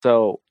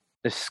So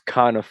it's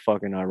kind of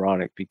fucking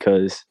ironic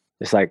because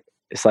it's like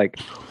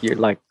you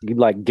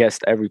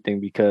guessed everything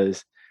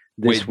because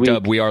this Wait, week.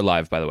 Dub, we are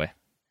live, by the way.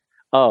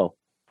 Oh,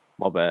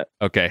 my bad.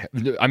 Okay.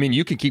 I mean,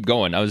 you can keep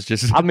going. I was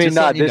just. I mean, just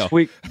not letting you this know.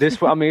 week.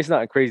 I mean, it's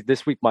not crazy.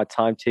 This week, my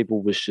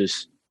timetable was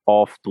just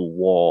off the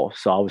wall.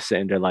 So I was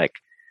sitting there like,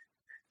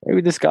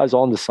 maybe this guy's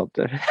on to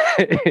something.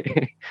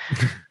 I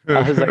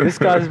was like, this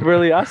guy's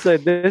really. I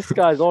said, this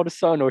guy's on to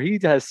something, or he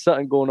has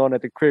something going on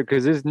at the crib.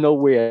 Because there's no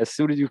way. As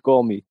soon as you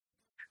call me,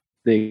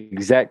 the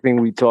exact thing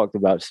we talked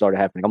about started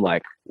happening. I'm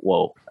like,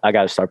 whoa, I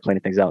got to start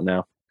planning things out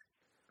now.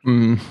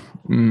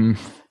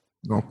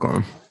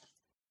 Okay.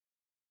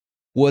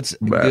 What's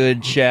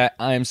good, chat?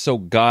 I am so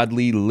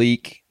godly.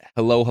 Leak.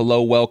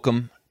 Hello,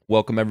 welcome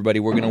everybody.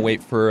 We're gonna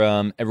wait for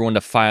everyone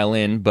to file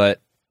in,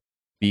 but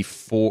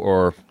before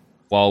or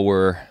while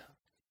we're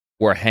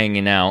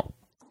hanging out,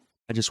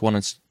 I just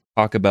want to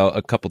talk about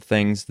a couple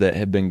things that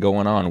have been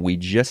going on. We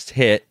just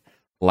hit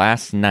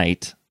last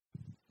night.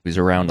 It was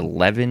around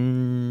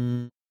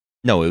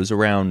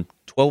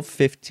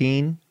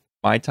 12:15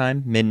 my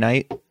time,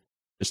 midnight.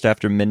 Just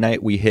after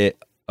midnight, we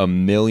hit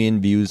 1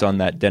 million views on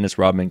that Dennis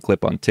Rodman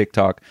clip on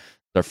TikTok.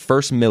 Our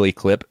first Millie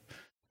clip.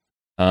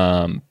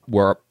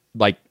 We're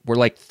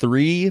like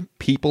 3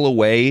 people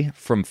away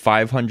from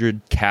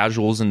 500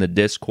 casuals in the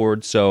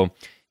Discord. So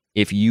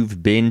if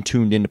you've been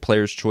tuned into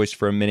Player's Choice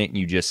for a minute and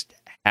you just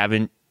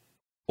haven't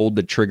pulled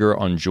the trigger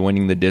on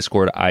joining the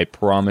Discord, I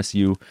promise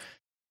you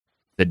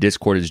the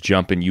Discord is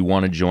jumping. You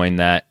want to join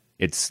that.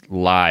 It's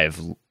live,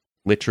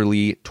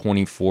 literally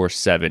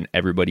 24/7.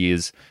 Everybody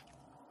is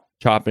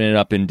chopping it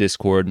up in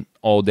Discord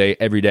all day,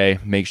 every day.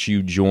 Make sure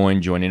you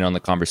join in on the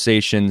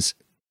conversations.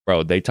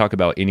 Bro, they talk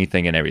about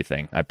anything and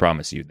everything. I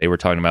promise you. They were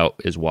talking about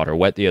is water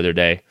wet the other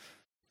day,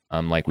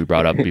 like we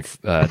brought up at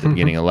the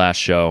beginning of last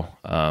show.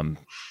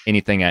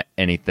 Anything,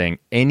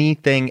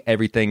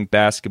 everything,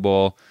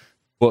 basketball,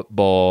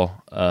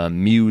 football,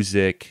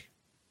 music,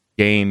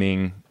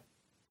 gaming.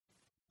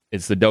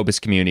 It's the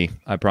dopest community,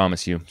 I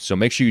promise you. So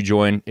make sure you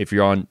join. If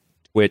you're on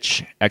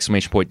Twitch,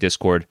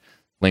 !Discord,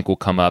 link will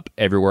come up.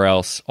 Everywhere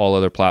else, all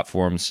other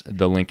platforms,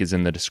 the link is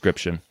in the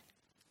description.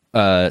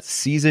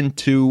 Season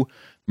 2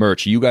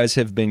 merch. You guys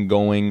have been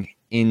going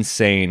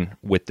insane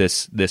with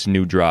this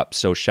new drop.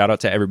 So shout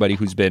out to everybody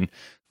who's been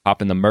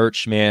popping the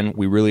merch, man.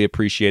 We really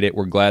appreciate it.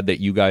 We're glad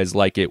that you guys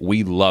like it.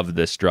 We love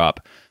this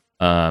drop.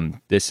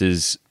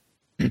 This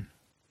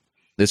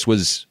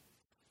was,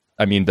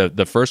 I mean,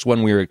 the first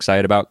one we were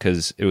excited about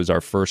because it was our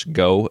first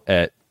go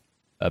at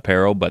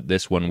apparel, but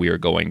this one we are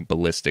going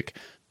ballistic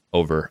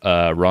over.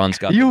 Ron's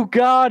got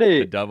got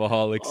it. The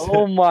Dubaholics.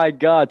 Oh my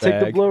God. Take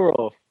the bag. blur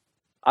off.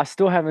 I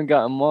still haven't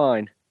gotten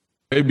mine.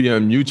 Maybe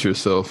unmute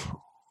yourself.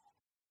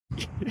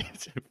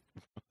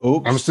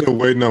 Oops. I'm still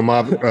waiting on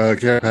my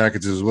care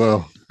package as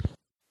well.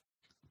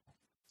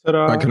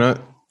 Ta-da. I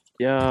cannot.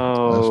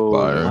 Yo,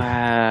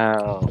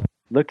 wow.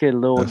 Look at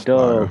Lil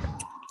Dub.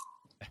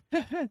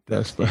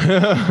 That's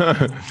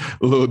fire.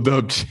 Lil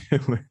Dub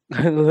chilling.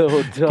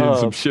 Lil Getting Dub.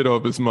 some shit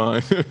off his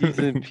mind. He's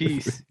in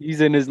peace.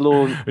 He's in his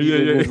little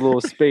his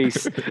little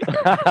space.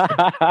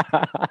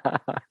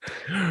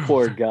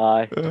 Poor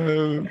guy.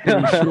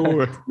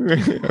 Sure.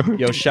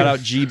 Yo, shout out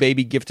G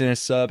Baby gifting a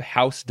sub.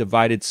 House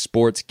Divided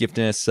Sports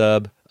gifting a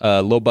sub.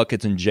 Low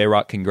Buckets and J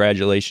Rock,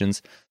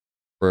 congratulations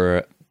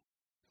for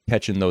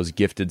catching those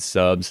gifted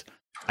subs.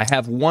 I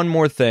have one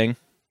more thing.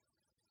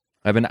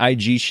 I have an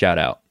IG shout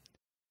out.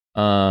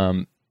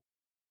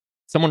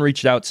 Someone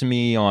reached out to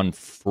me on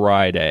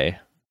Friday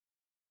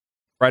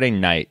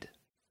night,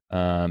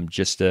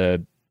 just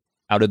out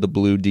of the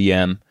blue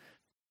DM,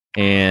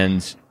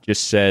 and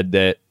just said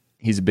that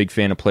he's a big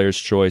fan of Player's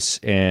Choice,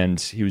 and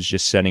he was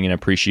just sending an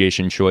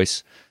appreciation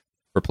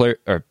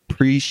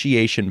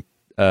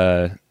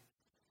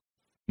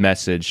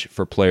message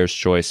for Player's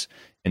Choice,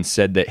 and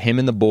said that him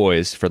and the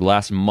boys for the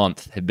last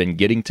month have been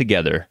getting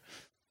together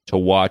to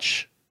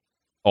watch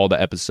all the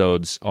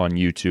episodes on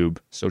YouTube.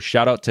 So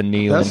shout out to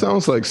Neil. That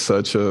sounds like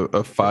such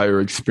a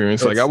fire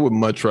experience. Like I would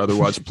much rather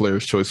watch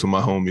Player's Choice with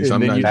my homies. And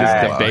I'm then not you just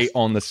just debate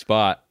on the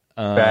spot.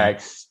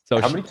 Facts.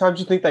 So how many times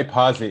do you think they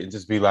pause it and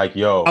just be like,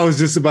 yo, I was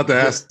just about to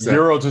ask that.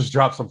 Euro just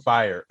dropped some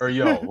fire. Or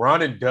yo,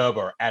 Ron and Dub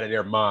are out of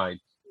their mind.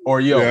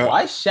 Or yo,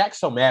 why is Shaq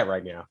so mad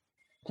right now?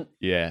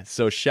 Yeah,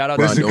 so shout out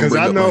Listen,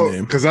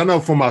 to because I know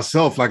for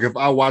myself, like if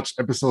I watch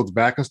episodes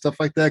back and stuff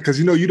like that, because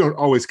you don't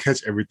always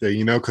catch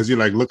everything, because you're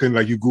like looking,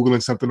 like you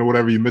Googling something or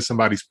whatever, you miss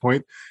somebody's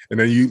point, and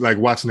then you like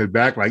watching it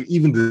back. Like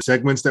even the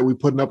segments that we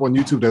putting up on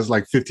YouTube, that's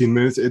like 15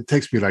 minutes. It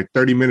takes me like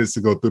 30 minutes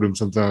to go through them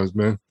sometimes,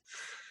 man.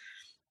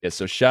 Yeah,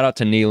 so shout out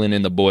to Nealon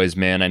and the boys,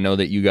 man. I know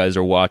that you guys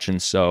are watching,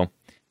 so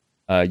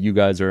you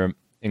guys are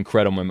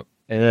incredible,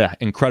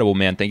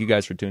 man. Thank you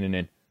guys for tuning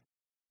in.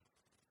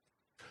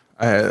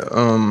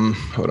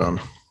 Hold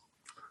on.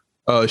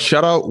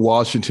 Shout out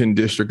Washington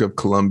District of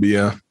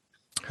Columbia.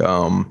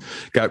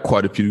 Got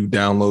quite a few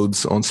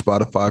downloads on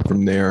Spotify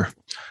from there.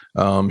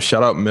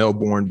 Shout out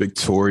Melbourne,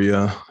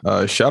 Victoria.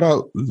 Shout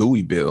out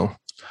Louisville.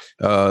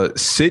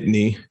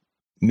 Sydney,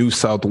 New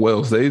South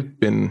Wales. They've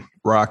been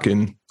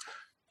rocking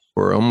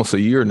for almost a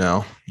year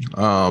now.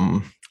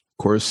 Of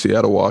course,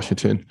 Seattle,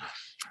 Washington.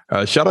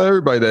 Shout out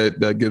everybody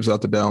that gives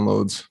out the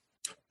downloads.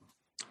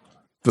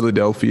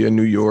 Philadelphia,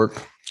 New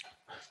York.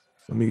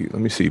 Let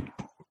me see.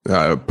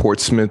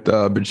 Portsmouth,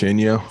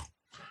 Virginia.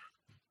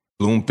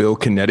 Bloomfield,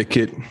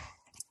 Connecticut.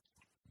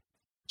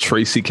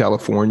 Tracy,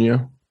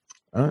 California.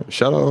 All right,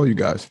 shout out all you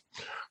guys.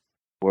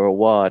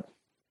 Worldwide.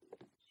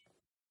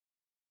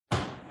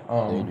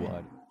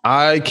 Worldwide.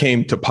 I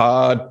came to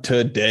pod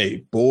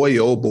today. Boy,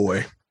 oh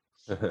boy.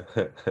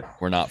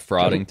 We're not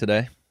frauding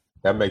today.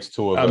 That makes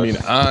two of us. I mean,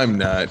 I'm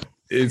not.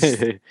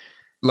 It's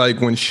like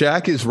when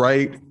Shaq is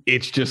right,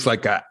 it's just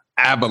like an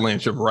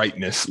avalanche of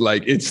rightness.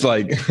 Like it's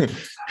like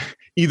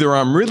either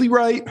I'm really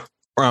right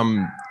or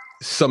I'm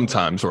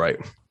sometimes right.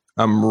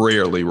 I'm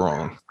rarely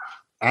wrong.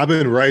 I've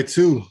been right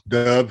too,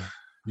 Dub.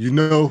 You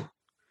know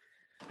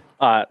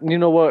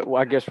what?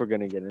 Well, I guess we're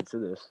gonna get into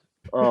this.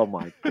 Oh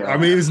my god! I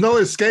mean, there's no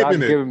escaping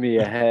Stop it. giving me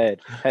a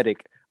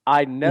headache.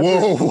 I never.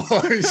 Whoa!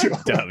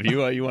 Dub,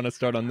 you want to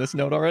start on this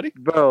note already,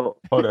 bro?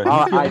 Hold on.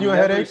 You giving you a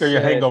never headache or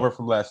your said- hangover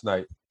from last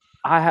night?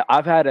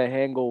 I've had a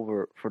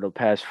hangover for the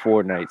past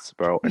 4 nights,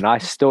 bro, and I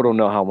still don't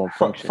know how I'm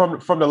functioning.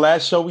 From the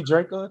last show we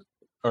drank on,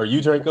 or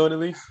you drank on at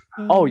least.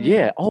 Oh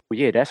yeah,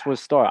 that's what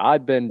started.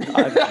 I've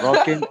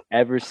drunken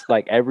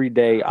every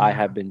day. I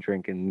have been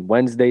drinking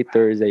Wednesday,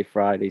 Thursday,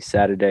 Friday,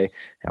 Saturday.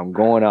 And I'm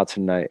going out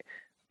tonight.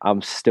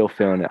 I'm still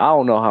feeling it. I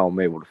don't know how I'm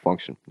able to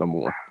function. Number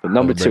one, but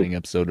number two, Celebrating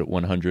episode at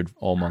 100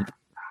 all month.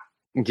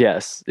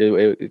 yes,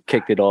 it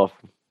kicked it off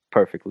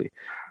perfectly.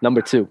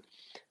 Number two,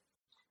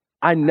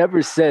 I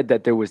never said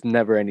that there was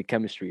never any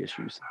chemistry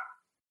issues.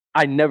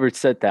 I never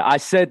said that. I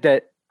said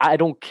that I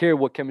don't care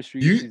what chemistry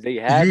issues they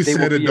had. You they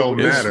said will it be don't able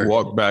to- This matter.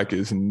 walk back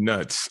is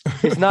nuts.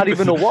 It's not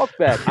even a walk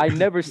back. I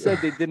never said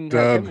they didn't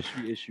have Dub.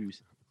 chemistry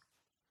issues.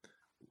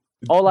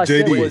 All I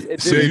said JD, was it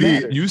didn't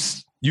JD,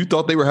 matter. you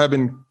thought they were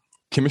having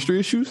chemistry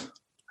issues?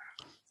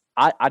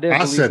 I didn't I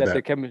believe said that, that.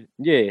 the chemistry.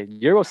 Yeah,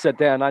 Euro said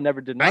that, and I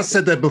never denied. I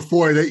said that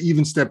before they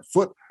even stepped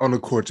foot on the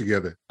court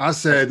together. I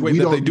said Wait, we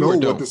that they don't do or know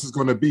don't? what this is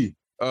going to be.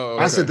 Oh,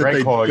 I said that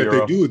Great call, they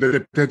Euro. do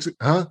that.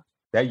 Huh?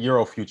 That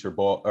Euro future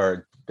ball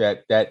or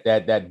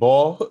that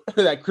ball,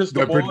 that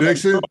crystal The ball.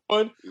 prediction?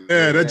 One.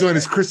 Yeah, that joint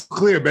is crystal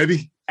clear,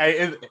 baby.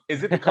 Hey,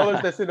 is it the colors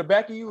that's in the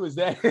back of you? Is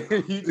that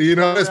You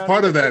know, that's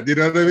part of that. You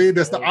know what I mean?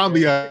 That's the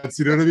ambiance.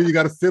 You know what I mean? You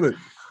got to feel it.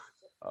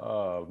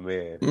 Oh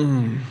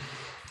man.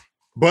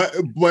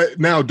 But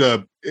now,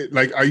 Dub,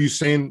 are you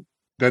saying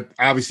that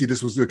obviously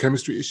this was a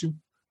chemistry issue,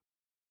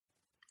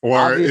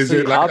 or is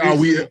it like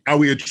are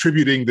we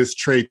attributing this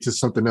trade to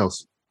something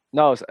else?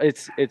 No,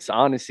 it's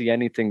honestly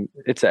anything.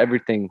 It's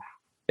everything.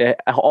 It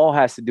all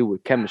has to do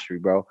with chemistry,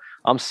 bro.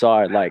 I'm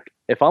sorry. Like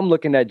if I'm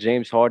looking at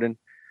James Harden,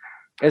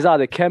 it's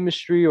either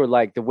chemistry or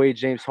like the way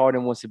James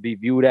Harden wants to be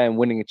viewed at and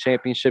winning a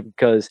championship,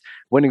 because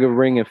winning a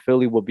ring in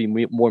Philly will be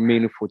more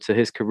meaningful to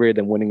his career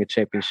than winning a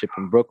championship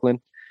in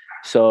Brooklyn.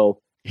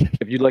 So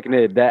if you're looking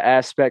at that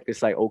aspect,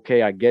 it's like,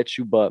 okay, I get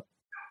you. But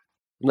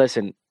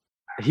listen,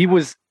 it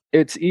was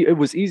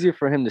easier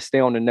for him to stay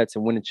on the Nets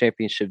and win a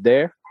championship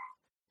there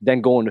than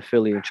going to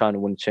Philly and trying to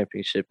win a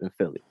championship in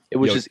Philly. It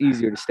was just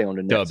easier to stay on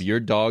the Nets. Dub, your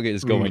dog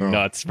is going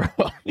nuts, bro.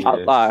 Yeah. All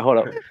right, hold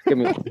up. Give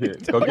me Yeah,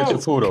 go get your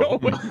poodle.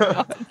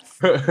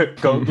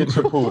 Go get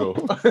your poodle.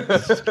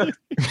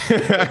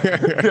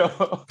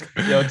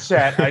 yo,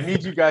 chat. I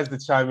need you guys to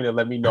chime in and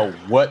let me know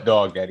what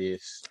dog that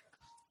is.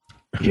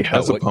 Yeah,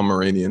 That's a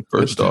Pomeranian,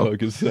 first what off.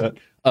 dog is that?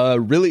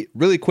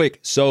 Really quick.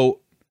 So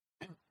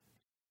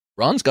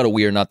Ron's got a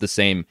We Are Not the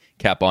Same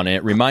cap on it.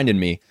 It reminded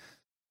me,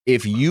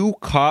 if you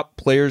cop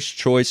Players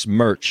Choice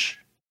merch,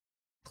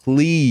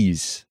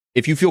 please,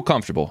 if you feel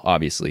comfortable,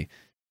 obviously,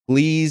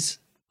 please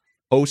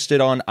post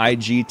it on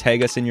IG,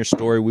 tag us in your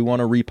story. We want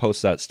to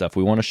repost that stuff.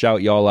 We want to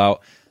shout y'all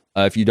out.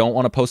 If you don't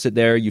want to post it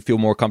there, you feel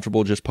more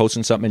comfortable just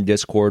posting something in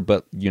Discord,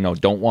 but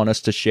don't want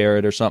us to share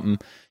it or something,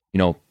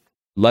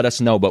 let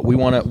us know. But we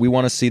want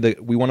to see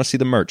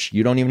the merch.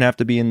 You don't even have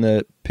to be in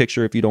the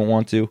picture if you don't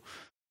want to.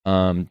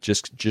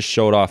 Just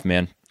show it off,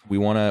 man. We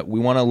want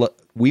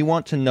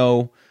to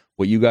know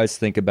what you guys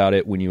think about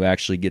it when you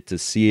actually get to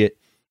see it,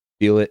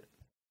 feel it.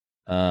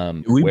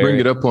 Did we bring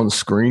it up on the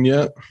screen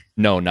yet?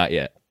 No, not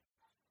yet.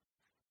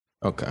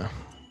 Okay.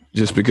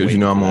 Just because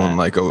Waiting I'm for on that.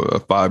 like a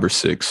 5 or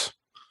 6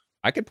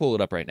 I could pull it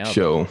up right now.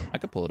 show. I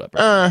could pull it up.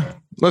 Right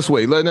Let's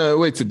wait.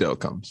 Wait till Dell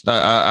comes.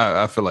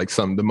 I feel like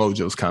the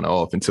mojo's kind of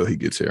off until he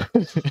gets here.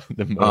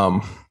 The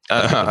mo-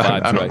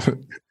 I vibes,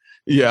 don't.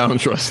 Yeah, I don't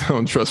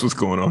trust what's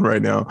going on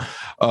right now.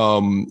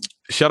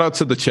 Shout out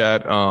to the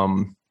chat.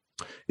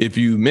 If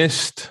you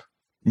missed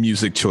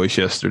music choice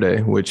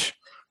yesterday, which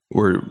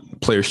were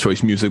Players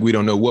Choice music, we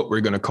don't know what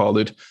we're gonna call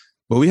it,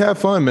 but we had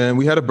fun, man.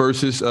 We had a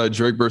versus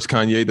Drake versus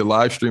Kanye. The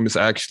live stream is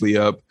actually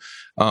up.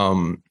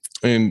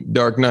 And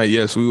Dark Knight,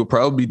 yes, we will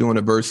probably be doing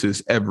a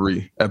versus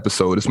every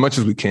episode as much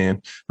as we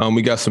can.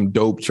 We got some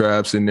dope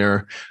traps in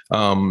there.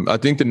 I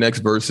think the next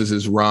versus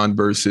is Ron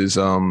versus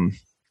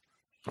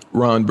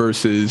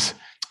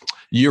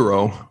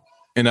Euro.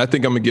 And I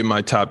think I'm gonna get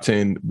my top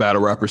 10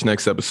 battle rappers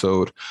next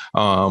episode.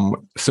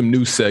 Some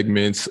new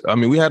segments. I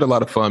mean, we had a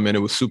lot of fun, man.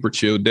 It was super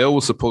chill. Dale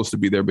was supposed to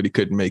be there, but he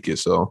couldn't make it.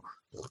 So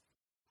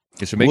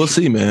we'll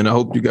see, man. I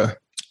hope you guys.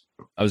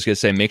 I was gonna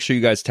say, make sure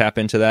you guys tap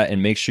into that,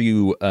 and make sure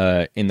you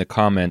in the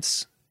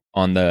comments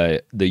on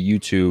the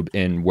YouTube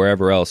and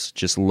wherever else,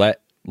 just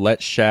let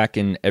Shaq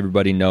and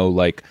everybody know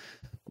like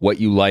what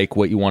you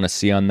want to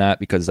see on that,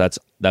 because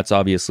that's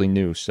obviously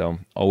new. So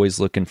always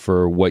looking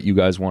for what you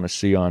guys want to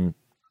see on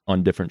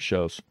different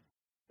shows.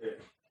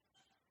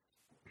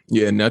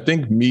 Yeah, and I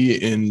think me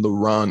and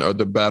LeRon are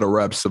the battle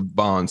rap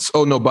savants.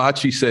 Oh no,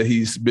 Bachi said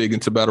he's big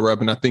into battle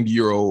rap, and I think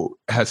Euro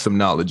has some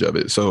knowledge of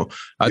it. So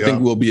I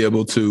think we'll be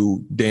able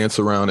to dance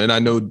around. And I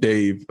know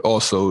Dave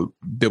also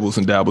dibbles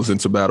and dabbles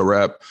into battle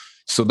rap.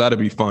 So that'll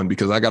be fun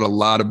because I got a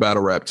lot of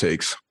battle rap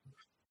takes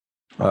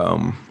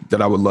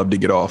that I would love to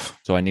get off.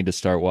 So I need to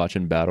start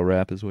watching battle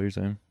rap, is what you're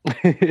saying?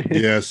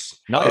 Yes.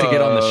 Not to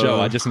get on the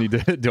show. I just need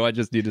to. Do I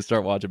just need to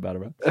start watching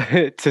battle rap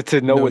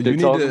to know what they're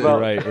talking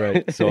about?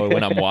 Right. So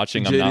when I'm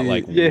watching, I'm not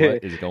like, what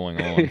is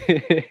going on?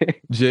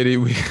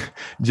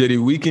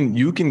 JD,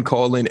 you can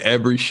call in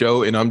every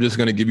show, and I'm just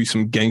gonna give you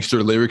some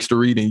gangster lyrics to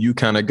read, and you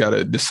kind of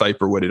gotta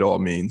decipher what it all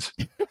means.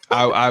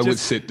 I would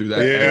sit through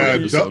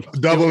that. Yeah,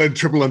 double and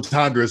triple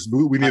entendres.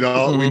 We need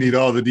all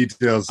the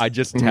details. I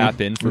just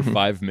tap in for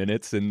 5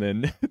 minutes, and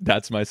then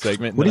that's my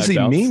segment. What does he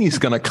mean? He's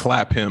gonna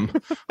clap him?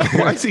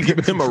 Why is he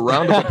giving him a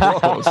round of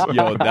applause?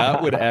 Yo,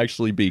 that would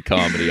actually be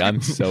comedy.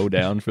 I'm so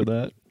down for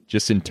that.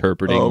 Just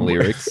interpreting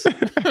lyrics,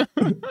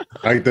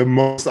 like the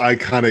most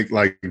iconic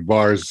like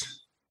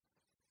bars.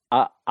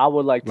 I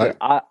would like to.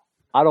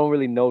 I don't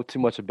really know too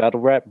much about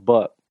battle rap,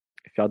 but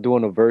if y'all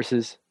doing a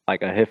verses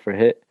like a hit for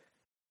hit,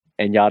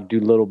 and y'all do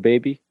Little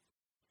Baby,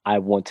 I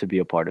want to be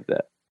a part of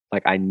that.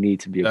 Like I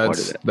need to be a part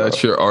of that.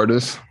 That's your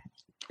artist.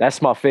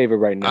 That's my favorite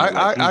right now.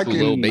 I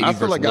feel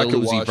like I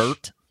could watch.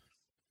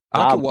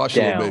 I could watch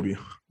Lil Baby.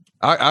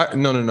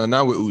 No,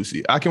 not with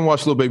Uzi. I can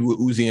watch Lil Baby with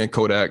Uzi and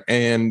Kodak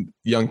and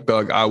Young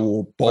Thug. I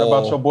will ball. What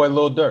about your boy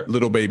Lil Durk?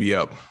 Little Baby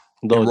up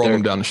and roll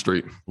him down the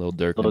street. Lil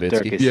Durk.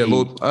 Yeah,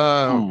 Lil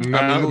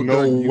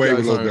way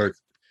with Lil Durk.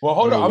 Well,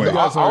 hold on.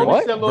 I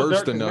always said Lil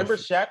Durk. Enough. Remember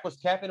Shaq was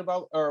capping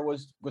about, or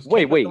was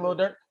wait. Lil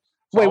Durk?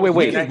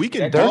 Wait. We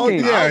can. Oh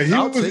yeah,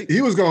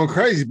 he was going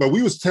crazy, but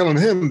we was telling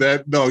him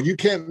that no, you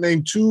can't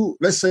name two.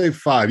 Let's say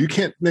 5. You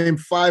can't name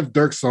 5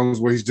 Durk songs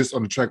where he's just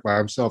on the track by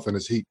himself in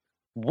his heat.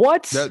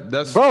 What?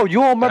 That's bro, you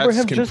don't remember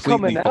him just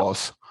coming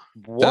false. out?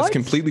 What? That's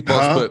completely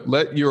false. But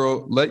let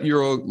Euro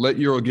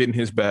get in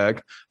his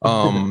bag.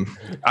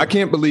 I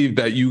can't believe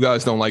that you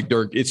guys don't like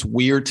Durk. It's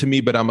weird to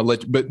me, but I'm gonna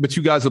let you, but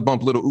you guys will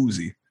bump Little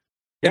Uzi,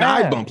 and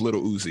I bump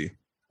Little Uzi.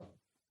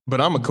 But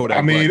I'm a Kodak.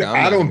 I mean,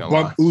 I don't bump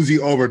lie. Uzi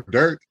over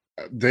Durk.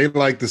 They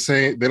like the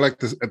same. They like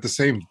this at the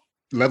same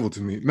level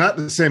to me. Not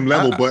the same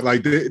level, but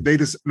like they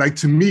just like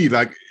to me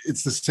like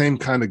it's the same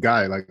kind of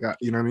guy. Like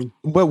you know what I mean?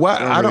 But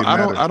what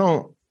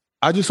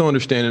I just don't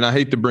understand, and I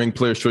hate to bring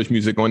Players' Choice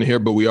music on here,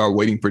 but we are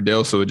waiting for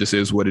Dale, so it just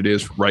is what it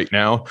is right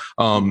now.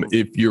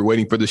 If you're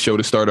waiting for the show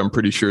to start, I'm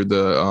pretty sure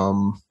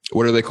the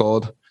what are they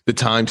called? The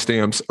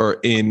timestamps are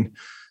in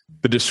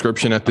the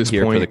description at this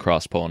point. Here for the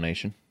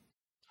cross-pollination.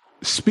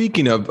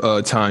 Speaking of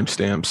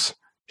timestamps,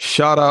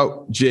 shout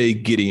out Jay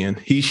Gideon.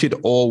 He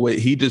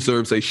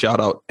deserves a shout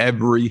out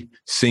every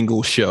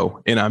single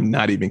show, and I'm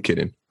not even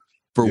kidding,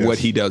 for what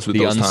he does with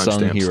those timestamps. The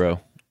unsung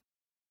hero.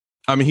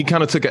 I mean, he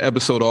kind of took an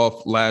episode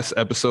off last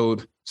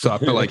episode, so I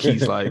feel like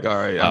he's like, all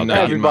right, I'm not.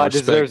 Everybody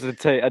deserves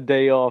a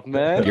day off,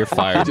 man. You're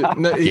fired,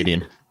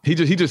 Gideon. He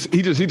just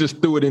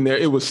threw it in there.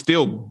 It was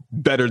still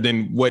better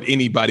than what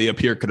anybody up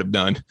here could have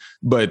done.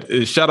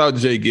 But shout out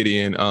Jay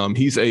Gideon.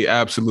 He's a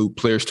absolute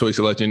Players' Choice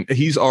legend.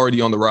 He's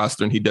already on the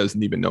roster and he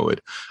doesn't even know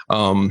it.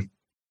 But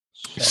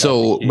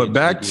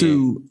back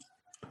to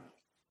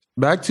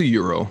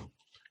Euro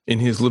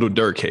and his little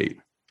Durk hate.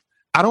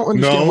 I don't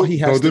understand why he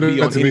has to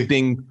be on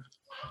anything.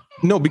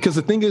 No, because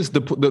the thing is,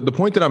 the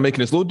point that I'm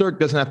making is Lil Durk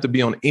doesn't have to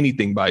be on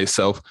anything by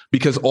himself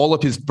because all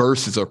of his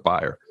verses are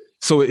fire.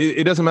 So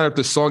it doesn't matter if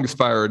the song is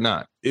fire or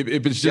not.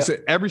 If it's just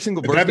every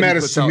single verse that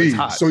matters to me.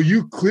 So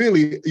you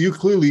clearly,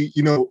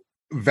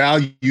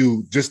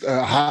 value just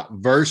a hot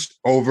verse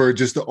over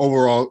just the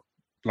overall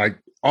like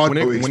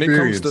audio experience. When it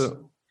comes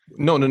to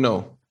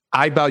no,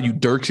 I value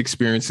Durk's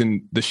experience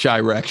in the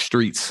Chirac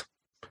streets.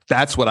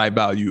 That's what I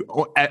value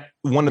at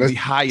one of the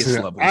highest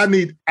levels. I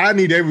need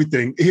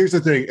everything. Here's the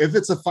thing: if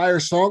it's a fire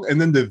song and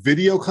then the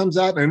video comes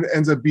out and it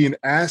ends up being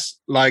ass,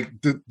 like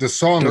the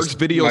song. Durk's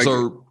videos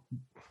are.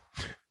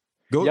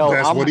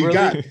 That's what he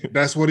got.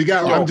 That's what he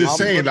got. I'm just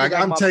saying, like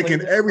I'm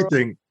taking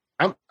everything.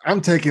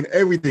 I'm taking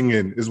everything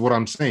in. Is what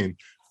I'm saying.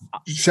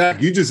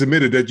 Shaq, you just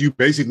admitted that you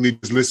basically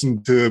just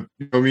listened to,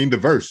 the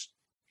verse.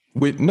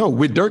 With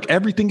Durk,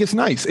 everything is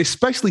nice,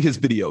 especially his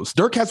videos.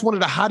 Durk has one of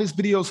the hottest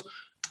videos.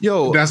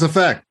 Yo, that's a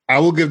fact. I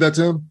will give that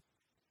to him.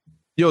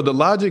 Yo, the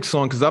Logic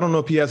song, because I don't know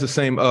if he has the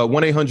same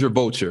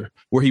 1-800-VULTURE,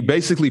 where he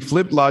basically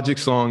flipped Logic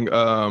song,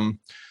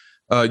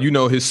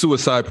 his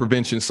suicide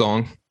prevention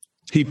song.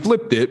 He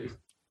flipped it,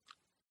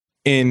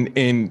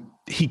 and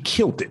he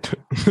killed it.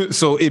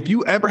 So if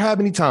you ever have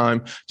any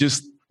time,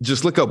 just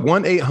look up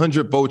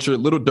 1-800-Vulture,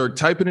 Little Durk,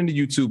 type it into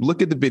YouTube,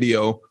 look at the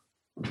video.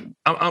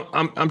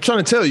 I'm trying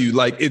to tell you,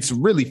 like, it's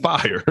really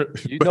fire.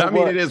 But I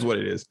mean, it is what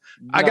it is.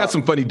 No. I got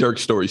some funny Durk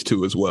stories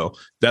too as well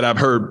that I've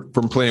heard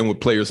from playing with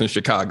players in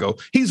Chicago.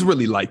 He's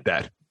really like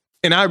that.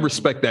 And I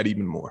respect that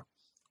even more.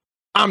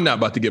 I'm not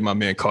about to get my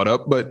man caught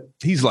up, but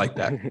he's like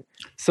that.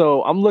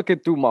 So I'm looking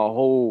through my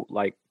whole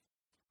like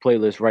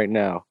playlist right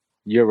now.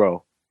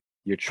 Euro,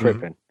 you're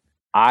tripping.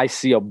 I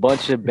see a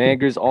bunch of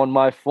bangers on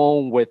my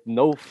phone with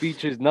no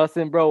features,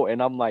 nothing, bro.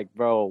 And I'm like,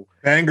 bro.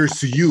 Bangers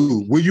to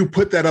you. Will you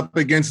put that up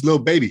against Lil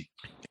Baby?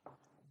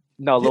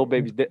 No, Lil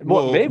Baby's dead.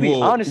 Well, maybe.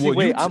 Honestly,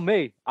 wait, I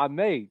may.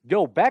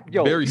 Yo,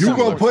 you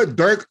gonna put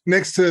Durk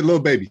next to Lil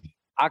Baby?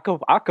 I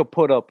could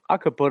put up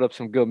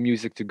some good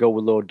music to go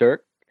with Lil Durk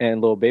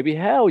and Lil Baby.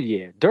 Hell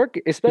yeah. Durk,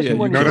 especially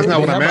when no, that's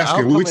not what I'm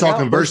asking. We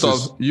talking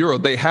verses. Euro,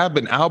 they have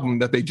an album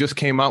that they just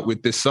came out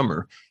with this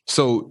summer.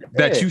 So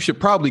that you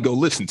should probably go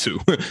listen to,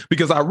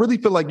 because I really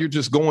feel like you're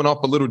just going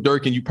off a Little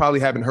Durk and you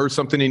probably haven't heard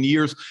something in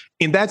years.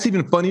 And that's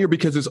even funnier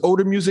because his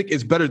older music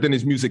is better than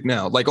his music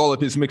now, like all of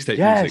his mixtape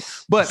music.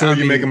 But so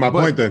you're making my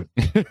point then.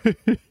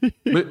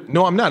 But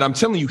no, I'm not. I'm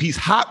telling you, he's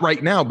hot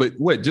right now. But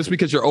what? Just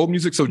because your old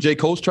music, so J.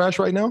 Cole's trash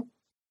right now?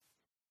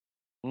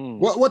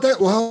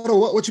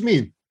 What you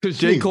mean? Because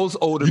J. Cole's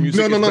older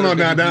music is better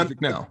than his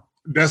music now.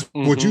 That's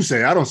what you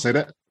say. I don't say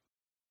that.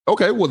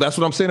 Okay, well, that's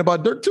what I'm saying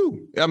about Durk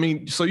too. I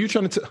mean, so you're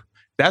trying to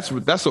that's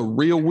a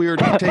real weird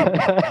take.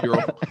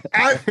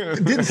 I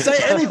didn't say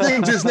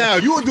anything just now.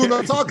 You were doing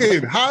the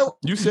talking. How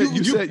you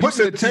put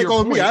the take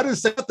on me? I didn't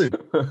say nothing.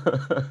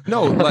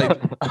 No, like,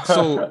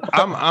 so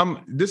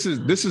this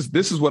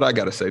is what I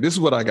gotta say. This is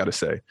what I gotta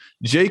say.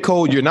 J.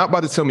 Cole, you're not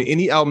about to tell me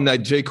any album that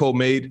J. Cole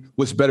made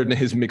was better than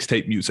his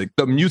mixtape music.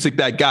 The music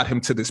that got him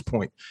to this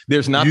point.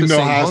 There's not the same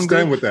how hunger. I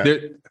stand with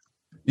that.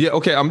 Yeah,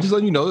 okay. I'm just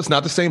letting you know it's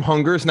not the same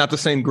hunger. It's not the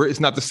same grit. It's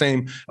not the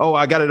same, oh,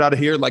 I got it out of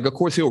here. Like, of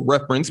course, he'll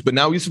reference, but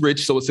now he's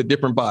rich, so it's a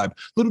different vibe.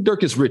 Little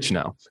Durk is rich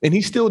now, and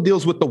he still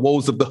deals with the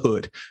woes of the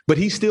hood, but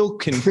he still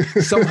can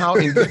somehow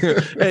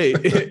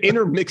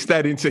intermix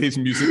that into his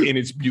music, and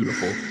it's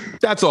beautiful.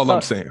 That's all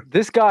I'm saying.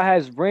 This guy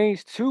has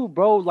range too,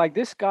 bro. Like,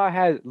 this guy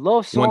has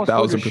love songs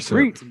for the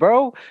streets,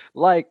 bro.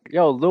 Like,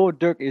 yo, Lil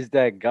Durk is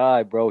that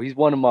guy, bro. He's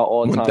one of my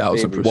all-time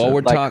favorites. While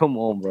we're come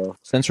on, bro.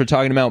 Since we're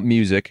talking about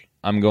music,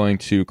 I'm going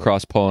to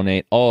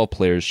cross-pollinate all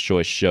Players'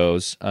 Choice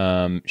shows.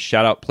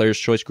 Shout out Players'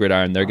 Choice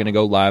Gridiron. They're going to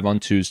go live on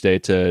Tuesday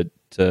to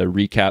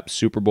recap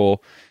Super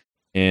Bowl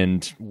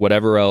and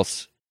whatever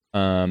else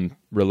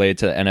related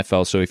to the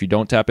NFL. So if you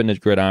don't tap into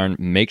Gridiron,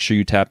 make sure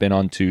you tap in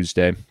on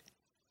Tuesday.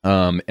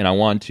 And I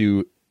want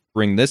to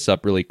bring this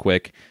up really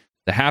quick.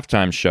 The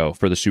halftime show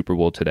for the Super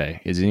Bowl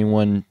today. Is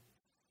anyone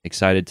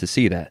excited to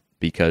see that?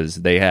 Because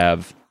they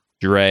have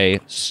Dre,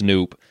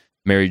 Snoop,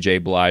 Mary J.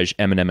 Blige,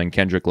 Eminem, and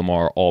Kendrick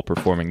Lamar all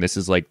performing. This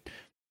is like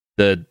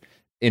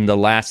in the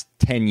last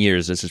 10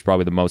 years, this is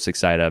probably the most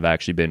excited I've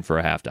actually been for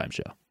a halftime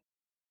show.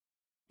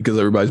 Because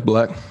everybody's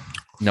black?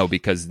 No,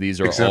 because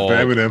these are except all for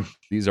Eminem.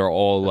 These are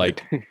all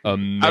like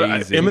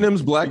amazing.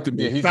 Eminem's black to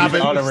me.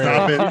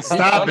 Yeah,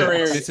 Stop it.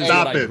 This is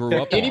what I grew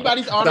up on.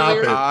 Anybody's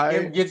honorary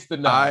him gets the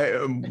nod.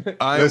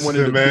 I am one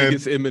of the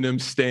biggest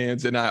Eminem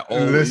stans, and I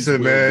always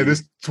listen, man.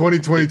 This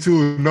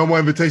 2022, no more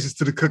invitations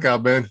to the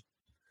cookout, man.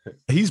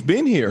 He's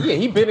been here. Yeah,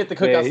 he's been at the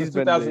cookout since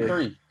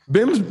 2003.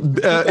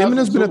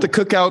 Eminem's been at the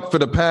cookout for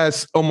the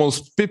past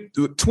almost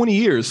 20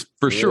 years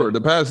for sure. The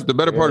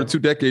better part of 2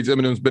 decades,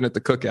 Eminem's been at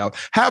the cookout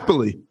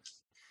happily.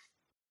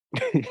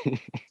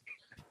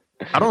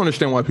 I don't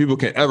understand why people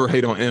can ever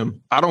hate on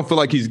him. I don't feel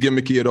like he's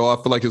gimmicky at all.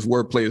 I feel like his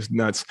wordplay is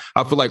nuts.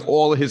 I feel like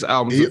all of his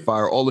albums are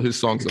fire. All of his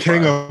songs are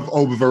king fire. of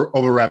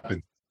over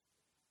rapping.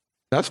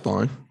 That's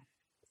fine.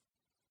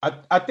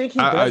 I think he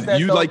does that.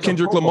 You like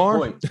Kendrick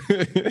Lamar?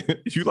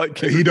 You like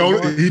Kendrick He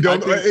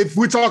don't. Lamar? If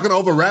we're talking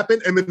over rapping,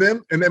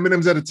 Eminem and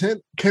Eminem's at a 10,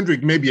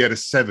 Kendrick maybe at a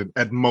 7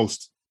 at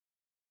most.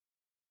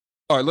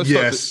 All right, let's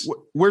start.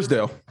 Where's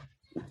Dale?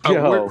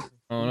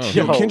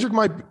 Kendrick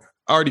might.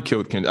 I already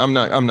killed Kendrick. I'm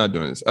not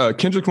doing this.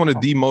 Kendrick's one of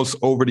the most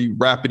overly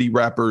rapidy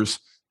rappers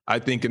I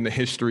think in the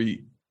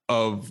history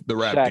of the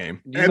rap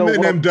game.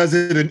 Eminem does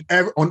it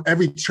on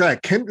every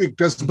track. Kendrick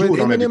doesn't do it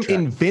on every track. Eminem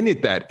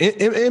invented that.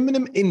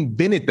 Eminem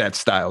invented that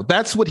style.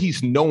 That's what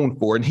he's known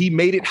for, and he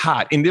made it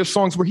hot. And there's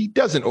songs where he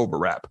doesn't over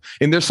rap,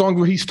 and there's songs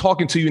where he's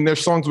talking to you, and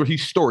there's songs where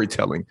he's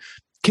storytelling.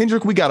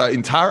 Kendrick, we got an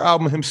entire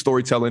album of him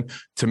storytelling.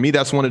 To me,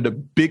 that's one of the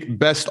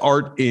best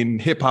art in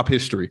hip hop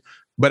history.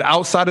 But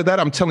outside of that,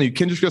 I'm telling you,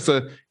 Kendrick's just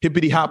a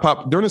hippity hop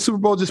hop. During the Super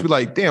Bowl, just be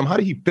like, damn, how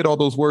did he fit all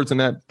those words in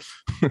that?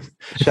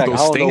 Shaq, I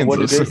don't know what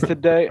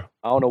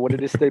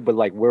it is today. But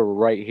like, we're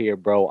right here,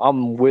 bro.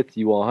 I'm with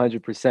you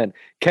 100%.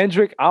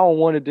 Kendrick, I don't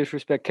want to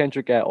disrespect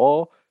Kendrick at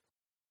all,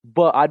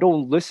 but I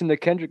don't listen to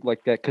Kendrick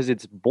like that because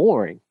it's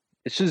boring.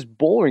 It's just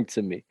boring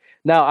to me.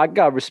 Now, I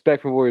got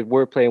respect for his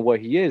wordplay and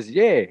what he is.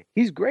 Yeah,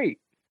 he's great.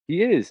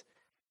 He is.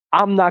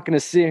 I'm not going to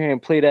sit here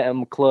and play that in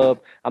my club.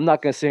 I'm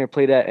not going to sit here and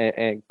play that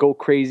and go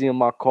crazy in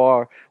my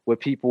car with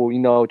people,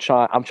 I'm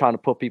trying to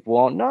put people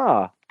on.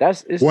 Nah,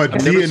 That's it's What,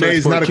 I've never DNA searched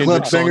is for a not a Kendrick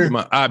club song singer? in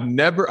my-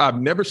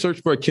 I've never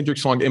searched for a Kendrick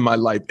song in my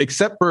life,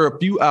 except for a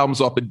few albums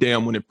off of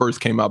Damn when it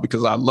first came out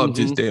because I loved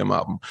his Damn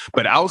album.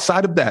 But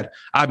outside of that,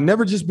 I've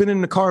never just been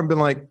in the car and been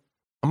like,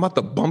 I'm about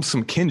to bump some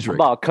I'm Kendrick.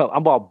 about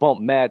to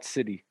bump Mad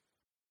City.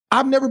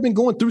 I've never been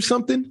going through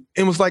something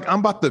and was like, I'm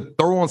about to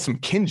throw on some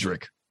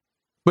Kendrick.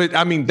 But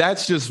I mean,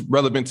 that's just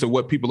relevant to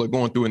what people are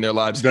going through in their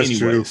lives That's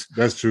anyways. true.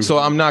 That's true. So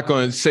I'm not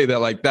going to say that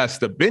like that's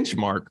the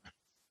benchmark.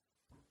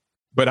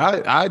 But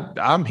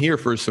I'm here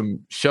for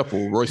some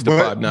shuffle, Royce the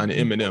But- 5'9" and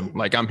Eminem.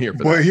 Like I'm here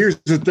for Well, that. here's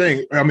the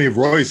thing. I mean,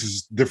 Royce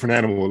is a different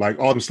animal. Like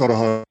all the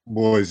Slaughterhouse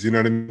Boys, you know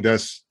what I mean?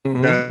 That's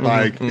Mhm,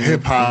 like mhm,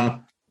 hip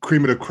hop,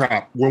 cream of the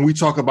crop. When we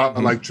talk about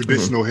Mhm, like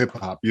traditional hip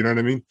hop, you know what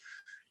I mean?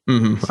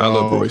 I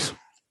love So- Royce.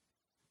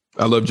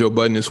 I love Joe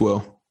Budden as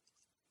well.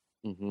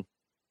 Mhm.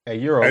 Hey,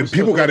 Euro, And we still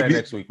people doing gotta that be-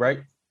 next week, right?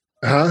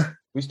 Huh?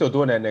 We still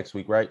doing that next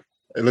week, right?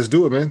 Hey, let's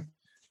do it, man.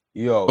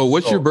 Yo. Oh,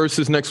 what's so- your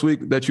verses next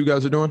week that you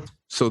guys are doing?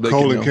 So they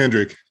Cole can and know.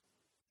 Kendrick.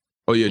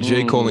 Oh yeah,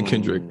 J. Cole and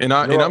Kendrick. And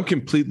I'm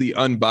completely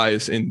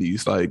unbiased in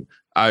these. Like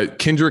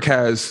Kendrick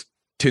has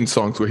 10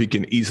 songs where he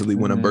can easily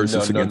win a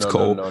versus against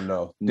Cole.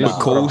 No. But This is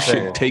what Cole I'm should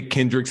saying. take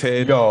Kendrick's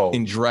head Yo.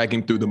 and drag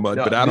him through the mud.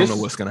 No, but I don't this-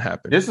 know what's gonna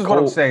happen. This is what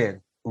I'm Cole-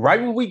 saying.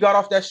 Right when we got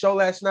off that show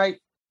last night,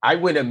 I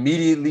went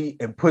immediately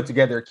and put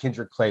together a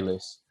Kendrick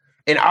playlist.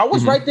 And I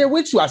was Mhm. right there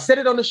with you. I said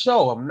it on the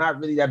show. I'm not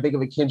really that big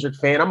of a Kendrick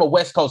fan. I'm a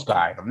West Coast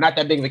guy. I'm not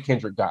that big of a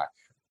Kendrick guy.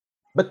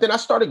 But then I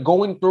started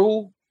going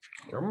through.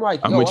 I'm like,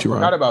 I'm yo, with you, I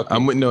forgot Ron. about this.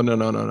 I'm with no. I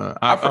forgot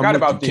I'm with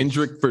about you. this.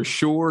 Kendrick for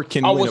sure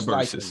can I win a was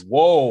like, versus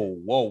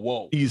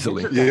whoa.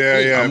 easily. Kendrick got Yeah,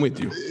 hit. yeah. I'm with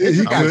you.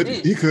 He got could.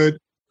 hit. He could.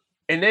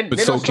 And then But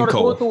I so can started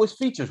Cole. going through his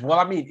features. Well,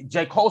 I mean,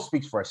 J. Cole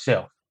speaks for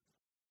himself.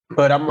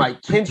 But I'm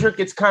like, Kendrick,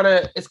 it's kind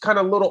of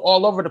a little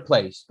all over the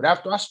place. But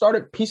after I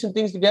started piecing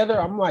things together,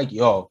 I'm like,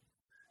 yo,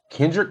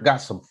 Kendrick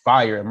got some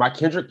fire. And my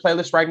Kendrick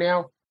playlist right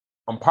now,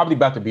 I'm probably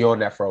about to be on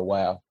that for a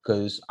while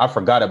because I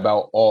forgot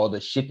about all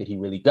the shit that he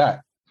really got.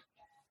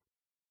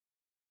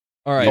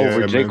 All right. Yeah,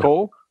 Over J. man.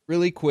 Cole.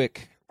 Really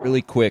quick.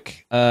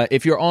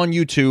 If you're on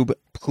YouTube,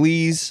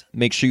 please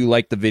make sure you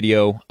like the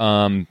video.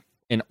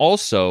 And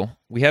also,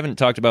 we haven't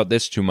talked about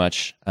this too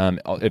much.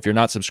 If you're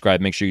not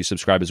subscribed, make sure you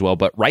subscribe as well.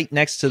 But right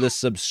next to the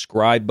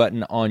subscribe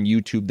button on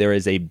YouTube, there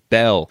is a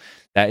bell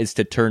that is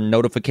to turn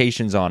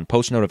notifications on,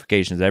 post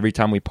notifications. Every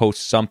time we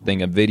post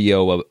something, a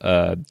video,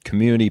 a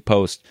community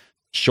post,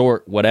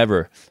 short,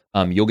 whatever,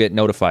 you'll get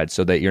notified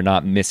so that you're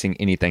not missing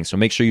anything. So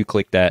make sure you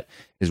click that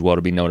as well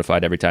to be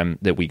notified every time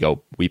that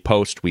we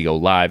post, we go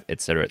live,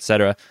 etc.,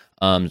 etc.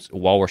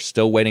 While we're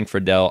still waiting for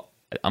Dell,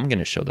 I'm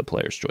gonna show the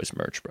Player's Choice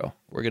merch, bro.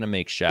 We're gonna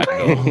make Shaq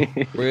go.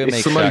 We're gonna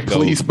make Somebody Shaq go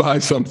please buy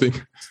something.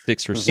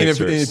 6 for And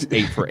 6 or if-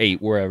 8 for 8,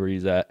 wherever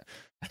he's at.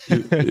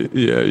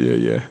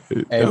 Yeah.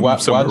 Hey, I'm while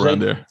somewhere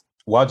around J- there.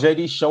 While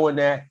JD's showing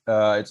that,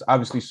 it's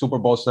obviously Super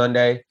Bowl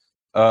Sunday.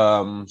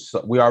 So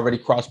we already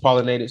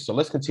cross-pollinated. So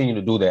let's continue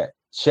to do that.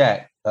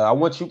 Chat, I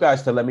want you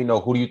guys to let me know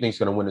who do you think is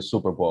going to win the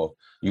Super Bowl.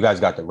 You guys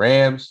got the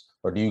Rams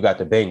or do you got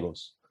the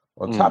Bengals?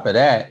 On top of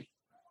that,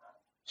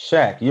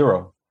 Shaq,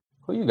 Euro,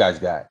 who you guys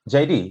got?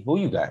 JD, who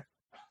you got?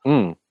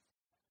 Mm.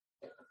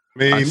 I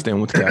mean,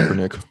 stand with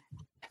Kaepernick.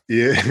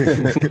 yeah.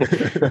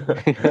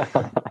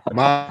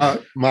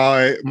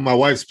 my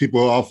wife's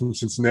people are all from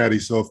Cincinnati,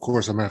 so of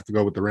course I'm gonna have to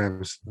go with the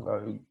Rams.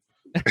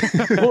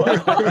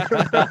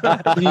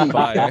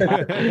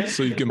 Fire.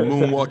 So you can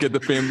moonwalk at the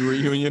family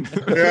reunion.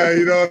 Yeah,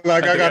 you know,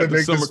 like I Like gotta at the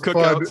make summer this fun.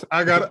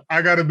 cookouts.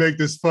 I gotta make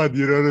this fun.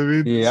 You know what I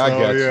mean? Yeah,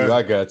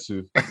 I got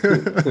you.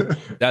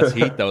 That's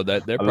heat though.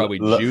 That they're probably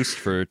Lo- juiced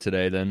for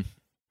today then.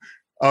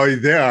 Oh,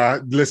 they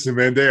are. Listen,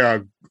 man, they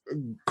are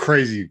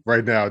crazy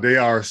right now. They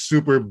are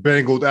super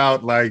bangled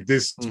out, like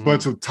this Mhm.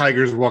 bunch of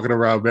tigers walking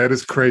around, man.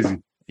 It's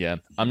crazy. Yeah.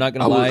 I'm not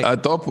gonna lie. I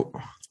thought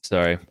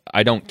Sorry.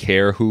 I don't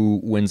care who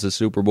wins the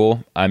Super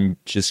Bowl. I'm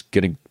just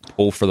going to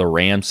pull for the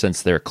Rams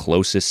since they're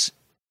closest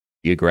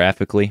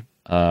geographically.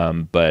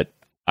 But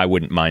I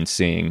wouldn't mind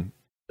seeing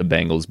the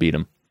Bengals beat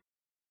them.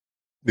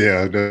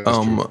 Yeah, that's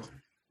true.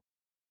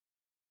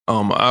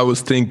 I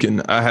was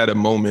thinking I had a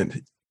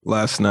moment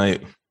last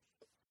night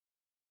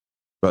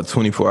about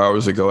 24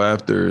 hours ago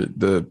after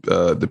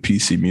the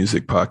PC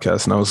Music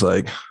podcast, and I was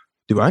like,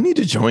 do I need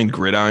to join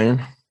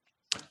Gridiron?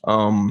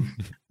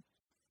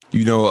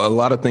 You know, a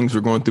lot of things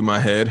were going through my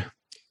head.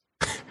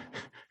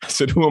 I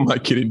said, who am I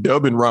kidding?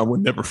 Dub and Ron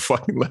would never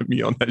fucking let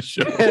me on that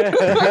show.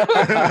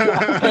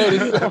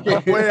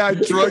 The way I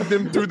drugged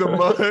them through the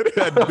mud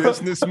at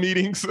business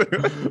meetings.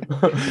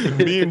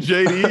 Me and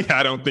JD,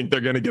 I don't think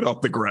they're going to get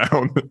off the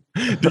ground.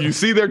 Do you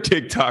see their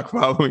TikTok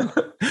following?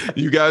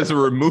 You guys are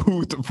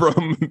removed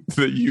from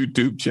the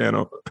YouTube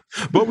channel.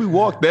 But we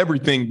walked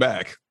everything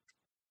back.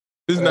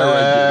 Isn't that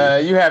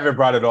right, JD? You haven't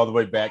brought it all the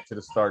way back to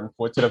the starting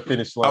point, to the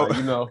finish line. Oh.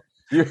 You know,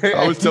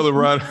 I was telling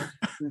Ron,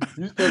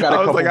 you still got a I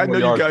was couple like, I more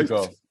know you yards to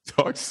guys go.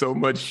 talk so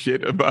much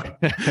shit about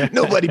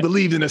nobody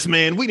believed in us,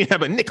 man. We didn't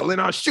have a nickel in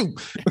our shoe.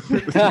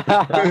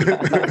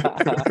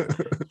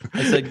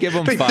 I said, give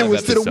them They 5 threw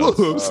us to the episodes.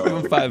 wolves. Give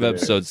them 5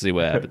 episodes, see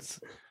what happens.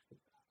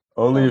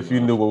 Only if you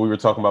knew what we were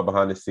talking about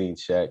behind the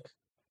scenes, Shaq.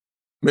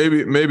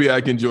 Maybe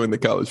I can join the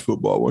college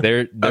football one.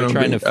 They're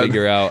trying to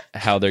figure out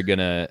how they're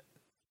gonna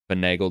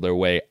finagle their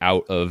way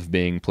out of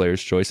being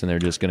player's choice, and they're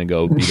just gonna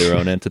go be their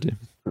own entity.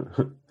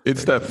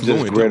 It's that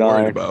Fluent I'm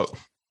worried about.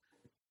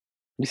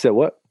 You said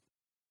what?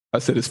 I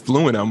said it's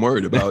Fluent I'm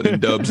worried about in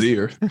Dub's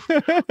ear.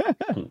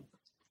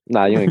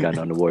 Nah, you ain't got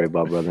nothing to worry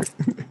about, brother.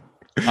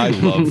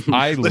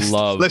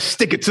 Let's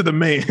stick it to the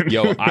man.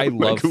 Yo, I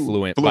love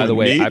Fluent. By the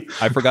way,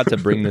 I forgot to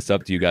bring this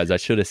up to you guys. I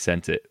should have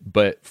sent it,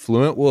 but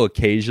Fluent will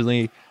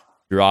occasionally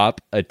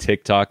drop a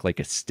TikTok, like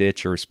a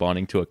Stitch or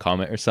responding to a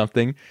comment or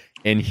something,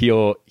 and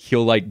he'll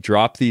like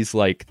drop these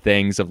like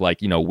things of like,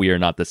 we are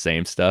not the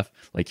same stuff.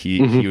 Like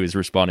he was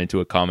responding to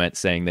a comment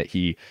saying that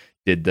he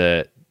did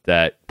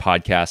that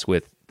podcast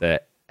with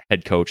the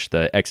head coach,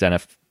 the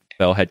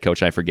ex-NFL head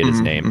coach, and I forget his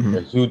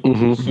name.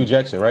 Hugh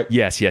Jackson, right?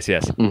 Yes.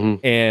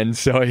 And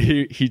so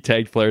he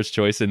tagged Player's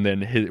Choice, and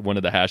then one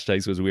of the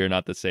hashtags was "We are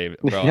not the same."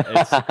 Bro,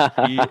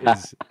 he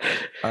is.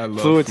 I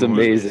love Fluent's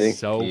amazing.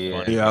 So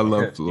funny. Yeah, I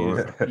love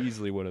Fluent. He's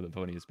easily one of the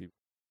funniest people.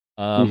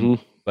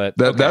 But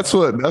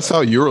that's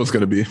how Euro's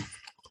gonna be.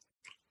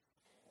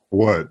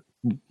 What?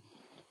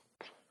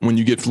 When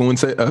you get Fluent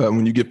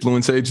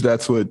Sage,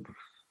 that's what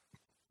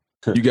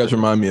you guys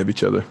remind me of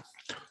each other.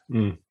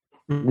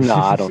 No,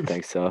 I don't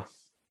think so.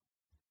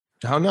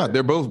 How not?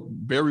 They're both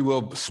very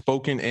well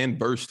spoken and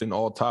versed in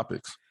all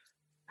topics.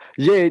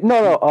 Yeah,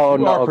 no. Oh,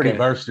 you no. are pretty Okay.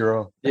 versed,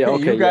 Euro. Yeah,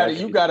 okay.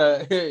 You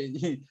gotta.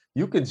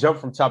 You can jump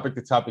from topic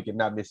to topic and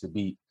not miss a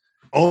beat.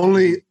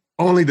 Only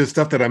the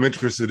stuff that I'm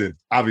interested in.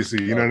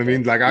 Obviously, you know what I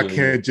mean. Like I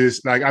can't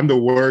just like I'm the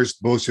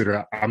worst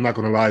bullshitter. I'm not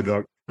gonna lie,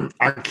 dog.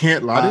 I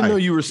can't lie. I didn't know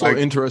you were so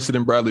interested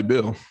in Bradley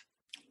Beal.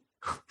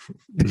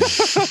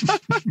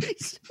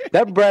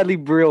 That Bradley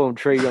Beal and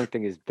Trae Young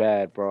thing is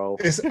bad, bro.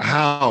 It's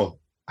how,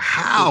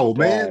 It's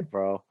man, bad,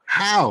 bro.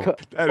 how?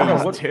 That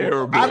is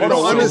terrible. I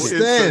don't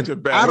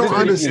understand. I don't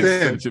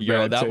understand.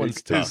 Yo, that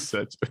one's tough.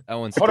 That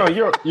one's Hold on,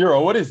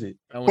 Euro. What is it?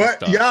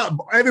 But yeah,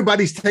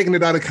 everybody's taking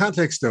it out of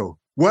context, though.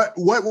 What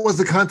was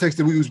the context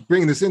that we was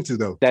bringing this into,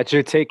 though? That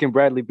you're taking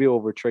Bradley Beal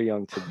over Trae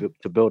Young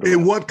to build In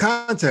around. what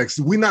context?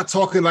 We're not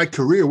talking like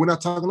career. We're not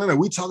talking like that.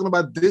 We're talking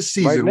about this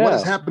season. Right What now.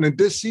 is happening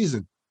this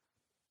season?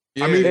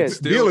 Yeah, I mean,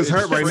 Beal is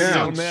hurt right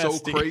now. So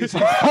crazy.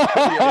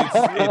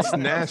 It's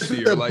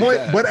nastier The like point,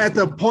 that. but at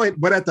the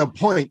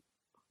point,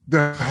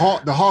 the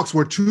Hawks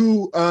were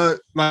two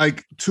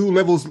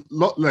levels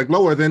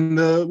lower than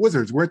the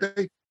Wizards, weren't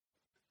they?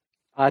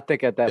 I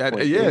think at that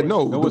point. Yeah, it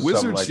no, it the was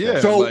Wizards, something like yeah.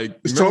 that. So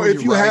remember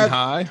if you ride have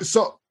high?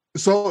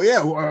 so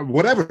yeah,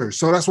 whatever.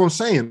 So that's what I'm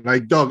saying.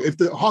 Like, dog, if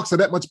the Hawks are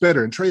that much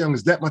better and Trae Young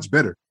is that much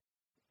better,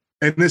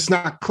 and it's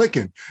not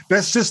clicking,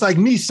 that's just like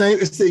me saying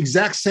it's the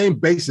exact same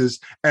basis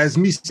as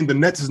me saying the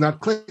Nets is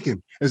not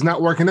clicking. It's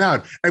not working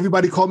out.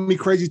 Everybody called me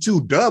crazy too.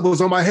 Dub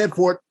was on my head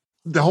for it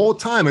the whole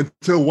time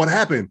until what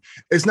happened.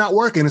 It's not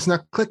working. It's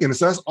not clicking.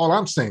 So that's all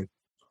I'm saying.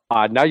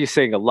 Now you're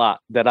saying a lot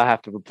that I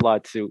have to reply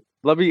to.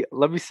 Let me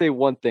say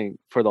one thing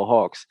for the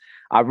Hawks.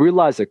 I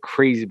realize they're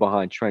crazy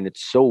behind trend.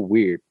 It's so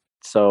weird.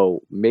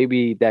 So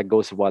maybe that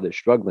goes to why they're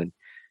struggling.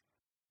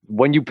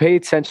 When you pay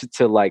attention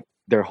to like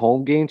their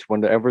home games,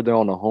 whenever they're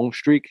on a home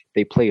streak,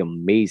 they play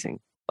amazing.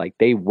 Like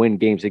they win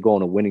games, they go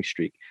on a winning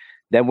streak.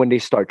 Then when they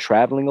start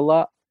traveling a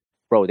lot,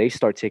 bro, they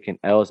start taking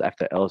L's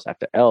after L's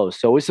after L's.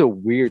 So it's a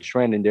weird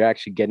trend, and they're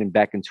actually getting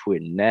back into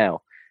it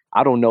now.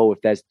 I don't know if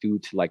that's due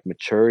to like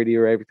maturity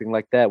or everything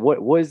like that. What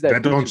is that?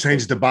 That don't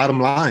change the bottom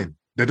line.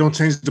 That don't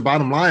change the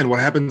bottom line. What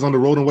happens on the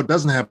road and what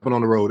doesn't happen on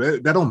the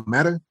road. That don't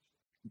matter.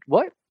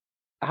 What?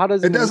 How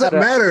does it doesn't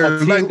matter?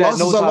 Like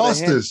losses are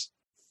losses.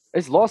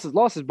 It's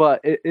losses,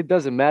 but it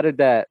doesn't matter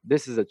that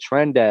this is a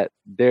trend that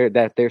they're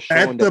showing.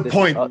 At the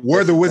point,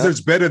 were the Wizards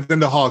better than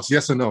the Hawks?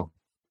 Yes or no?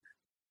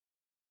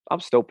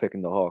 I'm still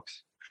picking the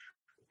Hawks.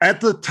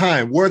 At the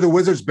time, were the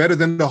Wizards better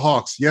than the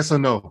Hawks? Yes or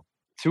no?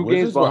 Two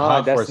games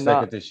behind. For a That's second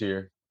not this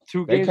year.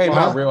 two They games came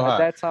behind out real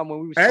hot. at that time when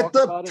we was At talking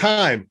the about it.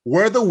 time,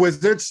 were the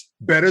Wizards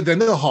better than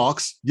the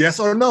Hawks? Yes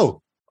or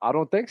no? I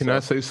don't think so. Can I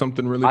say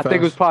something really I fast?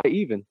 think it was probably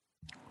even.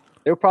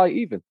 They were probably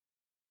even.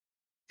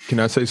 Can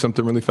I say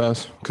something really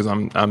fast? Because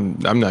I'm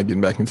not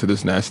getting back into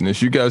this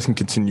nastiness. You guys can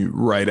continue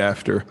right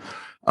after.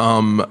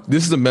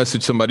 This is a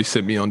message somebody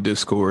sent me on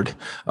Discord.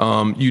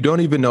 You don't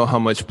even know how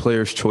much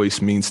Player's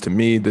Choice means to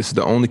me. This is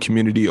the only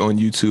community on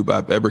YouTube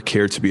I've ever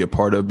cared to be a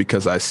part of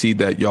because I see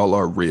that y'all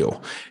are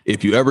real.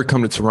 If you ever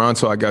come to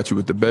Toronto, I got you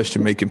with the best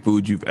Jamaican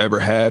food you've ever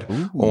had.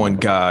 On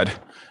God.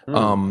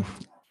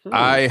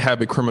 I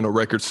have a criminal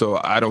record, so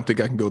I don't think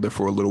I can go there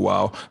for a little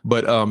while.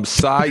 But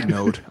side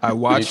note, I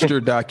watched your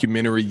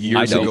documentary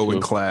years ago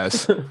in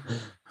class.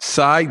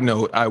 Side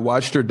note, I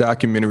watched your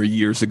documentary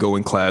years ago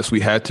in class. We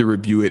had to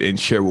review it and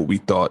share what we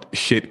thought.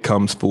 Shit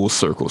comes full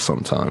circle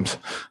sometimes.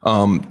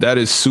 That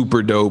is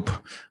super dope.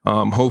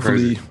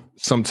 Hopefully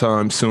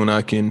sometime soon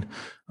I can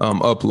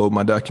upload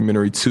my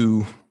documentary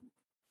to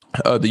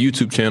the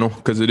YouTube channel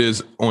because it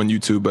is on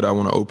YouTube, but I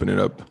want to open it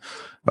up.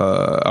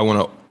 I want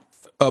to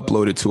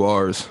upload it to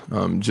ours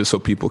just so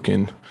people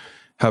can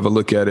have a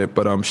look at it.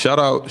 But shout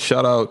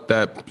out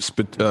that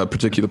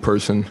particular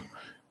person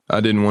I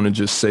didn't want to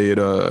just say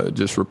it,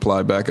 just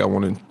reply back. I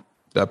wanted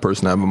that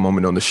person to have a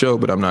moment on the show,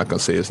 but I'm not going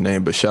to say his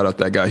name. But shout out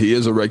that guy. He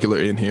is a regular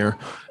in here.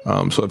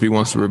 So if he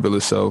wants to reveal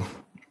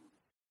himself,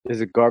 Is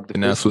it Garp?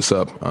 and that's what's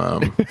up.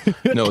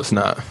 No, it's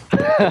not.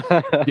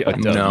 Yeah,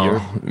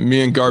 No,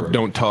 me and Garp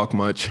don't talk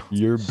much.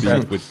 Your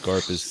beef with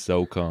Garp is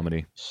so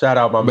comedy. Shout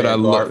out my But I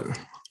man love. Garp,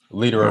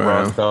 leader of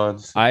Ron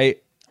Stons. I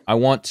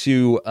want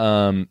to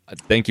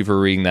thank you for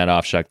reading that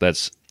off, Shaq.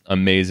 That's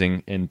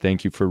amazing, and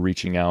thank you for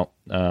reaching out.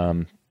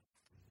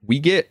 We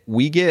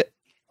get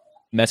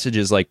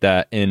messages like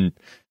that, and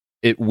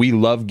we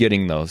love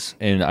getting those.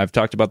 And I've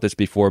talked about this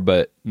before,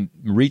 but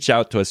reach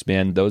out to us,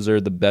 man. Those are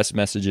the best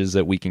messages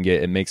that we can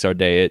get. It makes our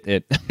day.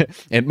 It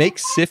it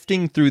makes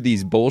sifting through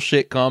these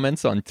bullshit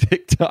comments on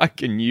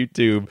TikTok and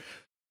YouTube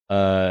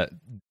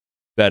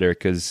better,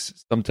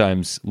 because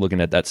sometimes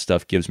looking at that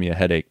stuff gives me a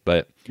headache.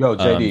 But Yo,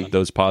 JD,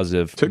 those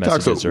positive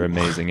TikTok's messages are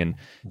amazing. And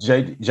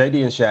JD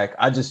and Shaq,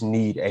 I just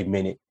need a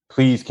minute.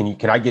 Please,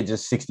 can I get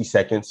just 60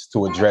 seconds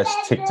to address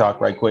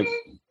TikTok right quick?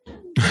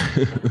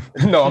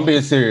 No, I'm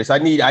being serious. I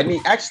need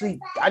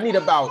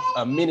about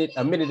a minute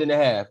and a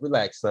half.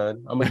 Relax,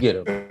 son. I'm gonna get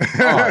him.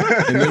 All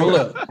right. And then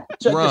Look,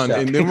 check Ron, this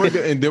out.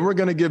 and then we're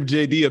gonna give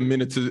JD a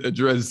minute to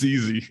address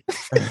ZZ.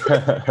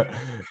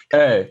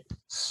 Hey,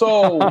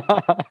 so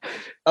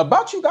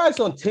about you guys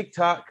on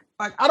TikTok,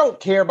 like, I don't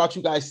care about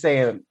you guys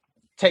saying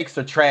takes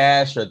are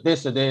trash or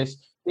this,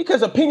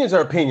 because opinions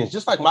are opinions.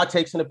 Just like my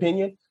take's an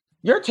opinion,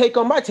 your take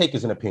on my take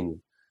is an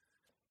opinion.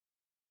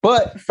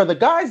 But for the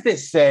guys that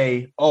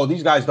say, oh,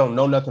 these guys don't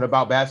know nothing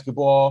about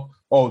basketball,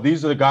 oh,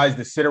 these are the guys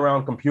that sit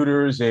around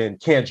computers and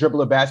can't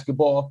dribble a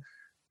basketball,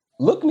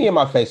 look me in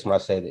my face when I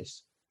say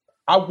this.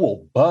 I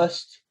will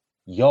bust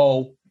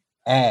your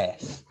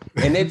ass.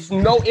 And it's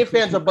no ifs,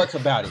 ands, or buts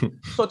about it.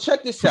 So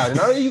check this out. And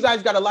I know you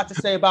guys got a lot to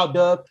say about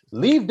Dub.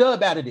 Leave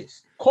Dub out of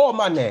this. Call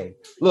my name.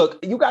 Look,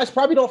 you guys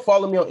probably don't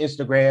follow me on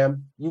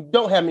Instagram. You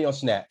don't have me on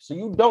Snap. So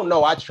you don't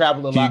know I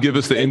travel a lot. Can you give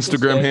us the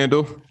Instagram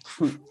handle?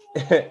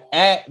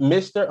 At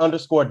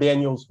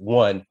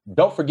Mr._Daniels1.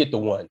 Don't forget the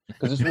one,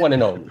 because it's one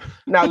and only.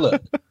 Now,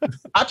 look,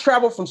 I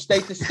travel from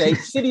state to state,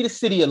 city to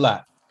city a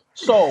lot.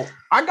 So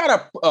I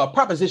got a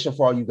proposition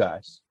for all you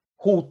guys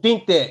who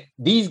think that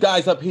these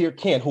guys up here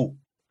can't hoop.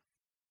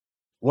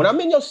 When I'm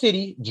in your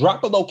city,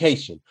 drop a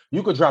location.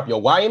 You could drop your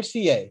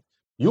YMCA.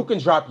 You can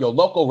drop your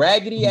local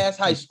raggedy ass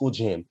high school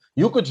gym.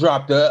 You could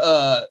drop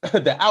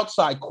the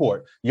outside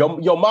court,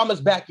 your mama's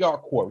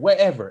backyard court,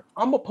 wherever.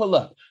 I'm gonna pull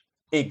up.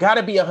 It got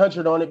to be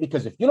 100 on it,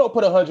 because if you don't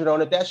put 100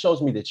 on it, that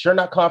shows me that you're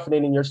not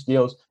confident in your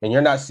skills and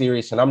you're not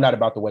serious, and I'm not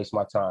about to waste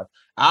my time.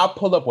 I'll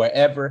pull up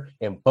wherever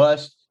and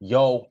bust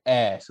your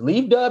ass.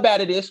 Leave Dub out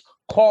of this.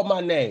 Call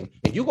my name.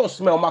 If you're going to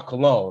smell my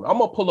cologne, I'm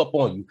going to pull up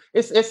on you.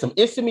 It's some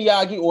Issey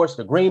Miyagi, or it's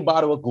the green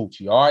bottle of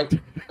Gucci, all right?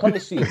 Come to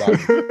see about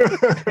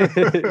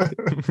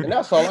it. And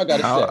that's all I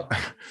got to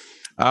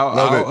say.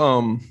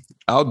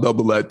 I'll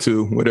double that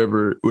too.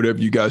 Whatever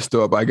you guys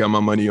throw up, I got my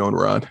money on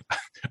Ron.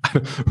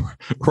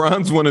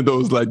 Ron's one of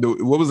those, like,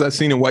 what was that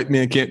scene in White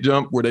Man Can't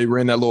Jump where they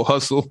ran that little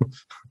hustle?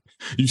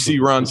 You see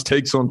Ron's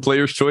takes on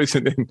player's choice,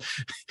 and then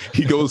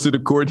he goes to the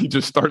court. He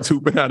just starts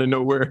hooping out of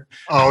nowhere.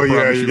 Oh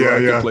yeah.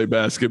 Can play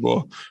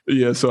basketball.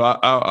 Yeah, so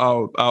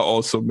I'll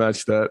also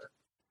match that.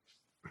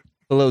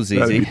 hello,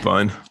 That'd be ZZ.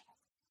 fun.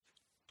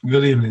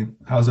 Good evening.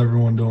 How's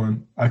everyone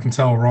doing? I can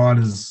tell Ron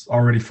is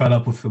already fed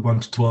up with a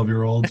bunch of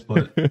 12-year-olds,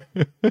 but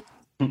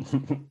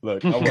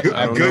Look,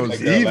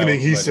 Good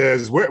evening, he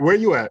says. Where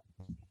you at?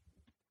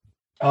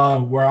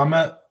 where I'm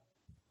at,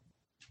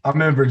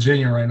 I'm in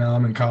Virginia right now.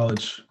 I'm in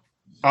college.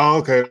 Oh,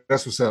 okay.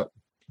 That's what's up.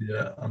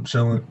 Yeah, I'm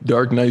chilling.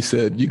 Dark Knight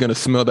said, "You're gonna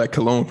smell that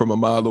cologne from a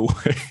mile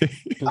away."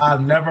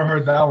 I've never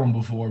heard that one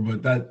before,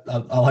 but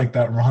I like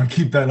that, Ron.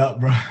 Keep that up,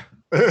 bro.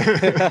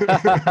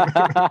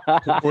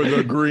 Or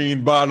the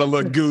green bottle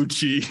of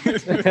Gucci.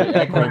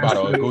 That green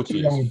bottle of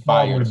Gucci is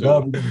fire,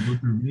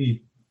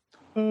 too.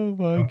 Oh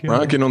my god!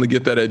 Ron can only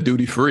get that at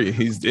duty free.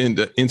 He's in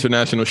the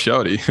international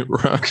shouty.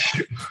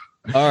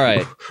 All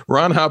right,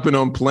 Ron hopping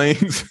on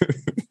planes.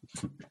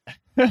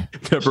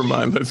 Never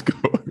mind. Let's go.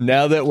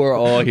 now that we're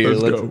all here,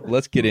 Let's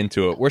let's go. get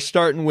into it. We're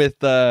starting with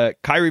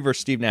Kyrie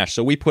versus Steve Nash.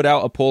 So we put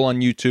out a poll on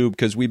YouTube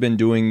because we've been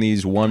doing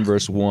these 1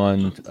 versus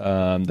 1,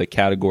 the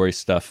category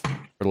stuff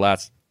for the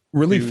last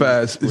Really 2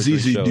 fast, or 3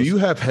 ZZ. shows. Do you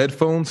have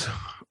headphones?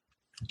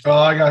 Oh,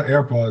 I got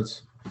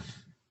AirPods.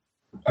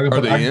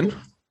 Are they in?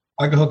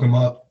 I can hook them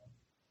up.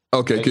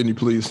 Okay, can you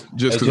please?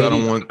 Just because I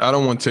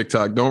don't want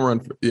TikTok. Don't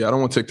run. I don't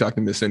want TikTok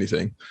to miss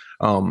anything.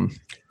 And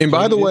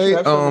by the way,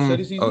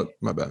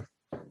 my bad.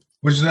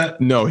 Which is that?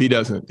 No, he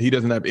doesn't. He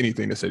doesn't have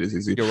anything to say this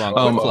easy. You're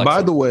wrong.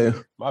 By the way,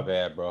 my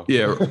bad, bro.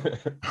 yeah.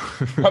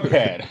 My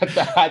bad.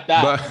 I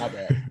thought my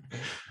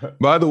bad.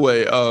 By the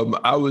way,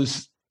 I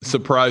was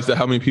surprised at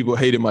how many people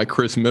hated my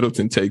Chris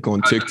Middleton take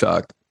on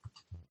TikTok.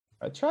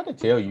 I tried to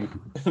tell you.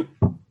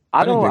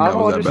 I don't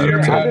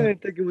understand. bad. I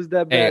didn't think it was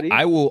that bad. Hey,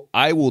 I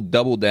will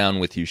double down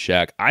with you,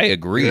 Shaq. I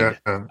agree. Yeah.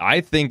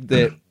 I think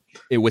that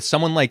with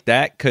someone like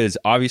that, because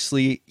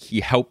obviously he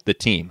helped the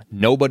team.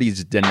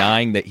 Nobody's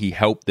denying that he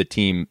helped the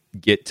team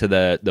get to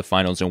the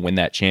finals and win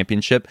that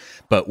championship.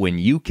 But when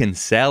you can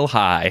sell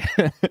high,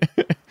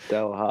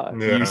 Sell high.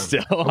 you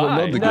sell I would high.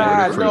 love to get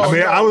rid of Chris. no. I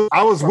mean,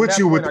 I was From with that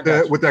you point, I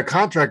got you. with that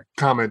contract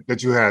comment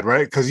that you had,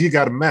 right? Because he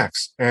got a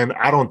max, and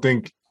I don't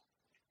think.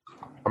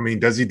 I mean,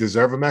 does he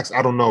deserve a max?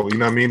 I don't know. You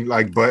know what I mean?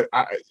 Like, but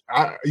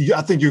I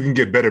think you can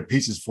get better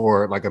pieces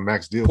for like a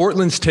max deal.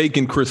 Portland's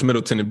taking Chris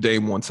Middleton if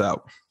Dame wants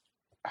out.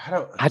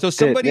 So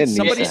somebody That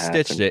needs to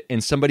stitched happen. it,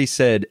 and somebody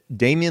said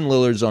Damian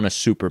Lillard's on a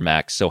super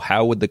max. So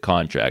how would the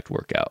contract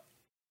work out?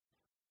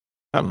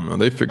 I don't know.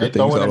 They figure They things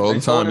throwing out it- all they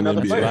the time in throwing the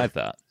another That's what NBA. I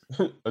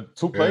thought.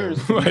 Two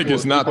players. Like,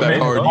 it's not that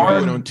hard. You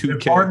Harden- do it on If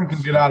 2K. Harden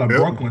can get out of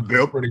Bill- Brooklyn,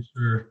 Bill- I'm pretty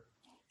sure.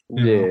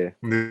 you know.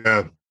 Yeah.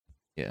 Yeah.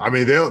 Yeah. I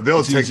mean, they'll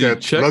It's take easy.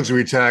 that Check.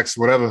 luxury tax,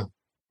 whatever.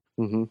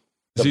 Mm-hmm.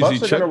 The ZZ, Bucks are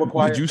check. going to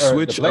require. Did you The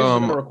switch? Blazers are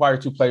going to require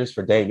 2 players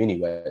for Dame,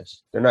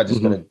 anyways. They're not just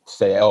Mhm. going to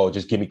say, "Oh,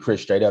 just give me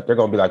Chris straight up." They're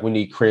going to be like, "We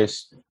need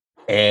Chris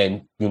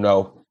and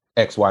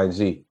X, Y, and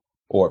Z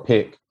or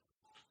pick."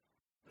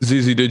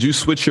 ZZ, did you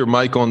switch your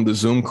mic on the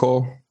Zoom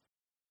call?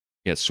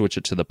 Yeah, switch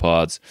it to the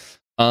pods.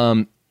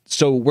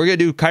 So we're gonna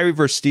do Kyrie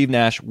versus Steve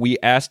Nash. We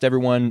asked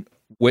everyone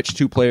which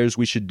 2 players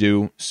we should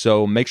do.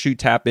 So make sure you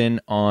tap in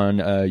on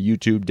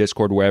YouTube,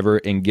 Discord, wherever,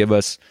 and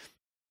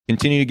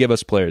continue to give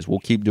us players. We'll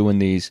keep doing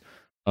these.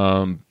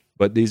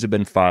 But these have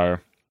been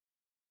fire.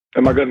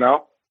 Am I good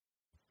now?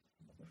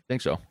 I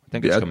think so. I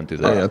think it's coming through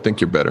Yeah, there. I think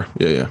you're better.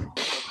 Yeah.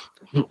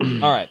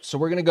 All right, so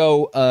we're gonna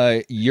go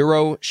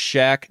Euro,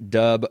 Shaq,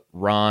 Dub,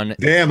 Ron.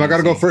 Damn, I got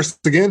to go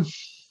first again.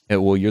 Yeah,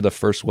 well, you're the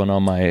first one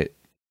on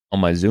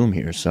my Zoom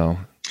here, so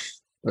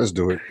Let's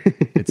do it.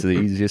 it's the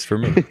easiest for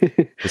me.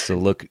 Just to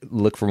look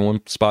from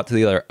one spot to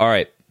the other. All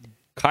right.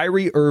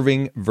 Kyrie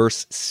Irving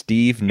versus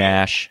Steve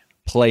Nash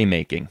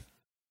playmaking.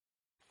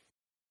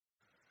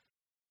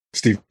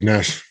 Steve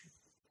Nash.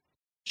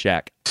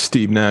 Shaq.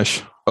 Steve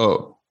Nash.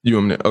 Oh,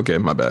 okay,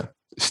 my bad.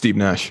 Steve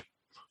Nash.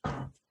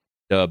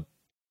 Dub.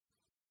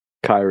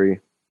 Kyrie.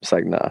 It's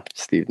like, nah,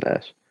 Steve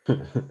Nash.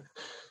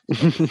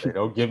 Hey,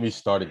 don't get me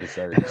started this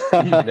early.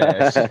 Steve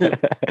Nash.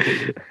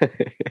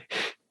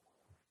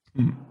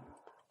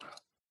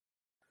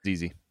 It's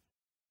easy.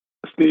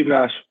 Steve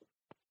Nash.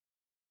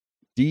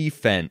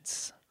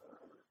 Defense.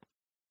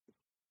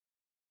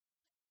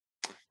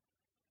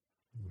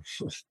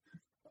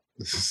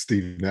 This is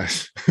Steve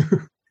Nash.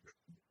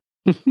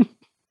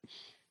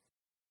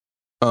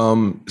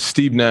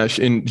 Steve Nash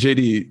and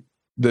JD.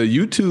 The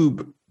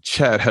YouTube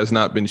chat has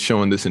not been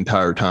showing this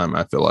entire time.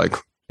 I feel like.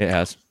 It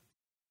has.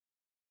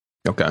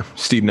 Okay,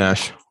 Steve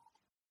Nash.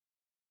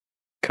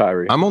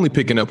 Kyrie. I'm only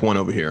picking up one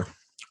over here.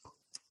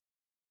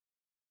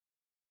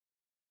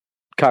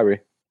 Kyrie.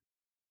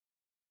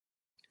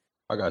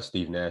 I got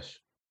Steve Nash.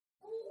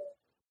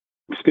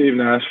 Steve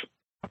Nash.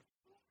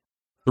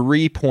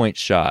 3-point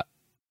shot.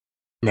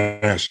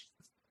 Nash.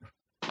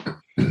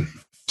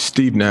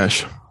 Steve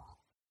Nash.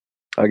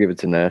 I'll give it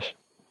to Nash.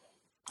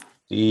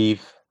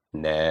 Steve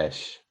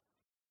Nash.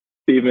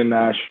 Steven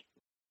Nash.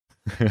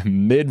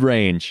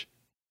 Mid-range.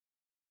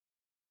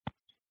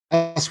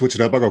 I'll switch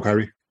it up. I'll go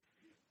Kyrie.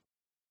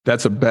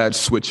 That's a bad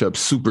switch up.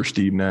 Super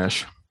Steve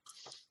Nash.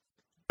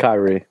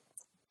 Kyrie.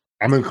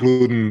 I'm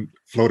including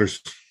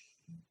floaters.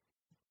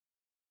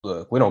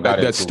 Look, we don't got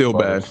it. That's still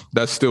bad.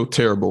 That's still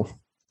terrible.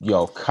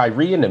 Yo,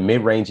 Kyrie in the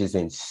mid range is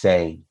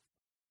insane.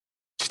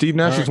 Steve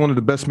Nash is one of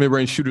the best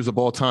mid-range shooters of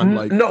all time.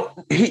 Like, No,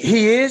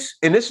 he is,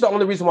 and this is the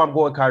only reason why I'm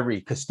going Kyrie,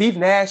 because Steve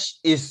Nash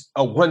is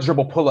a one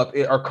dribble pull up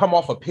or come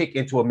off a pick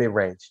into a mid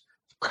range.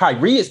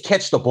 Kyrie is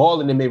catch the ball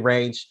in the mid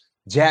range,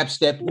 jab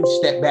step,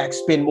 step back,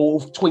 spin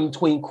move,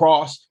 tween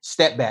cross,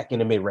 step back in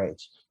the mid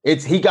range.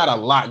 He got a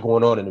lot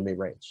going on in the mid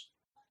range.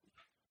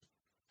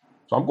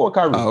 So I'm going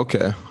Kyrie.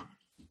 okay.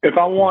 If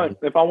I want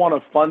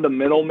a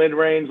fundamental mid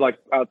range, like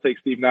I'll take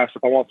Steve Nash.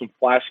 If I want some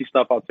flashy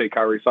stuff, I'll take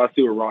Kyrie. So I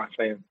see what Ron's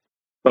saying.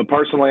 But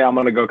personally, I'm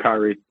gonna go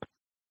Kyrie.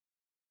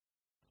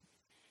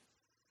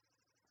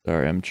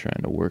 Sorry, I'm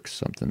trying to work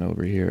something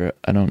over here.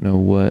 I don't know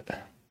what.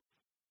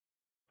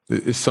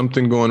 Is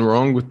something going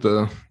wrong with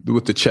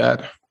the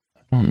chat?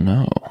 I don't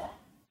know. All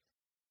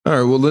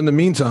right. Well, in the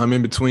meantime,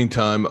 in between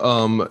time,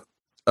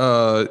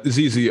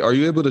 ZZ, are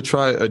you able to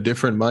try a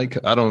different mic?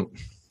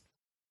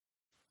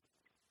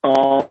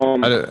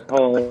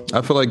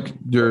 I feel like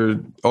your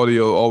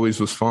audio always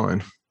was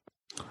fine.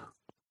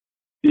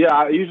 Yeah,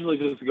 I usually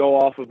just go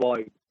off of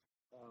like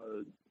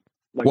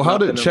Well, how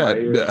did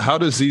nothing in my ear. how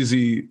does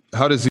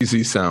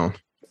ZZ sound?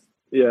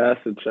 Yeah,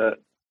 that's the chat.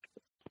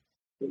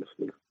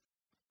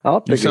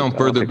 You sound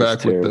further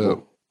back with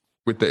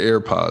the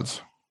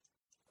AirPods.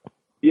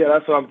 Yeah,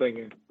 that's what I'm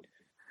thinking.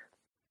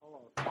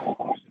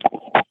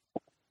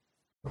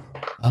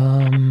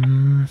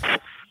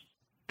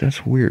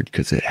 That's weird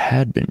because it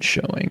had been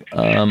showing.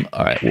 All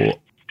right, well,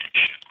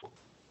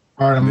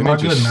 All right, And am then I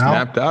it good just now?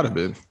 snapped out of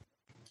it.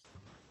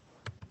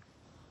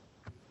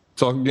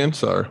 Talk again,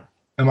 sorry.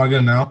 Am I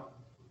good now?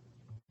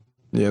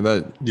 Yeah,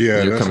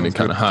 Yeah, you're that coming in sounds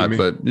kind of good to hot, me.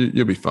 but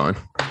you'll be fine.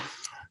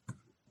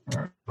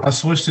 I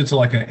switched it to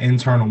like an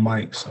internal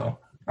mic, so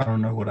I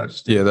don't know what I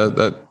just did.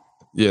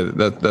 Yeah,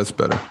 that's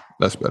better.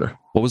 That's better.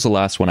 What was the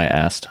last one I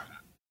asked?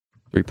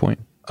 3-point?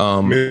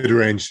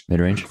 Mid-range.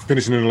 Mid-range?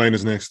 Finishing in the lane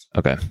is next.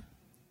 Okay.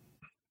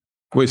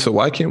 Wait, so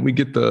why can't we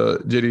get the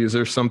JD? Is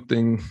there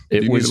something? Do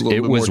you need a little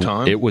bit more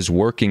time? It was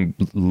working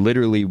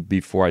literally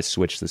before I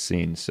switched the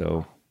scene.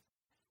 So,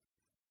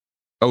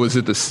 oh, is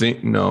it the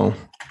scene? No,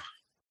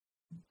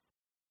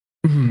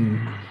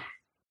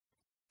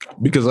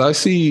 because I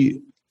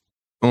see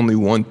only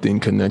one thing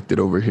connected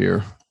over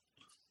here.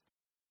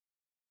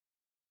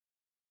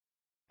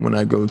 When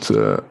I go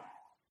to,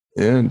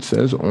 yeah, it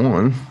says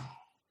on.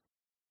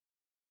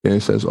 Yeah,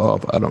 it says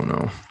off. I don't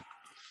know.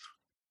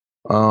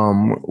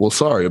 Well,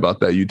 sorry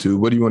about that, YouTube.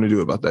 What do you want to do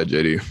about that,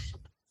 JD?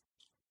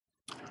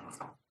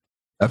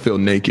 I feel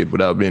naked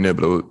without being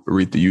able to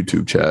read the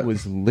YouTube chat. it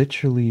was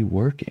literally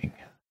working.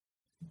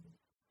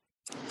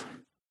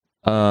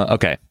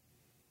 Okay.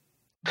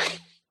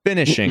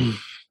 Finishing.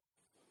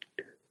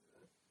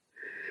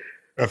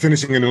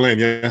 Finishing in the lane,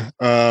 yeah.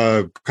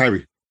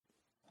 Kyrie.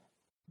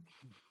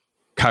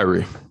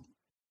 Kyrie.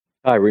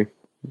 Kyrie.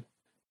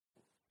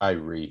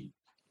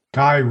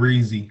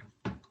 Kyrie.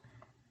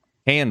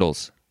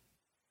 Handles.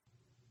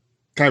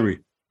 Kyrie.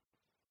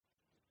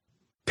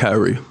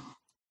 Kyrie.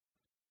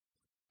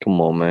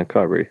 Come on, man.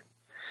 Kyrie.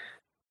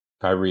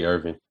 Kyrie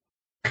Irving.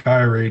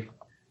 Kyrie.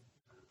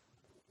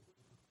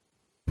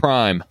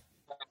 Prime.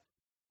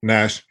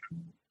 Nash.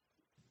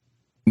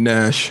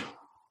 Nash.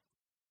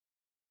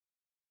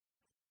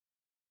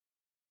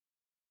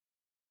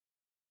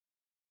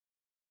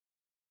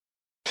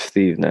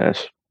 Steve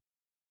Nash.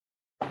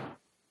 I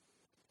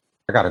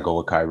gotta go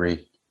with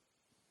Kyrie.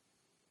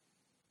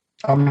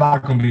 I'm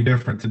not going to be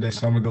different today,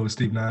 so I'm going to go with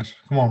Steve Nash.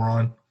 Come on,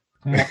 Ron.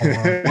 Come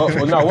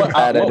on,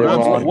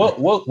 Ron.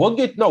 We'll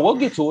get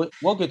to it.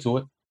 We'll get to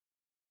it.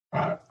 All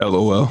right.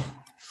 LOL.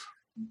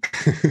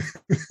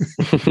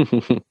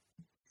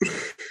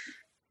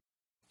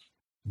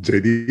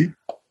 JD.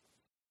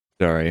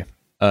 Sorry.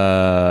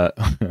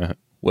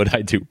 What'd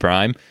I do?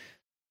 Prime?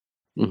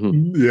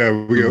 Mm-hmm. Yeah,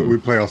 we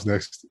playoffs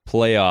next.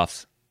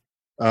 Playoffs.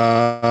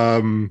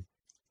 I'm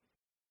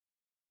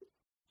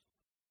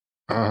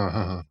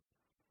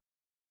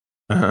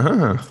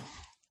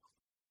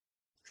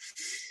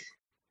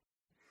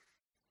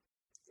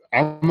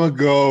gonna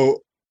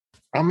go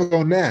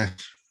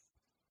Nash.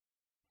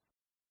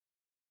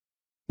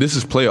 This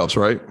is playoffs,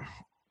 right?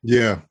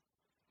 Yeah.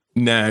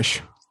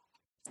 Nash.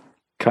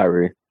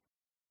 Kyrie.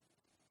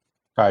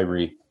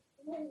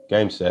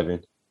 Game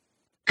 7.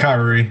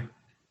 Kyrie.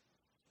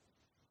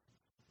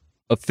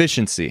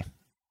 Efficiency.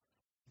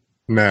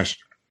 Nash.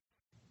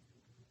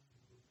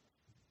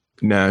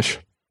 Nash.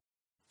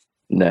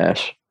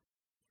 Nash.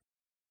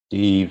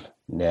 Steve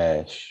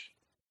Nash.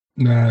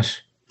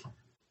 Nash.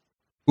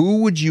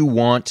 Who would you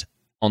want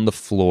on the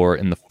floor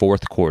in the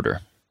fourth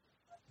quarter?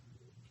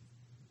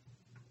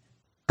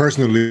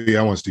 Personally,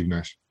 I want Steve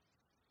Nash.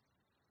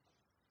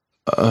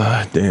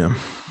 Damn.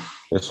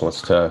 This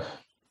one's tough.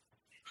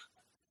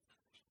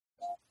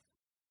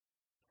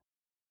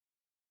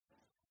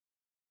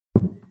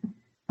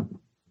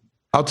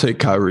 I'll take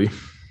Kyrie.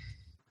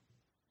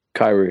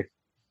 Kyrie.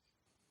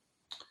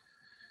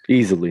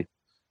 Easily.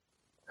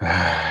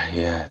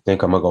 Yeah, I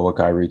think I'm gonna go with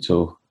Kyrie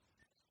too.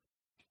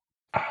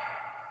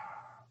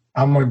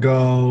 I'm gonna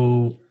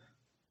go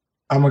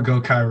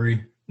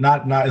Kyrie.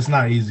 Not it's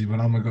not easy, but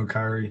I'm gonna go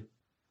Kyrie.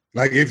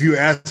 Like if you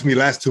ask me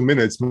last 2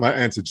 minutes, my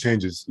answer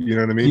changes. You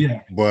know what I mean?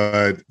 Yeah.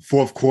 But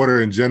fourth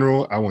quarter in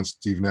general, I want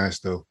Steve Nash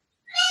though,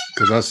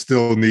 because I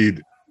still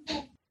need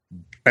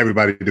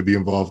everybody to be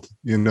involved.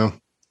 You know?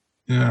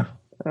 Yeah.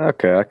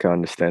 Okay, I can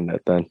understand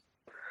that then.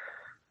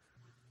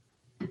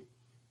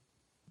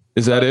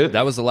 Is that it?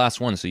 That was the last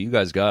one, so you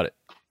guys got it.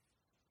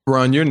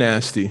 Ron, you're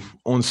nasty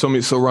on so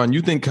many. So Ron,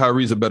 you think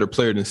Kyrie's a better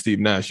player than Steve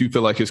Nash? You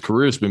feel like his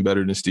career's been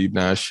better than Steve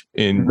Nash?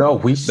 And No,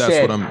 we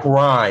said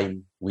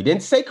prime. We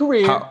didn't say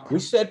career. We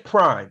said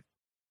prime.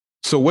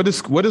 So what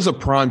does a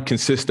prime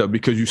consist of?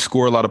 Because you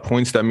score a lot of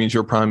points, that means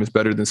your prime is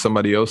better than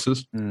somebody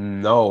else's?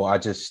 No, I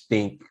just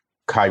think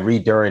Kyrie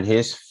during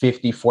his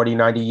 50, 40,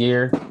 90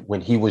 year,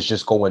 when he was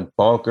just going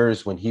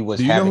bonkers, when he was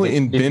Do you know who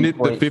invented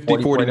the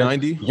 50, 40,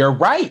 90? You're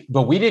right.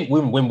 But we didn't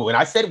when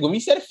we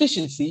said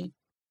efficiency,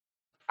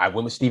 I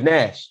went with Steve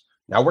Nash.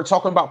 Now we're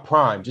talking about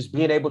prime, just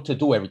being able to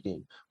do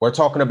everything. We're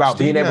talking about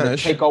being able to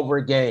take over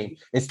a game.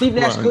 And Steve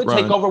Nash could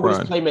take over with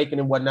his playmaking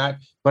and whatnot.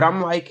 But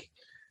I'm like,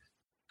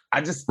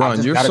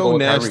 Ron, you're so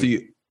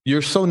nasty.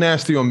 You're so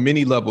nasty on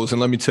many levels, and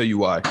let me tell you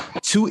why.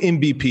 2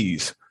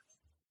 MVPs.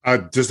 I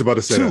just about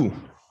to say that.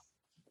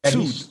 And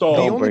he stole.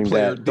 Don't bring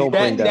that. Don't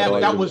bring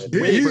that. That was he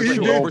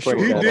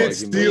did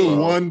steal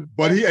one,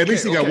 but he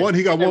got one.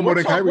 He got one more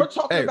than Kyrie. We're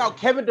talking about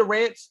Kevin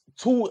Durant's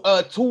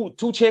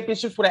two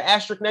championships with an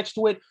asterisk next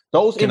to it.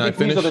 Those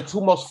MVPs are the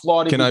 2 most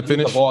flawed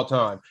MVPs of all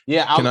time.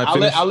 Yeah,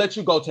 I'll let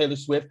you go, Taylor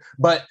Swift.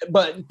 But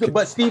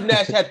Steve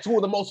Nash had 2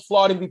 of the most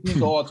flawed MVPs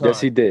of all time. Yes,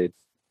 he did.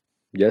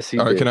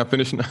 All right, can I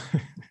finish now?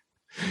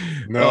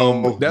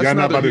 No, that's not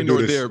neither about here to nor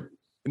do this. there.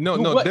 No,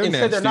 they're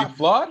nasty. They're not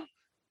flawed?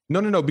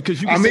 No,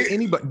 because you can say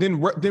anybody.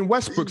 Then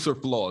Westbrook's are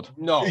flawed.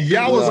 No,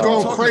 y'all was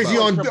going crazy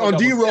on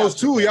D Rose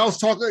too. Y'all was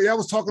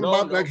talking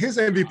about like his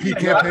MVP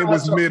campaign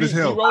was mid as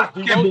hell. I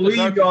can't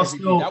believe y'all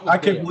still. I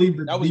can't believe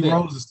that D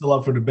Rose is still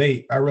up for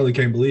debate. I really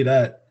can't believe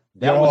that.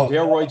 That was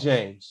Delroy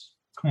James.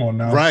 Come on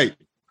now. Right.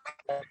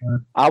 We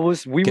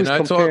was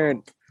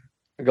comparing.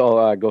 Go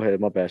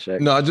ahead. My bad, Shaq.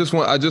 No, I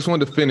just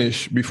wanted to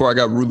finish before I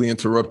got rudely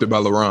interrupted by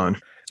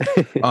LeBron.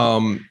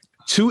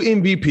 2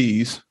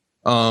 MVPs.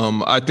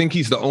 I think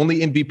he's the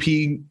only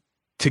MVP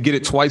to get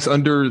it twice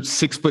under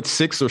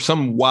 6'6" or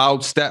some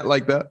wild stat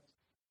like that.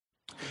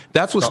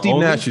 That's what Steve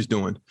Nash is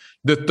doing.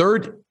 The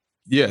third,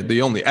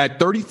 the only at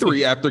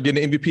 33 after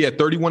getting MVP at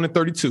 31 and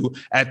 32.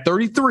 At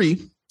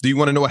 33, do you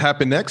want to know what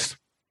happened next?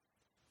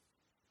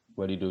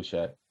 What did he do,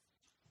 Shaq?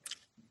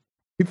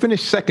 He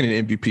finished second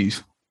in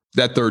MVPs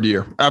that third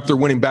year after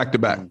winning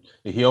back-to-back.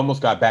 He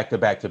almost got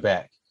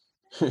back-to-back.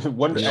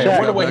 Wonder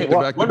what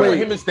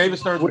him and David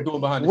Stearns were doing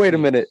behind the Wait a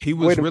minute. He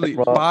was really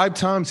 5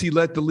 times he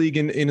led the league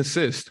in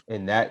assist.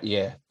 And that,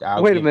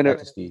 wait a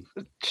minute.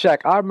 Shaq,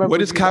 I remember.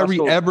 What has Kyrie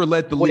ever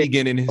led the league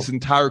in his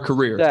entire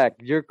career? Shaq,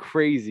 you're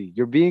crazy.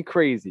 You're being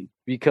crazy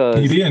because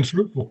he's being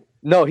truthful.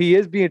 No, he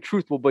is being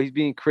truthful, but he's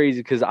being crazy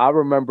because I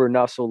remember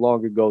not so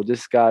long ago,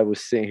 this guy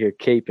was sitting here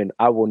caping.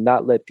 I will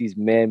not let these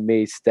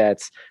man-made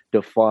stats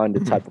define the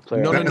type of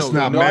player. No. This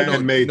isn't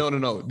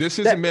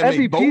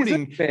man-made.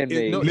 Voting.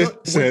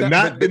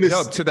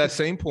 To that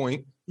same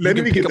point, let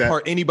me get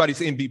apart anybody's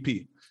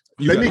MVP.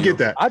 Let me get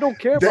that. I don't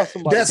care about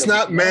somebody. That's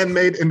not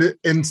man-made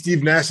in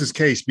Steve Nash's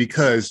case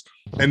because,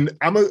 and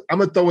I'm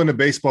a throw in a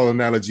baseball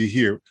analogy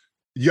here.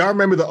 Y'all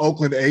remember the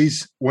Oakland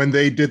A's when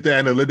they did the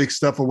analytics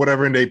stuff or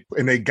whatever, and they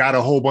got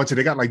a whole bunch of,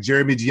 they got like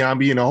Jeremy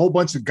Giambi and a whole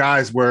bunch of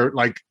guys where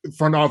like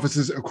front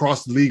offices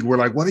across the league were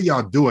like, what are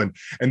y'all doing?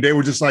 And they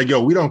were just like,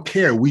 yo, we don't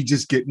care. We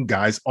just getting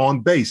guys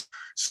on base.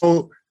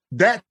 So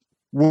that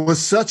was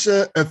such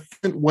a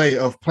efficient way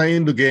of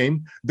playing the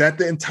game that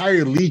the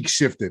entire league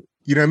shifted.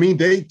 You know what I mean?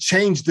 They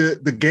changed the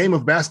game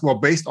of basketball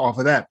based off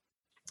of that.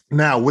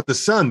 Now with the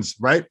Suns,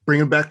 right?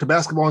 Bringing back to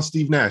basketball and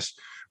Steve Nash.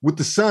 With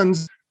the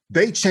Suns,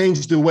 they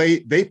changed the way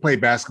they play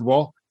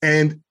basketball,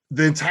 and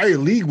the entire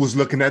league was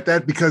looking at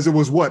that because it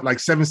was like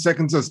 7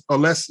 seconds or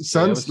less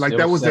Suns,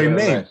 that was their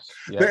name.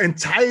 Yeah. The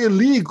entire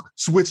league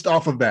switched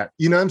off of that.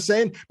 You know what I'm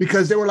saying?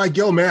 Because they were like,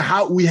 yo, man,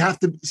 how we have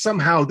to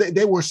somehow,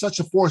 they were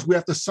such a force. We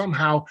have to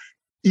somehow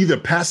either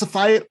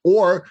pacify it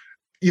or,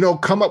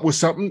 come up with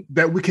something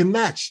that we can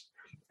match.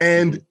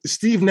 And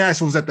Steve Nash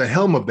was at the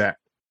helm of that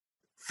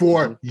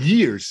for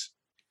years.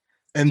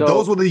 And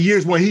those were the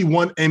years when he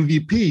won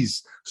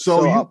MVPs.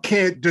 So you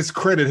can't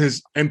discredit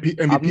his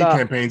MVP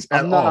campaigns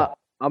at all.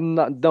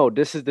 No,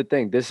 this is the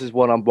thing. This is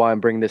why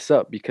I'm bringing this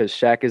up, because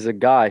Shaq is a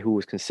guy who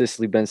has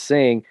consistently been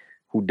saying,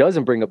 who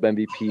doesn't bring up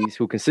MVPs,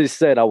 who consistently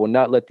said, I will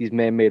not let these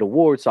man-made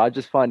awards. So I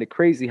just find it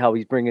crazy how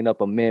he's bringing up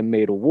a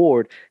man-made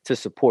award to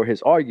support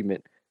his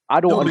argument.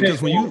 I don't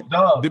understand.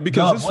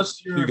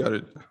 You got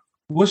it.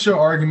 What's your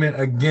argument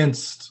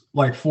against,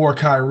 for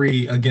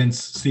Kyrie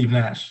against Steve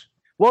Nash?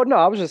 Well, no,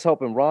 I was just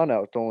helping Ron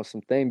out throwing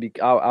some thing.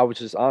 I was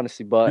just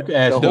honestly, but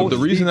the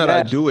reason that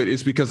I do it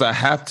is because I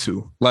have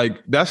to.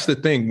 That's the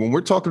thing. When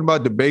we're talking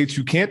about debates,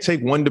 you can't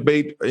take one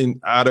debate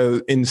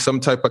in some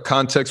type of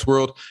context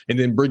world and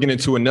then bring it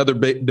into another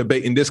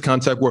debate in this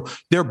context world.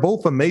 They're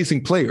both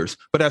amazing players,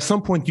 but at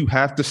some point you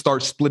have to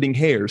start splitting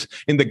hairs.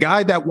 And the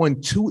guy that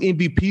won 2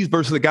 MVPs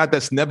versus the guy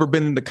that's never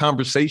been in the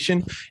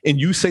conversation, and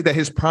you say that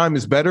his prime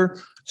is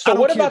better. So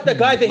what about the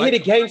guy that hit a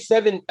game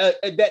 7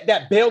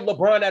 that bailed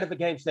LeBron out of a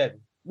game 7?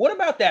 What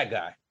about that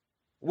guy?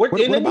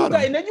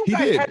 And then you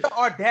guys had the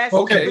audacity.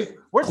 Okay. You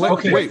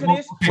guys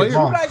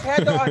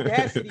had the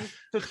audacity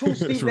to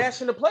choose Steve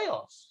Nash in the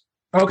playoffs.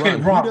 Okay,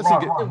 Ron.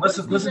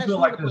 Listen to it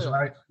like this,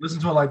 right?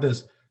 Listen to it like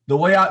this. The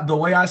way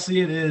I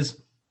see it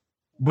is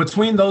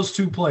between those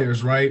 2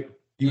 players, right?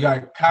 You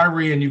got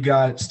Kyrie and you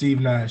got Steve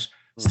Nash.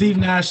 Steve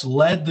Nash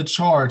led the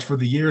charge for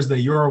the years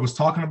that Euro was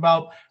talking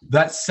about.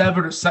 That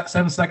 7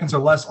 seconds or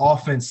less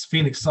offense,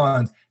 Phoenix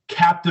Suns,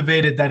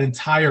 captivated that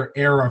entire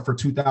era for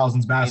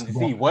 2000s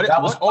basketball. What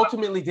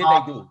ultimately did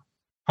they do?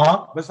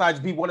 Huh? Besides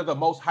be one of the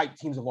most hyped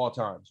teams of all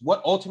times,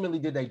 what ultimately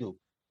did they do?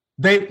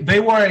 They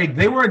were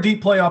a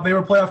deep playoff. They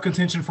were playoff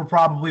contention for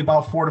probably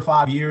about 4 to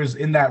 5 years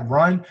in that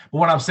run. But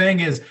what I'm saying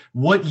is,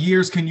 what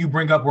years can you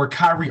bring up where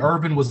Kyrie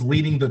Irving was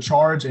leading the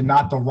charge and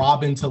not the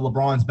Robin to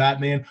LeBron's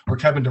Batman or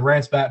Kevin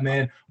Durant's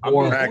Batman?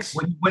 Or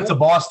when he went to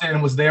Boston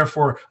and was there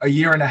for a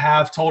year and a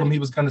half, told him he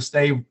was going to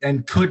stay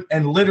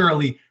and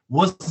literally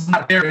was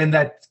not there in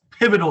that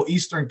pivotal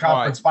Eastern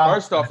Conference final.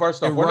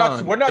 First off, we're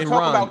not talking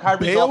about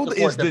Kyrie's off the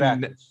court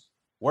debacle.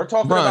 We're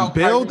talking about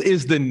bailed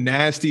is the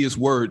nastiest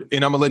word,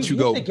 and I'm gonna let you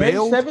go.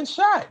 Bailed, 7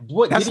 shot.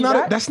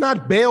 That's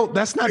not bailed.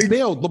 That's not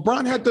bailed.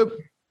 LeBron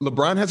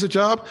has a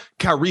job.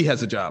 Kyrie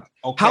has a job.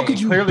 Okay, how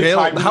could you bail?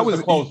 How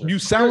is you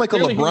sound like a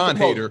LeBron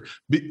hater?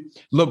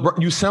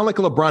 You sound like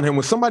a LeBron hater.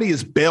 When somebody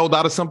is bailed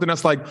out of something,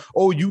 that's like,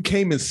 oh, you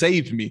came and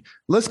saved me.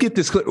 Let's get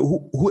this clear.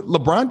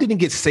 LeBron didn't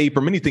get saved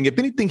from anything. If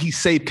anything, he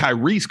saved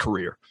Kyrie's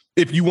career.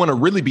 If you want to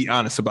really be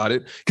honest about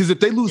it, because if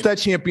they lose that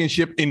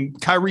championship, and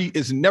Kyrie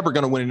is never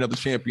going to win another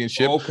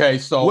championship. Okay,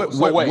 so what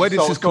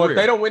is his career? If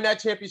they don't win that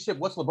championship,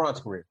 what's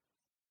LeBron's career?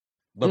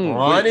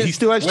 LeBron he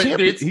still has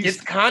champions.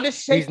 It's kind of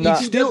shaky.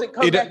 He's still.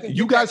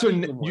 You guys are.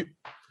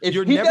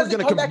 You're never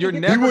going to. You're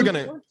never going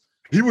to.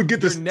 He would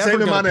get the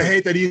same amount of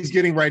hate that he's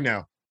getting right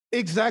now.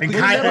 Exactly.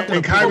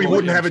 And Kyrie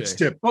wouldn't have it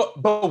tipped.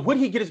 But would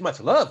he get as much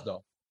love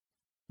though?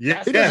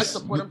 Yes.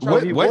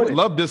 What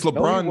love does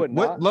LeBron?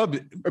 What love?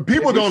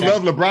 People don't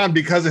love LeBron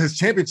because of his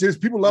championships.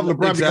 People love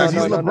LeBron because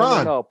he's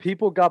LeBron. No.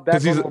 People got back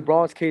on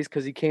LeBron's case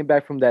because he came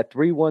back from that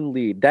 3-1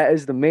 lead. That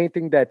is the main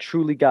thing that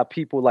truly got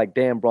people like,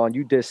 damn, Bron,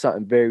 you did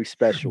something very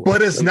special.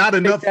 But it's not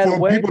enough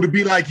for people to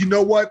be like, you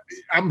know what?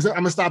 I'm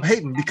gonna stop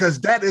hating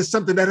because that is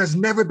something that has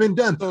never been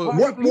done.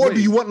 What more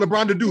do you want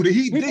LeBron to do?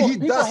 He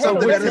does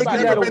something that has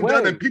never been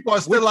done, and people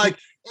are still like,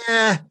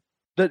 eh.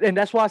 And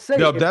that's why I say,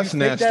 if that's you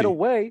nasty. Take that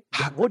away,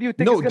 what do you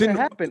think is going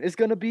to happen? It's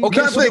going to be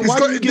okay. It's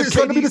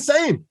going to be the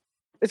same.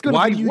 It's going to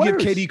be Why do you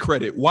worse. give KD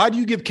credit? Why do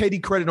you give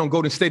KD credit on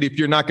Golden State if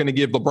you're not going to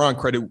give LeBron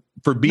credit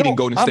for beating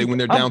Golden State when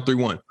they're down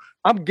 3-1?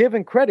 I'm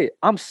giving credit.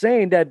 I'm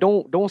saying that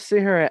don't sit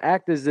here and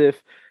act as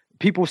if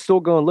people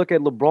still going to look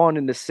at LeBron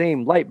in the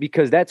same light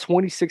because that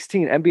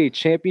 2016 NBA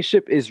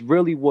championship is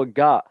really what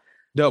got.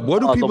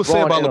 What do people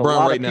say about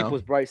LeBron right now?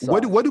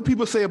 What do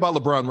people say about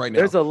LeBron right now?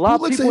 There's a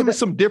lot of people him as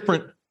some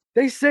different.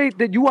 They say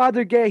that you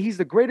either get he's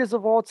the greatest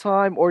of all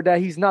time or that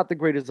he's not the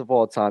greatest of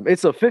all time.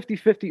 It's a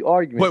 50-50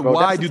 argument. But bro.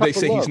 why do they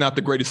say he's not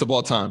the greatest of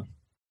all time?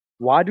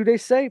 Why do they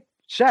say?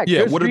 Shaq,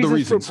 yeah, what are the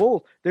reasons?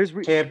 For both. There's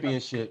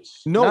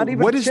championships. No,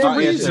 what is the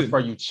reason for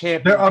you?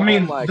 Champions.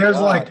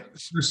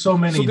 There's so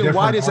many. So then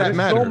why does that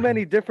matter? So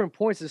many different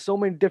points. There's so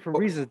many different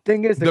reasons. The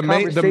thing is, the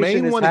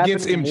main one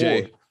against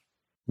MJ. More.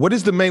 What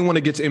is the main one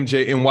against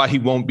MJ and why he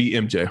won't beat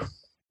MJ?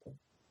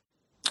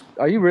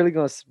 Are you really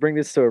going to bring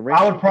this to a ring?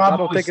 I would probably. I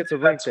don't think it's a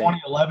ring.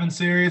 2011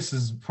 series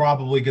is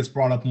probably gets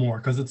brought up more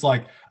because it's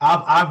like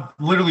I've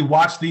literally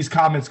watched these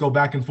comments go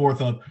back and forth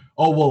of,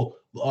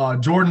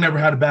 Jordan never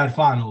had a bad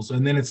finals,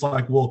 and then it's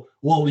like, well,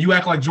 you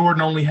act like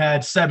Jordan only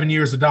had 7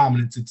 years of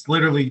dominance. It's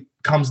literally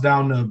comes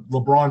down to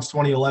LeBron's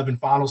 2011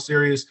 final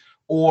series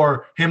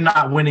or him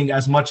not winning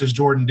as much as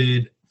Jordan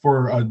did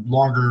for a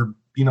longer,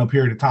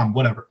 period of time,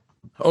 whatever.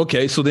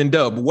 Okay, so then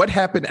Dub, what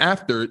happened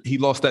after he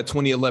lost that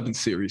 2011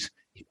 series?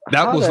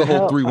 That was the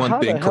whole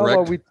 3-1 thing,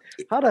 correct?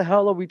 How the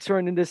hell are we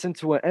turning this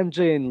into an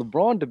MJ and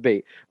LeBron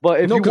debate? But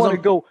if you want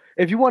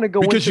to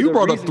go, because you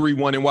brought up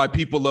 3-1 and why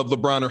people love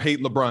LeBron or hate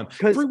LeBron.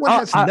 3-1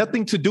 has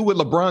nothing to do with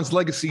LeBron's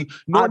legacy.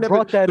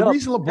 The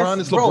reason LeBron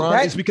is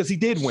LeBron is because he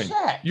did win.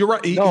 You're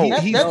right.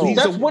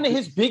 That's one of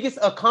his biggest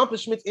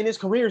accomplishments in his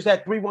career is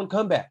that 3-1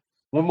 comeback.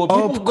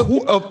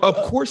 Of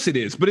course it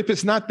is, but if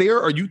it's not there,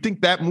 or you think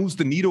that moves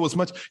the needle as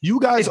much, you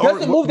guys it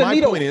doesn't move the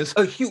needle. Point is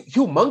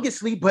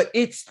humongously, but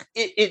it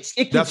can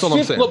shift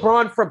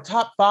LeBron from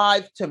top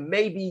 5 to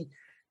maybe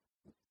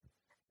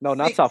not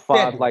top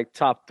 5, like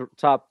top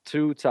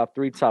 2, top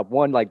 3, top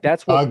 1. Like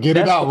that's what. Get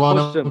it out, Ron.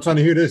 I'm trying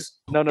to hear this.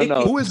 No.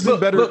 Who has been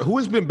better? Who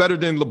has been better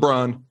than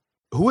LeBron?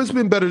 Who has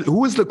been better?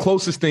 Who is the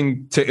closest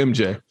thing to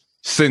MJ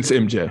since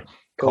MJ?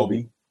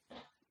 Kobe.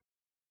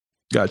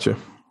 Gotcha.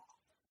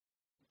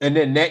 And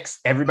then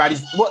next,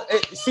 everybody's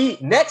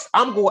next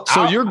I'm going.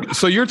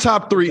 So your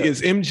top 3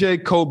 is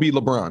MJ, Kobe,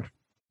 LeBron.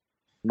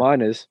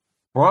 Mine is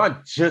Bron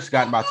just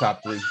got my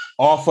top 3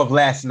 off of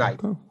last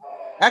night. Okay.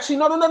 Actually,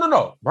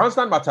 no. Bron's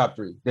not my top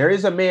 3. There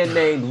is a man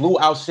named Lou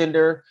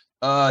Alcindor.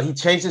 He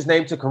changed his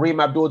name to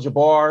Kareem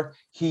Abdul-Jabbar.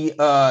 He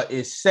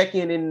is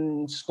second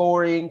in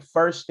scoring,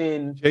 first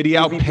in JD,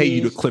 I'll pay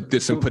you to clip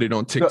this and put it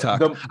on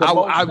TikTok.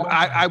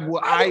 I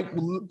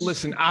will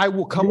listen. I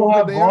will come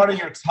over there. Brought in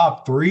your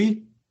top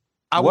 3.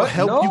 I will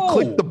help you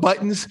click the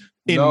buttons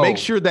and make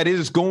sure that it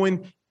is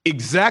going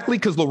exactly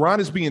because LeBron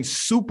is being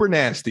super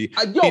nasty.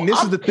 And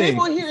this is the thing. I came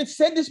on here and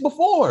said this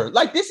before.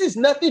 Like, this is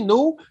nothing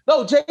new.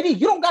 No, JD,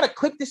 you don't got to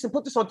click this and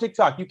put this on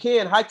TikTok. You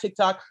can. Hi,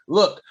 TikTok.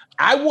 Look,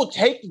 I will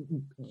take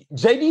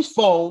JD's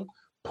phone,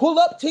 pull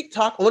up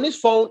TikTok on his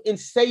phone, and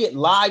say it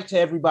live to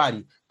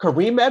everybody.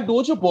 Kareem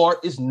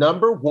Abdul-Jabbar is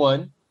number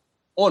 1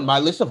 on my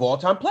list of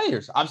all-time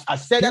players. I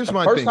said that the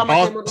first time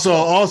I came on the show.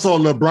 Also,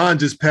 LeBron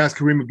just passed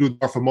Kareem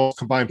Abdul-Jabbar for most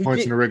combined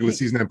points in the regular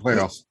season and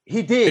playoffs.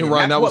 He did. And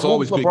Ryan, that was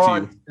always big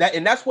to you.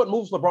 And that's what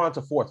moves LeBron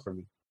to 4th for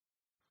me.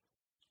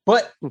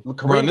 But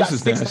Kareem got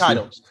 6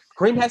 titles.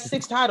 Kareem has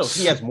 6 titles.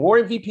 He has more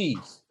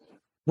MVPs.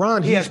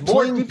 Ron, he has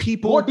playing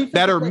people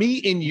that are me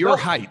in your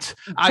height.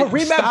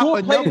 Kareem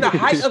Abdul played in the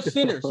height of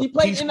sinners. He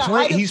played in the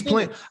height of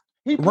sinners.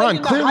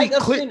 Ron,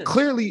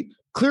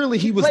 Clearly,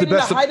 he was the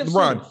best.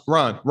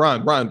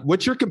 Ron,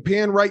 what you're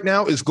comparing right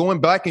now is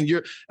going back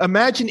and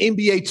imagine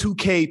NBA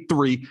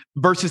 2K3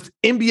 versus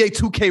NBA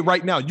 2K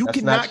right now. You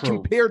cannot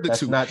compare the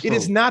two. It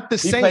is not the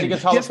same.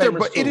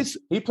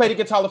 He played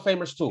against Hall of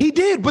Famers too. He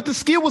did, but the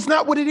skill was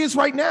not what it is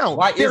right now.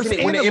 Why isn't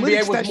it when the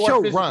NBA was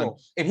more physical?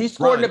 And he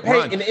scored in the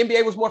paint, and the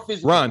NBA was more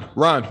physical.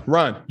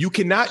 Ron.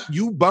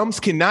 You bums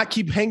cannot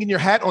keep hanging your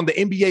hat on the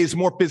NBA is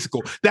more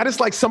physical. That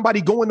is like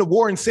somebody going to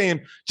war and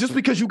saying, just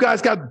because you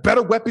guys got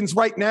better weapons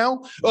right now,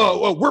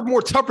 now? We're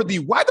more tougher than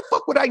you. Why the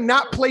fuck would I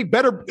not play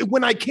better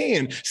when I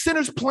can?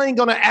 Centers playing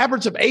on an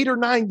average of 8 or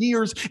 9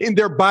 years and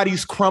their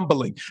bodies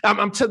crumbling.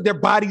 I'm telling their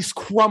bodies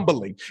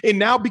crumbling. And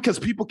now because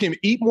people can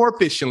eat more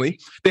efficiently,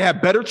 they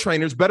have better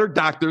trainers, better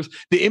doctors.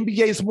 The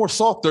NBA is more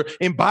softer.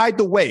 And by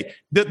the way,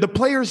 the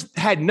players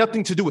had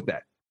nothing to do with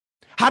that.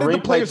 How did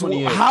the players?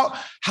 How?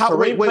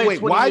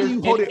 Wait. Why do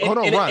you hold it? Hold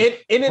on, Ron.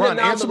 Ron,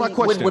 answer my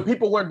question. When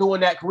people weren't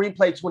doing that, Kareem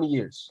played 20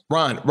 years.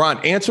 Ron,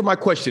 answer my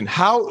question.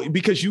 How?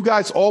 Because you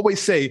guys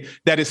always say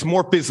that it's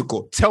more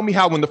physical. Tell me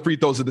how when the free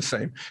throws are the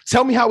same.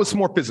 Tell me how it's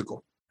more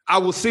physical. I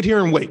will sit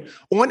here and wait.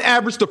 On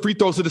average, the free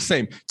throws are the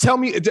same. Tell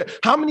me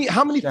how many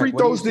Shaq, free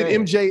throws did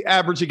MJ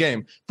average a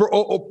game for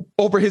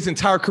over his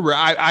entire career?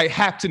 I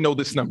have to know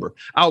this number.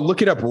 I'll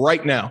look it up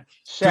right now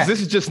because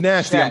this is just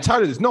nasty. I'm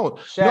tired of this.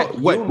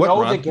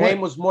 Shaq, the game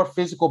was more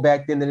physical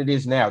back then than it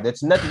is now.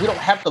 That's nothing. We don't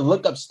have to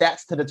look up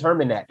stats to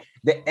determine that.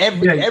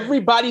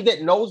 Everybody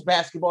that knows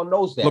basketball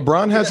knows that.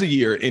 LeBron has a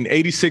year in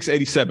 86,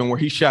 87 where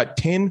he shot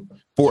 10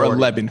 for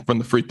 11 from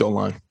the free throw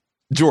line.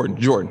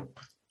 Jordan.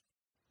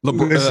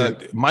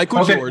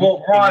 Michael Jordan,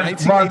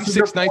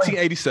 1986,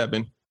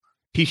 1987,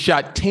 he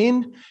shot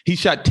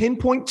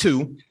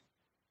 10.2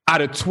 out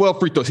of 12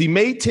 free throws. He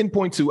made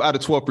 10.2 out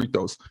of 12 free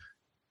throws.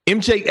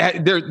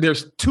 MJ,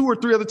 there's 2 or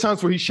 3 other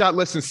times where he shot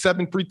less than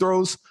 7 free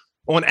throws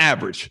on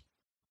average.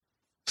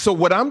 So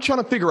what I'm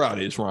trying to figure out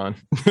is, Ron,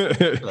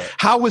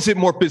 how is it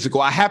more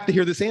physical? I have to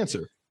hear this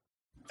answer.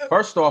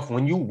 First off,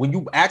 when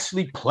you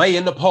actually play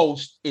in the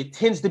post, it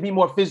tends to be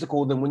more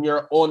physical than when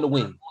you're on the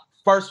wing.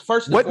 First,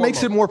 what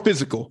makes it more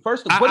physical?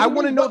 First, I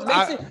want to know.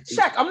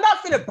 Shaq, I'm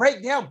not going to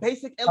break down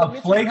basic elementary.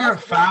 A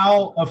flagrant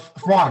foul of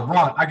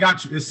Ron. I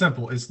got you. It's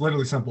simple. It's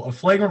literally simple. A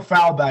flagrant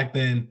foul back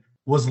then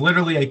was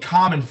literally a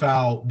common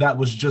foul that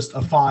was just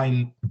a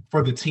fine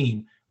for the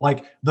team.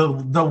 Like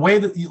the way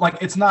that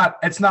it's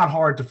not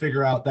hard to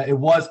figure out that it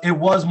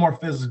was more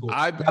physical.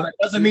 That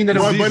doesn't mean that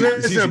it was.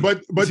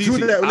 But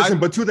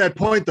to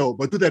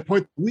that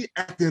point, we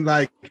acting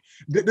like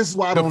this is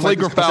why I don't like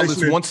this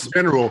conversation in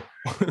general.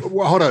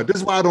 Well, hold on. This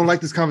is why I don't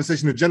like this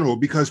conversation in general,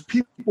 because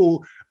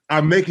people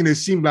are making it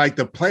seem like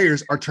the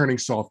players are turning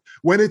soft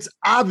when it's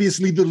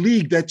obviously the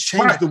league that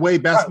changed the way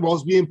basketball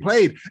is being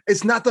played.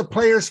 It's not the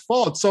players'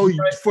 fault. So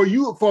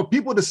for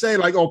people to say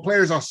like, oh,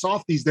 players are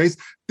soft these days,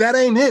 that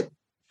ain't it.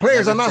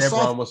 Players are not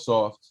soft. Bron was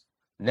soft.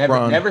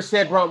 Never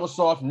said Bron was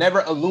soft. Never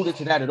alluded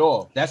to that at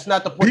all. That's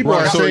not the point. People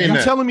are saying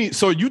that.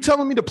 So you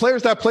telling me the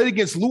players that played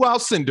against Lou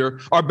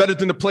Alcindor are better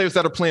than the players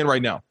that are playing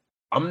right now?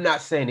 I'm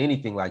not saying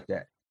anything like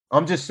that.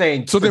 I'm just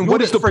saying. So then,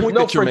 what is the point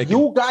that you're making?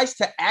 For you guys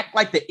to act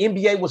like the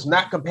NBA was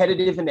not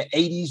competitive in the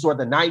 80s or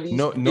the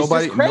 90s.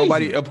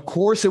 Nobody. Of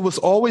course, it was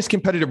always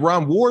competitive.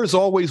 Ron, war is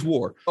always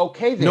war.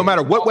 Okay, then. No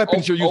matter what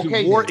weapons you're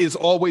using, war is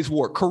always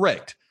war.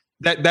 Correct.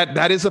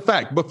 That is a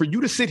fact. But for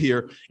you to sit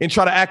here and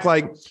try to act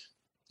like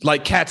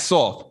Cat's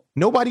soft,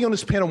 nobody on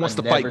this panel wants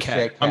to fight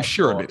Cat. I'm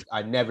sure of it.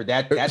 I never.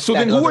 That's so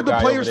then who are the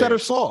players that are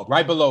soft?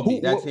 Right below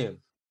me. That's him.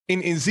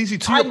 And ZZ,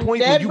 to your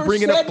point, when you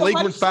bringing up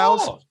flagrant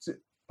fouls.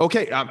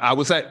 Okay, I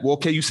was at. Well,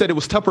 okay, you said it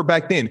was tougher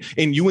back then,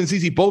 and you and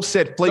ZZ both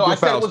said flagrant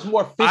fouls. It was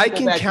more physical. I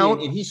can count,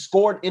 then, and he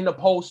scored in the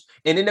post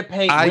and in the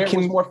paint. It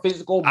was more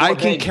physical. I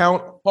can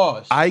count.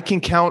 Pause. I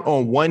can count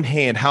on one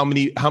hand how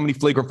many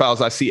flagrant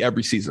fouls I see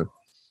every season.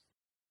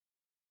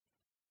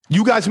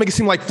 You guys make it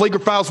seem like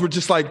flagrant fouls were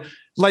just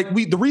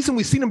the reason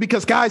we see them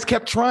because guys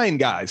kept trying,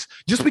 guys.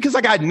 Just because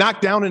I got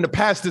knocked down in the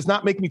past does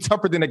not make me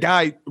tougher than a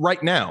guy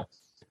right now.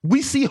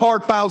 We see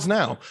hard fouls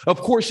now. Of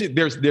course,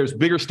 there's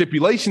bigger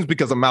stipulations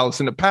because of Malice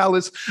in the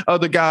Palace.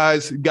 Other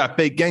guys got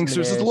fake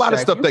gangsters. There's a lot of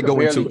stuff that go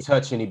into it.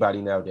 Touch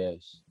anybody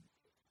nowadays.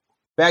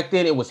 Back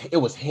then, it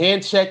was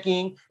hand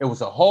checking. It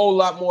was a whole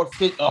lot more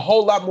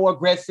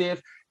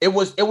aggressive. It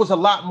was a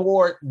lot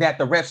more that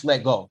the refs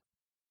let go.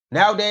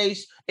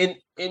 Nowadays, and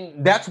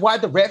that's why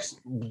the refs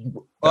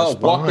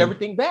walked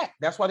everything back.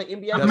 That's why the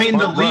NBA. I mean,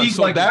 the league,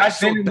 so back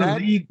then in the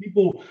league,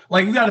 people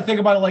you got to think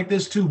about it like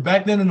this too.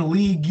 Back then in the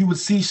league, you would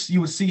see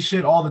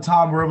shit all the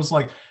time where it was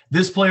like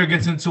this player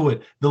gets into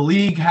it. The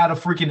league had a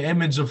freaking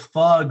image of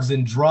thugs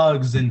and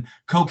drugs and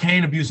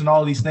cocaine abuse and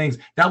all these things.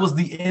 That was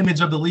the image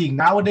of the league.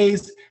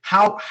 Nowadays,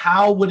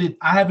 how would it?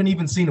 I haven't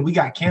even seen it. We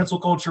got cancel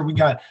culture.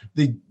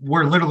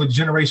 We're literally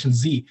Generation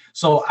Z.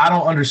 So I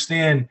don't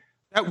understand.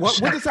 What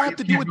does that have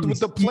to do with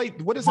the play?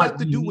 What does that have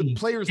to do with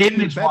players?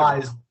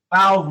 Image-wise,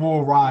 foul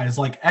rule rise,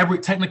 like every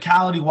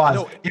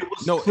technicality-wise, it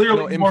was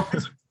clearly more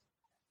physical.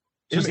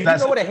 You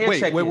know what a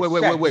handshake is.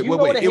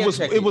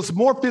 Wait. It was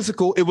more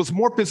physical. It was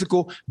more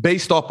physical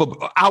based off of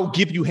I'll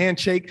give you hand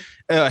check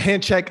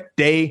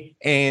day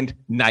and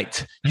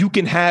night. You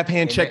can have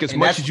hand check as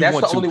much as you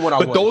want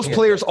to. But those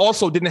players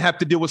also didn't have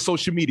to deal with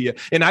social media.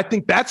 And I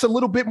think that's a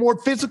little bit more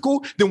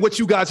physical than what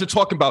you guys are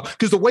talking about.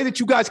 Because the way that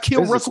you guys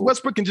kill Russell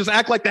Westbrook and just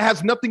act like that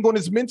has nothing on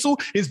his mental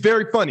is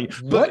very funny.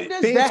 But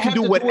fans can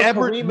do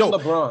whatever. No.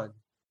 LeBron?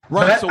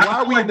 Right. So why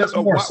are we in the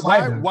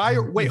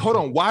wait, hold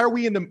on. Why are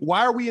we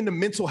in the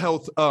mental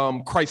health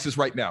crisis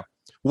right now?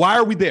 Why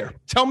are we there?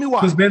 Tell me why.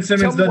 Because Ben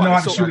Simmons doesn't know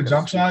how to So- shoot a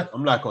jump shot.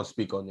 I'm not going to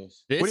speak on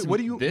this. This, What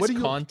do you- this what do you-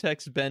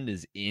 context bend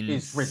is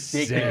It's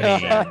insane.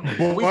 ridiculous.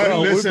 But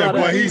listen,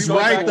 but he's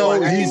right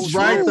though. He's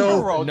right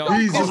though. No,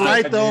 He's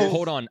right though.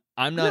 Hold on.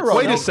 I'm not.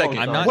 Wait a saying- second.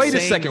 I'm not Wait a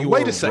saying second. you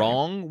Wait are a second.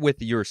 wrong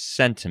with your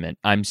sentiment.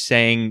 I'm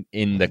saying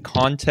in the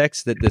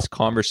context that this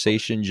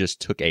conversation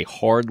just took a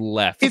hard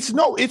left. It's I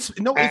mean,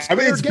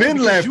 fair it's game been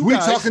because left. you We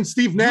guys- talking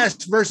Steve Nash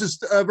versus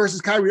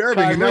Kyrie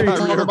Irving, and now we're Kyrie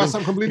talking Irving. about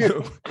something completely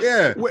different.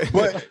 Yeah,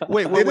 but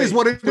wait, it is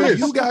what it For is.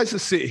 you guys to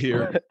sit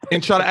here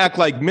and try to act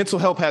like mental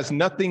health has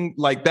nothing,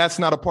 like that's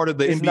not a part of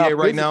the It's NBA not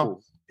right now.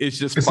 physical. It's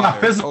just It's fire.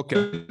 not physical.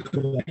 Okay.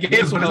 It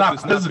is, but it's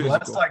not physical.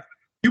 That's like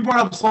you brought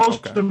up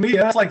social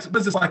media. That's like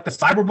this is like the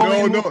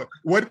cyberbullying. No.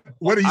 What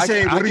are you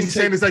saying? I What are can you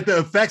saying take- is like the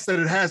effects that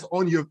it has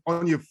on your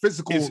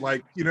physical, It's-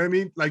 like you know what I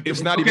mean? Like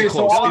It's not Okay, even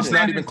so close. all I'm It's not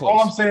saying even is, all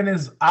I'm close. saying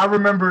is, I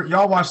remember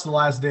y'all watched The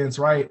Last Dance,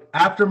 right?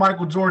 After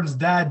Michael Jordan's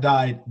dad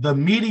died, the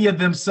media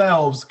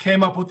themselves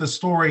came up with a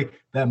story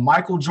that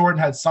Michael Jordan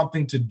had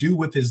something to do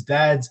with his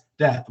dad's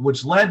death,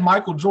 which led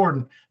Michael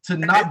Jordan to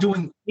not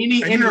doing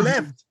any and he interviews.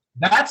 left.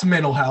 That's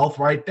mental health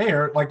right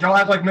there. Like y'all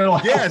act like mental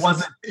health Yes,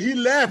 wasn't. he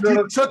left. He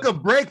took a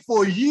break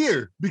for a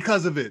year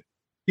because of it.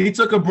 He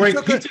took a break.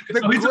 The He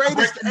took a break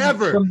greatest from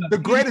ever. from The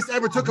greatest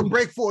ever took a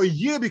break for a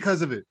year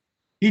because of it.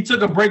 He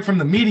took a break from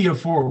the media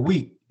for a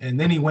week, and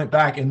then he went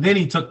back, and then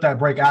he took that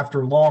break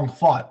after long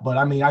thought. But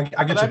I mean, I get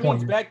But your that means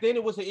point. back then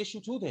it was an issue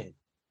too. Then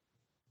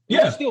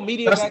Yeah, still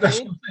media that's back what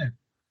then. I'm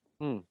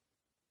saying.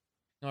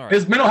 All right.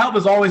 His mental health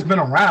has always been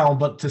around,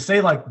 but to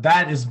say like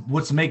that is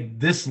what's make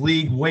this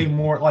league way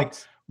more like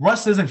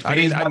Russ isn't I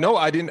phased. didn't.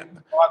 I didn't.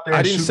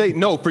 I didn't say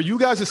no. For you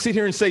guys to sit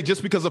here and say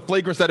just because of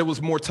flagrants that it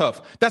was more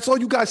tough. That's all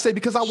you guys say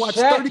because I watched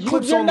Shaq, 30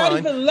 clips you're online. not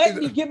even letting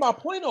me get my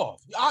point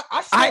off. I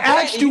I said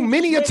that, asked and you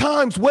many a just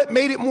times what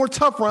made it more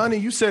tough, Ron,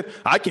 and you said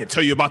I can't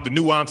tell you about the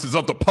nuances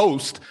of the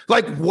post.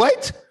 Like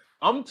what?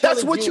 I'm That's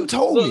telling what you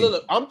told me.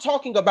 Look, I'm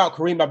talking about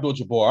Kareem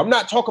Abdul-Jabbar. I'm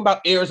not talking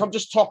about Ayers. I'm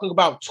just talking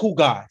about two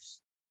guys.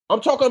 I'm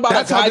talking about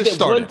That's a how guy this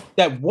started.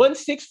 that won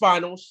 6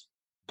 finals,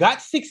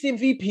 got 6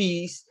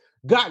 MVPs,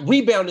 got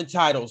rebounding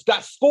titles,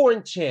 got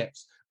scoring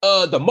champs,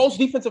 the most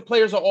defensive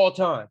players of all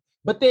time.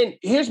 But then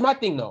here's my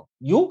thing, though.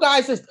 You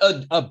guys is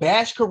a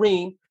bash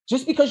Kareem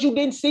just because you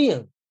didn't see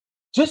him.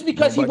 Just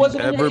because he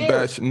wasn't in ever your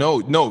era. bash.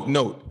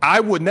 No. I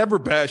would never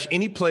bash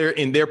any player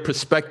in their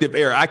prospective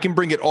era. I can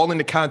bring it all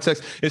into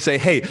context and say,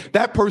 hey,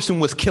 that person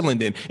was killing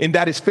them, and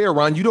that is fair,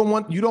 Ron. You don't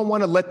want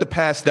to let the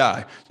past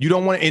die. You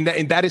don't want, and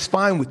that is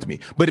fine with me.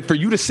 But for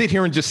you to sit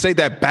here and just say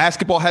that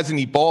basketball hasn't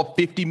evolved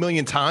 50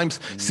 million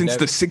times since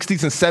the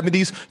 60s and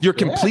 70s, you're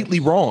completely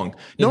wrong.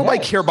 Nobody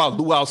care about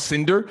Lou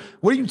Alcindor.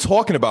 What are you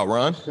talking about,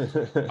 Ron?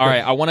 All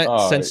right, I want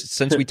to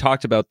since we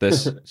talked about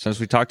this, since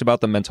we talked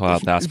about the mental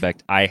health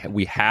aspect,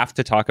 we have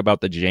to talk about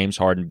the James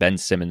Harden Ben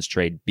Simmons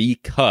trade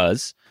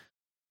because,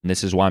 and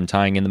this is why I'm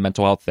tying in the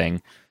mental health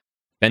thing.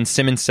 Ben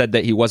Simmons said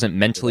that he wasn't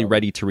mentally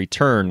ready to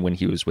return when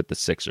he was with the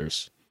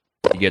Sixers.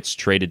 He gets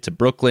traded to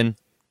Brooklyn.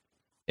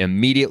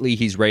 Immediately,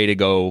 he's ready to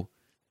go.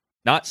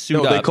 Not suit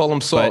No, up. they call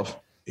him soft.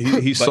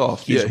 He's but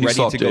soft. He's He's ready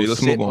soft. to go Let's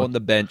sit move on the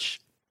bench.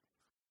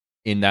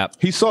 In that,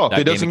 he's soft.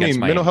 that It doesn't game against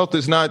mean mental Miami. health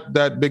is not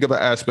that big of an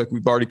aspect.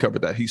 We've already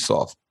covered that. He's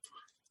soft.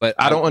 But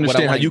I don't what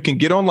understand how wanna- you can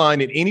get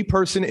online and any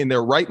person in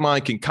their right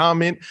mind can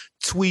comment,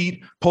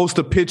 tweet, post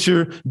a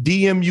picture,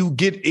 DM you,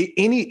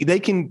 they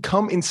can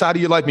come inside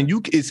of your life. And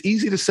it's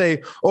easy to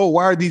say, oh,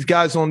 why are these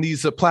guys on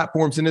these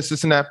platforms and this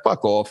and that?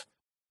 Fuck off.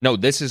 No,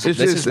 this is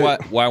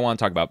what I want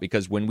to talk about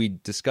because when we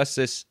discuss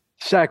this,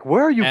 Shaq,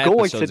 where are you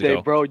going Episodes today,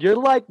 ago. bro?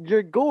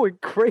 You're going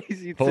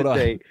crazy Hold on.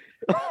 today.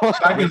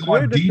 Shaq is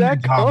Where on did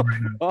that demon time come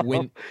right now.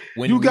 from?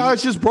 when You we-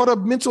 guys just brought up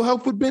mental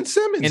health with Ben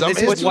Simmons. and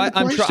this is why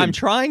I'm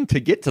trying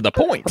to get to the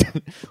point.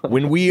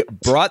 When we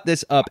brought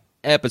this up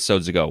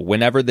episodes ago,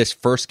 whenever this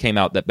first came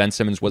out that Ben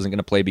Simmons wasn't going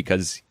to play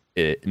because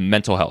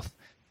mental health,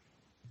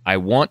 I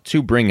want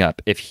to bring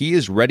up if he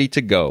is ready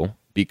to go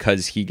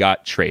because he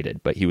got traded,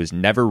 but he was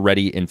never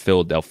ready in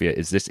Philadelphia.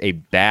 Is this a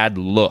bad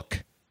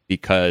look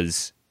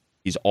because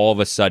he's all of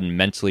a sudden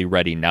mentally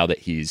ready now that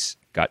he's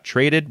got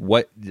traded?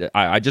 What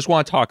I just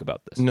want to talk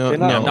about this. No,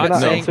 Can I- I'm not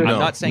saying no, I'm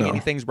not saying no.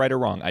 anything's right or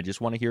wrong. I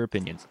just want to hear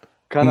opinions.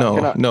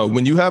 No.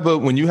 When you have a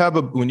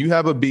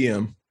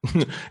BM,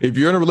 if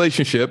you're in a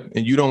relationship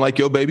and you don't like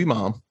your baby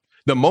mom,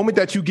 the moment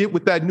that you get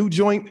with that new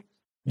joint,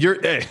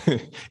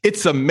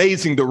 it's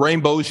amazing the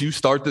rainbows you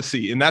start to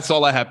see, and that's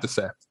all I have to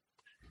say.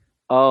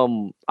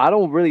 I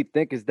don't really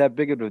think it's that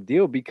big of a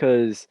deal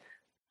because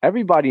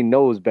everybody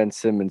knows Ben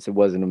Simmons, it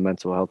wasn't a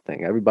mental health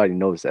thing. Everybody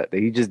knows that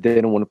he just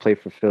didn't want to play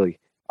for Philly,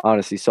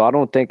 honestly. So I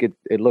don't think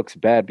it looks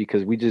bad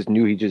because we just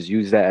knew he just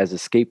used that as a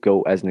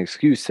scapegoat, as an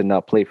excuse to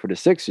not play for the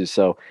Sixers.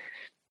 So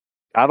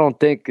I don't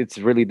think it's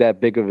really that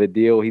big of a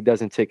deal. He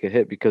doesn't take a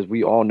hit because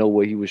we all know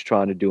what he was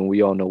trying to do and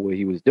we all know what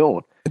he was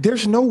doing.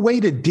 There's no way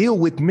to deal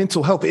with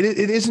mental health. It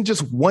isn't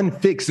just one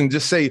fix and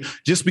just say,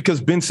 just because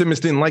Ben Simmons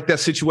didn't like that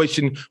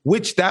situation,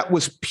 which that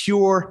was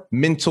pure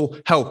mental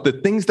health. The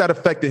things that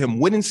affected him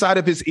went inside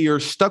of his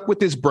ears, stuck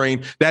with his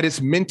brain. That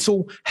is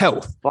mental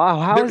health. Wow,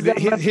 how is that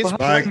his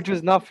mental health? You're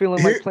just not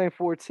feeling like playing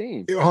for a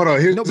team. Hold on,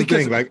 here's the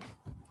thing. Like,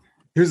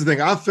 here's the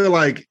thing. I feel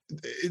like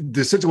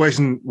the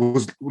situation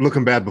was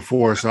looking bad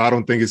before, so I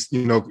don't think it's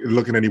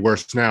looking any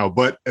worse now.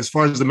 But as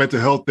far as the mental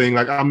health thing,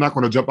 like I'm not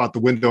going to jump out the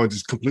window and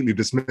just completely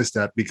dismiss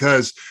that,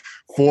 because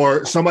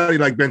for somebody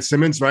like Ben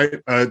Simmons, right,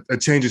 a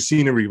change of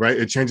scenery, right,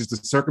 it changes the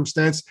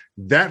circumstance,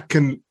 that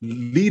can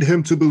lead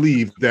him to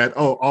believe that,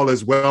 oh, all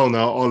is well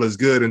now, all is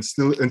good, and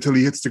still until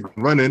he hits the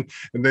ground running,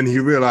 and then he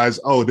realized,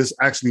 oh, this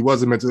actually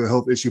was a mental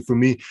health issue for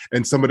me,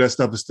 and some of that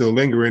stuff is still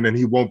lingering, and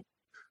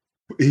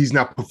he's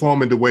not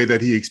performing the way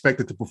that he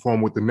expected to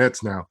perform with the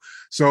Nets now.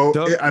 So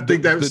I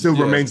think that still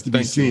remains to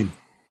be seen.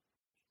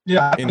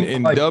 Yeah.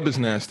 And Dub is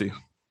nasty.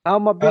 How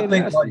am I being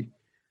nasty?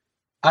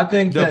 I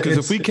think that because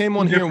if we came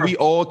on here and we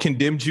all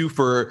condemned you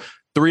for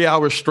 3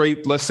 hours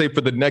straight, let's say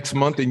for the next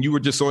month, and you were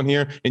just on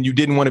here and you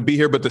didn't want to be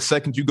here, but the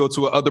second you go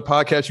to another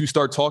podcast, you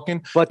start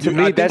talking. But to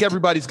me, I think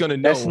everybody's going to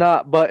know. That's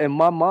not. But in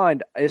my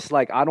mind, it's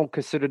like I don't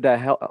consider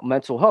that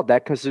mental health.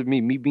 That considers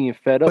me being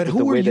fed up. But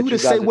who are you to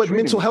say what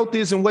mental health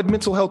is and what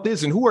mental health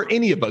isn't? Who are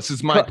any of us?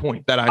 Is my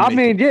point that I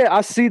mean, yeah,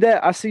 I see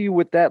that. I see you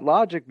with that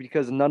logic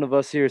because none of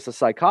us here is a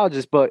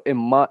psychologist. But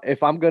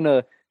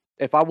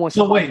if I want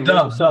somebody for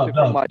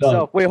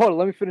myself. Wait, hold on.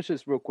 Let me finish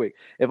this real quick.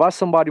 If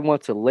somebody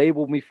wants to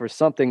label me for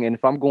something, and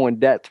if I'm going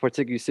that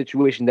particular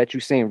situation that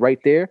you're saying right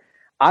there,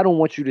 I don't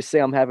want you to say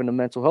I'm having a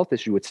mental health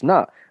issue. It's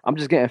not. I'm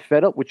just getting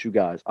fed up with you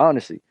guys.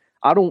 Honestly,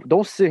 I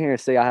don't sit here and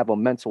say I have a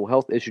mental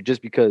health issue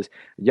just because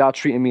y'all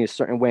treating me a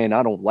certain way and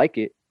I don't like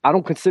it. I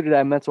don't consider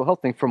that a mental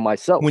health thing for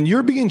myself. When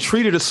you're being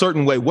treated a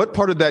certain way, what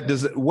part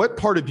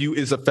of you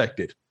is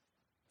affected?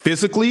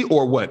 Physically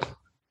or what?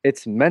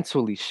 It's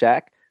mentally,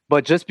 Shaq.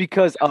 But just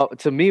because,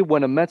 to me,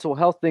 when a mental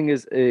health thing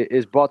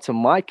is brought to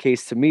my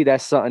case, to me,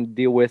 that's something to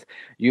deal with,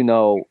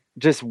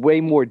 just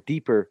way more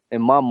deeper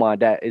in my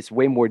mind. That it's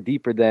way more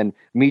deeper than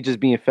me just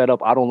being fed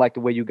up. I don't like the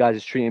way you guys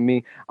is treating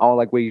me. I don't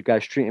like the way you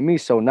guys treating me.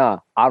 So,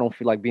 I don't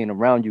feel like being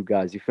around you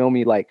guys. You feel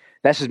me? Like,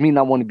 that's just me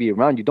not wanting to be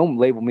around you. Don't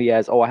label me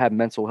as, I have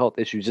mental health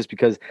issues just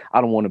because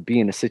I don't want to be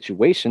in a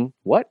situation.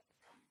 What?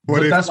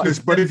 But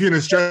if you're in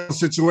a stressful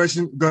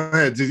situation, go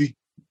ahead, Dizzy.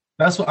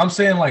 That's what I'm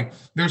saying. Like,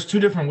 there's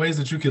two different ways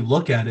that you could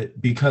look at it,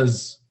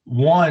 because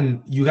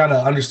one, you got to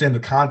understand the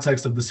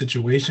context of the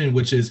situation,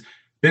 which is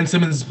Ben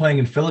Simmons is playing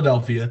in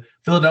Philadelphia.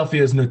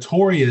 Philadelphia is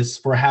notorious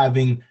for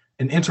having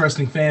an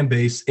interesting fan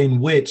base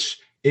in which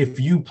if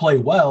you play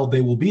well,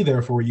 they will be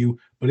there for you.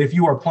 But if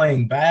you are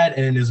playing bad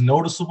and it is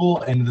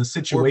noticeable and the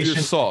situation,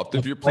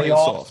 if you're playing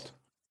soft.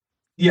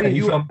 Yeah,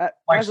 you feel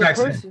like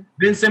Jackson.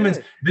 Ben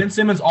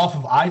Simmons off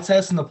of eye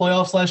test in the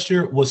playoffs last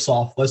year was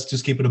soft. Let's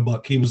just keep it a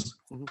buck. He was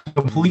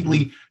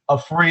completely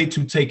afraid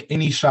to take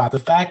any shot. The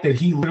fact that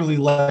he literally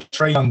let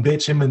Trae Young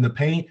bitch him in the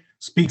paint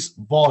speaks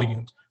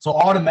volumes. So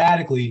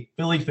automatically,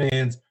 Philly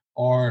fans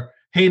are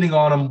hating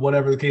on him,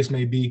 whatever the case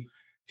may be.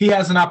 He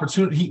has an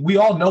opportunity. We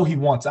all know he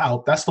wants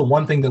out. That's the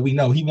one thing that we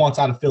know. He wants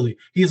out of Philly.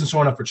 He isn't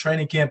showing up for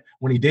training camp.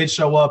 When he did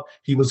show up,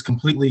 he was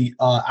completely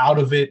out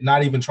of it,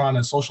 not even trying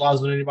to socialize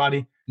with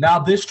anybody. Now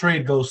this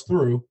trade goes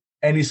through,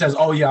 and he says,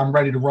 oh, yeah, I'm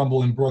ready to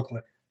rumble in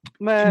Brooklyn.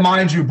 Man.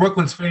 Mind you,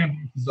 Brooklyn's fan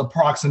base is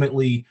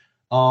approximately,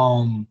 I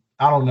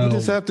don't know. What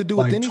does that have to do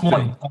with anything? 20.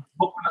 Brooklyn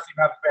doesn't even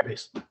have a fan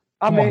base.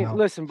 I mean,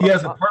 listen, bro.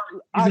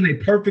 He's in a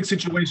perfect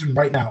situation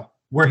right now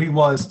where he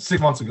was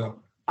 6 months ago.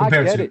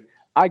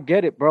 I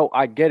get it, bro.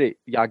 I get it.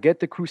 Yeah, I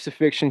get the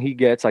crucifixion he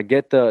gets. I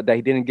get that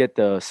he didn't get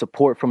the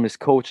support from his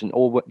coach and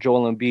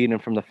Joel Embiid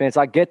and from the fans.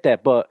 I get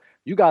that, but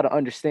you got to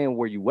understand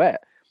where you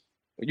at.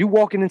 You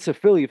walking into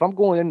Philly. If I'm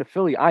going into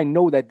Philly, I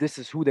know that this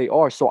is who they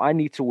are, so I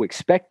need to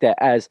expect that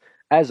as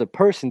a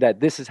person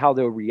that this is how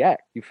they'll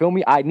react. You feel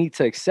me? I need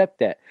to accept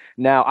that.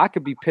 Now, I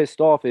could be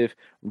pissed off if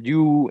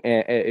you,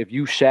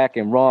 Shaq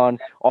and Ron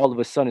all of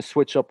a sudden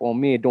switch up on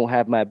me and don't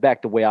have my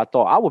back the way I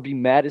thought. I would be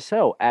mad as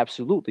hell.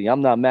 Absolutely.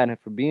 I'm not mad at him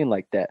for being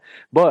like that.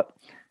 But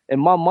in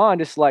my mind,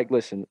 it's like,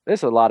 listen,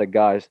 there's a lot of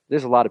guys,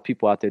 there's a lot of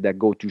people out there that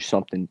go through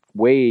something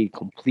way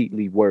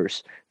completely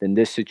worse than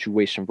this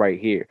situation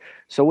right here.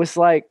 So it's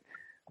like,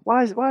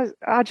 why is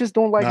I just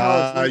don't like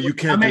how you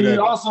can't do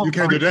that. You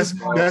can't do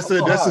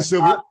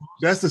that.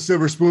 That's the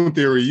silver spoon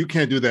theory. You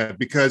can't do that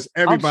because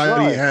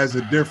everybody has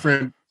a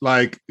different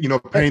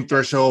pain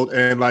threshold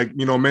and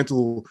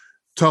mental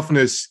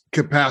toughness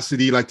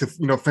capacity,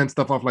 to fend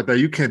stuff off like that.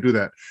 You can't do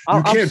that.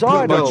 You can't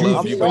put what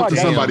you feel to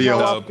somebody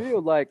else. I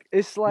feel like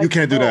it's like you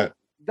can't do that.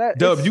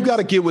 Dub, you got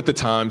to get with the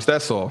times.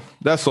 That's all.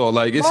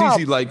 Like it's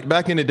easy. Like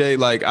back in the day,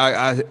 like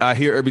I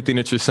hear everything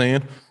that you're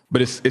saying.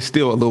 But it's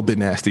still a little bit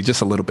nasty,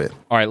 just a little bit.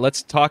 All right,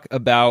 let's talk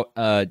about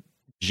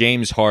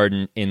James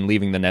Harden in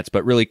leaving the Nets.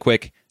 But really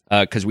quick,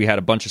 because we had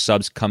a bunch of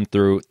subs come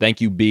through.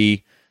 Thank you,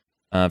 B,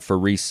 for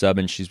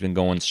resubbing. She's been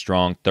going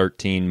strong,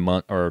 13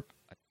 months or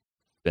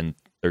been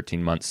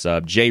 13 months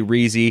sub. Jay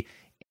Reezy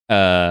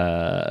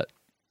and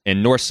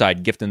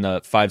Northside gifting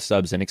the 5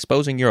 subs and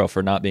exposing Euro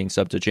for not being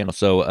sub to the channel.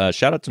 So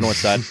shout out to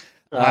Northside.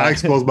 I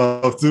exposed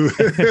myself too.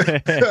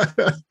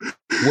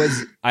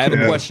 I have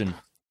a question.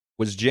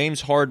 Was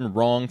James Harden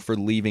wrong for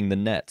leaving the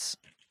Nets?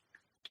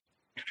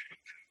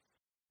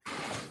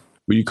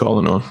 What are you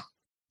calling on?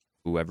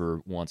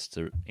 Whoever wants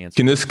to answer.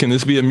 Can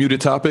this be a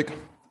muted topic?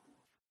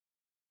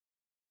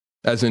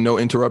 As in no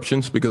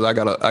interruptions, because I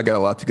got a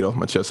lot to get off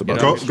my chest about.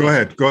 Go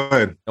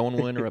ahead. No one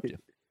will interrupt you,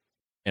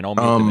 and I'll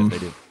mute them if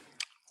they do.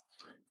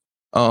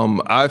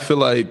 I feel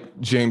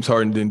like James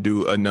Harden didn't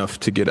do enough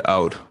to get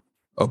out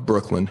of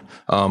Brooklyn.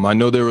 I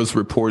know there was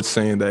reports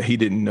saying that he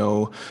didn't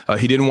know,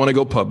 he didn't want to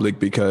go public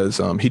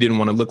because he didn't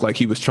want to look like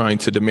he was trying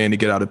to demand to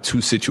get out of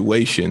 2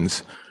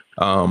 situations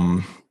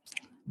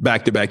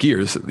back-to-back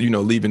years,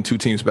 leaving 2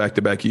 teams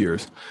back-to-back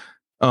years.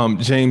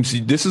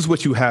 James, this is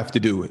what you have to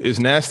do. As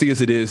nasty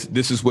as it is,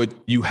 this is what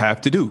you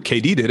have to do.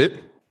 KD did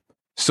it.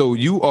 So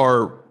you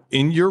are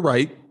in your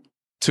right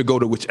to go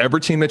to whichever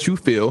team that you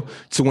feel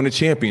to win a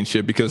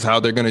championship, because how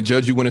they're going to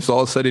judge you when it's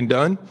all said and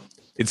done,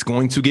 it's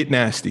going to get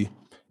nasty.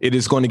 It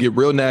is going to get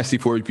real nasty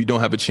for you if you don't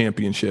have a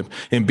championship.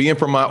 And being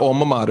from my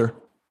alma mater,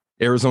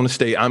 Arizona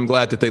State, I'm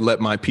glad that they let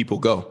my people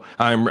go.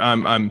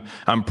 I'm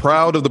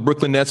proud of the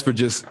Brooklyn Nets for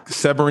just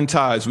severing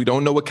ties. We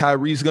don't know what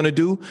Kyrie's going to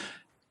do.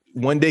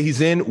 One day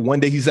he's in,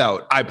 one day he's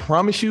out. I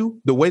promise you,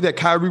 the way that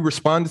Kyrie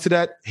responded to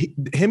that,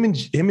 him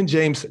and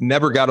James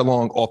never got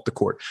along off the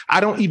court. I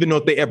don't even know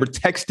if they ever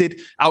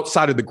texted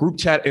outside of the group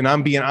chat, and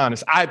I'm being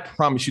honest. I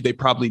promise you they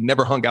probably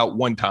never hung out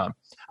one time.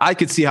 I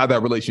could see how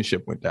that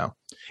relationship went down.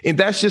 And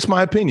that's just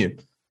my opinion.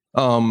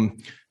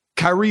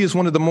 Kyrie is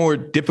one of the more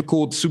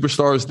difficult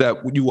superstars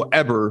that you will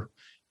ever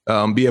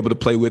be able to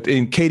play with.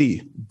 And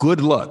KD,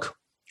 good luck.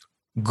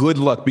 Good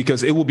luck,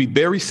 because it will be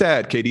very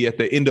sad, KD, at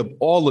the end of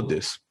all of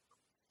this.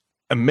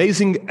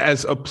 Amazing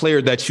as a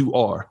player that you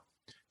are,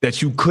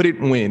 that you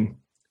couldn't win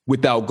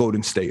without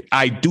Golden State.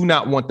 I do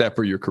not want that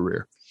for your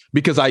career,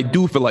 because I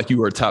do feel like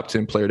you are a top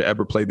 10 player to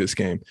ever play this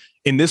game.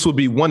 And this will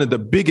be one of the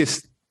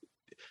biggest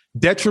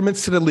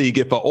detriments to the league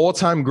if an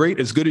all-time great,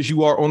 as good as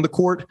you are on the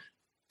court,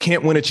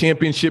 can't win a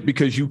championship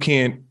because you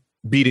can't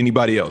beat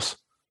anybody else.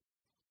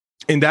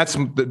 And that's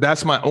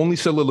my only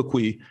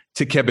soliloquy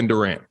to Kevin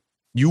Durant.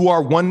 You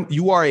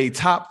are a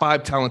top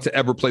 5 talent to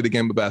ever play the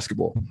game of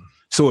basketball.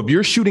 So if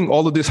you're shooting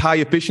all of this high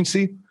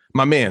efficiency,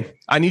 my man,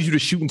 I need you to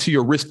shoot until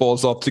your wrist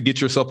falls off to get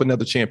yourself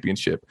another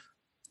championship.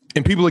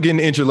 And people are getting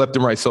injured left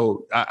and right.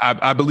 So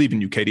I believe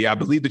in you, KD. I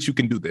believe that you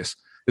can do this.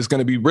 It's going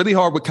to be really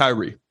hard with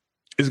Kyrie.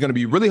 It's going to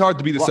be really hard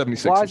to beat the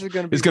 76ers. Why is it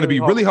going to be it's going to be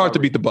really hard to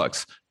beat the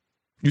Bucks.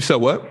 You said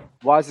what?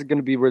 Why is it going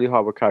to be really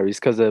hard with Kyrie? It's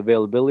because of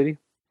availability?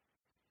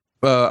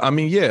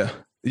 Yeah.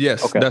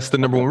 Yes, okay. That's the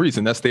number one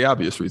reason. That's the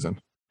obvious reason.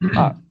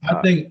 I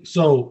think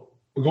so.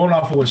 Going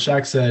off of what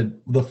Shaq said,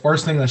 the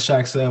first thing that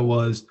Shaq said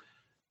was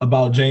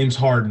about James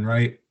Harden,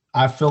 right?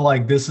 I feel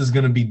like this is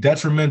going to be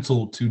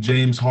detrimental to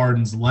James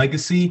Harden's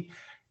legacy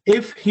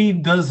if he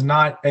does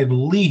not at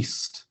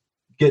least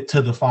get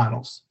to the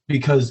finals,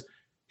 because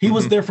he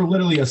was there for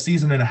literally a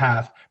season and a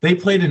half. They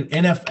played an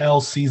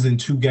NFL season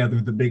together,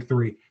 the Big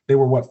Three. They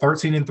were,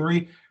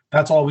 13-3?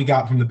 That's all we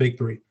got from the Big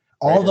Three.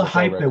 All the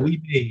hype that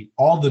we made,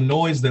 all the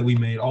noise that we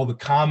made, all the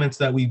comments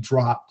that we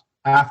dropped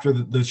after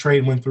the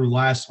trade went through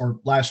last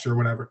year or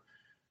whatever,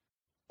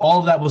 all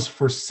of that was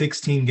for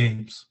 16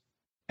 games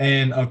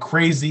and a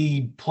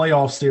crazy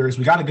playoff series.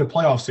 We got a good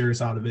playoff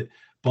series out of it,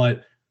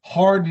 but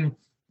Harden,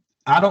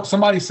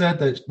 somebody said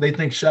that they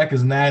think Shaq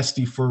is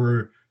nasty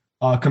for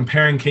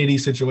comparing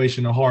KD's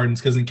situation to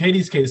Harden's, because in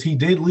KD's case, he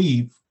did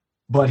leave,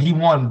 but he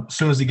won as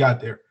soon as he got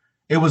there.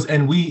 It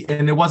wasn't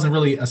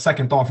really a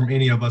second thought from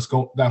any of us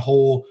that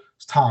whole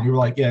time. We were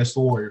like, yeah, it's the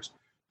Warriors.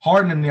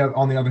 Harden,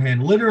 on the other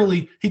hand,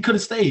 literally, he could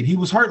have stayed. He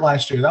was hurt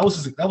last year. That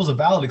was a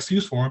valid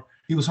excuse for him.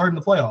 He was hurt in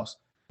the playoffs.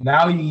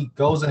 Now he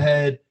goes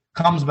ahead,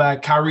 comes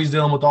back. Kyrie's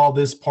dealing with all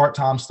this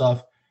part-time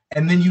stuff,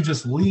 and then you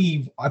just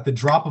leave at the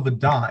drop of a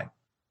dime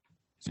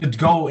to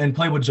go and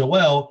play with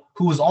Joel,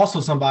 who is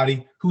also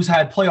somebody who's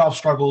had playoff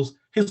struggles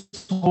his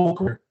whole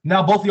career.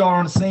 Now both of y'all are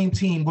on the same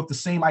team with the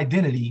same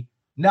identity.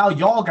 Now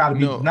y'all got to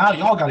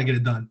get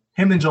it done.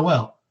 Him and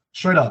Joel,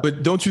 straight up.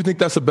 But don't you think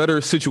that's a better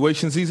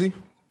situation, ZZ?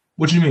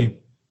 What do you mean?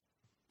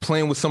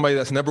 Playing with somebody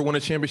that's never won a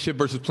championship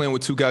versus playing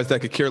with 2 guys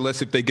that could care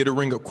less if they get a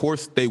ring. Of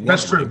course, they won.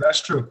 That's true.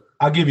 That's true.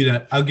 I'll give you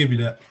that. I will give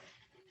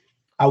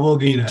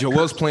you that.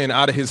 Joel's playing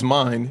out of his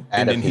mind,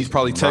 and then he's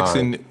probably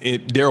texting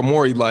Daryl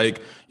Morey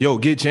like, yo,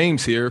 get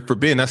James here for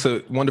Ben. That's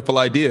a wonderful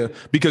idea,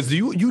 because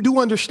you do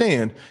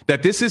understand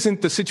that this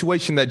isn't the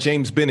situation that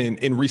James been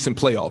in recent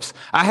playoffs.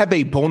 I have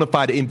a bona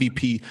fide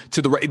MVP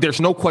to the right.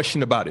 There's no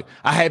question about it.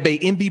 I have a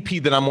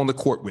MVP that I'm on the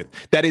court with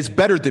that is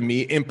better than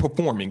me in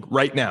performing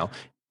right now.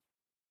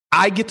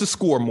 I get to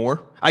score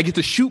more. I get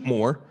to shoot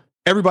more.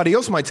 Everybody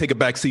else might take a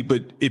backseat,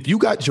 but if you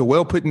got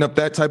Joel putting up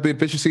that type of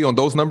efficiency on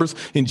those numbers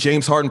and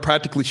James Harden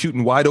practically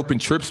shooting wide open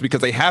trips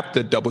because they have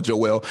to double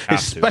Joel,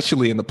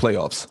 especially in the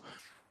playoffs,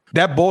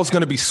 that ball's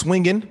going to be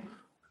swinging.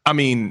 I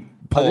mean,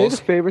 are they the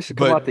favorites to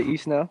come out the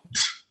East now?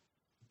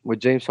 with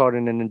James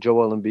Harden and then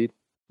Joel Embiid?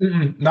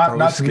 Not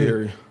to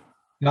scary. me.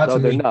 Not No,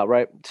 to they're me. not,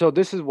 right? So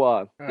this is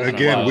why.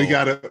 Again, we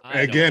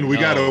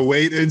gotta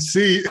wait and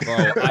see. Bro, I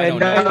don't And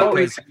know. now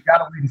Because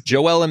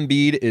Joel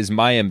Embiid is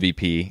my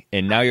MVP,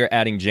 and now you're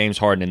adding James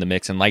Harden in the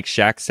mix. And like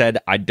Shaq said,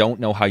 I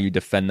don't know how you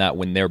defend that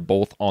when they're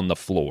both on the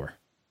floor.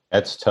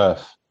 That's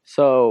tough.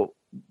 So,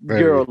 Very.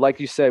 Euro, like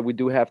you said, we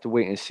do have to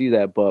wait and see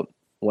that. But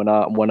when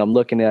I'm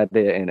looking at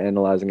it and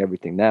analyzing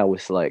everything now,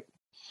 it's like,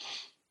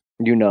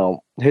 you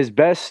know,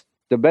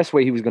 the best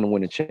way he was going to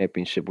win a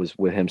championship was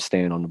with him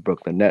staying on the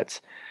Brooklyn Nets.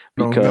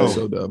 Because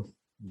So Dub.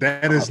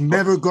 That was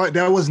never going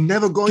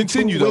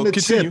Continue to win though. a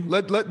Continue.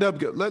 chip. Let Dub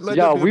go. Let yeah,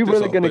 Dub we get this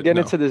really off, gonna but get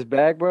no. into this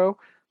bag, bro.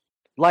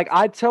 Like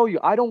I tell you,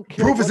 I don't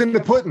care. Proof is what in the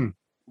pudding.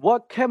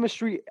 What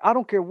chemistry? I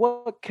don't care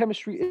what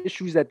chemistry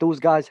issues that those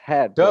guys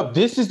had. bro. Dub,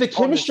 this is the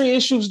chemistry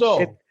issues,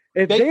 though.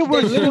 If they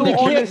were still literally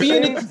on the can't be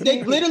in same it. They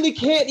team, literally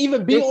can't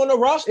even be on the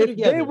roster if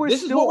together. they were This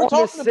is still what we're on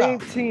the talking same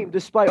about. team,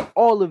 despite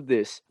all of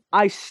this,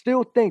 I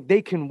still think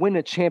they can win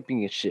a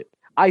championship.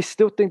 I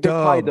still think they're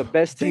probably the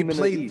best team They in the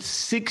played East.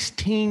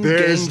 16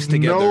 games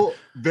together.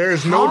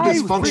 There's no How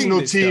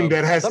dysfunctional this, team Dub?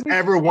 that has Let me-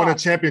 ever won a alright.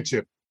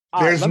 championship.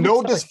 All right, There's let me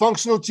no tell you.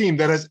 dysfunctional team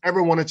that has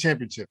ever won a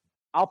championship.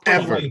 I'll put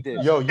ever. it like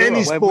this. Yo, Any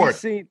When sport. we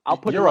seen, I'll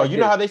put Euro, it like you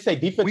know this. how they say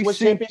defense We wins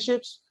see-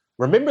 championships?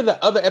 Remember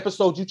the other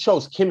episode you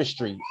chose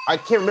chemistry. I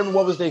can't remember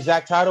what was the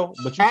exact title,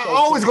 but you I'm chose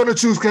always going to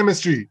choose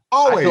chemistry.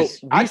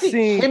 Always. I We think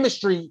seen-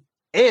 chemistry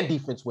and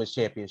defense wins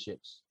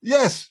championships.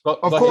 Yes, Go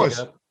of ahead, course.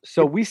 Dub.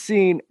 So we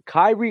seen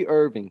Kyrie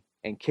Irving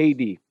and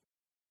KD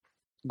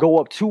go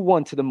up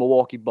 2-1 to the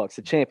Milwaukee Bucks,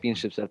 the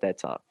championships at that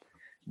time.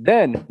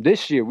 Then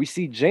this year we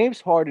see James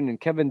Harden and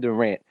Kevin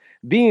Durant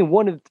being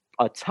one of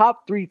a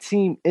top 3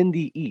 team in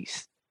the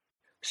East.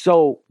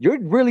 So you're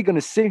really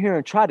gonna sit here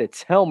and try to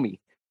tell me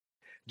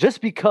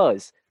just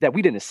because that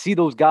we didn't see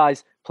those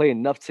guys play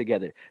enough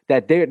together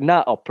that they're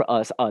not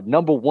a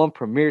number 1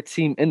 premier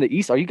team in the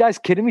East? Are you guys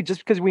kidding me? Just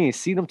because we ain't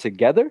see them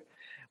together?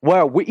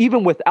 Where we,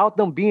 even without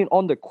them being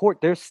on the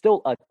court, they're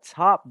still a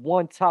top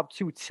 1, top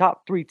 2,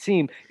 top 3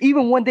 team,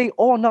 even when they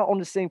all not on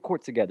the same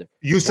court together.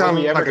 You sound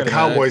we ever like a gonna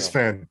Cowboys have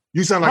fan.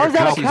 You sound like How's a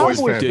that a Cowboys Cowboys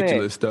fan. fan?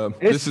 Ridiculous, Dub.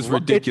 It's- This is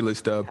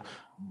ridiculous, Dub.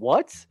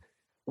 What?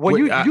 When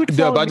Wait, you Dub,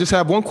 telling I me- just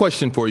have one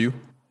question for you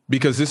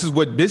because this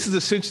is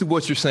essentially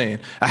what you're saying.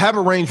 I have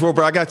a Range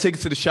Rover. I got to take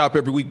it to the shop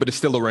every week, but it's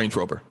still a Range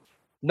Rover.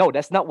 No,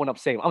 that's not what I'm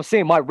saying. I'm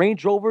saying my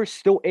Range Rover is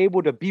still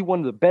able to be one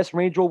of the best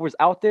Range Rovers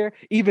out there,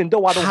 even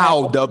though I don't have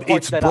all How, the Dub?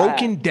 parts It's that I have.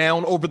 broken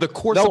down over the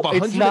course No, of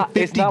it's not.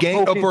 It's 150 not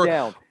games. broken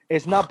down.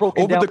 It's not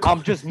broken over down. the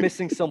I'm just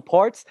missing some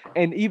parts,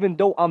 and even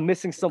though I'm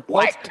missing some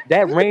parts,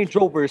 that Range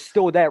Rover is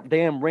still that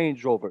damn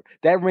Range Rover.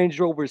 That Range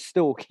Rover is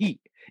still heat,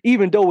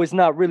 even though it's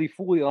not really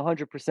fully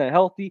 100%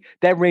 healthy.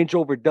 That Range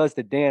Rover does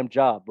the damn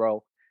job,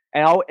 bro.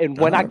 And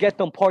when I get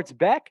them parts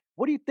back,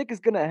 what do you think is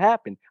gonna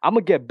happen? I'm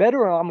gonna get better,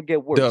 or I'm gonna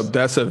get worse? Dub,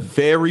 that's a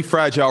very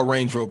fragile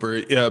Range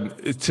Rover.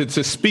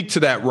 To speak to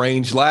that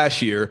range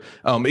last year,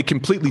 it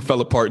completely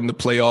fell apart in the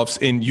playoffs,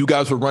 and you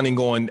guys were running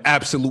on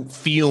absolute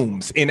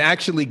fumes and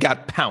actually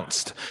got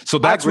pounced. So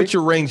that's agree. what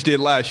your Range did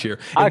last year.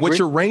 I And what agree.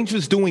 your Range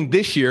is doing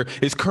this year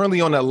is currently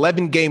on an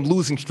 11-game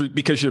losing streak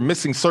because you're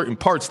missing certain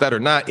parts that are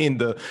not in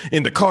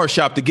the car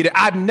shop to get it.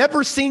 I've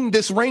never seen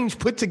this Range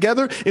put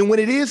together, and when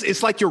it is,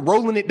 it's like you're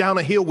rolling it down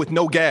a hill with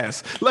no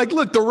gas. Like,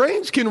 look, the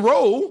Range can roll.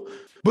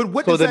 But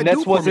what So does the that Nets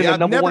do for wasn't me? the I've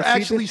number never 1 seed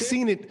actually this year?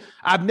 seen it.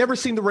 I've never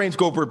seen the Range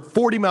go over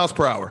 40 miles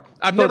per hour.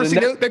 I've So never the seen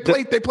Net-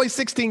 it. They play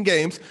 16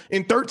 games.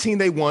 In 13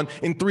 they won.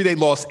 In 3 they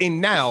lost. And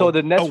now So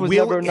the Nets a was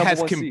wheel never a number has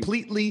 1 seed.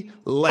 completely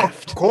Of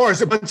left. course,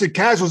 a bunch of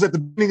casuals at the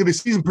beginning of the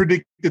season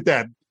predicted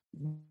that.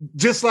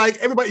 Just like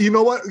everybody, you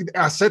know what?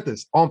 I said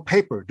this on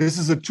paper. This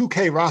is a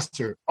 2K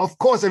roster. Of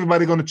course,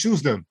 everybody's going to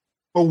choose them,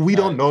 but we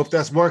don't know if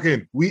that's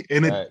working. It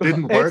Right.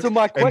 didn't work, Answer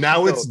my question, and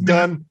now it's though.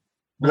 done.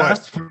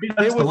 That's, What? for me, They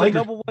that's the was the Lakers.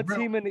 number 1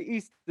 team in the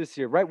East this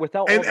year, right?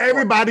 Without And all the parts.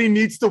 everybody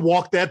needs to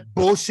walk that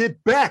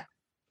bullshit back.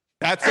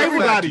 That's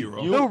Everybody. a fact, You-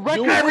 Hero. The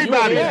record-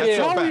 everybody. That's a You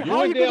fact. and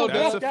How you Dale, gonna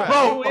that's walk a that fact.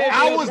 Bro, back?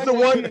 I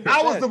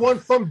was the one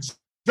from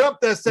jump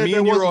that said Me that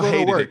and wasn't Euro going to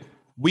hated work. it.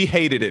 We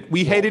hated it.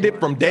 We hated it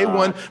from day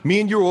one. Me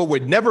and Euro were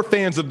never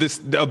fans of this.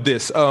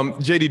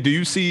 JD, do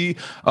you see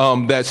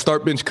that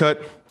start bench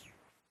cut?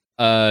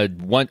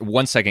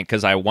 One second,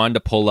 because I wanted to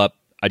pull up.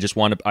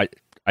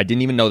 I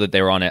didn't even know that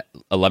they were on an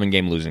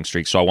 11-game losing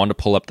streak, so I wanted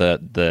to pull up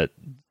the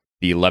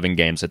 11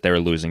 games that they were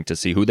losing to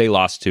see who they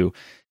lost to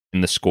in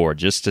the score,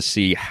 just to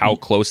see how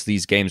close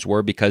these games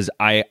were, because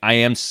I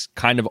am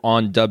kind of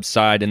on Dub's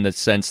side in the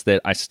sense that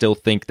I still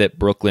think that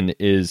Brooklyn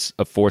is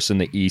a force in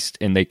the East,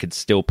 and they could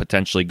still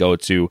potentially go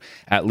to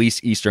at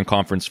least Eastern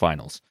Conference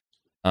Finals.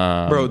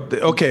 Bro,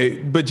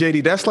 okay, but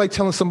JD, that's like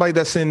telling somebody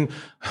that's in,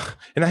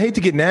 and I hate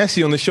to get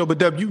nasty on the show, but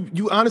Dub,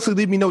 you honestly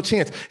leave me no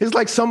chance. It's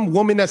like some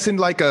woman that's in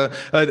like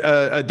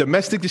a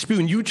domestic dispute,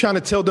 and you trying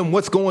to tell them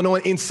what's going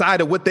on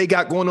inside of what they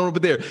got going on over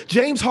there.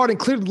 James Harden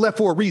clearly left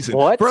for a reason.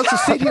 What? For us to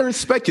sit here and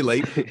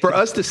speculate, for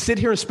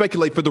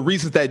the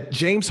reasons that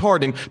James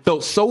Harden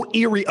felt so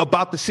eerie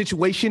about the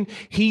situation,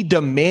 he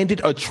demanded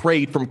a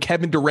trade from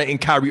Kevin Durant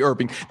and Kyrie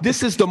Irving.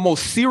 This is the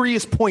most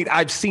serious point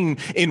I've seen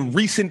in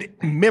recent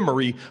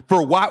memory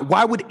for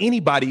why would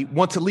anybody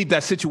want to leave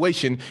that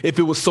situation if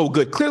it was so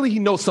good? Clearly, he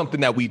knows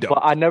something that we don't.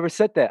 But I never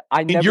said that.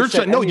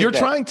 You're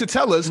trying to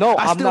tell us. No,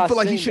 I still I'm feel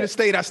like he not should have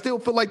saying stayed. I still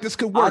feel like this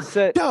could work.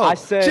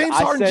 James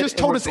Harden just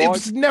told us it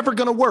was never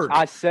going to work.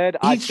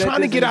 He's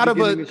trying to get out of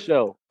a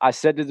show. I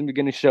said this in the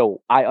beginning of the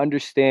show. I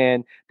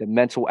understand the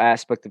mental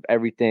aspect of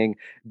everything.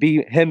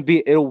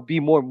 It'll be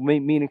more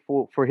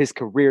meaningful for his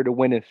career to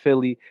win in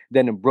Philly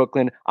than in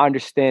Brooklyn. I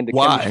understand the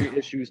chemistry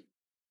issues.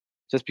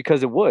 Just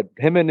because it would.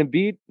 Him and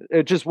Embiid,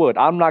 it just would.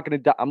 I'm not gonna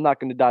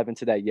dive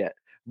into that yet.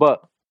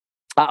 But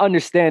I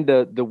understand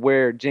the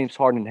where James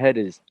Harden's head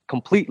is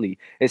completely,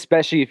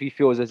 especially if he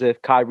feels as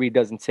if Kyrie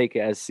doesn't take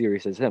it as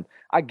serious as him.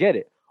 I get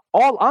it.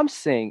 All I'm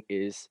saying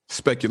is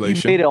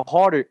speculation. He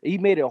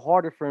made it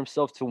harder for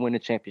himself to win a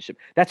championship.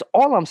 That's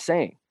all I'm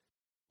saying.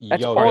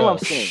 That's all I'm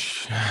saying.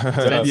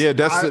 Yeah,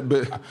 that's it.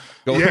 But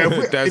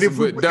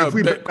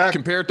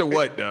compared to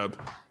what, Dub?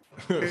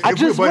 I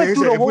just went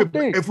through the whole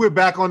thing. If we're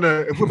back on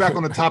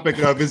the topic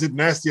of is it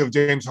nasty of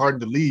James Harden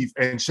to leave,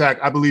 and Shaq,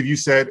 I believe you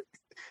said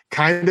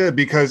kinda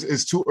because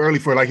it's too early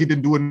for he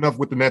didn't do enough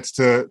with the Nets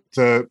to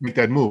make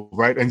that move,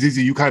 right? And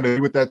Zizi, you kind of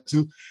agree with that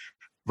too,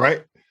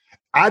 right?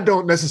 I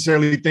don't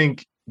necessarily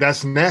think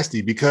that's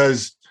nasty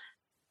because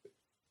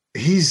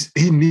he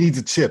needs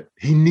a chip.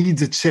 He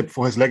needs a chip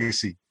for his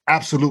legacy,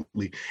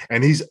 absolutely,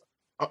 and he's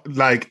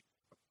like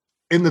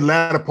in the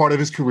latter part of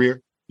his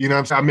career. You know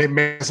what I'm saying? I mean,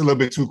 it's a little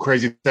bit too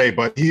crazy to say,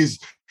 but he's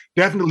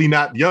definitely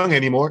not young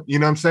anymore. You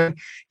know what I'm saying?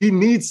 He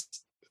needs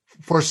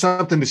for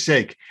something to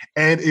shake.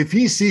 And if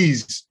he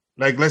sees,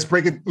 let's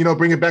bring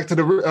it back to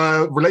the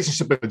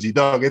relationship energy,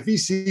 dog. If he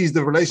sees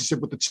the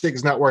relationship with the chick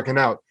is not working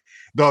out,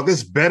 dog,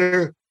 it's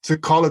better to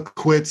call it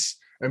quits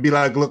and be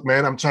like, look,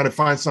 man, I'm trying to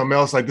find something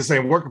else. Like, this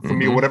ain't working for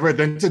me or whatever,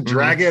 than to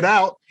drag it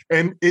out.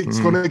 And it's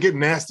going to get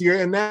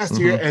nastier and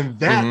nastier. And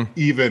that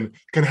even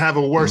can have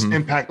a worse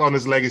impact on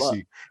his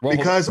legacy.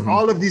 Because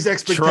all of these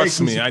expectations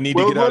trust me, I need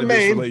to get out of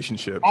this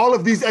relationship. All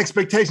of these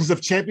expectations of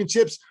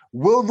championships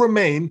will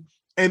remain,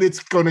 and it's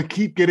going to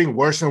keep getting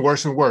worse and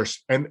worse and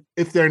worse. And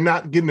if they're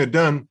not getting it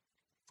done,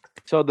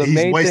 so he's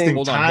wasting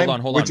wasting time,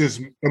 hold on. which is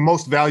the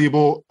most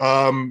valuable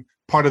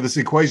part of this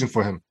equation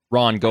for him.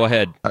 Ron, go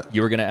ahead.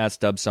 You were going to ask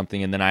Dub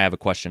something, and then I have a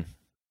question.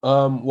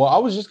 Well, I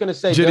was just going to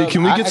say, JD, Dub,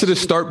 can we get to the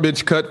start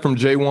bench cut from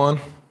J1?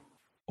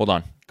 Hold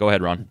on. Go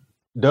ahead, Ron.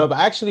 Dub,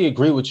 I actually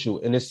agree with you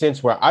in the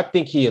sense where I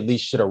think he at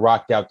least should have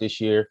rocked out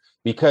this year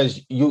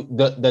because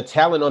the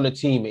talent on the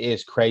team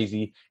is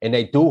crazy and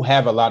they do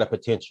have a lot of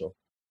potential.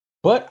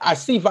 But I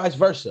see vice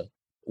versa,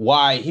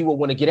 why he would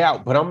want to get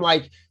out. But I'm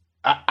like,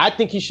 I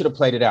think he should have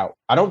played it out.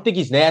 I don't think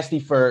he's nasty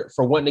for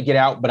wanting to get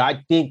out, but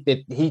I think that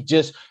he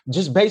just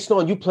based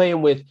on you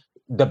playing with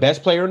the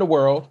best player in the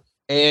world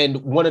and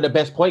one of the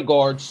best point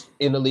guards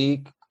in the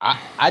league,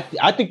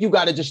 I think you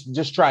got to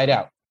just try it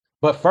out.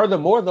 But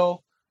furthermore,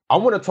 though, I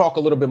want to talk a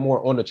little bit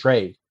more on the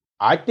trade.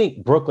 I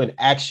think Brooklyn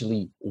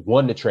actually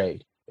won the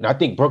trade. And I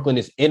think Brooklyn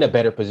is in a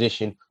better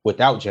position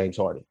without James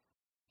Harden.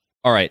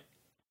 All right.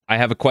 I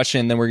have a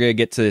question, then we're going to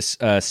get to this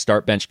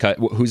start bench cut.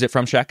 Who's it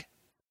from, Shaq?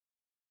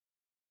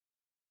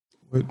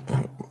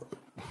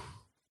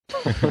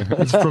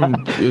 It's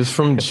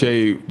from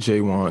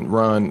J1.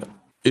 Ron,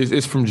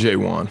 it's from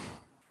J1.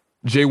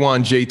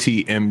 J1,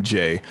 JT,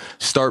 MJ.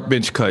 Start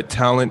bench cut.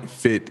 Talent,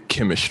 fit,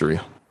 chemistry.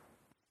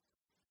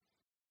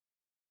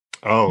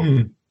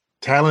 Oh,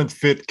 talent,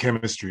 fit,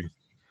 chemistry.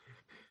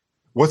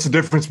 What's the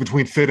difference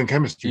between fit and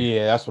chemistry?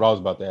 Yeah, that's what I was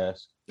about to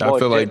ask. I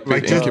feel like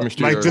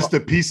just the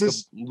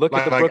pieces, look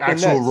at the like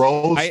actual Nets.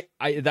 roles.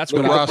 That's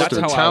The what roster,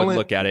 that's how I would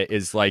look at it.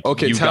 Is like,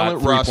 okay, you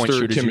talent, got 3-point roster,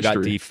 shooters, you got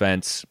chemistry.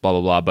 defense, blah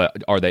blah blah.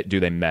 But do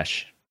they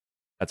mesh?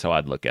 That's how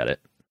I'd look at it.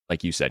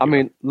 Like you said. I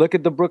mean, look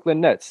at the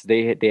Brooklyn Nets.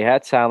 They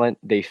had talent.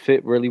 They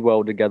fit really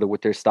well together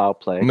with their style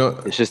play. No,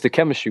 it's just the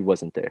chemistry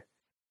wasn't there.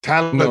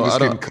 Talent is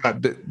getting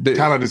cut.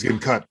 Talent is getting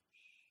cut.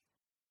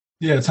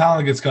 Yeah,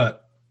 talent gets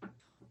cut.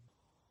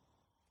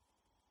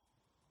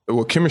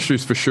 Well, chemistry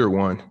is for sure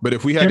one. But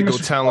if we had to go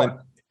talent,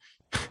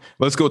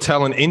 let's go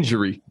talent,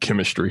 injury,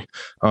 chemistry.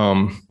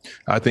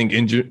 I think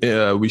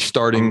we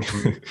starting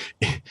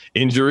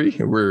injury,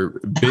 we're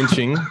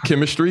benching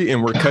chemistry,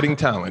 and we're cutting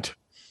talent.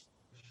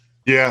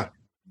 Yeah.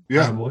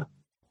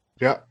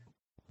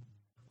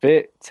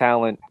 Fit,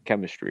 talent,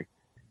 chemistry.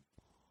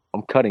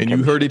 I'm cutting. And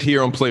chemistry. you heard it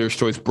here on Players'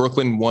 Choice.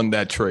 Brooklyn won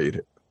that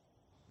trade.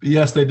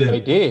 Yes, they did.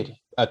 They did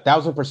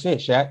 1,000%,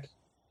 Shaq.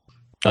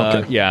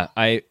 Okay. Yeah.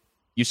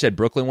 You said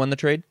Brooklyn won the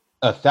trade?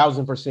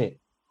 1,000%.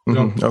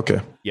 Okay.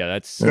 Yeah,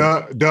 that's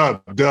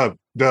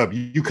Dub.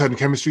 You cutting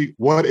chemistry.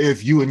 What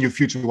if you and your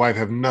future wife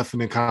have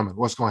nothing in common?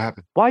 What's gonna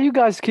happen? Why you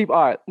guys keep?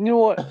 All right, you know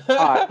what? All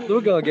right,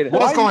 we're gonna get it.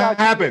 What's gonna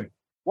happen?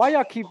 Why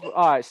y'all keep? All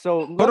right,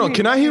 so Hold on.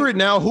 Can I hear it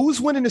now? Who's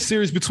winning the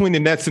series between the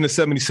Nets and the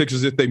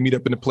 76ers if they meet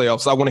up in the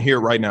playoffs? I want to hear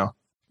it right now.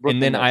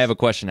 and then I have a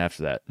question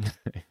after that.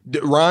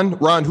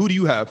 Ron, who do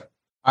you have?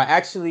 I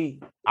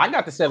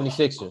got the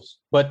 76ers,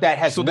 but that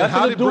has So then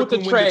how nothing to did do with the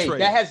Brooklyn win the trade.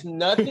 trade? That has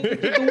nothing to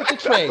do with the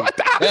trade.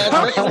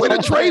 How do you win a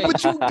trade,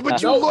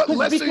 but you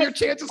lessen your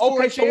chances for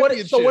a Okay,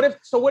 championship?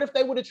 so what if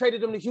they would have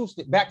traded them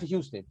to back to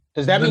Houston?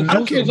 Does that mean Okay,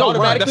 Houston's no, Ron,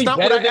 automatically that's not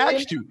what better I than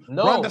asked you.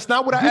 No, Ron, that's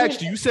not what I You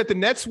asked you. You said the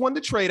Nets won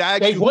the trade. I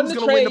asked They you won who's the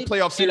going to win the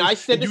trade, playoff series. and I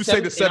said you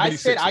say the 76ers. I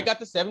said I got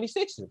the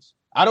 76ers.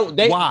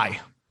 Why?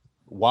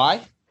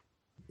 Why?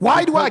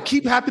 Why do I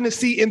keep having to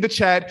see in the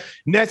chat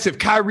Nets if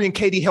Kyrie and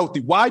Katie healthy?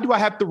 Why do I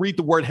have to read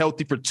the word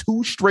healthy for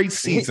 2 straight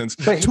seasons,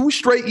 2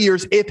 straight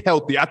years, if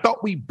healthy? I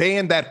thought we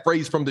banned that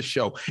phrase from the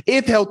show.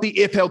 If healthy,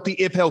 if healthy,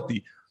 if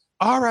healthy.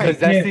 All right. Because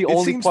that's the it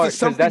only seems part. that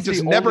something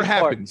just never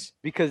happens.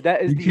 Because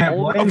that is You the can't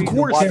only blame Of reason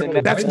course, why the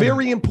Nets that's win.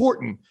 very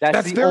important.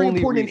 That's the very only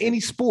important in reason. any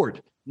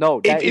sport.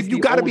 No, that If is you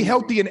the got to be only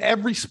healthy in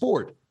every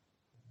sport.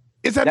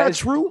 Is that That not is-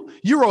 true?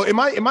 Euro, am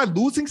I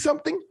losing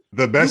something?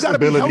 The best gotta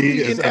be ability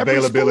healthy is in every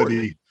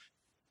availability.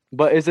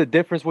 But it's a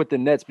difference with the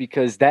Nets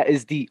because that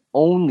is the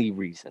only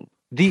reason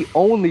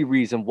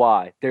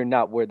why they're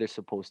not where they're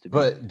supposed to be.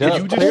 But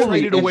you just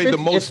traded away the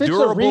most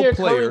durable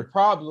player.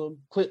 Problem.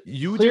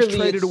 You clearly just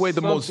traded it's away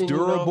the most something,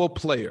 durable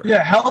player.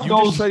 Yeah, health You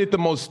goes. just traded the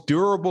most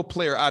durable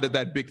player out of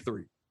that big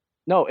 3.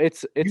 no,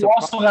 it's You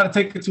also got to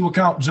take into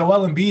account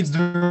Joel Embiid's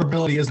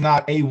durability is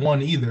not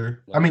A1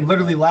 either. I mean,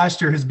 literally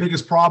last year, his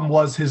biggest problem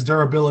was his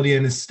durability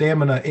and his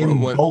stamina in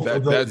both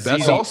of those.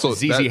 That's also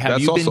Zizi,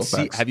 that's also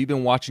facts. have you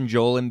been watching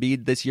Joel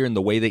Embiid this year and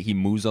the way that he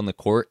moves on the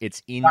court?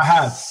 It's I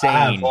have.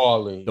 insane.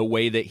 Balling. The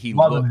way that he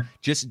Loving looked,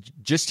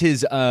 just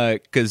his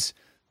because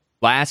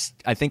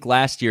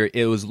last year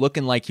it was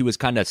looking like he was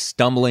kind of not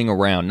stumbling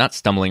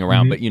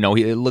around, but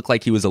it looked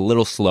like he was a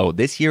little slow.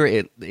 This year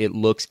it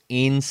looks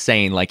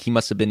insane. Like he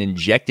must have been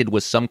injected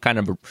with some kind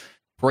of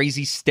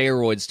crazy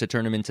steroids to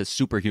turn him into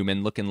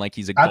superhuman, looking like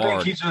he's a guard.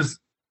 I think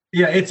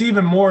it's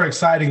even more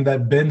exciting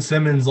that Ben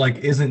Simmons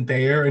isn't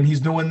there and he's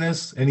doing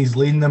this and he's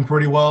leading them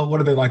pretty well. What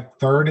are they,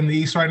 3rd in the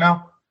East right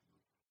now?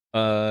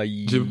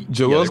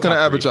 Joel's going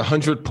to average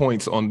 100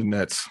 points on the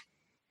Nets.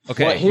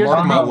 Okay, Well, here's Mark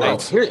the my thing, though.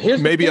 words. Here's the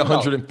Maybe thing, though.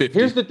 150.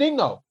 Here's the thing,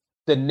 though.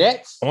 The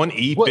Nets On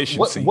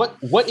efficiency.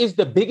 What is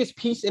the biggest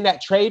piece in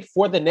that trade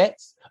for the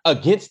Nets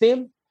against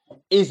them?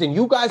 And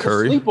you guys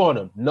Curry? sleep on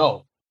him.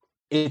 No,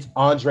 it's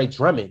Andre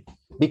Drummond,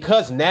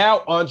 because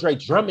now Andre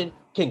Drummond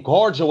can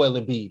guard Joel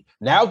Embiid.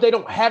 Now they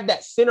don't have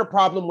that center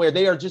problem where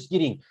they are just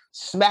getting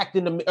smacked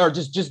in the or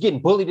just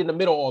getting bullied in the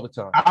middle all the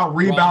time. Out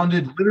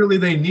rebounded. Literally,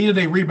 they needed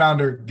a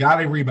rebounder.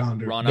 Got a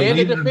rebounder. Ron, They And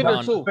a needed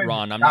defender, too.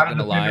 Ron, I'm Got not a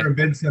gonna lie. defender in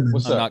Ben Simmons.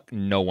 What's up?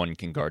 No one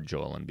can guard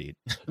Joel Embiid.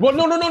 Well,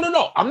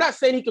 no. I'm not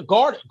saying he could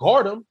guard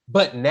him,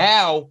 but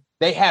now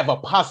they have a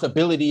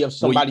possibility of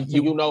somebody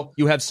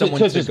You have someone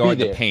to to just be guard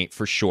the there. paint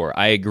for sure.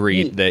 I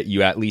agree Yeah. that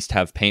you at least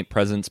have paint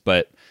presence,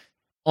 but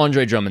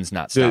Andre Drummond's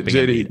not stopping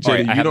Embiid. All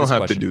right, I JD, you don't this have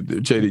question. to do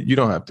this. JD, you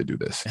don't have to do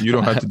this. You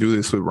don't have to do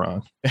this with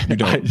Ron. You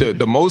don't.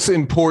 The most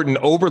important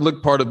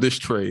overlooked part of this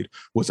trade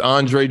was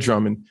Andre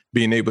Drummond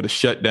being able to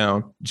shut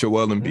down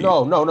Joel Embiid.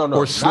 No.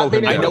 Or slow Not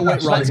being him able down. I know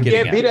what Ron's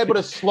getting at. being able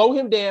to slow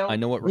him down. I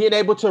know what- being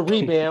able to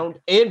rebound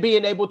and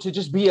being able to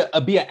just be an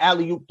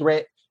alley-oop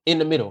threat in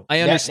the middle.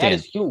 I understand. That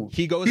is huge.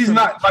 He goes. He's from,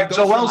 not he goes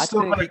Joel's I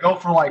still think going to go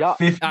for yeah,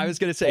 50. I was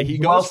gonna say he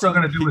Joel's goes still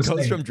from going to do his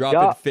thing. from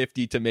dropping Yeah.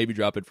 50 to maybe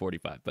dropping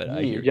 45. But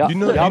I hear you. Yeah. You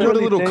know, Y'all the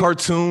really little think-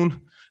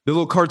 cartoon,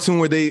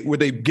 where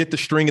they get the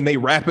string and they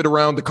wrap it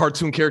around the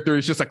cartoon character.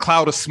 It's just a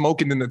cloud of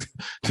smoke, and then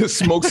the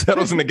smoke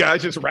settles, and the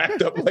guy's just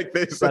wrapped up like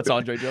this. That's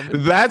Andre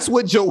Drummond. That's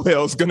what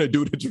Joel's gonna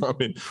do to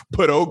Drummond.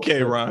 But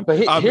okay, Ron. But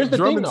here's the thing,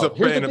 Drummond's though. a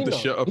Here's fan the of the thing,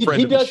 show. though. A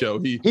friend of the show.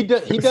 He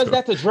does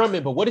that to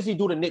Drummond, but what does he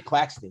do to Nick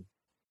Claxton?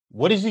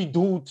 What does he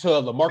do to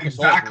LaMarcus Aldridge?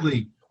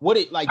 Exactly. What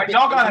it like?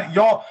 Y'all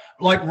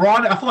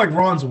Ron. I feel like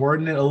Ron's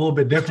wording it a little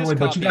bit differently,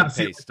 but you copy got to and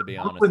see paste, to be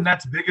honest. Brooklyn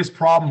Nets' biggest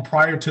problem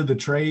prior to the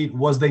trade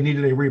was they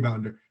needed a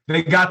rebounder.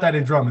 They got that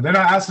in Drummond. They're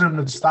not asking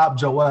them to stop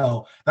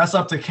Joel. That's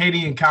up to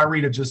Katie and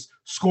Kyrie to just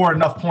score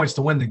enough points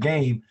to win the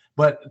game.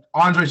 But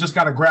Andre's just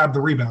got to grab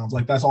the rebounds.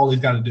 That's all he's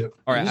got to do.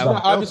 All right, He's I-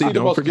 not obviously the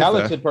Don't most forget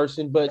talented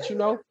person, but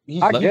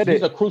he's I get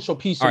he's it. a crucial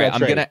piece all of right. that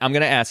trade. I'm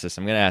gonna ask this.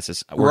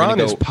 Ron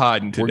is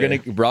podding today.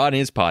 Ron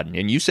is podding,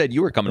 and you said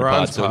you were coming to pod,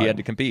 Ron's so he had podding.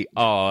 to compete.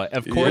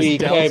 Of course, We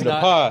Dell's came to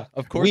not- pod.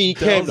 Of course, We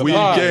came Dell's to We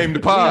not- pod. came to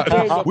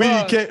pod.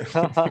 We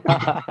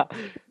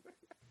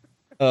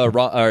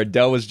came.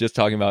 Dell was just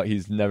talking about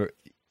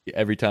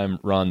every time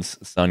Ron's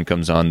son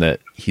comes on that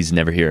he's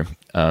never here.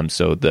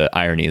 So the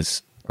irony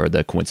is, or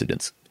the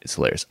coincidence is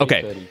hilarious.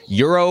 Okay,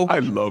 Euro, I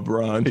love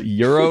Ron.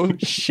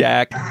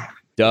 Shaq,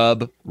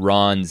 Dub,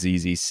 Ron,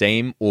 ZZ,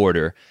 same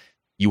order.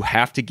 You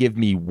have to give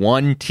me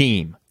one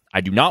team. I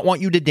do not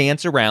want you to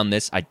dance around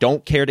this. I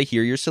don't care to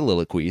hear your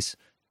soliloquies.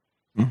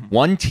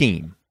 One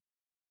team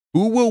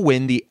Who will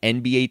win the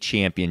NBA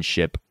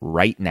championship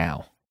right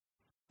now?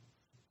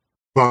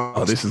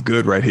 Oh, this is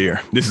good right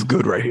here. This is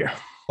good right here.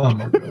 Oh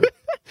my God.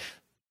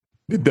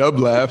 The dub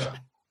laugh.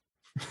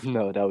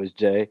 No, that was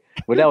Jay.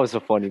 Well, that was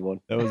a funny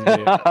one. That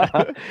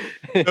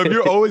was me.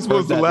 You're always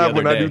supposed to that the laugh other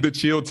when I day. do the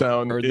Chill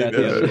Town. Heard that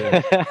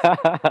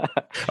the other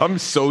day. I'm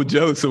so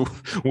jealous of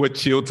what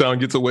Chill Town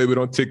gets away with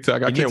on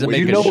TikTok. I He needs can't to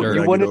wait make to a know shirt.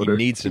 when I wanna- get older. He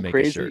needs to make a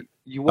Crazy. shirt.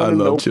 You I want to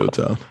know? love Chill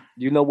Town.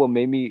 You know what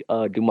made me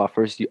do my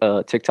first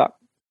TikTok?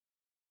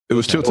 It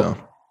was Chill Town.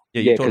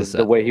 Yeah, you told us because that.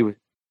 the way he was,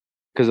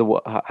 because of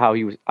how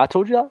he was. I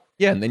told you that.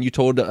 Yeah, and then you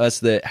told us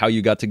that how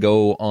you got to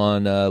go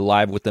on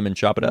live with them and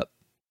chop it up.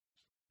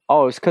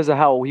 Oh, it's because of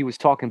how he was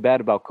talking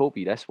bad about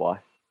Kobe. That's why.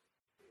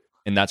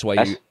 And that's why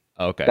That's-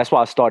 okay. That's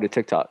why I started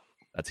TikTok.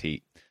 That's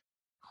heat.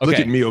 Look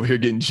Okay. at me over here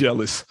getting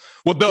jealous.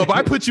 Well, Dub,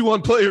 I put you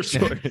on player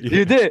short.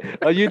 You did.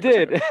 You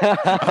did.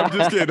 I'm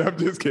just kidding. I'm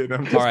just kidding.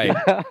 I'm just All right.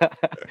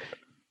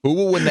 Who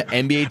will win the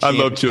NBA I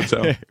love Chill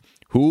Town.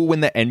 Who will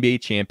win the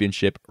NBA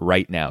championship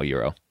right now,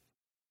 Euro?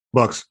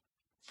 Bucks.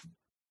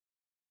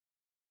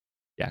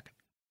 Yak.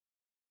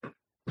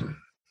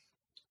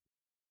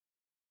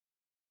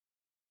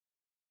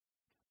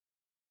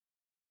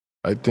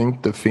 I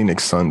think the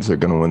Phoenix Suns are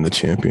going to win the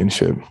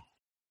championship.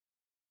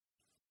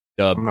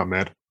 Dub. I'm not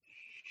mad.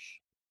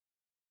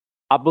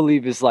 I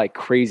believe it's like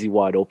crazy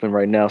wide open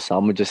right now, so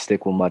I'm gonna just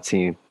stick with my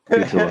team.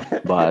 Due to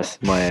a bias,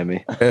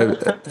 Miami. Ev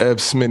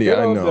Smitty, Good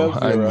I old know,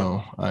 Dub I Zero.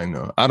 know, I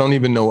know. I don't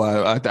even know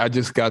why. I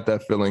just got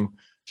that feeling.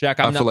 Shaq,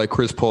 I feel like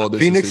Chris Paul.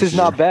 Phoenix his is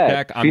not year.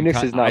 bad. Shaq,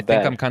 Phoenix is not I bad.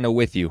 think I'm kind of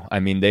with you. I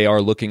mean, they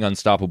are looking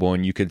unstoppable,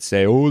 and you could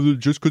say, "Oh,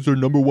 just because they're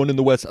number one in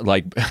the West."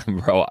 Like,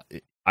 bro,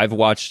 I've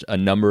watched a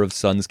number of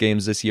Suns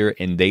games this year,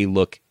 and they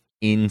look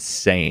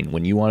insane.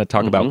 When you want to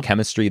talk about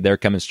chemistry, their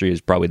chemistry is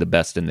probably the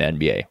best in the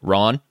NBA.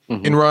 Ron,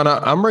 And Ron,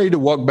 I'm ready to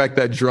walk back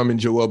that drum in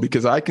Joel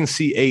because I can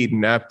see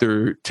Aiden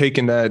after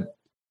taking that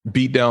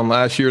beat down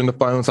last year in the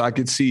finals. I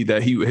could see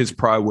that his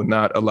pride would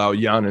not allow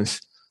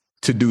Giannis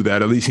to do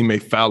that. At least he may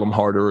foul him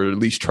harder, or at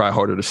least try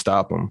harder to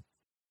stop him.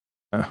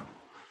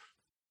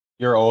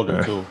 You're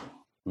older too.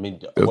 I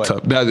mean, They're what?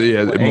 tough. That,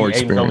 yeah, What, more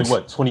Aiden's only experience.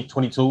 what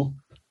 2022.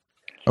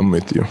 I'm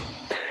with you.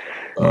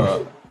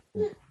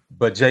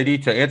 But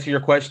JD, to answer your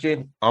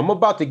question, I'm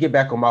about to get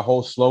back on my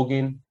whole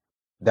slogan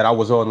that I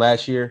was on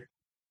last year: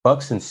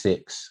 Bucks and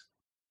 6.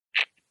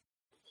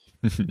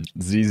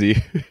 ZZ.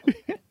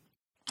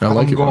 I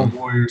like I'm it. going Ron.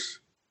 Warriors.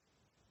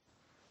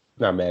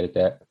 Not mad at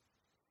that.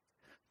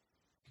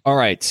 All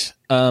right.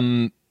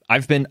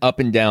 I've been up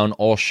and down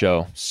all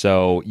show,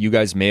 so you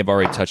guys may have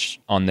already touched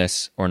on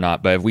this or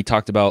not. But have we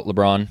talked about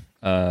LeBron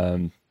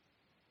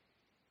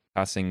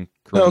passing?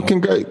 No,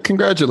 Kareem?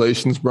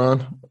 congratulations,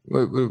 Bron.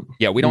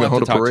 Yeah, we don't You have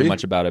hold to a talk too parade?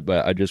 much about it,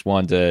 but I just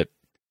wanted to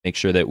make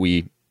sure that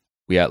we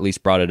at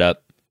least brought it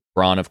up.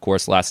 Bron, of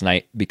course, last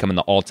night becoming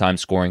the all-time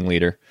scoring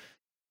leader.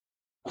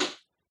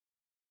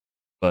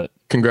 But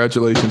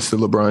Congratulations to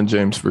LeBron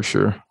James for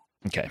sure.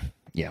 okay,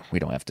 yeah, we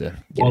don't have to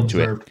get Well into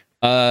deserved.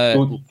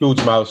 it.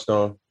 Huge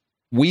milestone.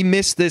 We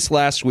missed this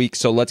last week,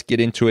 so let's get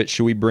into it.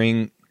 Should we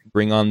bring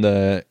on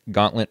the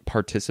gauntlet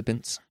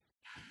participants?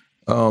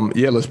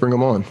 Yeah, let's bring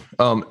them on.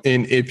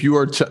 And if you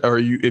are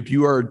if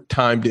you are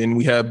timed in,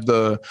 we have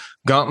the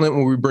gauntlet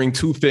when we bring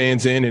two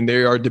fans in, and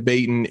they are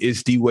debating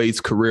is D Wade's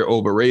career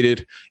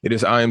overrated. It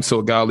is I Am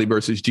So Godly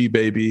versus G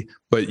Baby,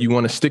 but you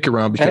want to stick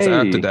around because Hey.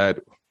 after that,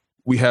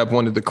 we have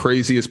one of the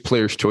craziest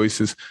players'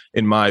 choices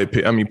in my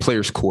opinion. I mean,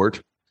 players'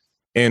 court,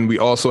 and we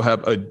also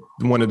have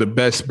one of the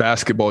best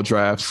basketball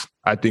drafts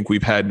I think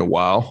we've had in a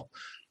while.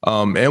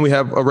 And we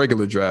have a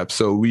regular draft,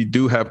 so we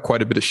do have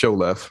quite a bit of show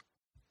left.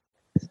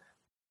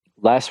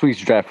 Last week's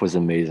draft was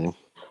amazing.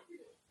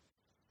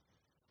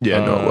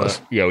 Yeah, no, it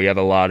was. Yeah, we have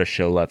a lot of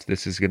show left.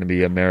 This is going to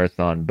be a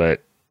marathon,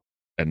 but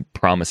I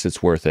promise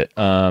it's worth it.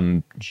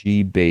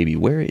 G Baby,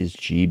 where is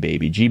G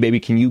Baby? G Baby,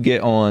 can you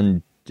get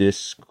on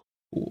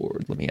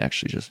Discord? Let me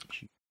actually just.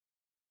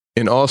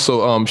 And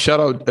also,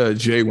 shout out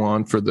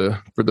Jaywan for the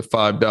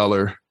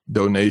 $5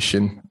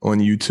 donation on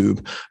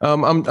YouTube.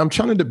 I'm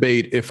trying to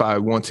debate if I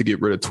want to get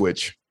rid of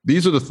Twitch.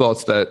 These are the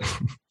thoughts that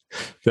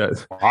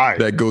Why?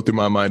 that go through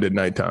my mind at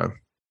nighttime.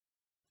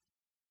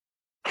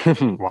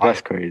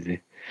 That's crazy.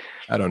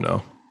 I don't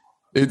know.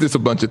 It's just a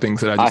bunch of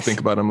things that I just think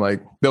about. I'm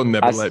like, they'll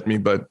never let me.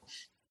 But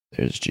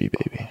There's G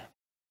Baby.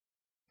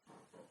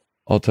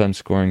 All-time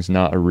scoring's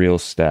not a real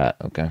stat.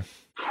 Okay.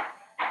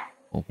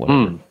 Well,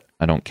 whatever.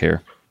 I don't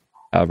care.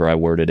 However I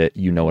worded it,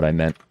 you know what I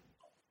meant.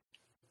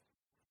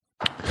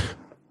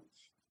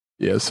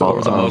 yeah, so What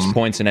was the most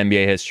points in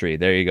NBA history?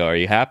 There you go. Are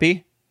you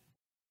happy?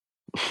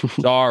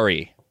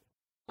 Sorry.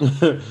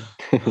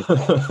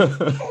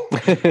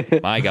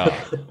 My God.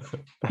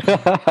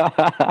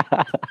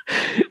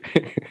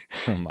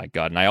 Oh my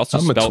God. And I also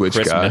I'm a spelled Twitch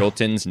Chris guy.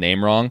 Middleton's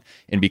name wrong.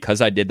 And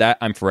because I did that,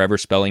 I'm forever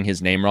spelling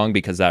his name wrong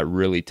because that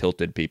really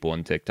tilted people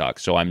in TikTok.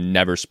 So I'm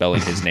never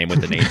spelling his name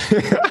with the name.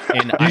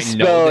 And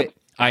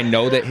I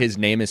know that his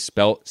name is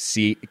spelled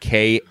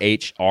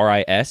Khris.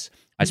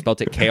 I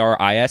spelled it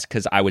Kris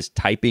because I was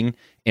typing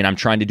and I'm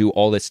trying to do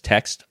all this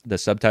text, the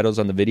subtitles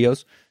on the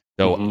videos.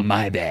 So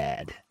my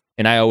bad.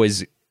 And I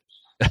always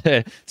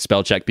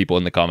spell check people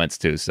in the comments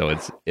too, so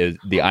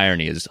the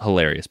irony is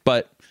hilarious.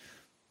 But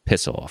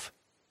piss off.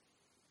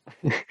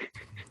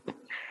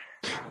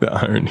 The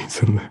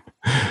irony's in there.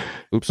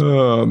 Oops.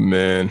 Oh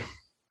man.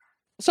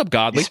 What's up,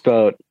 Godly?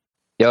 Spelled.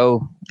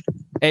 Yo.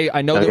 Hey,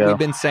 I know There that you we've go.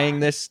 been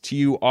saying this to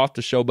you off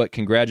the show, but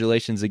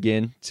congratulations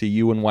again to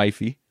you and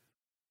wifey.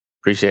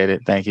 Appreciate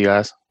it. Thank you,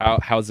 guys.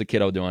 How's the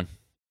kiddo doing?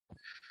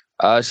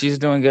 She's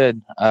doing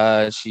good.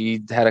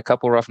 She had a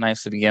couple rough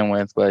nights to begin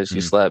with, but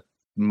she slept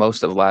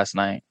most of last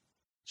night.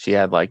 She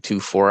had like 2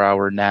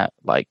 4-hour nap,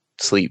 like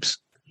sleeps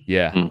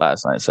Yeah.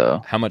 last night.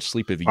 So, How much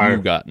sleep have Fire.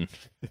 you gotten?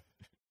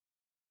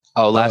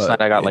 last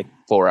night I got like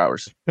 4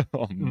 hours.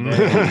 Oh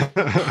man.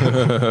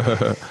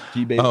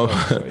 G-Baby. Oh.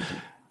 Oh, sorry.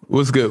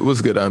 What's good?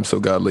 What's good? I'm so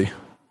godly.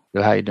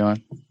 How you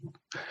doing?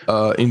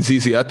 And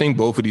ZZ, I think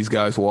both of these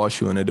guys wash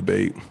you in a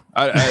debate.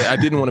 I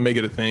didn't want to make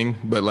it a thing,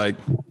 but like,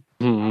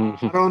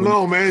 I don't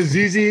know, man.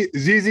 ZZ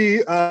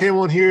came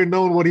on here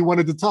knowing what he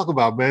wanted to talk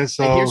about, man.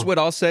 So And here's what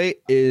I'll say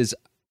is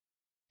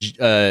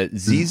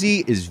ZZ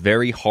is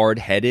very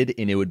hard-headed,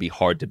 and it would be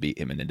hard to beat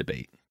him in a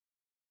debate.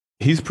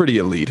 he's pretty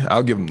elite.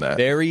 I'll give him that.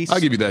 I'll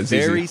give you that, ZZ.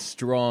 Very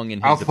strong in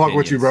his I'll fuck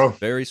with you, bro.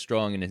 Very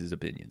strong in his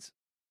opinions.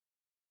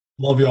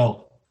 Love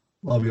y'all.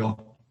 Love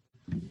y'all.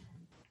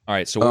 All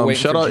right, so we're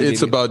waiting Shout for out, G-Baby.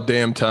 it's about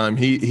damn time.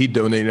 He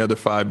donated another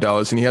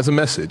 $5 and he has a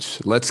message.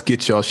 Let's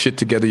get y'all shit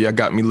together. Y'all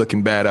got me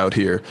looking bad out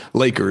here.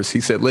 Lakers. He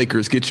said,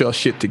 Lakers, get y'all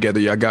shit together.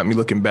 Y'all got me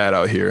looking bad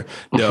out here.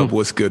 Dub,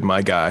 what's good,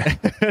 my guy?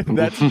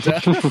 That's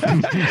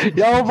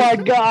Yo, my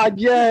God,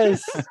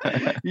 yes.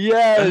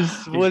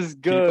 Yes, was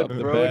Keep good, up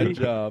the bro. bad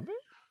job.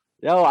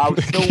 Yo, I'm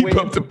still Keep waiting.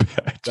 up the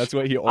patch. That's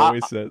what he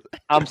always says.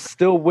 I'm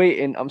still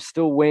waiting. I'm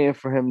still waiting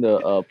for him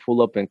to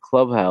pull up in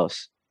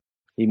Clubhouse.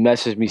 He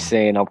messaged me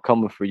saying, I'm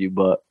coming for you,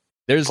 but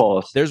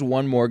pause. There's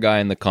one more guy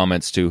in the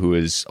comments too who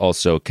has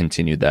also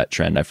continued that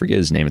trend. I forget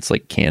his name. It's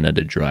like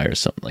Canada Dry or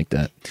something like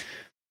that.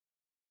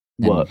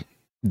 What?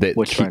 That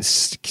Which trend?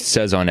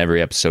 says on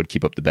every episode,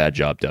 keep up the bad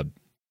job, Dub.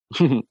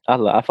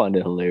 I find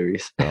it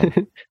hilarious. So,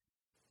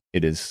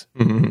 it is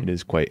Mhm. it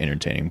is quite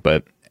entertaining,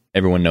 but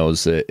everyone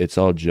knows that it's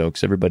all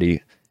jokes.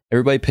 Everybody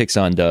picks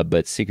on Dub,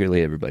 but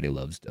secretly everybody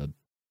loves Dub.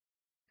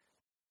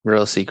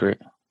 Real secret.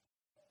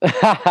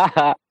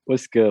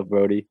 What's good,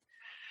 Brody?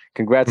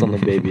 Congrats on the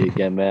baby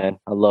again, man.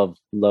 I love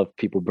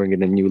people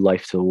bringing a new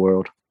life to the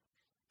world.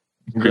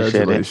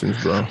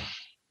 Congratulations, bro.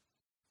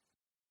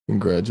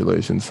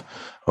 Congratulations.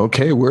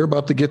 Okay, we're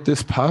about to get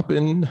this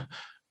popping.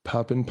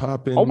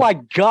 Oh my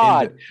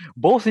God.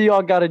 Both of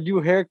y'all got a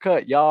new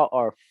haircut. Y'all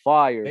are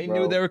fire. They bro.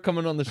 knew they were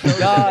coming on the show.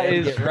 Y'all They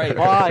had to is get right.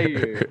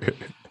 fire.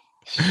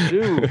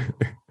 Shoot.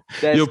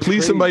 That's Yo, please,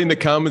 crazy. somebody in the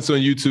comments on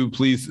YouTube,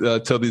 please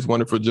tell these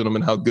wonderful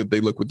gentlemen how good they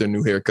look with their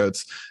new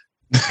haircuts.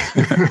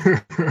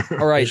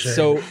 All right,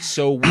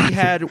 so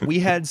we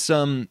had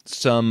some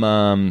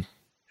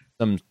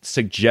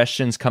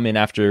suggestions come in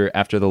after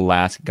the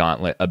last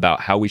gauntlet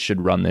about how we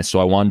should run this. So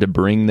I wanted to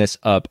bring this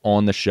up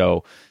on the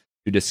show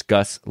to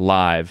discuss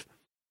live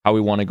how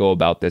we want to go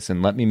about this,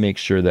 and let me make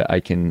sure that I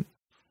can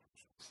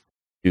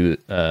do.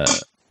 I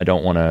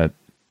don't want to.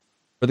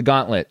 For the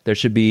gauntlet, there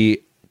should be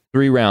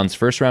 3 rounds.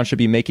 First round should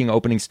be making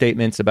opening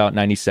statements. About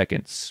 90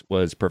 seconds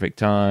was perfect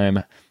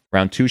time.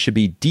 Round 2 should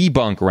be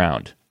debunk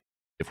round.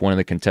 If one of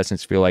the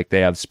contestants feel like they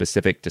have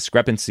specific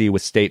discrepancy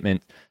with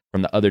statement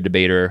from the other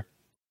debater,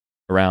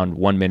 around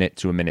 1 minute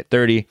to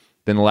 1:30.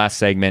 Then the last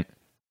segment,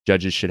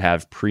 judges should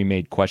have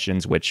pre-made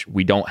questions, which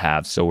we don't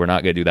have, so we're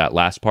not going to do that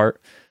last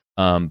part.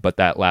 But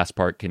that last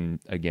part can,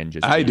 again,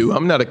 just... I do.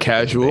 I'm not a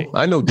casual.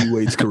 I know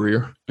D-Wade's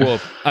career.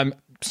 Well, I'm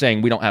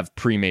saying we don't have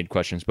pre-made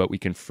questions, but we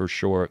can for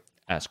sure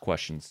ask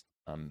questions.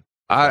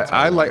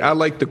 I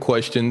like the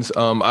questions.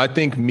 I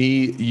think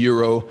me,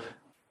 Euro,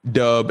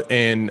 Dub,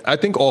 and I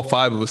think all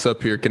 5 of us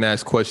up here can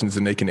ask questions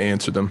and they can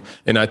answer them.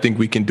 And I think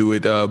we can do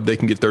it. They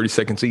can get 30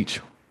 seconds each.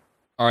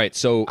 All right,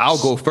 so... I'll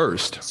go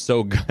first.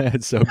 So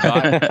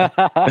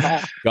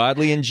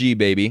Godly and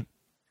G-Baby.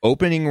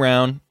 Opening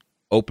round,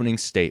 opening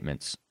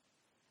statements.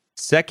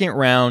 Second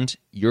round,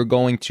 you're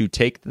going to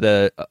take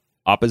the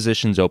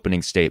opposition's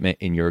opening statement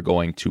and you're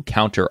going to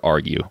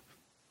counter-argue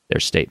their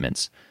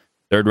statements.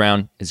 Third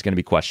round is going to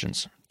be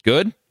questions.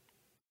 Good?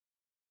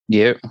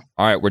 Yep.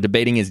 All right, we're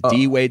debating is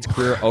D-Wade's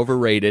career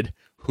overrated?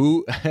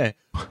 Who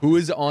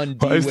is on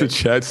Why is the D-Wade?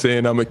 chat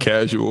saying I'm a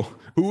casual?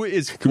 Who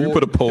is... Can we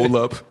put a poll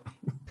up?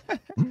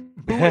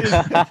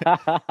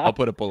 I'll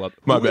put a pull up.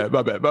 My bad.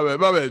 No,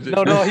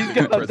 he's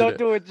good. President. Don't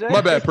do it, Jay.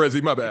 My bad,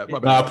 Prezi. My bad.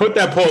 Put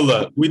that poll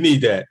up. We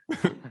need that.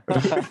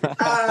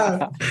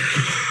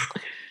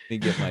 Let me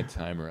get my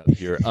timer up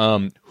here.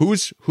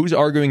 Who's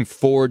arguing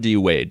for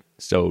D-Wade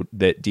so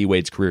that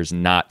D-Wade's career is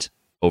not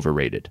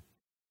overrated?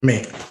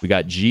 Me. We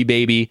got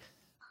G-Baby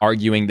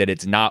arguing that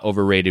it's not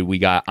overrated. We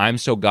got I'm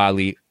So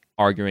Godly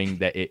arguing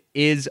that it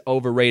is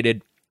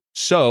overrated.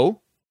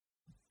 So,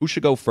 who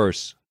should go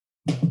first?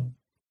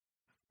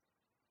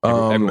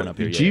 Everyone up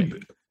here. Yeah.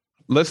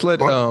 Let's let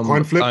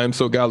Coin flip? I Am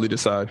So Godly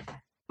decide.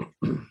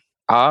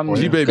 I'm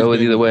G-Baby's go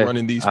with been either way.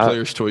 running these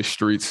players' choice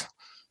streets.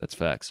 That's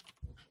facts.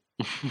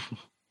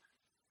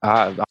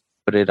 I'm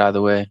with it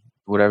either way.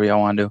 Whatever y'all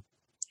want to do.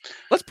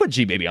 Let's put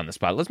G Baby on the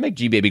spot. Let's make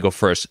G Baby go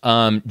first.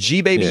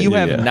 G Baby, you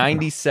have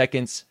 90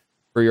 seconds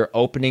for your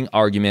opening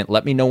argument.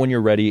 Let me know when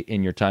you're ready,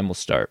 and your time will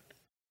start.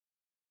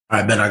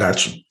 I bet I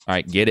got you. All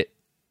right, get it.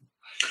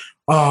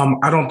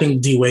 I don't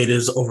think D Wade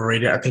is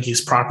overrated. I think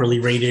he's properly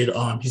rated.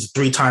 He's a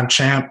 3-time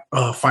champ,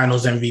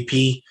 Finals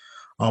MVP.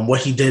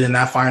 What he did in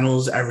that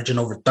Finals, averaging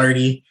over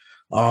 30.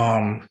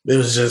 It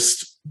was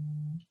just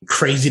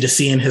crazy to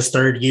see in his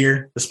third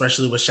year,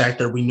 especially with Shaq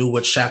there. We knew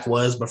what Shaq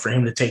was, but for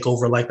him to take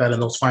over like that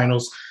in those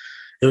finals,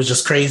 it was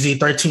just crazy.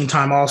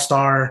 13-time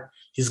All-Star.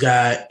 He's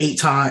got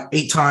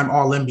 8-time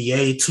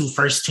All-NBA, 2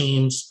 first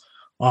teams.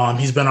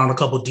 He's been on a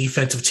couple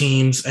defensive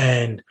teams.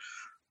 And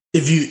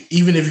if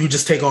you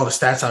just take all the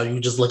stats out, you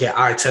just look at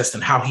eye test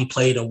and how he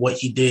played and what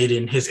he did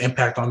and his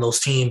impact on those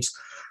teams.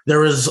 There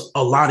was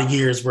a lot of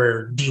years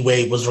where D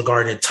Wade was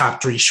regarded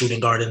top 3 shooting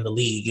guard in the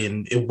league,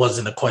 and it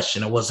wasn't a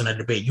question. It wasn't a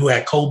debate. You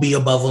had Kobe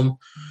above him.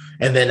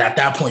 And then at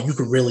that point, you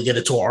could really get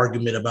into an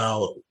argument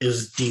about,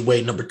 is D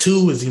Wade number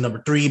 2? Is he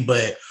number 3?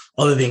 But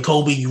other than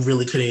Kobe, you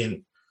really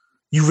didn't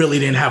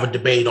have a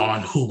debate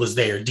on who was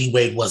there. D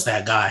Wade was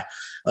that guy.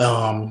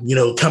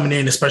 Coming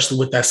in, especially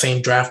with that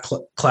same draft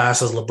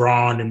class as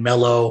LeBron and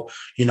Melo,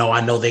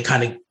 I know they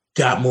kind of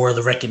got more of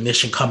the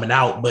recognition coming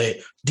out, but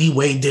D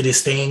Wade did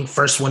his thing.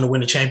 First one to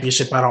win a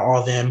championship out of all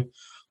of them.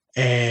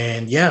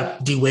 And yeah,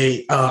 D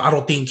Wade, I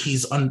don't think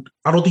he's underrated.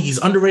 I don't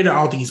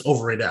think he's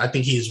overrated. I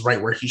think he's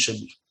right where he should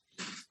be.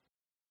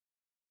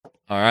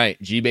 All right,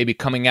 G Baby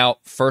coming out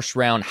first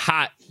round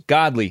hot.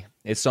 Godly,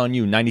 it's on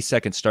you. 90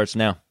 seconds starts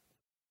now.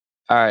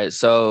 All right,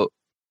 so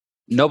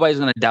nobody's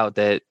going to doubt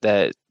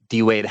that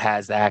D Wade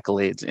has the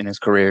accolades in his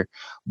career.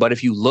 But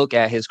if you look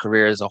at his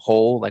career as a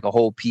whole, like a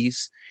whole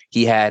piece,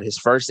 he had his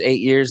first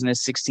 8 years in his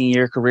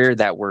 16-year career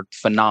that were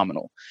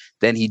phenomenal.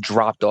 Then he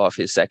dropped off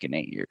his second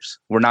 8 years.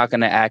 We're not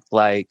going to act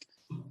like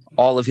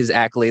all of his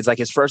accolades, like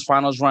his first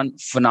finals run,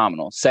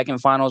 phenomenal. Second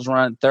finals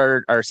run,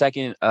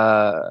 second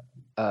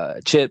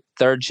chip,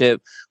 third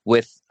chip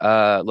with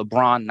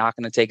LeBron, not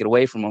going to take it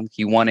away from him.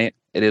 He won it.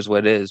 It is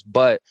what it is.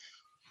 But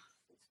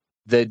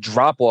the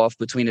drop off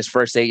between his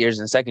first 8 years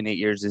and second 8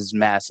 years is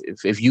massive.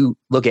 If you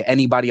look at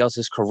anybody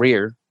else's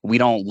career, we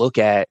don't look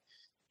at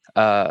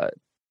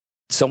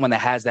someone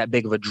that has that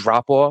big of a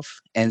drop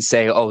off and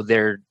say, oh,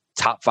 they're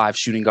top 5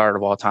 shooting guard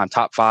of all time,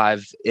 top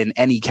 5 in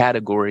any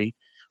category,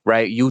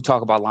 right? You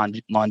talk about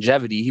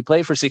longevity. He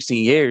played for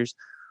 16 years,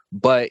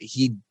 but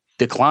he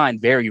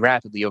declined very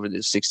rapidly over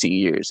those 16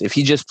 years. If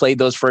he just played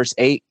those first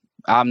 8,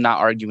 I'm not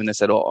arguing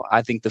this at all.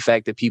 I think the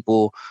fact that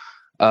people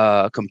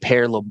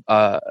compare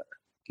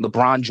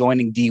LeBron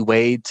joining D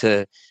Wade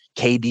to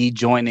KD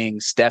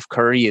joining Steph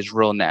Curry is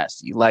real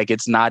nasty. Like,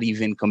 it's not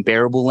even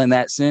comparable in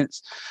that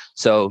sense.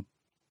 So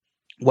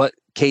what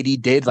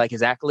KD did, like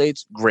his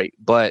accolades, great,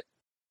 but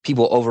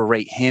people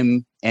overrate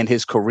him and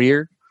his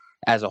career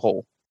as a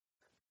whole.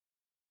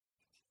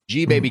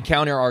 G Baby,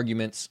 counter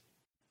arguments.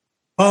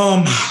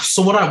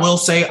 So what I will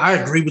say, I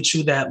agree with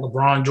you that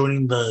LeBron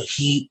joining the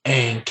Heat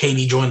and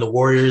KD joining the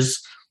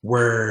Warriors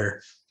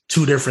were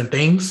 2 different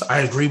things. I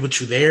agree with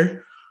you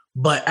there.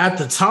 But at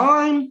the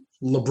time,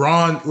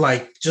 LeBron,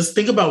 like, just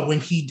think about when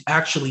he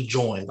actually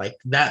joined, like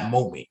that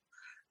moment.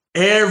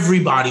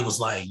 Everybody was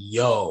like,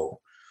 yo,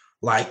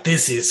 like,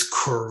 this is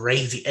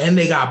crazy. And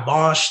they got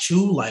Bosh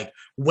too. Like,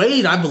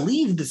 Wade, I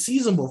believe the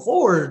season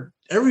before,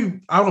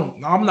 I'm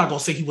not gonna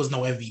say he was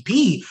no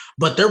MVP,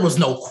 but there was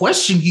no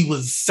question he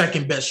was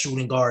second best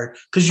shooting guard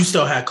because you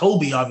still had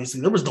Kobe, obviously.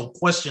 There was no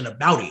question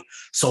about it.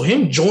 So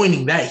him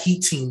joining that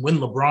Heat team when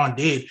LeBron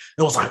did,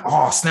 it was like,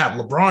 oh snap,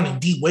 LeBron and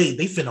D Wade,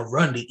 they finna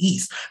run the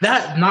East.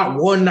 That not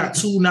 1, not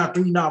 2, not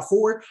 3, not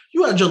 4.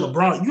 You had your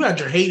LeBron, you had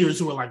your haters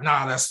who were like,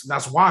 nah,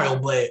 that's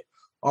wild. But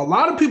a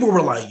lot of people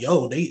were like,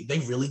 yo,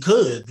 they really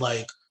could.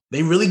 Like,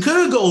 they really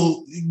could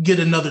go get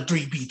another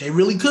 3-peat. They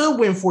really could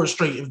win 4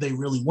 straight if they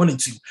really wanted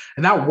to.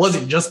 And that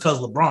wasn't just because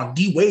LeBron.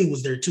 D Wade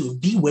was there too.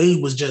 If D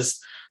Wade was just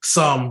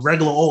some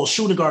regular old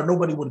shooting guard,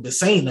 nobody would have been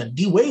saying that.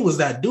 D Wade was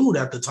that dude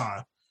at the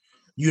time.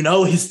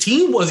 His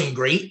team wasn't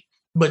great,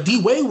 but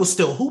D Wade was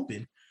still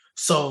hooping.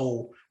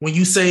 So when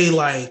you say,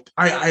 like,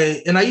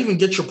 I even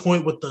get your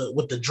point with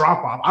the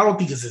drop off, I don't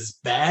think it's as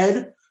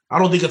bad. I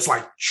don't think it's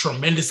like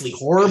tremendously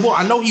horrible.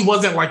 I know he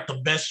wasn't like the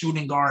best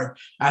shooting guard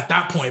at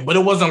that point, but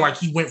it wasn't like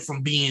he went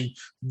from being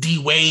D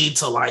Wade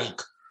to like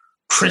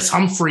Chris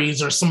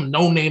Humphries or some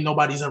no name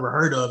nobody's ever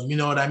heard of. You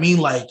know what I mean?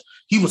 Like,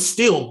 he was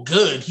still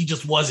good. He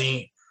just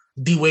wasn't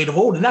D Wade of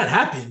old, and that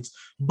happens.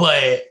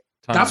 But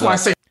that's why I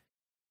say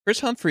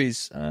Chris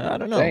Humphries. I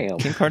don't know. Damn.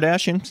 Kim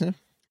Kardashian.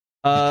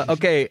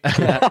 Okay.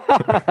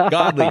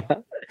 Godly.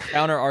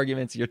 Counter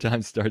arguments. Your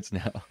time starts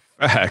now.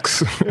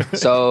 Facts.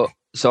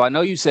 So I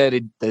know you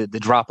said the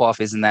drop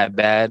off isn't that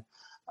bad,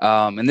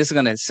 and this is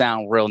going to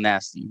sound real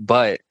nasty,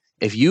 but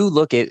if you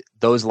look at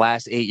those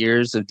last 8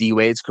 years of D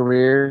Wade's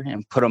career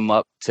and put them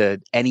up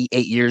to any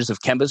 8 years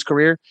of Kemba's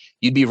career,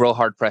 you'd be real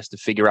hard pressed to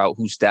figure out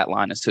whose stat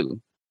line is who.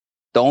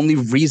 The only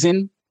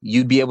reason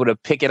you'd be able to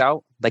pick it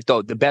out, like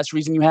the best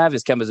reason you have,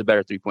 is Kemba's a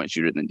better 3-point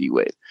shooter than D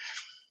Wade.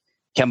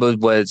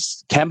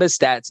 Kemba's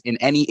stats in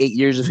any 8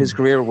 years of his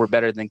career were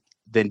better than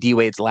D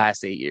Wade's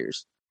last 8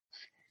 years.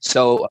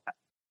 So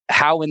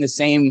how in the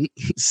same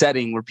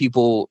setting where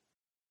people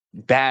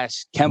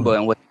bash Kemba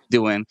and what he's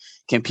doing,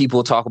 can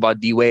people talk about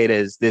D Wade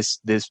as this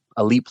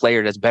elite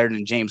player that's better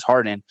than James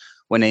Harden,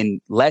 when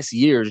in less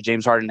years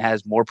James Harden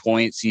has more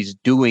points, he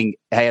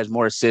has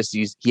more assists,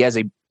 he has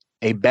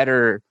a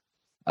better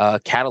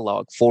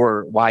catalog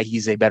for why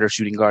he's a better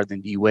shooting guard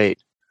than D Wade.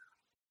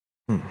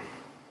 Am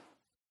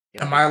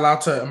I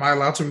allowed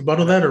to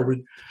rebuttal that, or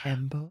we?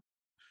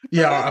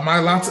 Yeah, am I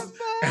allowed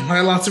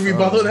to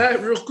rebuttal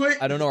that real quick?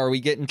 I don't know. Are we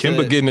getting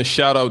Kemba getting a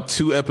shout out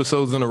 2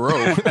 episodes in a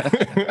row?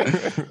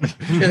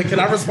 Can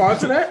I respond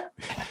to that?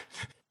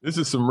 This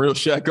is some real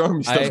Shaq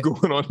Army stuff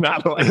going on.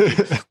 Not like,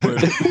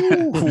 but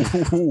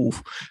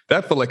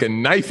that felt like a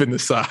knife in the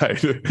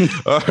side.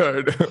 All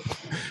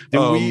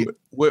right.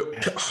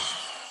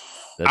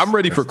 I'm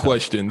ready for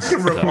questions.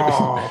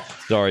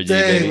 Sorry, G,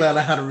 baby.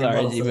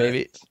 Sorry, G,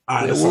 baby.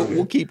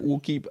 We'll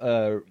keep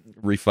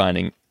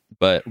refining.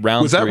 But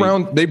round was that 3,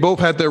 round? They both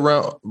had their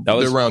round. That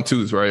was their round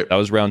 2s, right? That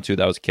was round 2.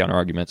 That was counter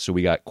argument. So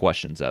we got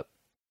questions up.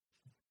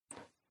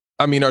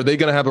 I mean, are they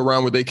going to have a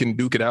round where they can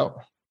duke it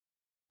out?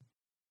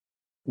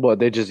 What,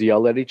 they just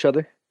yell at each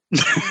other?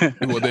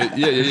 Well,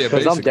 yeah.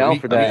 Because I'm down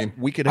for that. I mean,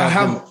 we could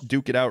have them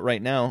duke it out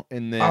right now,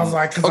 and then I was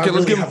like, okay,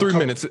 let's give them 3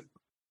 minutes.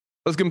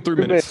 Let's give them 3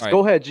 minutes. Right.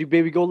 Go ahead, G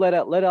baby. Go let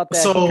out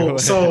that.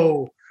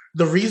 So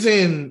the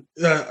reason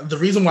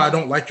why I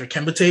don't like your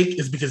Kemba take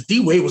is because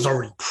D Wade was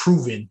already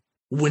proven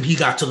when he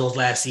got to those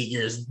last 8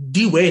 years.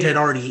 D Wade had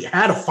already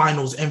had a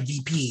Finals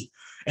MVP,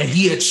 and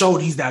he had showed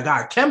he's that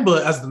guy.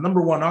 Kemba as the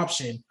number one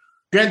option.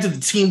 Granted,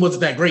 the team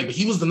wasn't that great, but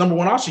he was the number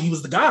one option. He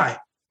was the guy.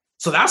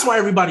 So that's why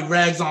everybody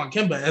rags on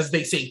Kemba, as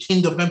they say,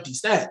 king of empty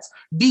stats.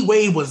 D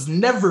Wade was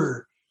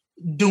never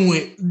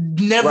doing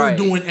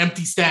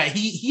empty stat.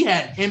 He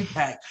had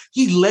impact.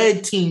 He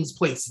led teams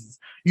places.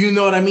 You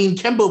know what I mean?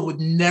 Kemba would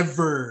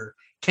never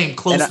came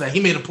close to that. He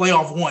made a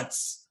playoff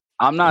once.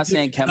 I'm not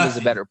saying Kemba's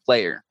a better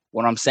player.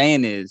 What I'm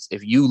saying is,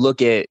 if you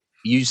look at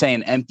you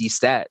saying empty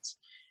stats,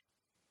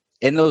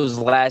 in those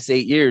last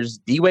 8 years,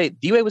 D Wade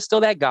was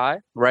still that guy,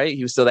 right?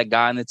 He was still that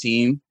guy on the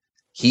team.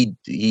 He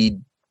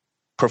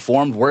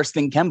performed worse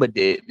than Kemba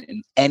did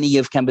in any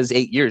of Kemba's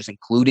 8 years,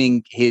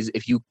 including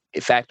if you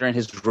factor in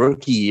his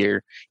rookie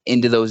year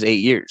into those 8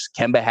 years.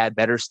 Kemba had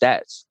better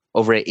stats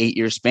over an 8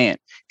 year span.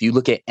 If you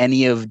look at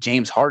any of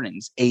James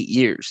Harden's 8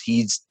 years,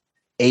 he's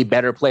a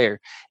better player.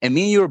 And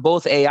me and you are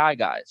both AI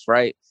guys,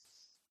 right?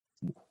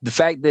 The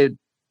fact that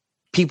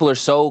people are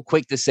so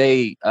quick to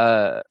say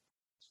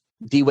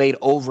D Wade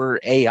over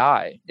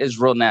AI is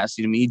real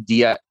nasty to me.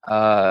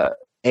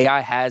 AI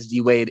has D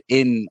Wade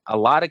in a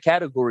lot of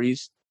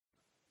categories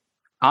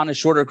on a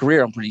shorter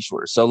career, I'm pretty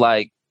sure. So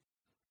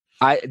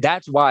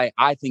that's why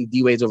I think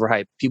D Wade's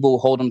overhyped. People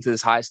hold him to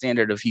this high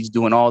standard of he's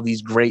doing all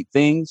these great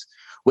things,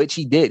 which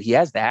he did. He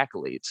has the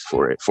accolades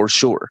for it, for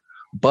sure.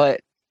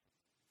 But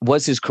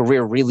was his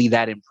career really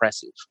that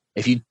impressive?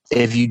 If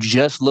you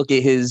just look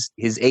at his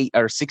 8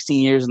 or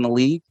 16 years in the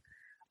league,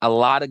 a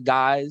lot of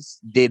guys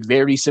did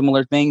very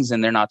similar things,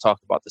 and they're not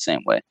talked about the same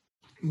way.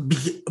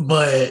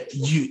 But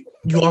you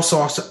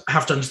also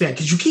have to understand,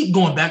 because you keep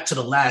going back to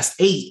the last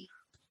 8,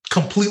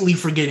 completely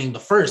forgetting the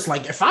first.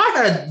 Like, if I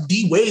had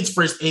D Wade's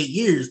first 8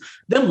 years,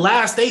 them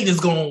last 8 is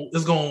going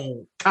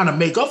to kind of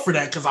make up for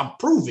that, because I'm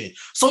proven.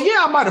 So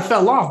yeah, I might have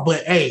fell off,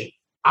 but hey,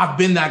 I've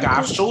been that guy.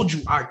 I've showed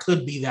you I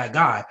could be that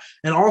guy.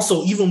 And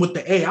also, even with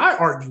the AI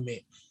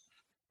argument,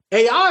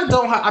 AI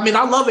don't have, I mean,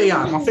 I love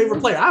AI, my favorite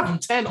player. I have him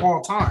 10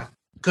 all time,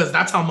 because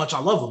that's how much I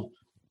love him.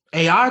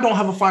 AI don't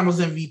have a Finals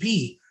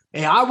MVP.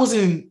 AI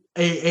wasn't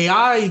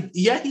AI.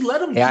 Yeah, he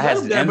let him. AI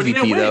has an there, MVP, but he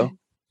didn't win. though.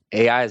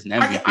 AI is an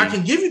MVP. I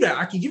can give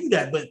you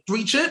that. But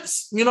 3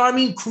 chips, you know what I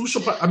mean?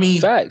 Crucial. I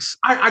mean, facts.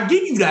 I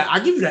give you that.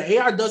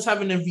 AI does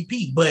have an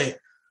MVP, but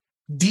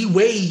D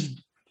Wade,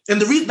 and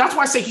the reason that's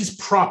why I say he's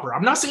proper.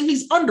 I'm not saying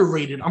he's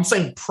underrated. I'm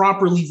saying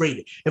properly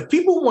rated. If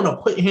people want to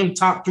put him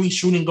top 3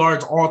 shooting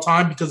guards all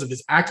time because of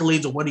his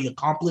accolades and what he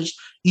accomplished,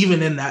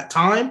 even in that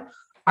time,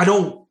 I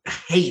don't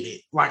hate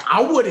it. Like,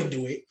 I wouldn't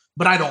do it,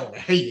 but I don't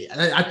hate it.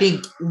 I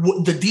think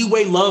the D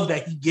Wade love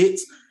that he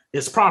gets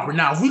is proper.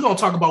 Now, if we're going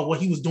to talk about what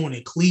he was doing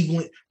in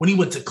Cleveland, when he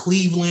went to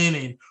Cleveland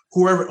and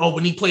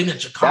when he played in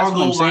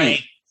Chicago,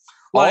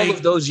 all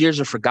of those years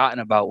are forgotten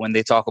about when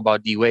they talk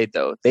about D Wade,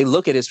 though. They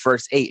look at his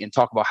first 8 and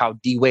talk about how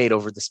D Wade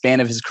over the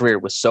span of his career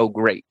was so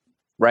great,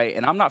 right?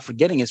 And I'm not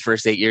forgetting his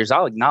first 8 years.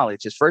 I'll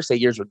acknowledge his first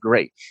 8 years were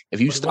great. If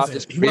you stop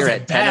his career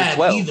at 10 or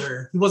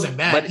 12. He wasn't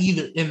bad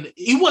either. And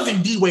he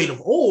wasn't D Wade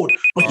of old,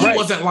 but he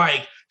wasn't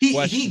like...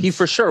 He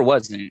for sure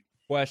wasn't.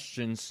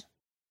 Questions.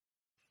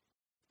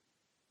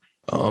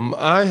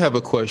 I have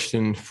a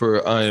question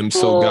for I Am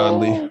So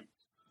Godly.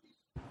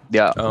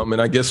 Yeah. And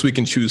I guess we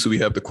can choose who we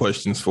have the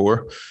questions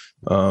for.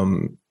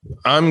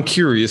 I'm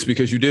curious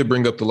because you did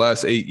bring up the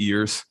last 8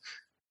 years.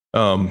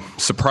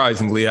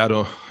 Surprisingly,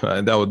 I'm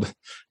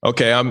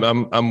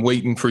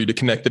waiting for you to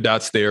connect the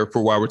dots there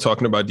for why we're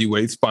talking about D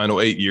Wade's final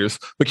 8 years.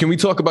 But can we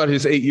talk about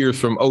his 8 years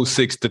from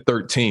 06 to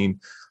 13?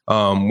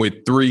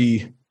 with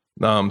three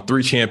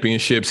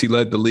championships. He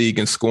led the league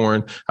in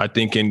scoring, I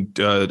think, in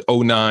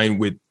 09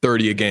 with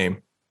 30 a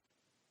game.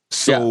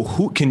 So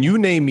who can you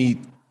name me?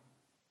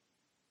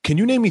 Can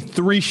you name me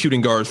three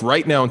shooting guards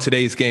right now in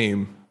today's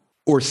game,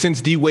 or since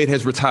D Wade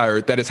has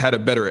retired, that has had a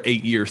better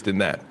 8 years than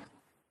that?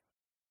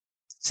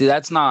 See,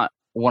 that's not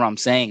what I'm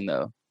saying,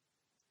 though.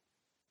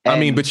 I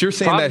mean, but you're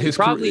saying that his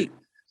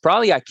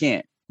probably I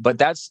can't. But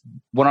that's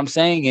what I'm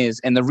saying is,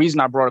 and the reason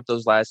I brought up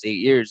those last 8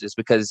 years is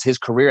because his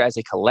career as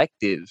a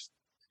collective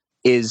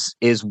is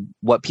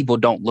what people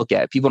don't look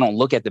at. People don't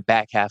look at the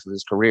back half of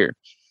his career.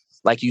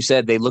 Like you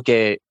said, they look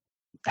at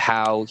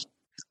how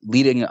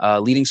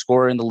leading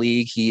scorer in the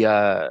league. He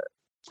had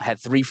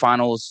 3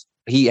 finals.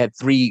 He had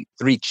three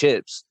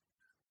chips.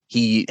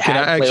 He Can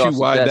had I ask you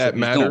why that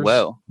matters?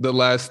 Well, the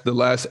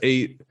last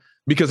 8,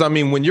 because I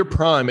mean, when you're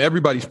prime,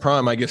 everybody's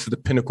prime, I guess, is the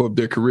pinnacle of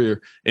their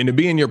career, and to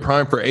be in your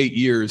prime for 8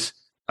 years,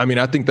 I mean,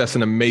 I think that's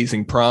an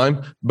amazing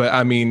prime. But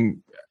I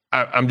mean,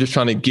 I'm just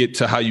trying to get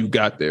to how you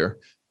got there,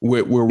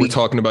 where we're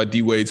talking about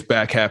D Wade's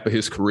back half of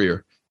his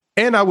career.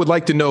 And I would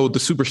like to know the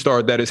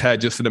superstar that has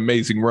had just an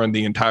amazing run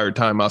the entire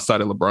time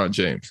outside of LeBron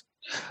James.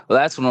 Well,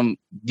 that's what I'm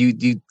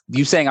you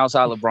saying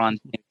outside LeBron,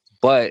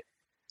 but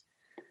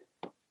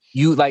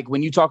you like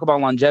when you talk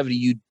about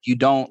longevity, you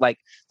don't like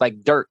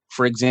Dirk,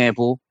 for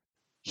example.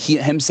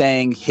 Him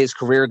saying his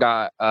career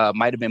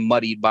might have been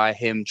muddied by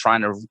him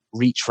trying to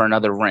reach for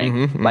another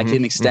ring,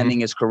 him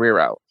extending his career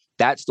out.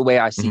 That's the way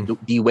I see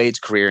D Wade's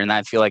career, and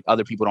I feel like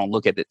other people don't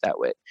look at it that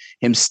way.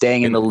 Him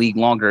staying in the league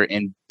longer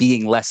and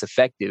being less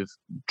effective,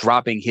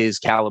 dropping his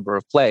caliber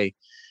of play,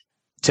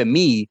 to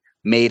me,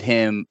 made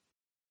him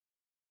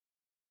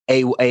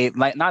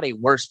not a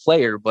worse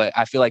player, but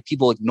I feel like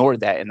people ignore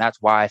that, and that's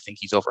why I think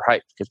he's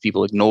overhyped, because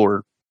people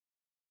ignore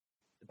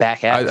the back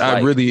half.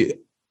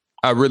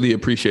 I really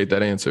appreciate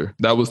that answer.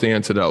 That was the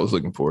answer that I was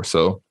looking for.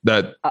 So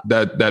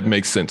that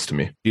makes sense to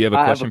me. Do you have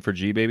a question for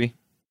G Baby?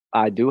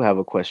 I do have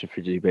a question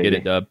for G Baby. Get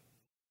it, Dub.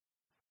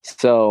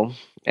 So,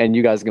 and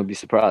you guys are gonna be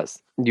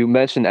surprised. You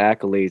mentioned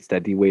accolades,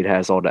 that D Wade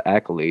has all the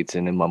accolades,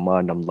 and in my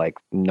mind, I'm like,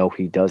 no,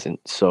 he doesn't.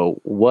 So,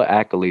 what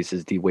accolades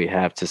does D Wade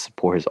have to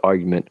support his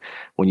argument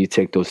when you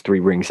take those 3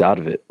 rings out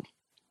of it?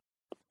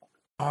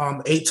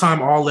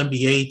 8-time All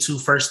NBA, 2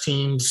 first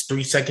teams,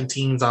 3 second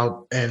teams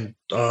out, and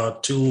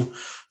 2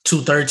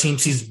 third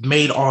teams. He's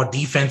made all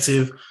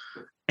defensive.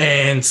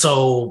 And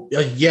so,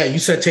 you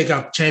said take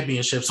out the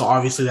championship. So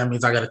obviously that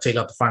means I got to take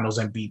out the finals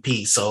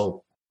MVP.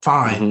 So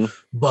fine.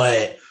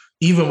 But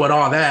even with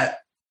all that,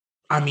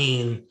 I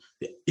mean,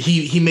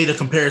 he made a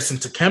comparison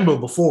to Kemba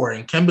before.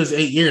 In Kemba's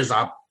 8 years,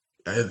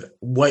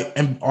 what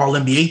all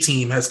NBA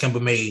team has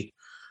Kemba made?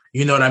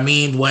 You know what I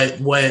mean?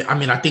 I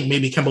mean, I think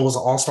maybe Kemba was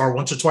an all-star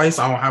once or twice.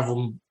 I don't have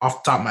him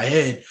off the top of my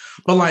head.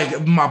 But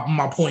like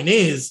my point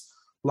is,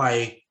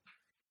 like,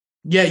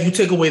 yeah, you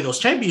take away those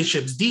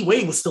championships, D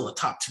Wade was still a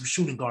top 2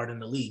 shooting guard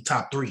in the league,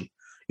 top 3.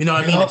 You know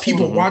what I mean? And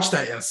people watched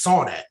that and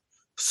saw that.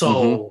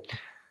 So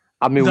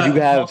I mean,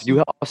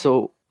 you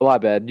also my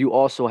bad. You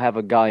also have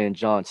a guy in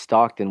John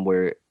Stockton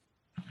where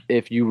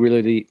if you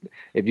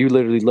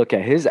literally look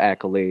at his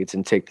accolades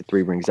and take the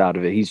 3 rings out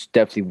of it, he's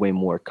definitely way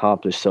more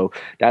accomplished. So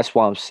that's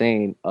why I'm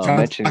saying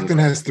John Stockton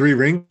has 3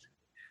 rings.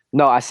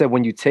 No, I said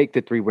when you take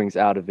the 3 rings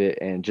out of it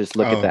and just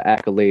look at the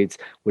accolades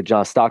with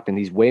John Stockton,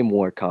 he's way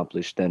more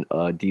accomplished than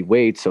D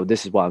Wade. So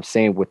this is why I'm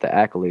saying with the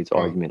accolades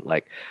argument,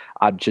 like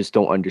I just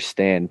don't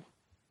understand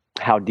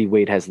how D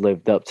Wade has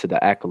lived up to the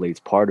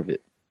accolades part of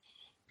it.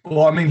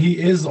 Well, I mean,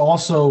 he is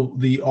also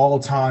the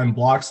all-time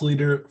blocks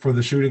leader for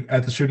the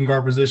shooting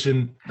guard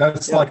position.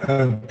 That's like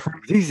a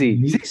pretty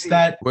easy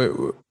stat. Wait.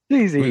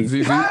 Easy. ZZ,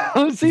 you have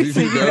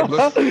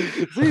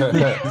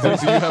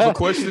a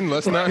question?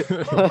 Let's not. ZZ,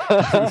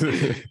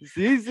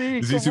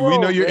 we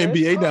know your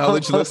NBA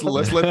knowledge. Let's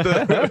let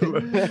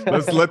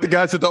the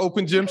guys at the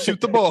open gym shoot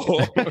the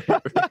ball.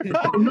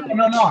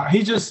 No.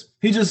 He just.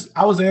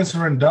 I was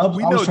answering Dub.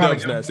 We know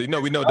Dub's nasty.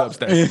 No, we know Dub's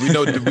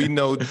nasty. We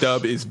know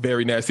Dub is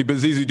very nasty. But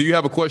ZZ, do you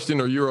have a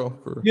question or Euro?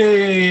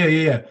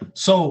 Yeah.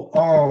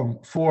 So,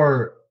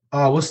 for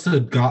what's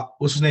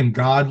his name?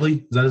 Godly?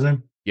 Is that his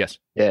name? Yes.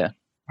 Yeah.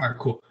 All right,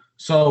 cool.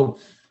 So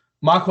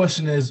my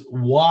question is,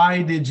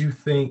 why did you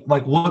think,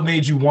 like, what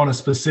made you want to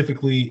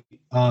specifically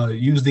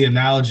use the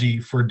analogy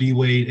for D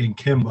Wade and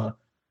Kemba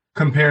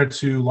compared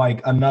to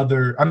like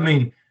another? I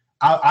mean,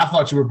 I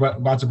thought you were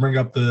about to bring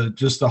up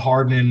the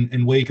Harden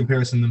and Wade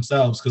comparison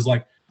themselves, because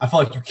like I feel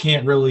like you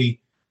can't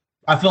really.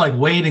 I feel like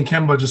Wade and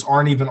Kemba just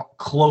aren't even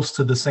close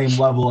to the same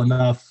level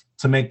enough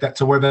to make that,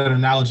 to where that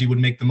analogy would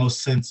make the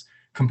most sense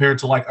compared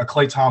to like a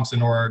Klay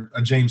Thompson or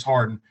a James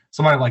Harden.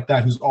 Somebody like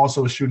that who's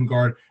also a shooting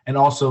guard and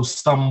also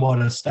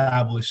somewhat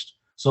established.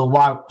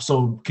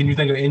 So can you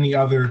think of any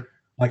other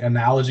like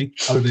analogy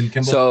other than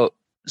Kemba?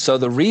 So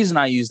the reason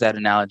I use that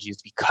analogy is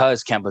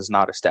because Kemba's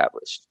not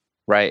established,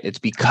 right? It's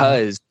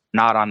because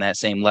not on that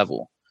same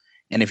level.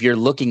 And if you're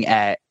looking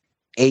at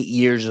 8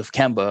 years of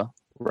Kemba,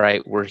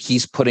 right, where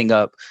he's putting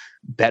up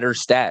better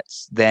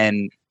stats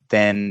than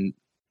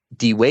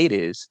D Wade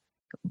is,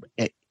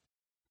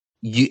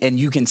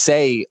 you can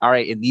say, all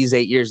right, in these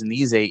 8 years,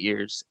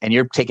 and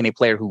you're taking a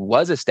player who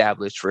was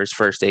established for his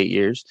first 8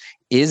 years,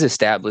 is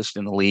established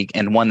in the league,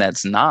 and one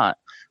that's not,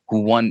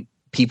 who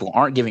people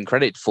aren't giving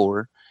credit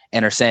for,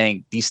 and are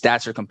saying these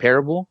stats are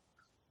comparable.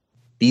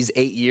 These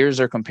 8 years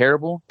are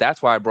comparable.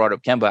 That's why I brought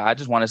up Kemba. I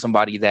just wanted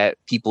somebody that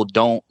people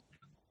don't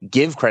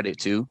give credit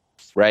to,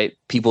 right?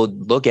 People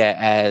look at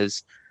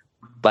as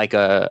like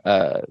a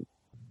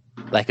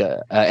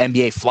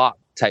NBA flop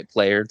type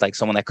player, like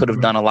someone that could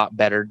have done a lot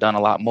better, done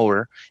a lot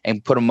more,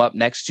 and put him up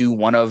next to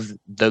one of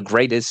the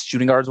greatest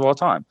shooting guards of all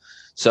time.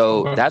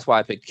 So that's why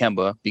I picked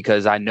Kemba,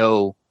 because I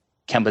know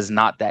Kemba's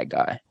not that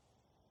guy.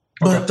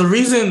 But the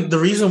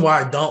reason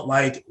why I don't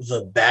like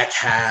the back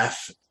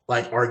half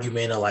like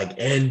argument of like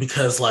end,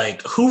 because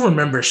like who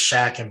remembers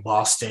Shaq in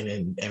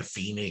Boston and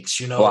Phoenix?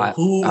 You know,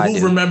 who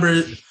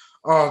remembers?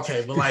 Oh,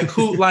 okay, but like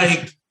who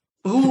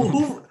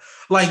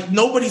like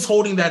nobody's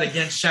holding that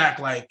against Shaq.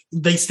 Like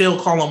they still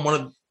call him one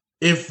of,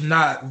 if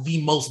not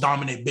the most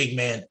dominant big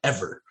man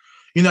ever.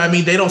 You know what I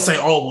mean? They don't say,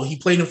 oh, well, he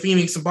played in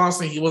Phoenix and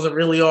Boston. He wasn't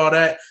really all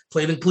that.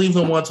 Played in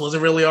Cleveland once,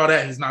 wasn't really all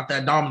that. He's not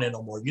that dominant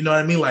no more. You know what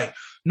I mean? Like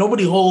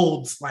nobody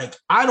holds, like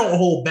I don't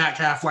hold back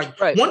half. Like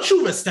once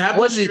you've established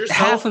Was it yourself,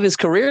 half of his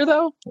career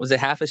though? Was it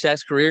half of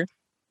Shaq's career?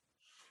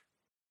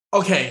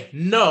 Okay,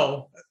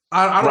 no.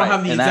 I don't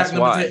have the exact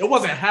number. It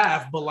wasn't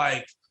half, but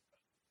like,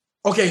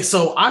 okay,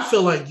 so I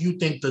feel like you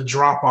think the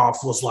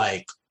drop-off was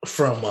like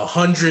from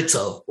 100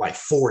 to like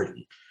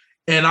 40.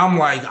 And I'm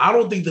like, I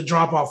don't think the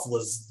drop-off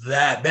was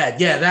that bad.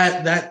 Yeah,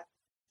 that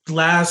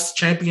last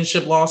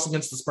championship loss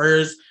against the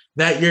Spurs,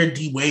 that year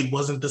D-Wade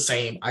wasn't the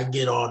same. I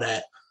get all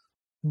that.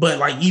 But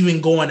like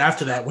even going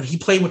after that, when he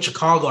played with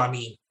Chicago, I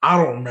mean, I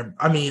don't remember.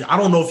 I mean, I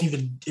don't know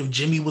if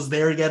Jimmy was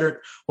there yet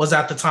or was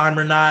at the time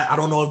or not. I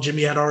don't know if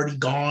Jimmy had already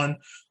gone.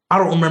 I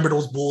don't remember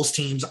those Bulls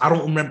teams. I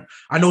don't remember.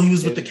 I know he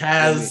was with the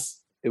Cavs.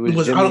 It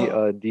was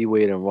Jimmy,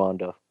 D-Wade, and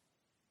Rondo.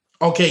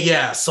 Okay,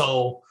 yeah.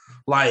 So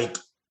like,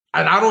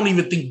 and I don't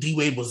even think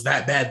D-Wade was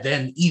that bad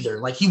then either.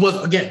 Like he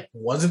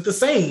wasn't the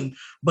same,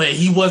 but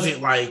he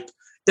wasn't like,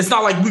 it's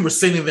not like we were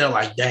sitting there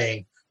like,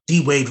 dang,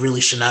 D-Wade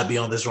really should not be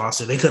on this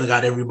roster. They could have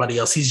got everybody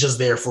else. He's just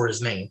there for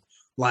his name.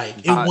 Like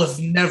it was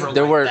never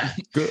there like were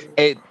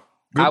that.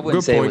 I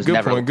wouldn't say it was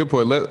never. Good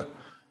point.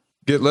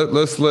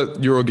 Let's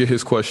let Euro get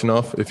his question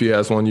off if he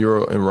has one.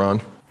 Euro and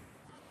Ron.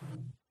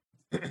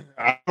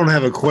 I don't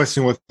have a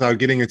question without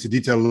getting into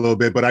detail a little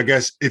bit, but I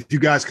guess if you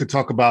guys could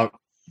talk about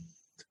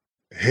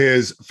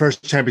his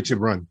first championship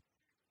run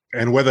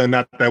and whether or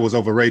not that was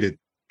overrated,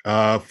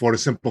 for the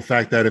simple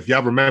fact that if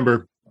y'all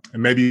remember,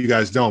 and maybe you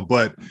guys don't,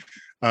 but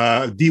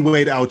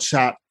D-Wade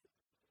outshot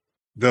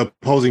the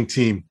opposing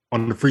team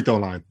on the free throw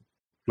line,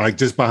 like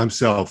just by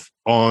himself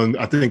on,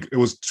 I think it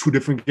was 2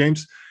 different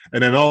games.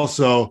 And then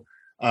also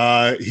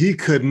he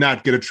could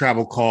not get a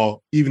travel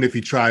call even if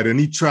he tried, and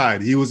he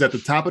tried. He was at the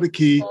top of the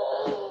key,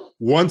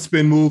 one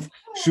spin move,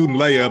 shooting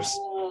layups,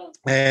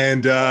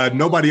 and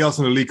nobody else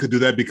in the league could do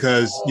that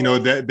because, you know,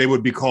 that they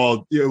would be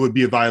called, it would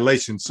be a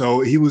violation.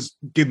 So he was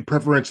getting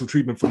preferential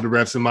treatment from the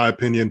refs, in my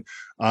opinion.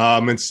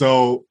 And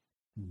so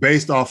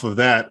based off of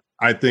that,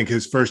 I think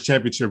his first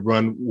championship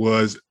run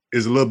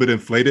is a little bit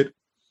inflated.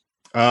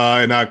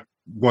 And I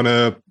want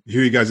to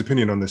hear you guys'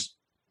 opinion on this.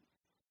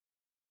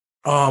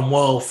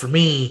 Well, for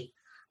me,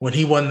 when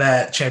he won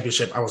that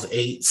championship, I was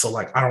 8. So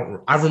like,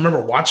 I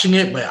remember watching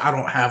it, but I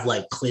don't have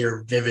like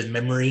clear, vivid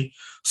memory.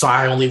 So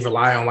I only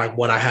rely on like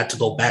what I had to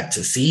go back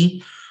to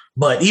see.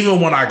 But even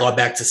when I got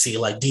back to see,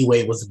 like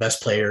D-Wade was the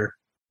best player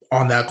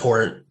on that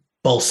court,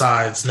 both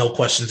sides, no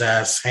questions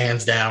asked,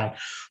 hands down.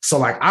 So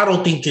like, I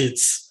don't think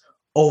it's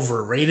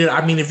overrated.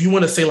 I mean, if you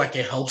want to say like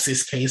it helps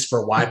his case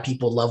for why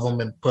people love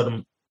him and put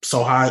him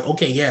so high,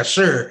 okay, yeah,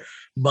 sure.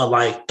 But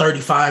like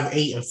 35,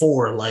 8, and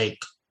 4,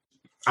 like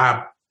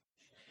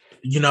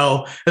you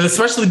know, and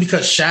especially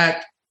because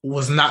Shaq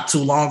was not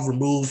too long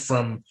removed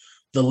from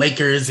the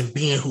Lakers and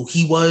being who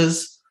he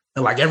was,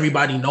 and like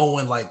everybody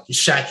knowing like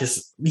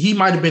he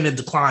might have been in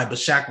decline, but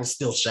Shaq was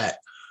still Shaq.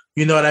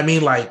 You know what I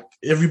mean? Like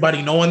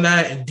everybody knowing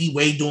that, and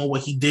D-Wade doing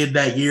what he did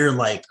that year,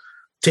 like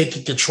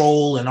taking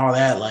control and all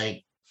that.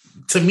 Like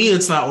to me,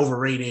 it's not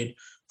overrated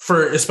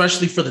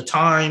especially for the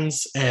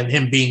times and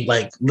him being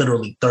like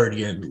literally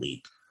 30 in the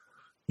league.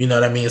 You know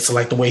what I mean? So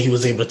like the way he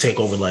was able to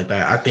take over like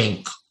that,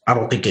 I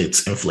don't think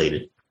it's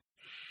inflated.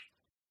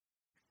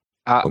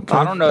 I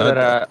don't know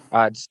that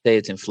I'd say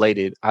it's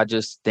inflated. I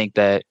just think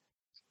that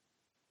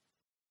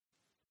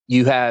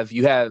you have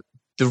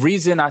the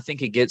reason I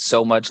think it gets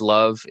so much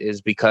love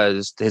is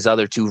because his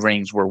other 2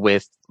 rings were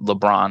with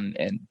LeBron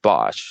and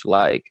Bosh,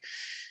 like,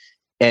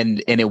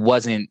 and it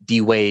wasn't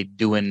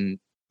D-Wade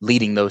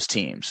leading those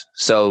teams.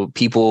 So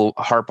people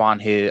harp on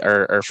his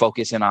or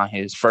focus in on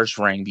his first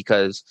ring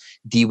because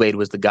D-Wade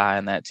was the guy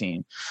on that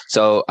team.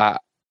 So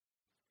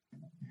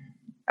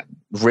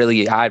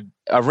really, a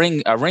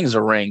ring's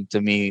a ring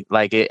to me.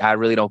 Like I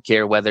really don't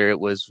care whether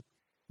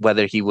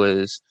he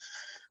was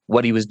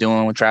what he was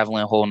doing with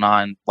traveling, holding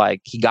on.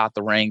 Like he got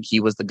the ring, he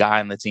was the guy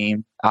on the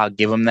team. I'll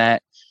give him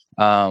that.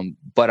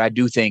 But I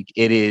do think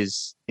it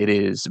is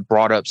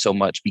brought up so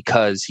much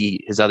because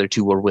his other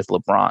two were with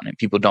LeBron, and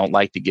people don't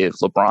like to give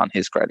LeBron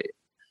his credit.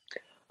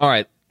 All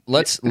right,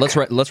 let's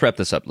wrap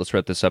this up. Let's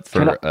wrap this up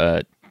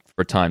for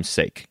time's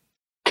sake.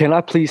 Can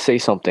I please say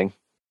something?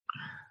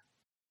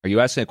 Are you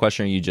asking a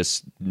question or are you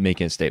just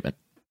making a statement?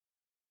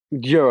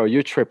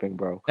 You're tripping,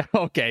 bro.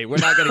 Okay, we're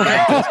not gonna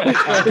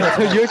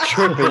get You're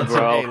tripping,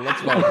 bro. Hey,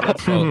 let's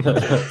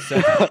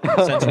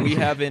vote. Since we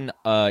have an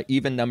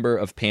even number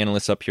of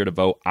panelists up here to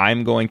vote,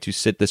 I'm going to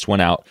sit this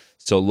one out.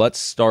 So let's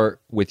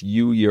start with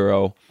you,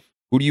 Euro.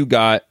 Who do you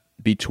got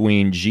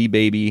between G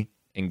Baby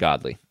and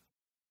Godly?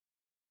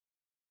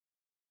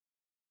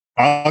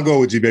 I'll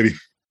go with G Baby.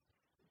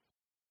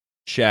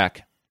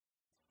 Shaq.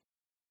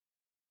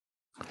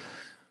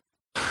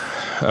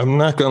 I'm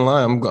not gonna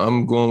lie. I'm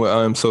going with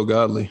I Am So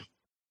Godly.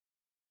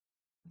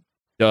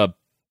 Dub.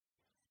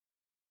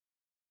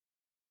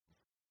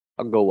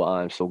 I'll go with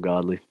I Am So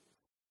Godly.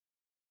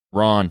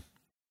 Ron.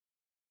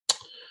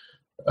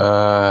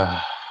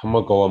 I'm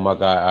gonna go with my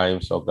guy. I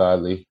Am So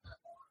Godly.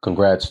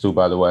 Congrats, too.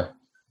 By the way,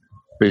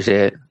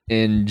 Appreciate it.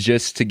 And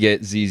just to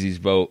get ZZ's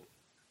vote,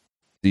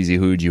 ZZ,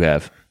 who'd you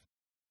have?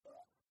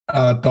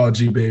 I thought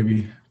G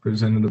Baby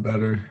presented a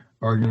better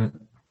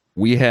argument.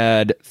 We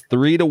had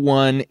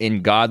 3-1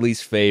 in Godly's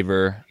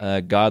favor.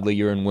 Godly,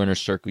 you're in winner's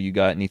circle. You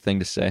got anything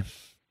to say?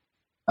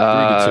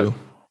 3-2.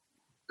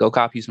 Go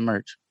copy some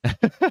merch.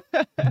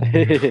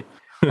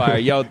 Fire.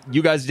 Yo,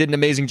 you guys did an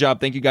amazing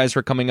job. Thank you guys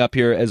for coming up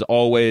here as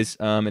always.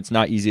 It's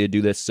not easy to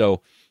do this,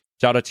 so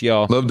shout out to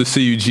y'all. Love to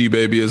see you, G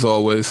Baby, as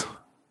always.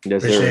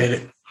 Yes, Appreciate sir.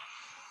 it.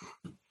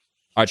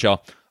 All right,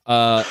 y'all.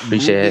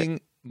 Appreciate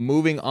it.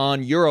 Moving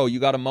on. Euro, you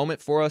got a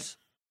moment for us?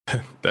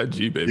 That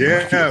G Baby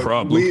might be a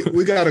problem.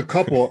 we got a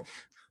couple.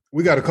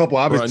 We got a couple.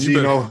 Obviously,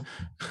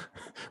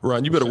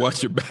 Ron, you better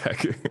watch your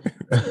back.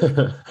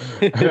 I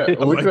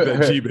We like could-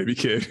 that G Baby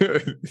kid.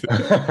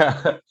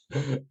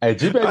 Hey,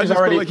 G I Baby's just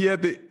already. feel like he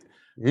had the.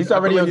 He's I feel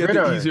already like on he had the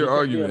gridiron. easier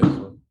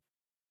argument.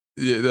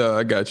 Yeah, no,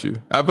 I got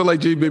you. I feel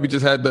like G Baby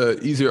just had the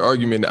easier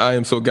argument. I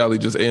Am So Godly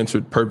just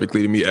answered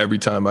perfectly to me every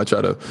time I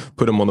try to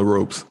put him on the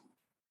ropes.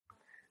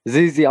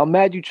 ZZ, I'm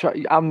mad you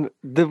try. I'm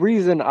the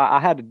reason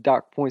I had to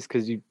dock points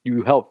because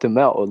you helped him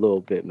out a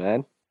little bit,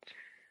 man.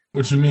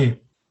 What you mean?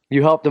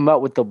 You helped him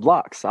out with the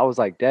blocks. I was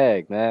like,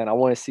 dang, man, I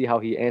want to see how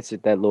he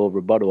answered that little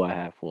rebuttal I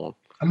had for him.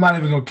 I'm not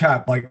even gonna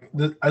cap. Like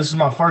this is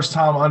my first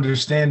time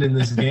understanding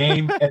this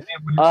game. And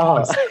then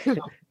when you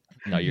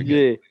No, you're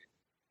good. Yeah,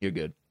 You're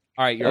good.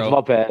 All right, that's Euro.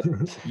 my bad.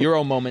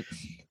 Euro moment.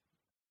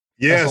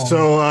 Yeah, That's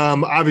so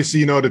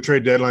obviously, the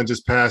trade deadline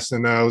just passed,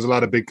 and there was a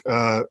lot of big,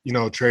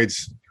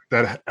 trades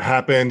that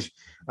happened.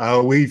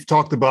 We've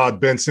talked about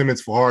Ben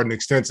Simmons for Harden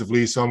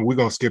extensively, so we're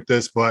gonna skip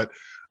this. But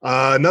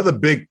another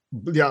big,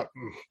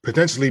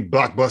 potentially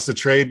blockbuster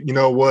trade,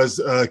 was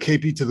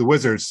KP to the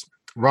Wizards.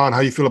 Ron, how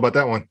you feel about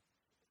that one?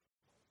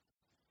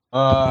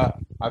 I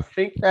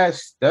think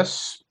that's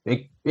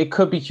it. It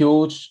could be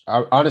huge.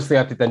 Honestly,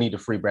 I think they need to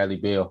free Bradley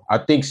Beal. I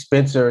think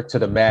Spencer to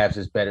the Mavs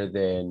is better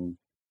than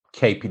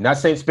KP. Not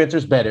saying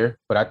Spencer's better,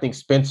 but I think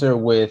Spencer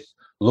with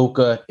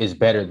Luka is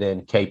better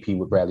than KP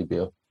with Bradley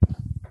Beal.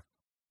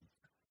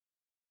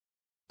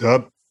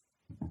 Dub?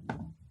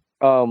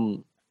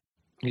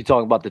 You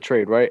talking about the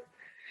trade, right?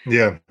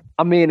 Yeah.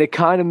 I mean, it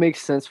kind of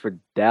makes sense for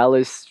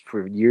Dallas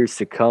for years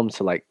to come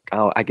to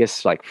I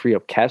guess free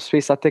up cap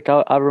space. I think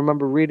I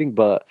remember reading,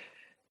 but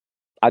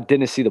I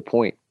didn't see the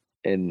point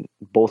in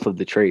both of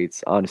the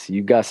trades. Honestly,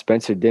 you got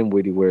Spencer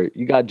Dinwiddie, where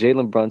you got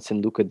Jalen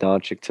Brunson, Luka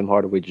Doncic, Tim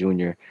Hardaway Jr.,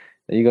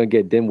 and you're gonna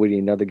get Dinwiddie,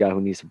 another guy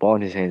who needs the ball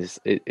in his hands.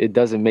 It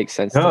doesn't make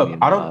sense to me.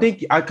 I don't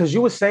think because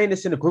you were saying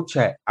this in the group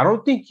chat. I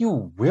don't think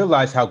you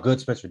realize how good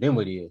Spencer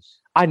Dinwiddie is.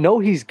 I know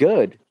he's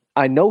good.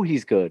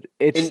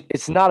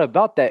 It's not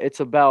about that.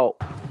 It's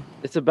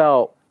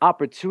about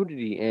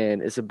opportunity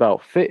and it's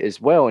about fit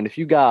as well. And if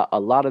you got a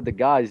lot of the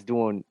guys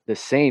doing the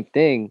same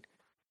thing,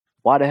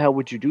 why the hell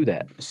would you do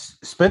that?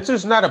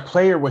 Spencer's not a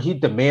player where he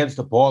demands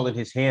the ball in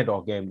his hand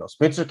all game, though.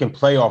 Spencer can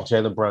play off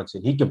Jalen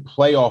Brunson. He can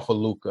play off of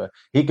Luka.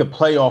 He can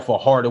play off of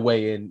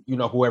Hardaway and,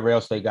 whoever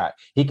else they got.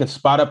 He can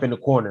spot up in the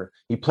corner.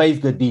 He plays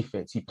good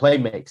defense. He play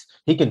makes.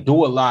 He can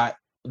do a lot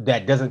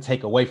that doesn't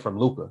take away from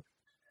Luka.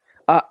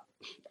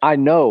 I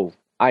know.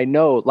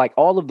 Like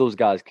all of those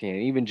guys can,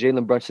 even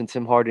Jalen Brunson,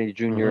 Tim Hardaway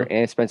Jr.,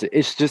 and Spencer.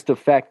 It's just the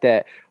fact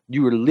that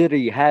you are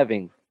literally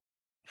having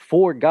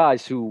four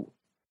guys who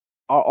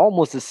are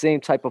almost the same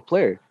type of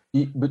player.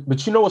 But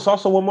it's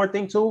also one more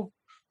thing too,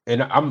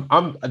 and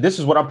this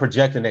is what I'm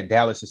projecting that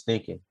Dallas is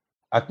thinking.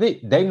 I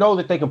think they know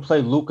that they can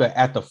play Luka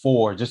at the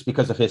 4 just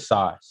because of his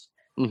size.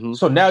 Mm-hmm.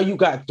 So now you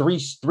got three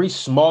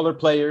smaller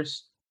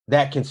players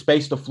that can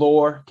space the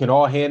floor, can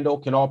all handle,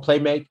 can all play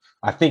make.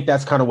 I think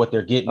that's kind of what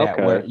they're getting at.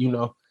 Where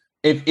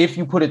if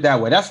you put it that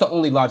way, that's the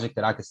only logic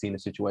that I could see in the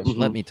situation.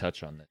 Let me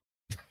touch on that.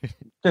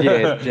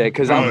 Yeah,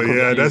 because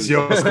that's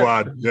your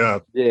squad. Yeah.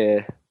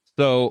 Yeah.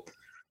 So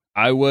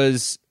I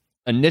was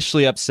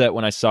initially upset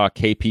when I saw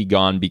KP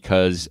gone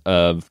because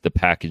of the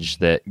package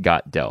that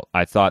got dealt.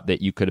 I thought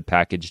that you could have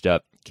packaged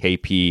up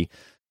KP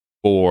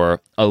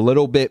for a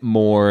little bit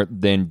more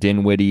than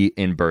Dinwiddie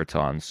and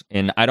Bertans.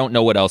 And I don't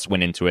know what else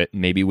went into it.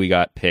 Maybe we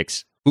got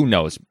picks. Who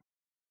knows?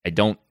 I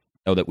don't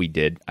know that we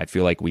did. I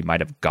feel like we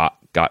might have got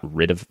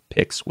rid of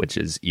picks, which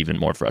is even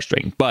more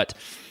frustrating. But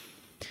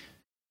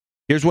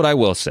here's what I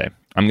will say.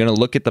 I'm going to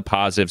look at the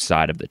positive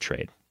side of the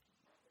trade.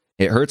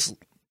 It hurts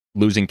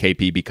losing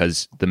KP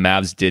because the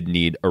Mavs did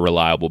need a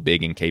reliable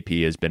big, and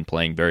KP has been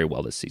playing very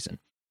well this season.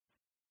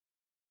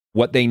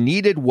 What they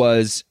needed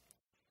was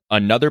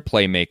another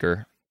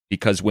playmaker,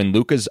 because when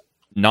Luka's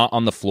not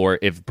on the floor,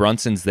 if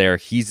Brunson's there,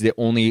 he's the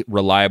only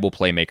reliable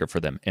playmaker for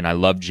them. And I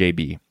love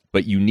JB,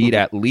 but you need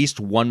at least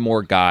one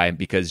more guy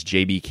because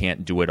JB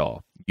can't do it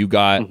all. You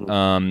got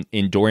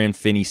in Dorian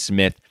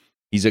Finney-Smith.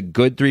 He's a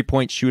good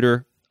three-point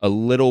shooter, a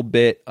little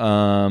bit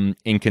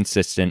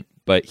inconsistent,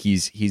 but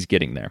he's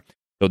getting there.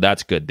 So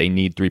that's good. They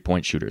need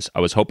three-point shooters. I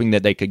was hoping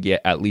that they could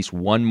get at least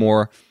one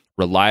more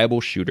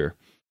reliable shooter,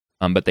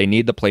 but they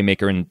need the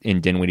playmaker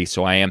in Dinwiddie.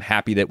 So I am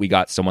happy that we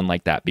got someone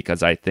like that,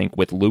 because I think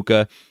with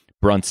Luka,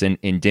 Brunson,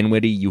 and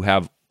Dinwiddie, you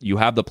have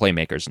the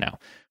playmakers now.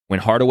 When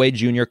Hardaway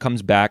Jr.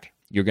 comes back,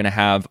 you're going to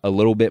have a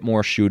little bit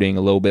more shooting,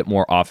 a little bit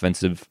more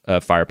offensive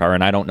firepower.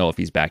 And I don't know if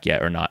he's back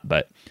yet or not,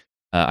 but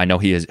I know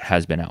he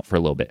has been out for a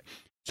little bit.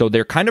 So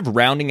they're kind of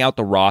rounding out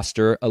the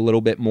roster a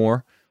little bit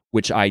more,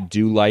 which I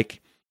do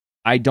like.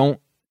 I don't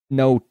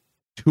know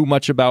too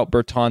much about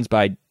Bertans,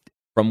 but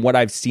from what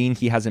I've seen,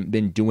 he hasn't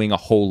been doing a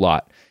whole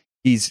lot.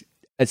 He's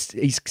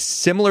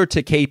similar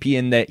to KP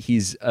in that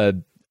he's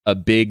a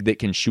big that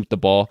can shoot the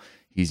ball.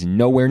 He's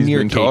nowhere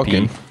near KP.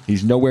 Talking.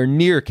 He's nowhere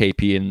near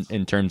KP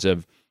in terms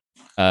of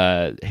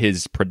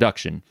his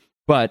production.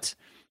 But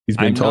he's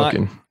been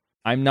talking.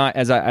 I'm not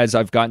as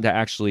I've gotten to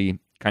actually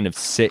kind of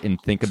sit and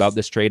think about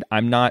this trade.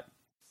 I'm not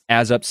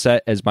as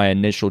upset as my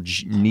initial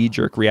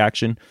knee-jerk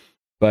reaction,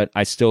 but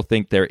I still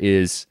think there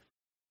is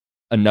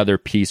another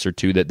piece or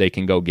two that they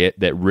can go get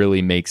that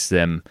really makes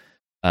them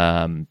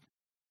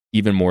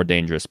even more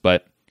dangerous.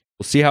 But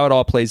we'll see how it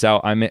all plays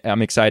out.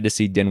 I'm excited to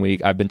see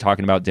Dinwiddie. I've been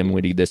talking about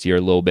Dinwiddie this year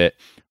a little bit.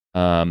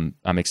 I'm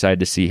excited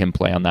to see him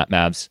play on that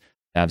Mavs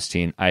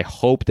team. I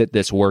hope that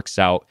this works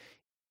out.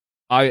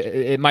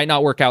 It might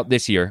not work out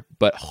this year,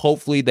 but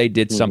hopefully they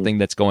did something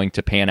that's going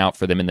to pan out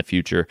for them in the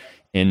future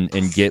and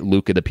get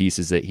Luka the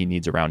pieces that he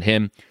needs around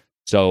him.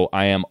 So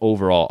I am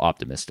overall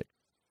optimistic.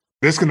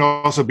 This can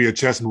also be a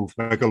chess move,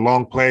 like a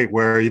long play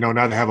where,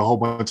 now they have a whole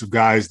bunch of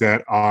guys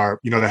that are,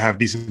 that have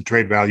decent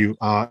trade value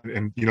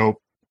and,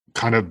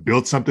 kind of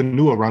build something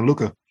new around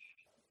Luka.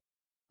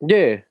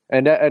 Yeah.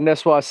 And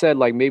that's why I said,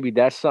 like, maybe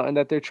that's something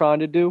that they're trying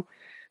to do,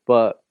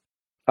 but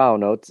I don't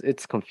know.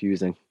 It's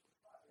confusing.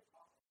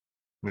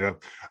 Yeah.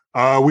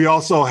 We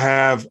also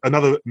have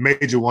another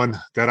major one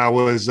that I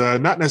was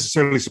not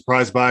necessarily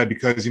surprised by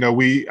because,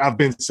 I've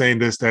been saying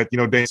this, that,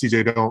 Dame and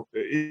CJ don't,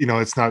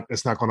 it's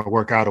not going to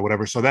work out or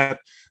whatever. So that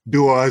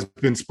duo has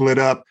been split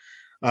up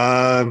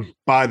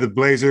by the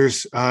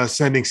Blazers,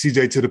 sending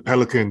CJ to the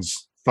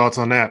Pelicans. Thoughts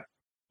on that?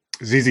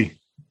 Zizi,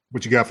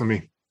 what you got for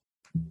me?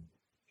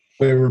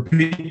 Wait,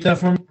 repeat that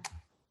for me.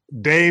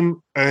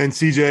 Dame and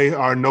CJ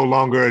are no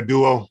longer a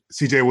duo.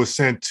 CJ was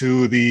sent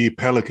to the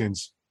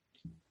Pelicans.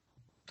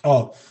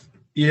 Oh,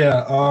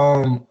 yeah.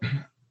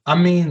 I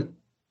mean,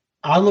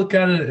 I look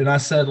at it and I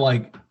said,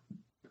 like,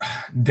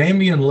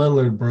 Damian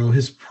Lillard, bro,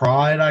 his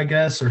pride, I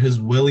guess, or his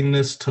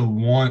willingness to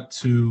want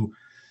to,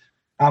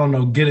 I don't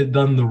know, get it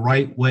done the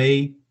right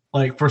way.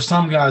 Like, for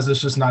some guys,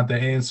 it's just not the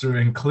answer.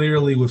 And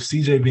clearly with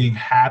CJ being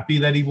happy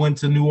that he went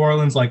to New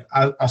Orleans, like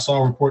I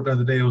saw a report the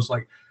other day, it was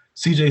like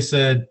CJ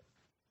said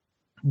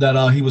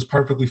that he was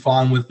perfectly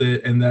fine with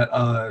it and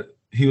that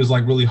he was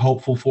like really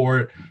hopeful for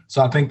it.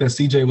 So I think that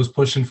CJ was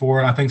pushing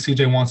for it. I think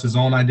CJ wants his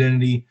own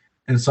identity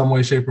in some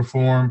way, shape, or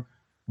form.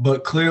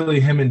 But clearly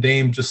him and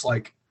Dame just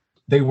like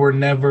they were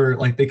never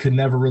like they could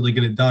never really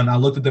get it done. I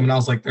looked at them and I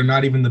was like, they're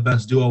not even the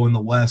best duo in the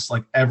West.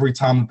 Like every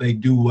time that they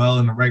do well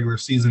in the regular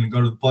season and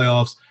go to the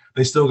playoffs,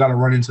 they still got to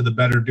run into the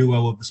better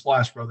duo of the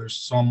Splash Brothers.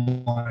 So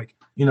I'm like,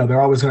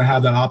 they're always going to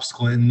have that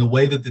obstacle. And the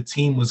way that the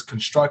team was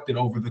constructed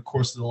over the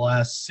course of the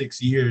last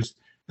 6 years,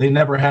 they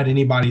never had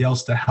anybody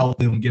else to help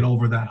them get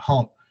over that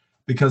hump.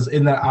 Because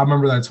I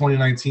remember that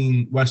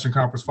 2019 Western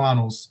Conference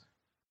Finals,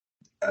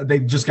 they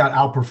just got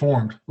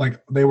outperformed.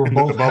 Like they were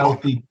both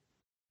healthy.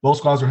 Both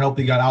squads were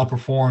healthy, got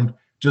outperformed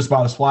just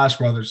by the Splash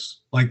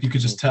Brothers. Like you could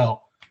just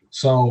tell.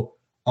 So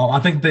I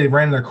think they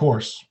ran their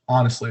course,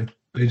 honestly.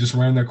 They just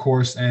ran their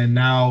course. And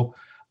now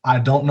I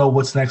don't know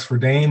what's next for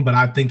Dame, but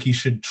I think he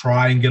should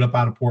try and get up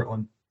out of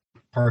Portland,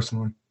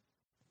 personally.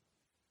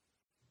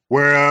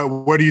 Where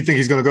do you think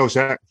he's going to go,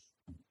 Shaq?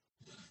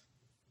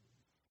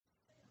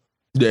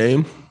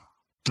 Dame,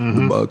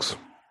 the Bucks.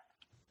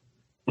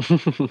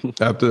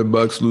 After the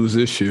Bucks lose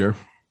this year,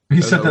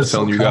 he said I was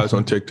telling you guys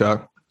on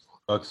TikTok.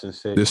 Bucks and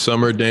six. This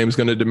summer, Dame's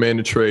going to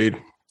demand a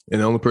trade, and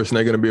the only person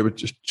they're going to be able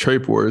to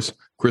trade for is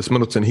Chris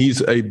Middleton.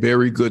 He's a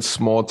very good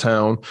small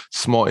town,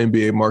 small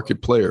NBA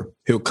market player.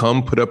 He'll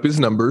come, put up his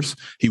numbers.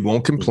 He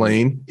won't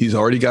complain. He's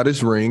already got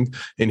his ring,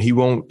 and he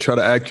won't try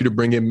to ask you to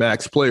bring in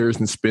max players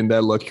and spend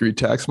that luxury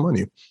tax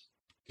money.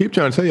 Keep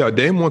trying to tell y'all,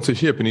 Dame wants a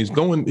ship, and he's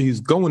going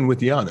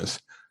with Giannis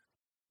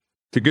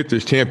to get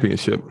this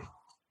championship.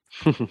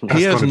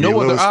 He has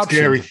no other option.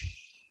 Scary.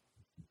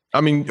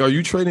 I mean, are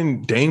you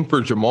trading Dame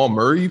for Jamal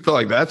Murray? You feel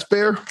like that's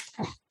fair?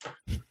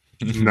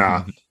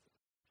 Nah.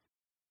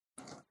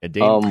 Yeah,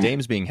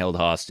 Dame's being held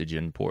hostage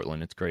in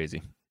Portland. It's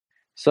crazy.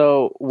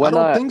 So I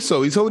don't think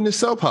so. He's holding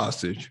himself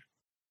hostage.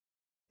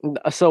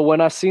 So when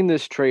I seen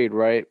this trade,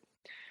 right,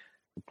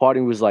 the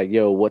party was like,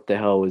 "Yo, what the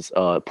hell is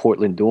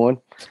Portland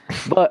doing?"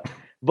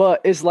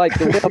 But it's like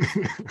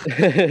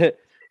the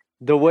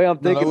way I'm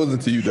thinking. No, that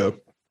wasn't to you though.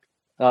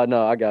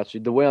 No, I got you.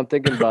 The way I'm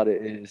thinking about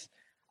it is,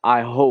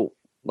 I hope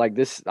like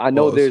this. I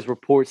know there's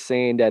reports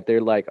saying that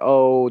they're like,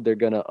 oh, they're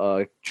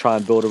gonna try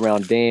and build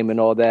around Dame and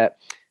all that.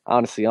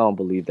 Honestly, I don't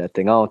believe that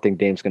thing. I don't think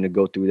Dame's gonna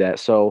go through that.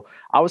 So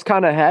I was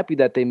kind of happy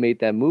that they made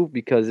that move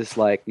because it's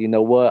like, you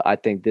know what? I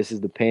think this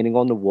is the painting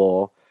on the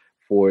wall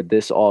for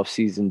this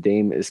offseason.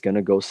 Dame is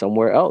gonna go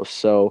somewhere else.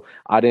 So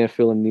I didn't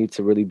feel a need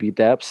to really be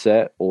that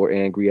upset or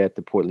angry at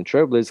the Portland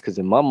Trailblazers because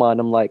in my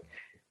mind, I'm like,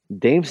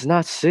 Dame's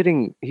not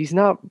sitting. He's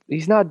not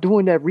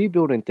doing that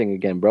rebuilding thing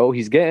again, bro.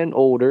 He's getting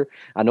older.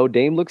 I know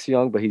Dame looks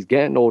young, but he's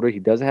getting older. He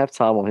doesn't have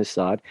time on his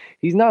side.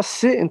 He's not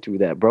sitting through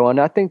that, bro. And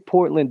I think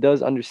Portland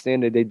does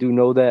understand that. They do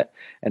know that.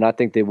 And I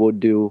think they will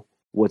do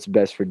what's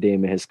best for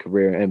Dame in his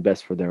career and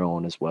best for their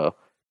own as well.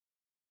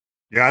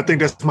 Yeah, I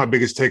think that's my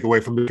biggest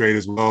takeaway from the trade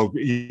as well.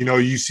 You know,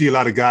 you see a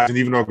lot of guys and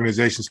even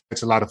organizations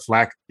catch a lot of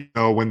flack, you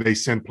know, when they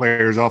send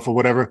players off or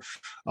whatever.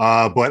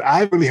 But I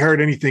haven't really heard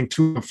anything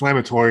too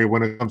inflammatory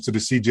when it comes to the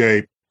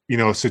CJ, you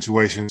know,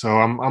 situation. So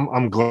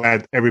I'm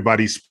glad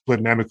everybody's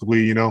splitting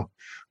amicably, you know,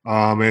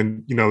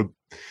 and you know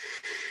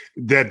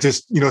that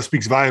just, you know,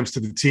 speaks volumes to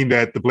the team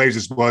that the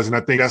Blazers was, and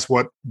I think that's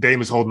what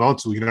Dame is holding on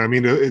to. You know what I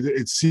mean?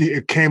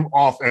 It came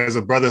off as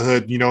a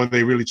brotherhood, you know, and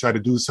they really tried to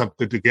do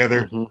something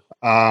together,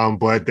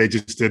 but they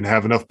just didn't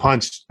have enough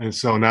punch, and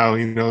so now,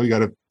 you know, you got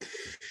to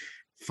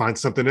find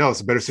something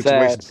else, a better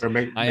situation to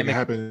make it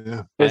happen.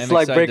 Yeah. It's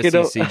like breaking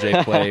up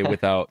CJ play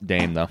without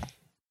Dame though.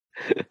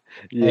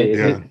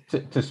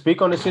 To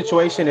speak on the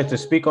situation and to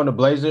speak on the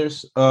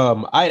Blazers,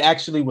 I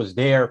actually was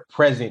there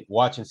present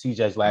watching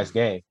CJ's last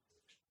game.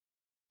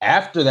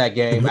 After that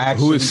game,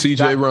 who is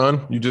CJ,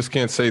 Ron? You just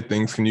can't say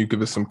things. Can you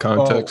give us some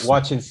context?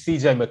 Watching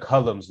CJ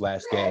McCollum's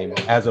last game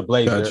as a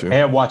Blazer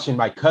and watching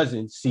my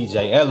cousin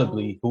CJ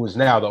Elleby, who is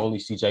now the only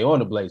CJ on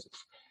the Blazers.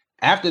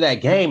 After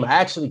that game, I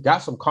actually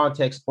got some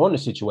context on the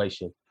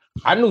situation.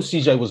 I knew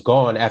CJ was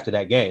gone after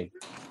that game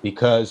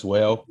because,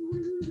 well,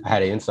 I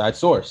had an inside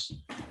source.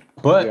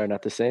 But we are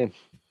not the same.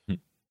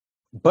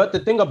 But the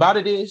thing about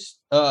it is,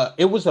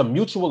 it was a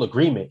mutual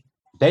agreement.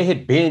 They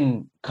had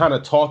been kind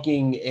of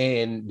talking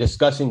and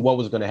discussing what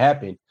was going to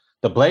happen.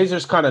 The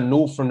Blazers kind of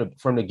knew from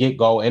the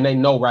get-go, and they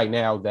know right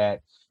now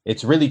that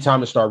it's really time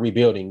to start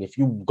rebuilding. If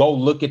you go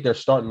look at their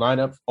starting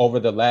lineup over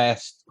the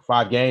last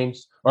 5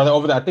 games, or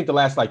I think the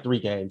last like 3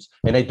 games,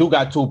 and they do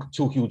got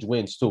two huge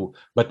wins too,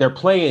 but they're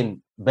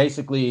playing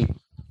basically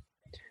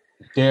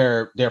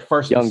their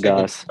first young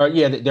guys.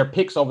 Their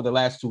picks over the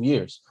last 2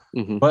 years.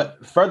 Mm-hmm.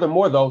 But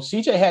furthermore, though,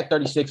 CJ had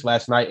 36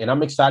 last night, and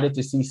I'm excited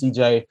to see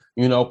CJ,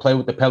 you know, play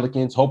with the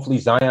Pelicans. Hopefully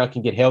Zion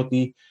can get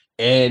healthy,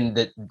 and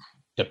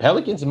the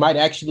Pelicans might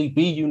actually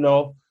be, you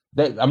know,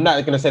 I'm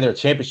not going to say they're a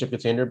championship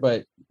contender,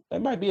 but they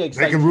might be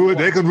exciting.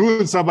 They can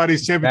ruin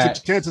somebody's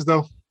championship chances,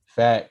 though.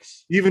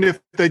 Facts. Even if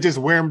they just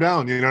wear them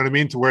down, you know what I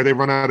mean, to where they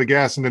run out of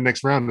gas in the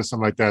next round or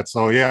something like that.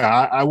 So,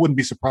 yeah, I wouldn't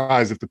be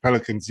surprised if the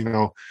Pelicans, you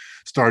know,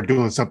 start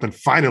doing something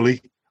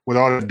finally with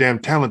all the damn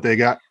talent they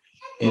got.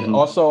 And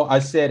also, I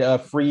said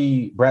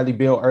free Bradley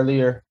Beal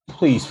earlier.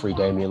 Please free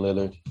Damian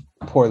Lillard.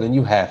 Portland,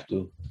 you have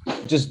to.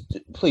 Just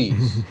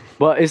please.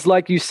 But it's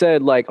like you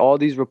said, like all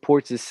these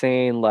reports is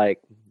saying like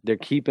they're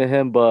keeping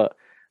him. But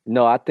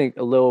no, I think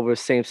a little of the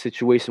same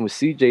situation with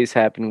CJ's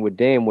happening with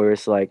Dame, where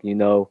it's like, you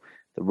know,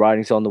 the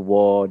writing's on the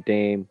wall.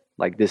 Dame,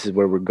 like this is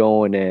where we're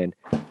going. And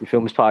you feel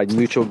me? It's probably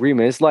mutual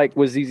agreement. It's like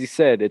what Zizi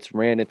said. It's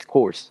ran its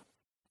course.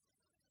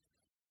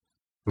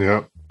 Yeah.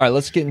 All right,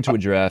 let's get into a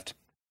draft.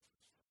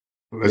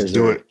 Let's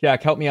do it.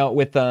 Jack, help me out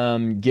with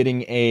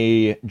getting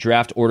a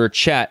draft order.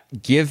 Chat,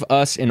 give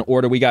us an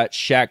order. We got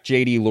Shaq,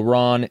 JD,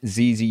 LeBron,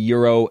 ZZ,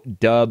 Euro,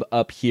 Dub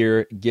up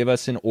here. Give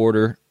us an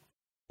order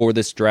for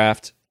this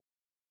draft.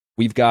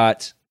 I'm going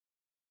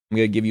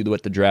to give you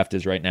what the draft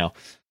is right now.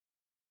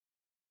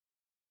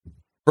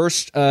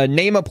 First,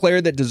 name a player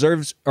that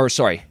deserves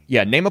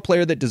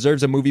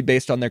a movie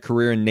based on their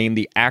career and name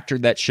the actor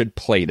that should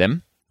play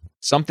them.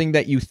 Something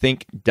that you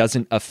think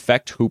doesn't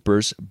affect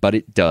Hoopers, but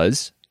it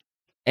does.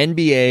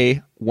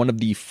 NBA, one of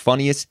the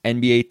funniest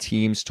NBA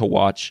teams to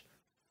watch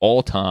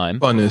all time.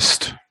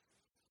 Funnest.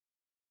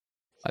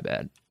 My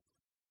bad.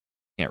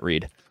 Can't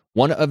read.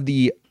 One of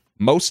the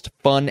most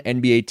fun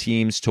NBA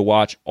teams to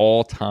watch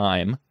all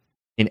time.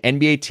 An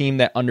NBA team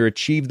that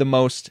underachieved the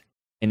most.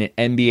 And an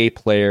NBA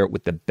player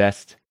with the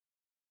best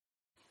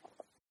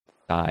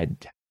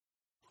side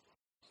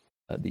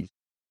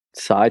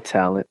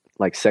talent,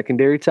 like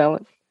secondary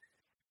talent.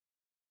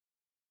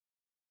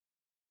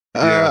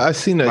 I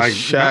seen a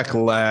Shaq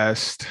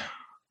last.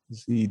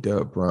 Z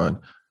Dub Ron.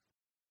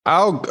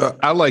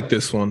 I like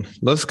this one.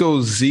 Let's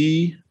go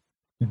Z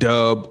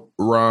Dub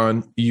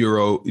Ron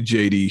Euro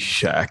JD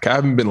Shaq. I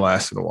haven't been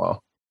last in a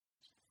while.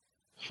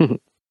 All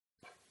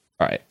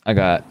right, I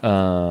got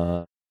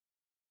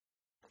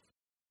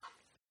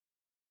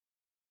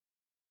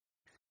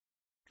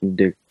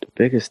The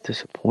biggest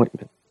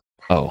disappointment.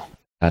 Oh,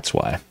 that's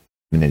why.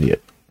 I'm an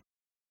idiot.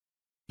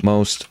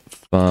 Most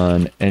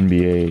fun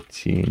NBA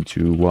team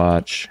to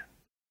watch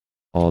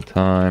all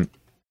time.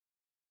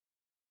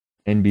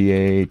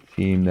 NBA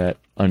team that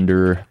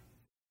underachieved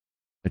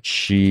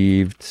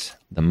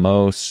the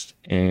most,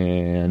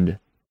 and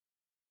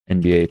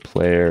NBA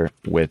player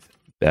with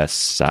best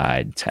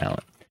side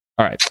talent.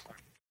 All right.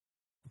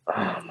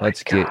 Oh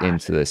Let's get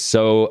into this.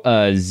 So,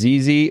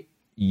 ZZ,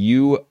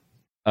 you,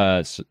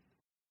 just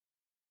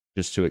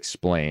to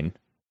explain,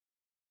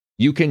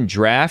 you can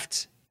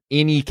draft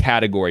any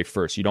category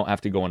first. You don't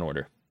have to go in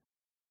order.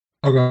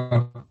 Okay.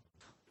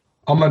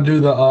 I'm gonna do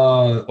the.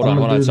 Hold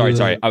on.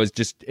 Sorry. I was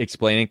just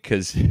explaining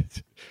because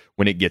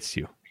when it gets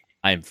to you,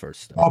 I am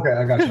first. Okay,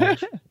 I got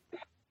you.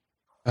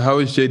 How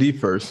is JD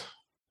first?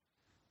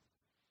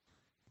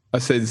 I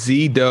said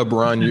Z Dub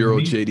Ron Euro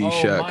JD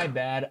Shaq. Oh, my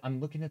bad. I'm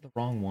looking at the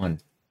wrong one,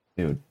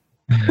 dude.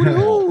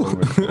 Ooh.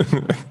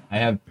 I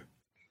have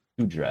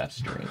two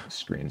draft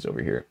screens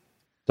over here.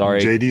 Sorry.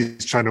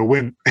 JD's trying to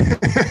win.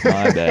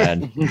 My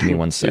bad. Give me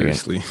 1 second.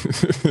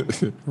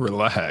 Seriously.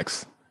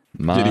 Relax.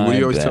 My JD, what do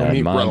you always tell bad,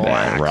 me? my Relax.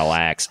 bad.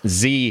 Relax.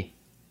 Z.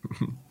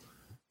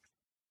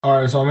 All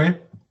right, so me.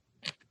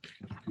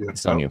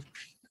 It's on you.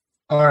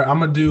 All right, I'm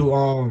gonna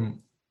do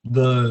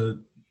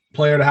the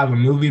player to have a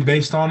movie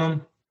based on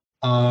him.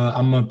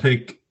 I'm gonna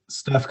pick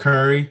Steph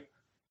Curry.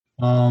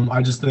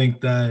 I just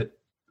think that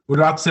would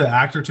I have to say the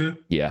actor too?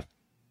 Yeah.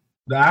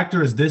 The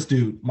actor is this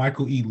dude,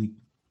 Michael Ealy.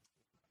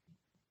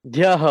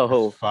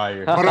 Yo,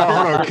 Fire. Hold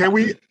on. Can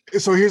we?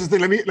 So here's the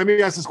thing. Let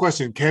me ask this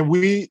question. Can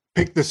we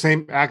pick the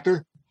same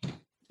actor,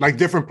 like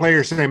different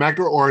players, same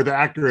actor, or the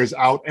actor is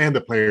out and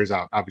the player is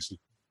out? Obviously,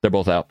 They're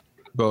both out.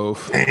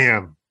 Both.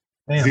 Damn.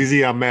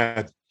 ZZ, I'm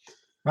mad.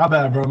 My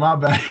bad, bro. My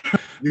bad.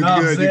 You No,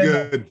 I'm good? You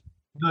saying good?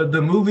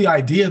 The movie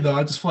idea though,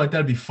 I just feel like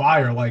that'd be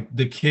fire. Like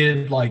the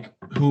kid, like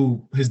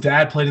who his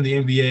dad played in the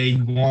NBA,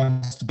 he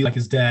wants to be like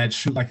his dad,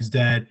 shoot like his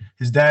dad.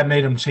 His dad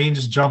made him change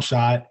his jump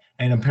shot,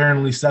 and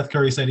apparently Seth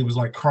Curry said he was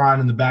like crying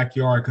in the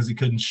backyard because he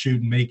couldn't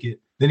shoot and make it.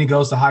 Then he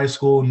goes to high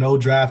school, no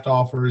draft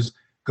offers,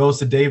 goes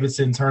to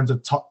Davidson, turns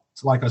to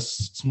like a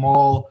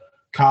small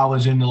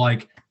college into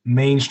like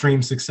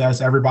mainstream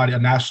success. Everybody a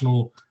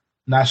national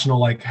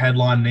like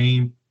headline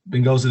name.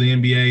 Then goes to the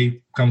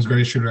NBA, becomes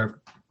greatest shooter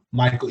ever.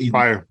 Michael Ealy.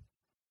 Fire.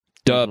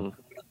 Dub.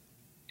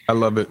 I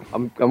love it.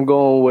 I'm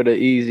going with the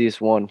easiest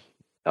one.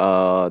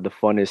 The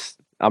funnest.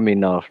 I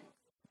mean,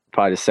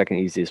 probably the second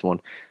easiest one.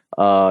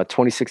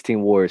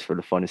 2016 Warriors for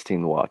the funnest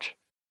team to watch.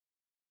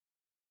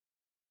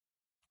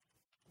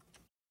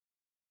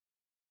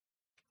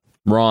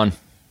 Ron.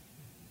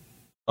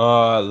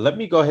 Let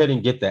me go ahead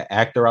and get the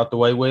actor out the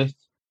way with.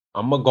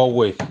 I'm gonna go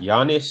with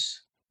Giannis.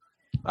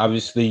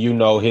 Obviously, you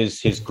know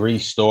his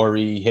Greece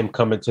story, him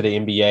coming to the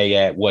NBA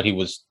at what he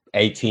was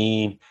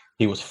 18.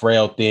 He was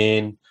frail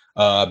thin.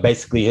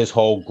 Basically, his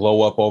whole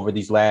glow up over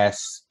these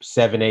last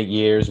 7-8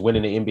 years,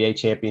 winning the NBA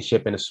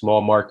championship in a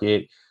small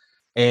market.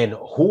 And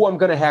who I'm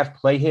gonna have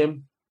play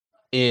him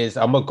is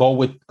I'm gonna go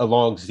with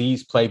along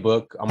Z's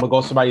playbook. I'm gonna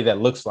go somebody that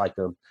looks like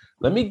him.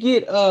 Let me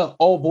get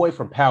old boy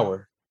from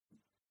Power.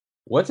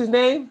 What's his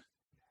name?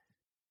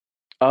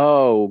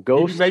 Oh, He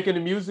Ghost. was making the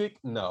music?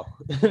 No,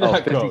 Oh,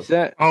 not 50 Ghost.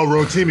 Cent. Oh,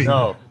 Rotimi.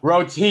 No,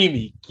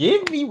 Rotimi.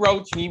 Give me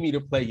Rotimi to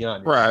play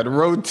Giannis. Right.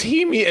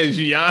 Rotimi as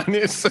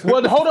Giannis.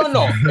 Well, hold on,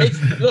 no.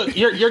 Look,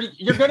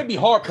 you're gonna be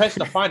hard pressed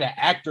to find an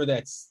actor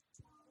that's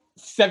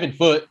 7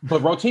 foot,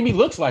 but Rotimi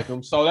looks like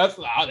him, so that's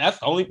the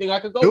only thing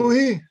I could go Do with.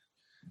 he?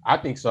 I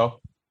think so.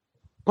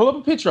 Pull up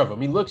a picture of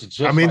him. He looks just.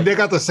 I mean, like they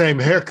got the same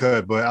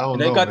haircut, but I don't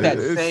They know. got that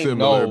It's same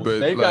similar, nose. but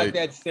They got like-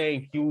 that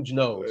same huge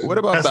nose. What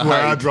about That's the where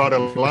I height? draw the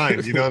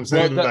line. You know what I'm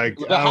saying? Well, Like,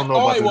 I don't know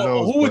about the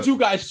nose. who would but- you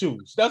guys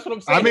choose? That's what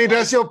I'm saying. I mean,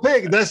 that's your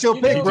pick. That's your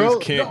You pick, know, bro.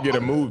 Just can't get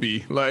a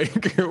movie,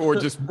 like, or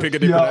just pick a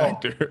Yo. different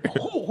actor.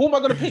 who am I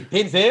gonna pick?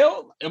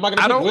 Denzel? Am I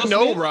gonna? I pick Will don't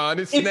know, Smith? Ron.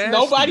 It's It's nasty.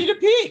 nobody to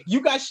pick. You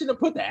guys should have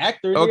put the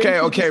actor. in there. Okay,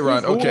 You okay, just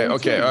Ron. choose who Okay, you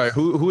okay. choose. All right.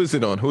 Who is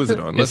it on? Who is it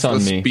on? It's on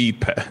let's me.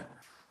 speed pat.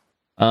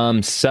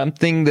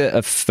 Something that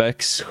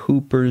affects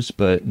Hoopers,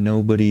 but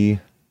nobody.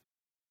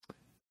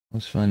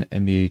 Most fun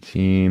NBA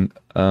team.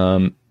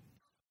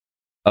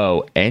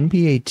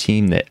 NBA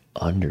team that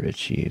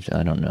underachieved.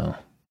 I don't know.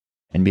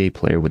 NBA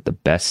player with the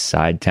best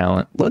side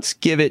talent. Let's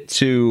give it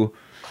to.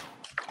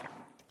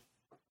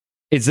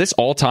 Is this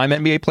all-time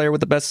NBA player with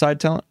the best side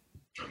talent?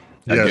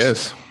 I Yes.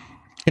 guess.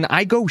 Can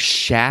I go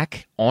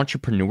Shaq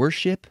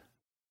entrepreneurship?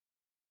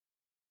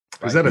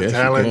 Is that Yes, a you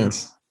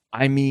talent?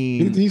 I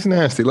mean, He's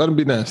nasty. Let him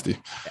be nasty.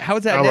 how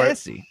is that All right.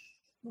 nasty?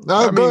 No,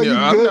 I mean, good. You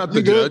I'm good. not the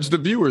You good. judge. The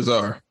viewers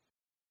are.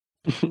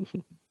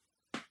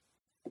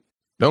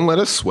 Don't let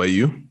us sway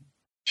you.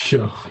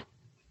 Sure.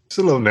 It's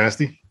a little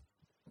nasty.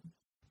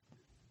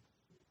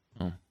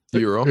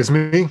 Euro. It's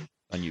me.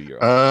 On you,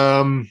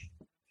 Euro.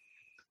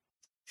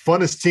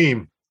 Funnest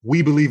team,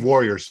 We Believe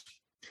Warriors.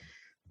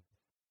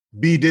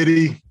 B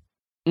Diddy,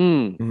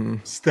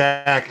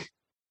 Stack,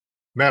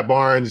 Matt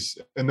Barnes,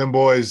 and them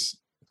boys,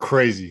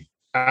 crazy.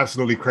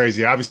 Absolutely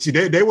crazy. Obviously,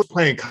 they were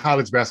playing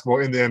college basketball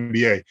in the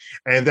NBA,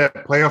 and that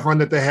playoff run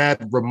that they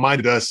had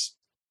reminded us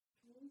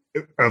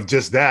of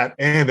just that.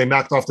 And they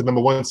knocked off the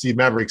number 1 seed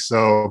Mavericks.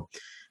 So,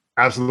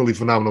 absolutely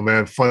phenomenal,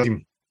 man. Fun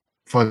team.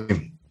 Fun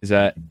team. Is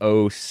that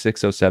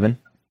 0607?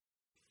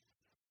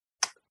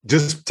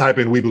 Just type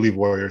in "We Believe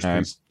Warriors,"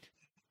 please.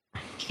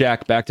 Right.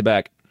 Shaq, back to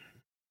back.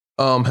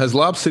 Has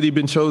Lob City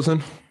been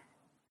chosen?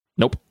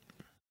 Nope.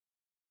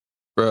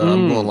 Bro,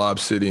 I'm going Lob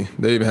City.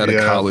 They even had a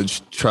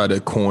college try to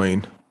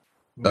coin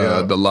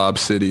the Lob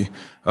City.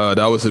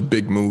 That was a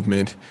big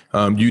movement.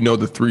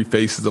 The 3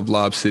 faces of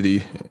Lob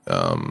City.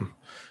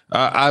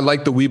 I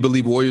like the We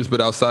Believe Warriors,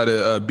 but outside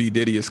of B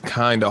Diddy, it's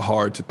kind of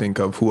hard to think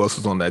of who else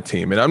was on that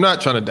team. And I'm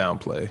not trying to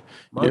downplay.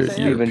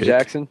 Steven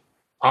Jackson,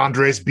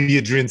 Andres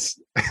Biedrins,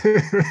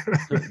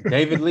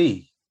 David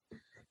Lee.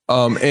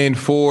 And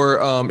for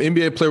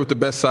NBA player with the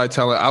best side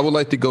talent, I would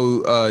like to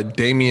go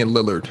Damian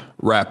Lillard,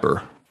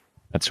 rapper.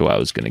 That's who I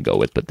was going to go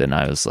with, but then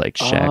I was like,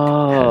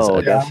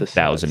 Shaq has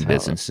 1,000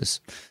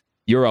 businesses.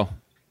 Euro.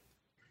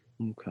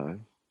 Okay.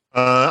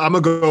 I'm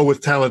going to go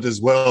with talent as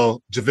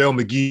well.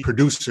 JaVale McGee,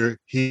 producer.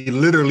 He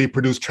literally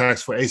produced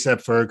tracks for A$AP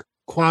Ferg,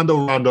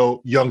 Quando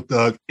Rondo, Young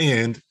Thug,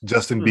 and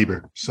Justin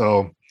Bieber.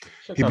 So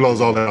he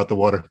blows all that out the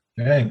water.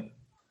 Dang.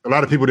 A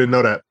lot of people didn't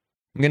know that.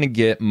 I'm going to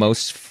get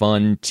most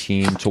fun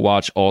team to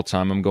watch all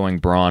time. I'm going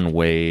Bron,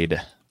 Wade,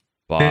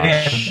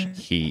 Bosh,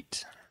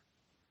 Heat.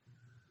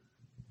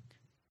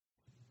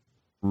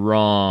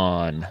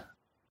 Ron.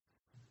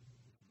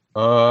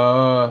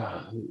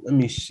 Let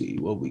me see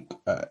what we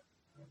got.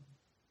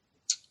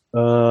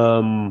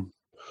 I'm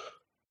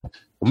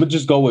gonna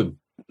just go with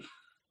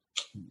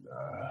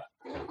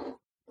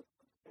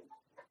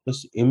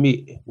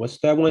what's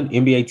that one?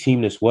 NBA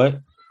team that's what?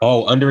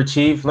 Oh,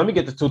 underachieved. Let me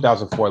get the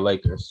 2004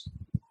 Lakers.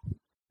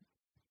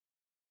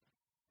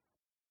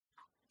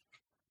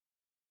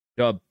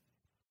 Dub.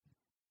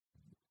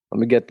 Let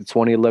me get the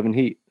 2011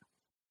 Heat.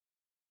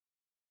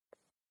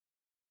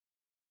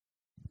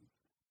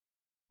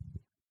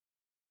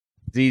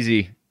 It's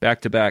easy.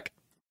 Back to back.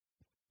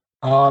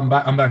 I'm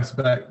back to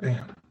back.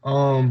 Damn.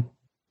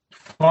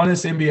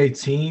 Funnest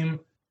NBA team.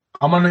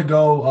 I'm gonna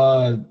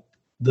go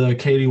the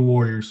KD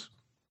Warriors.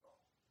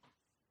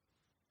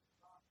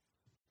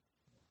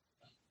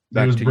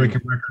 They was breaking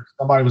records.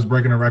 Somebody was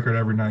breaking a record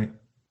every night.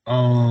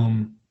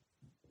 And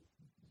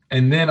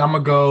then I'm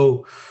gonna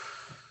go.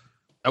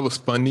 That was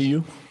fun to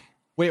you.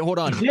 Wait, hold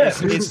on. Yeah,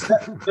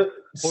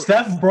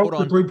 Steph broke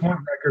the 3-point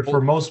record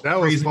for most. That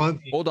was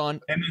fun. Hold on.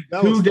 And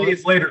then 2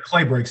 days later,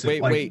 Clay breaks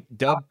it. Wait,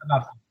 Dub.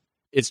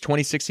 It's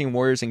 2016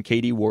 Warriors and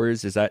KD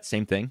Warriors. Is that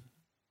same thing?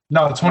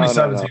 No,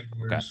 2017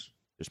 Warriors. Okay.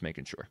 Just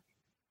making sure.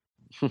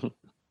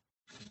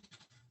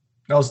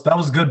 That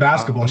was good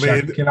basketball.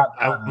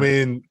 I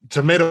mean,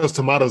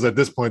 tomatoes at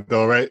this point,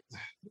 though, right?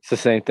 It's the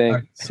same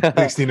thing.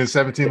 16 and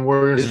 17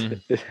 Warriors.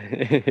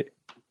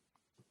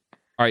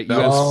 All right,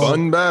 that was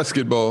fun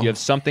basketball. You have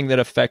something that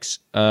affects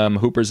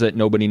hoopers that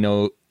nobody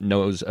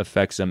knows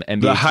affects them.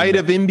 NBA the height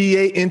of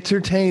NBA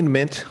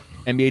entertainment.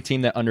 NBA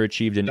team that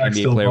underachieved an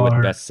NBA player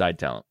with best side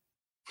talent.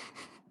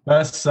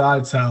 Best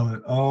side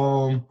talent.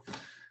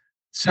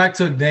 Shaq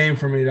took Dame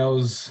for me. That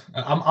was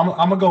I'm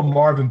gonna go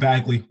Marvin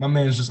Bagley. My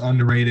man's just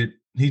underrated.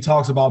 He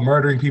talks about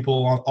murdering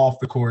people off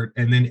the court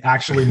and then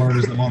actually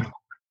murders them on the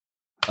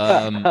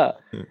court.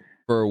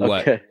 For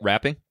what? Okay.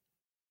 Rapping?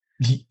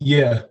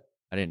 Yeah.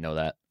 I didn't know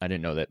that.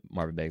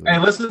 Marvin Bagley. Hey,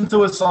 listen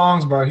to his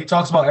songs, bro. He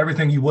talks about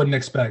everything you wouldn't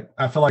expect.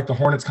 I feel like the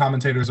Hornets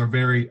commentators are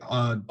very. You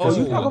talk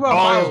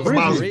about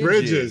Miles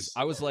Bridges.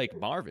 I was like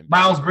Marvin.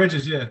 Miles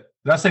Bridges, yeah.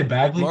 Did I say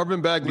Bagley?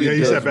 Marvin Bagley. Yeah,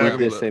 you said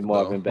Bagley. Did say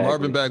Marvin Bagley.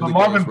 Marvin Bagley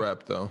does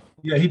rap though.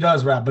 Yeah, he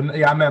does rap, but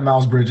yeah, I meant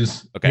Miles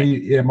Bridges.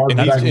 Okay. Marvin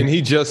Bagley. And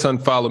he just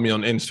unfollowed me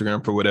on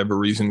Instagram for whatever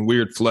reason.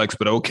 Weird flex,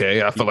 but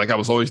okay. I feel like I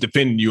was always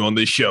defending you on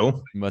this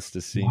show. You must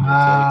have seen.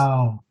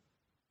 Wow.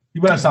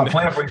 You better stop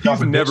playing for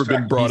You've never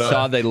been brought up. You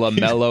saw that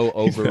LaMelo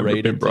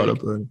overrated. Been brought up.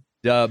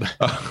 Dub.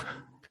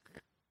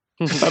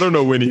 I don't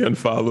know when he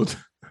unfollowed.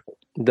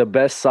 The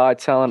best side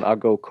talent, I'll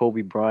go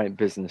Kobe Bryant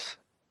business.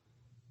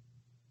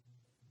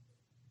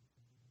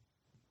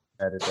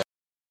 All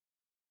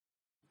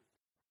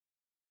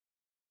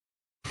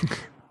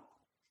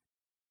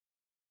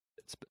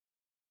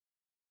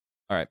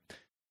right.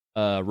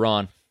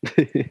 Ron.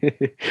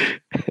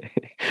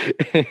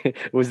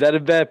 Was that a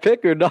bad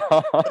pick or not?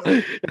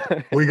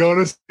 We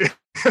going to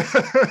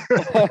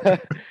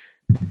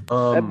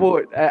that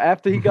boy,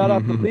 after he got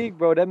out the league,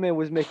 bro, that man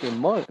was making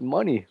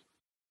money.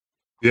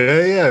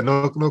 Yeah,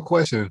 no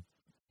question.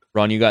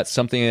 Ron, you got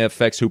something that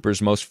affects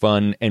Hooper's most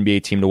fun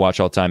NBA team to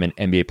watch all time and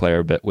NBA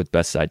player with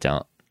best side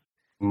talent.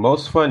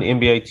 Most fun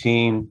NBA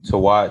team to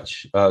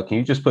watch. Can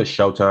you just put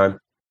Showtime?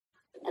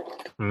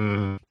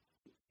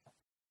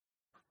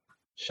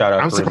 Shout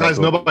out. I'm surprised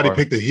nobody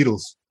picked the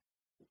Heatles.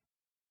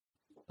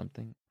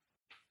 Something.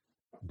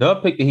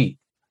 Dub picked the Heat.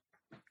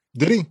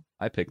 Did he?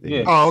 I picked the Yeah.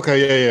 Heat. Oh,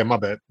 okay. Yeah. My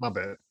bad.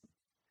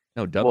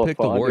 No, Dub Well, picked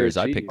the for Warriors.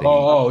 I underachieving. picked the Heat.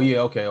 Oh, yeah.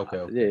 Okay.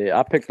 Yeah,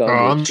 I picked the. Oh,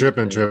 I'm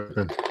underachieving.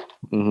 tripping.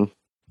 Mhm.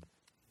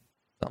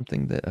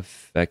 Something that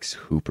affects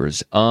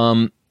hoopers.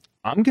 I'm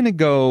gonna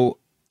go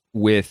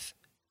with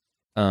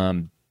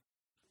bat.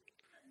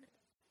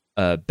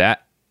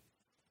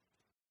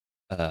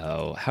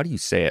 How do you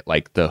say it?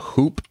 Like the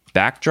hoop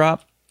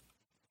backdrop.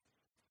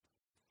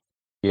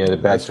 Yeah, the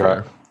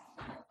backdrop.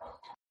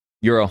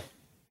 Euro.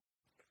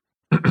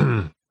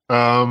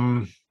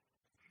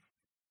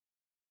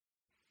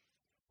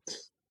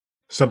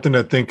 Something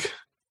you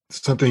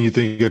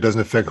think it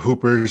doesn't affect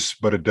hoopers,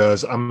 but it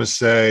does. I'm gonna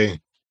say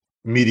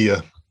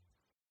media.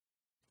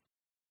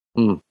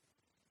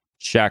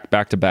 Shaq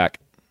back to back.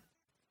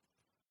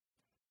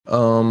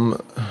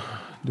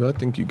 Do I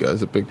think you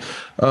guys are big?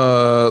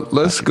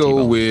 Let's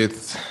go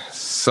with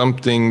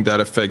something that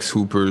affects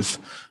hoopers.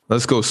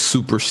 Let's go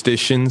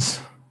superstitions.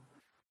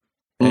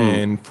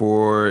 And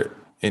for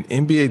an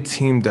NBA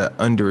team that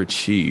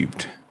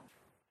underachieved,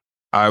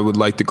 I would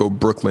like to go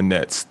Brooklyn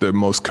Nets, the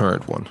most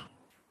current one.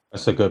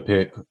 That's a good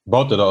pick.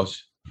 Both of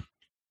those.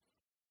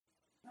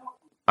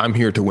 I'm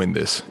here to win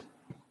this.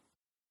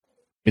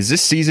 Is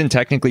this season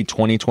technically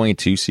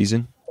 2022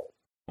 season?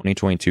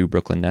 2022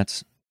 Brooklyn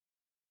Nets.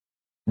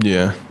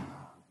 Yeah.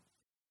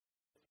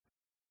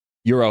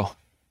 Euro.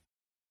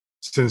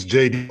 Since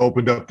JD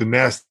opened up the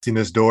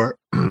nastiness door,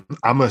 I'm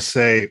gonna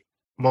say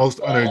most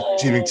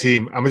underachieving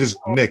team. I'm gonna just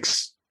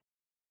Knicks.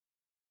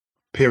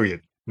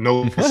 Period.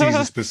 No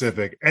season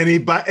specific.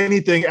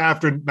 Anything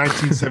after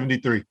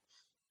 1973.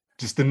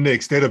 Just the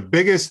Knicks. They're the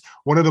biggest,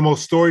 one of the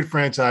most storied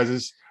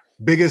franchises,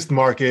 biggest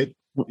market.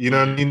 You know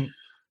what I mean?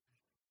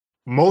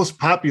 Most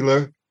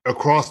popular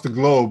across the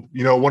globe.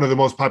 You know, one of the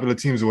most popular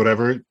teams or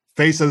whatever.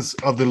 Faces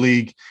of the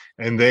league,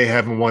 and they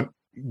haven't won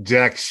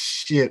jack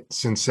shit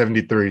since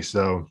 73.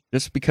 So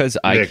just because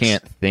Knicks. I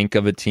can't think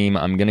of a team,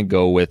 I'm gonna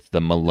go with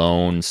the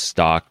Malone,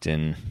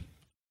 Stockton,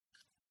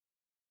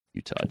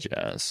 Utah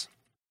Jazz.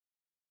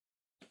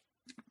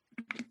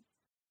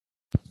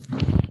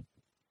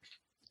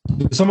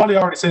 Did somebody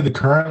already say the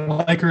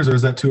current Lakers, or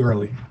is that too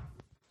early?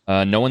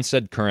 No one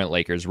said current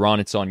Lakers.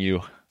 Ron, it's on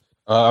you.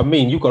 I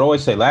mean, you could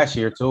always say last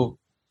year too.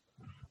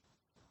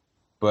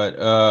 But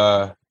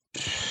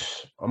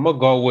I'm gonna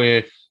go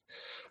with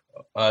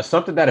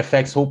something that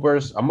affects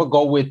hoopers. I'm gonna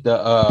go with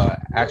the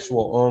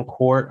actual on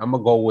court. I'm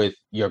gonna go with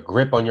your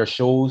grip on your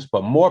shoes,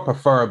 but more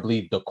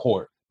preferably the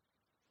court.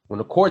 When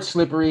the court's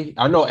slippery,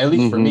 I know at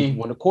least for me,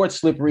 when the court's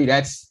slippery,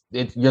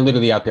 you're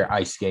literally out there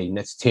ice skating.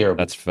 That's terrible.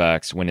 That's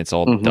facts. When it's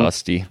all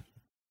dusty.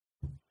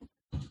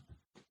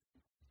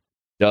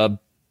 Dub.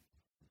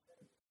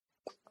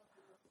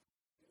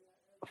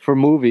 For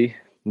movie,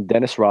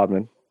 Dennis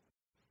Rodman,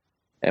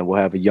 and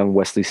we'll have a young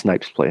Wesley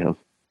Snipes play him.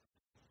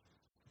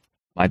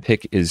 My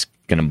pick is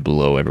gonna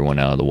blow everyone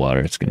out of the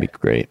water. It's gonna be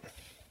great.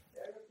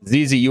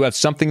 ZZ, you have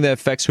something that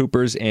affects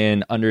hoopers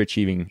and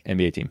underachieving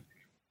NBA team.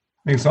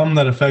 I think something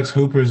that affects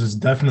hoopers is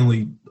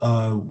definitely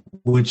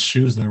which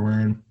shoes they're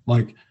wearing.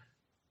 Like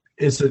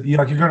you're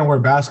going to wear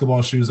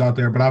basketball shoes out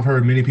there, but I've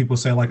heard many people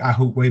say like I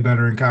hoop way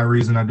better in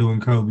Kyrie's than I do in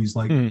Kobe's.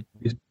 Like you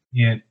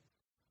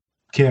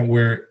can't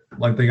wear it.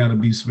 Like they got to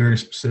be very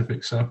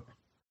specific. So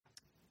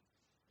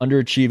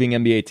underachieving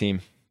NBA team.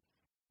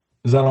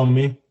 Is that on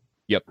me?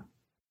 Yep.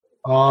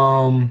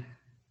 I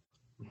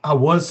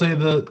would say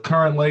the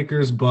current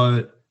Lakers,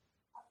 but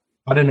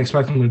I didn't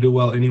expect them to do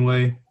well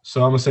anyway.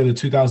 So I'm gonna say the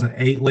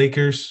 2008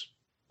 Lakers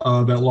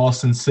that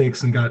lost in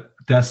 6 and got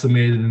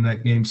decimated in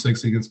that game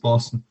 6 against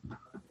Boston.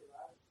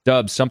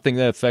 Dub, something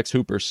that affects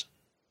hoopers.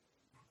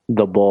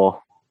 The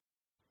ball.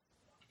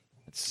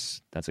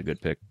 That's a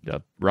good pick,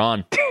 Dub.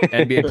 Ron,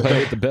 NBA player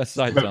with the best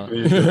sides on.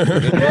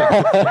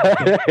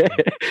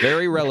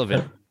 Very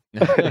relevant.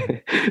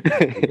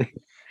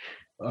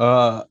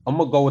 I'm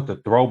gonna go with the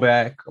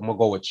throwback. I'm gonna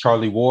go with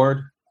Charlie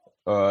Ward.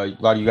 A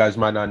lot of you guys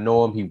might not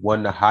know him. He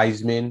won the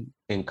Heisman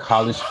in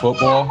college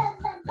football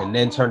and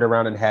then turned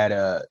around and had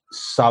a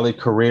solid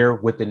career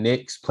with the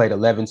Knicks, played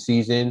 11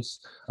 seasons,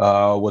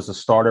 was a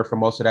starter for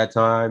most of that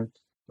time.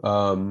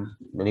 And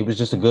he was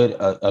just a good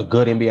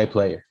NBA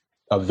player,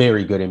 a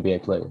very good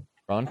NBA player.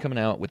 Ron coming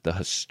out with the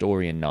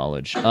historian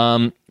knowledge.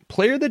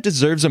 Player that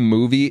deserves a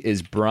movie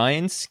is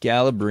Brian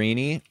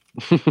Scalabrine,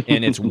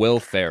 and it's Will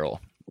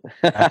Ferrell.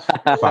 That's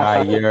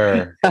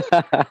fire.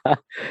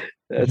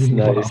 That's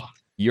nice.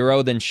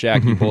 Euro, then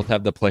Shaq, you both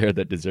have the player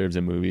that deserves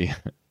a movie.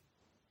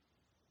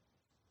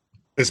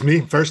 It's me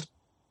first.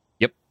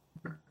 Yep.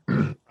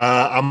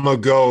 I'm gonna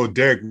go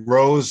Derrick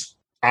Rose.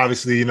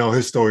 Obviously, you know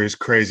his story is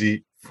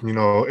crazy. You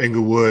know,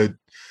 Inglewood,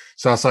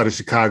 South Side of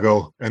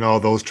Chicago, and all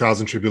those trials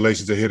and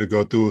tribulations that he had to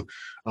go through.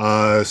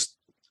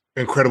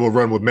 Incredible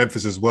run with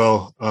Memphis as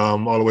well,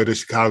 all the way to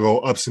Chicago.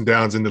 Ups and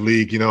downs in the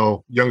league. You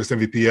know, youngest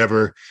MVP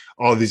ever.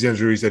 All of these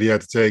injuries that he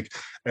had to take.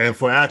 And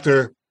for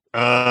actor,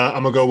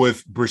 I'm gonna go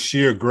with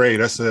Brashear Gray.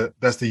 That's the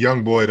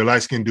young boy, the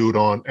light skinned dude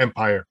on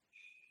Empire.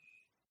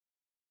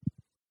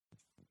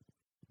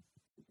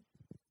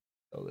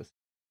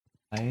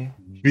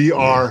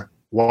 BRYSHERE.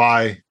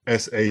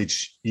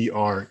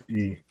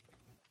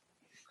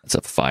 That's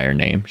a fire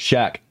name.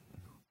 Shaq.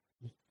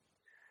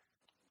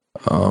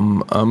 I'm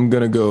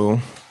gonna go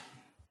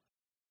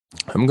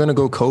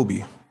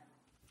Kobe.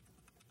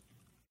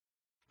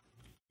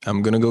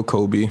 I'm gonna go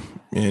Kobe,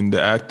 and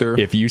the actor.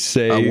 If you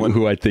say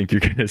who I think you're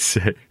gonna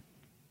say,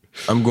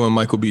 I'm going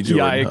Michael B.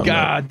 Jordan. Yeah,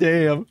 god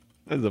damn,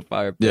 that's a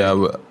fire. Pick.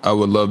 Yeah, I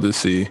would love to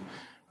see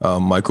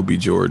Michael B.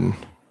 Jordan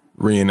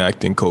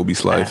reenacting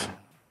Kobe's life.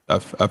 I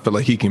feel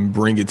like he can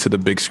bring it to the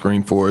big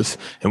screen for us,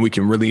 and we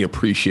can really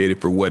appreciate it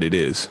for what it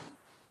is.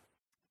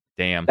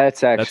 Damn,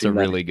 that's a nice.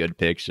 Really good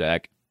pick,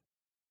 Shaq.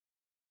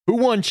 Who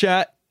won,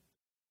 chat?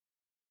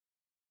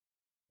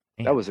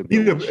 That was a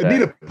good one. I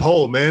need a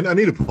poll, man. I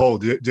need a poll.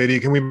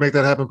 JD, can we make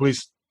that happen,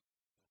 please?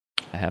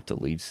 I have to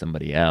leave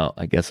somebody out.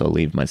 I guess I'll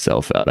leave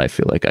myself out. I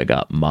feel like I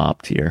got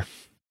mopped here.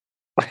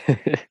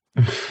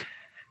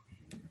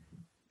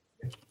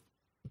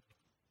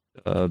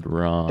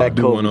 Ron. That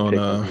Kobe on, pick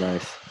was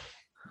nice.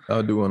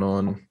 I'll do one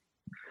on.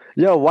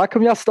 Yo, why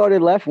come y'all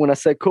started laughing when I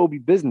said Kobe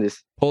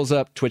business? Pulls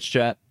up Twitch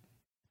chat.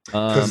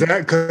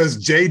 Because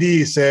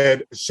JD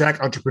said Shaq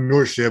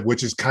entrepreneurship,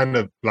 which is kind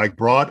of like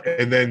broad,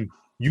 and then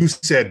you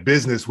said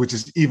business, which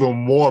is even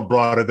more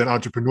broader than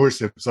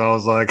entrepreneurship. So I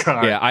was like, all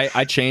right. Yeah,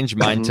 I changed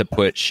mine to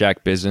put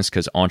Shaq business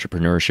because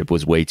entrepreneurship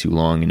was way too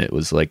long and it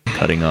was like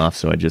cutting off.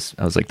 So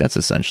I was like, that's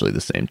essentially the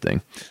same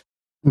thing.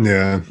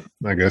 Yeah,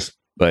 I guess.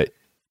 But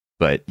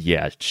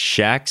yeah,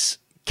 Shaq's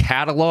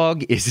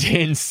catalog is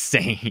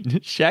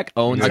insane. Shaq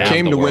owns. I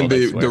came to win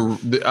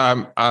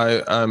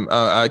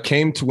I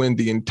came to win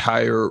the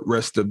entire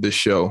rest of the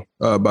show.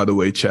 By the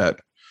way, chat.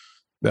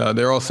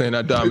 They're all saying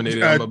I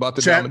dominated. I'm about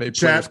to dominate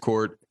Players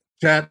Court.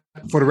 Chat,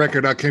 for the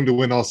record, I came to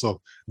win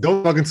also.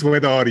 Don't fucking sway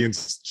the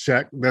audience,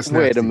 Shaq. That's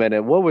Wait nasty. a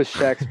minute. What was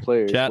Shaq's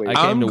players? Chat, Wait,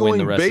 I'm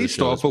going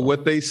based off of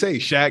what they say.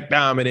 Shaq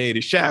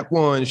dominated. Shaq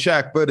won.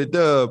 Shaq for the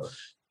dub.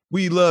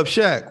 We love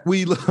Shaq.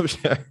 We love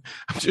Shaq.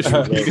 I'm just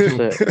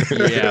repeating.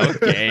 Yeah,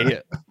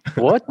 okay.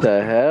 What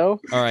the hell?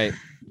 All right.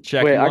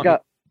 Shaq, wait,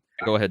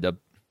 go ahead, Dub.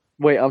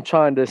 Wait, I'm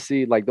trying to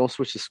see, like, don't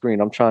switch the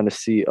screen. I'm trying to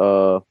see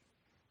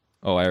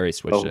Oh, I already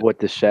switched it. What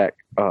the Shaq.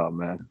 Oh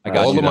man.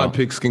 All of my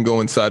picks can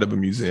go inside of a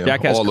museum.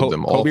 Shaq has all of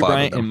them. All Kobe 5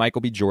 Bryant of them. and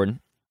Michael B. Jordan.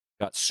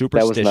 Got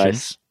Superstitions.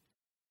 Nice.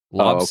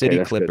 Lob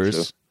City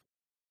Clippers.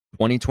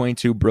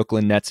 2022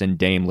 Brooklyn Nets and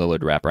Dame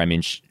Lillard rapper. I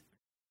mean,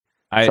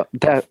 if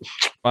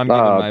I'm giving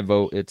my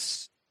vote,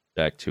 it's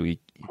Shaq too. He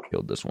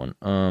killed this one.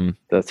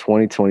 The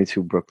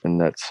 2022 Brooklyn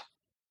Nets.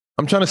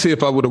 I'm trying to see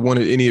if I would have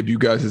wanted any of you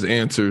guys'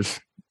 answers,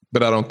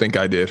 but I don't think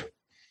I did.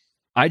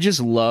 I just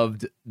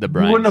loved the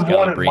Brian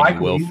Scalabrine,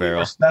 Will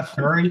Ferrell. Steph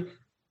Curry.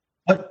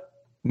 What?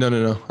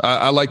 No.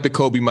 I like the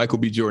Kobe Michael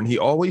B. Jordan. He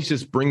always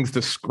just brings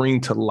the screen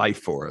to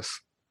life for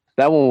us.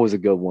 That one was a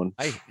good one.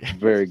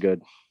 Very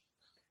good.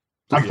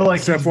 I feel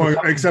like except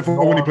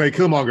for when he played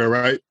Killmonger,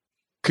 right?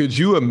 Could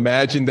you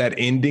imagine that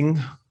ending?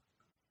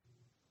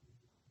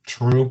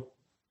 True.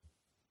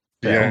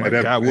 Yeah, oh my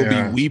God, we'll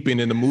be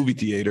weeping in the movie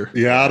theater.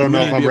 Yeah, I don't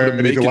know if I'm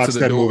ready to watch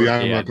that movie.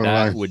 I'm not gonna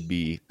lie. That would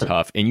be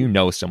tough, and you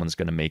know someone's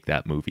gonna make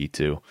that movie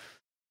too.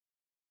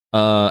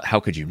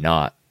 How could you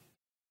not?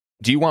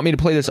 Do you want me to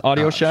play this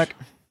audio, Shaq?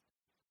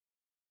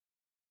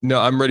 No,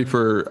 I'm ready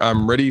for.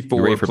 You ready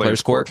for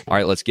Players Court? All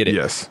right, let's get it.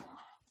 Yes.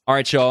 All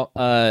right, y'all.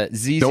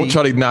 ZZ. Don't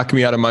try to knock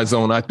me out of my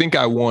zone. I think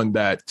I won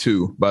that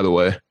too, by the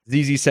way.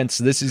 ZZ, since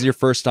this is your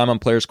first time on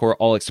Players Court,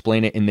 I'll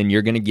explain it, and then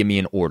you're gonna give me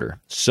an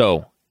order.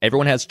 So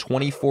everyone has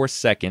 24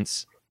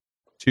 seconds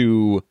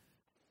to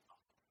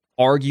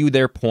argue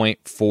their point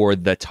for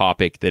the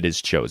topic that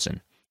is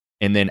chosen.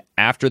 And then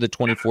after the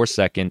 24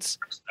 seconds,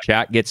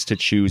 chat gets to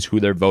choose who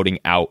they're voting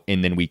out,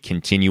 and then we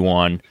continue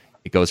on.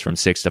 It goes from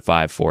 6 to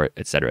 5, 4,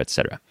 et cetera, et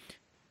cetera.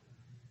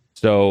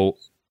 So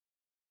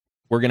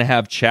we're gonna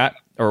have chat,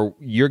 or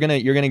you're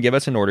gonna give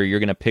us an order. You're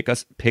gonna pick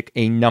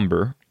a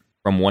number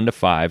from 1 to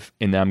 5,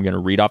 and then I'm gonna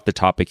read off the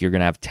topic. You're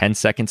gonna have 10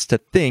 seconds to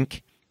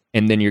think,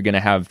 and then you're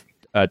gonna have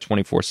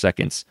 24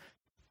 seconds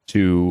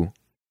to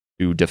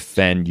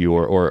defend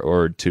your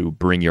or to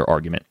bring your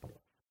argument.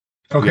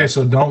 Okay,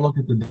 so don't look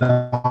at the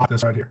doc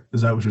that's right here.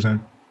 Is that what you're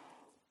saying?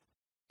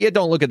 Yeah,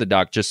 don't look at the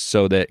doc just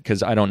so that,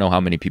 because I don't know how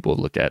many people have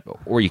looked at it,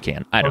 or you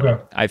can. I don't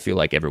know. I feel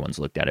like everyone's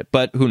looked at it,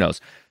 but who knows?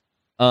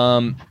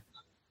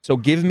 So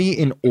give me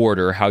an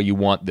order how you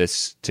want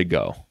this to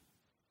go.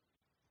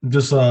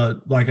 Just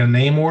like a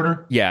name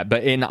order? Yeah,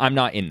 but I'm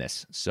not in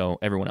this, so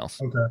everyone else.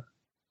 Okay.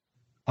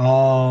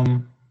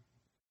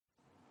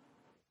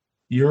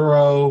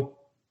 Euro,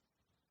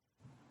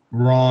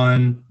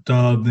 Ron,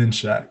 Dub, then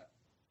Shaq.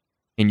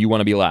 And you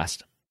want to be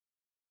last?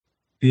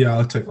 Yeah,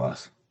 I'll take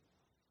last.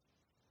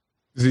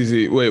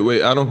 ZZ,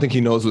 wait. I don't think he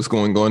knows what's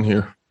going on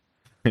here.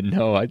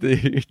 No, I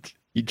think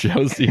he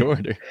chose the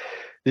order.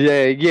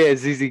 Yeah,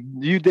 ZZ,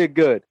 you did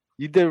good.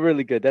 You did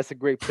really good. That's a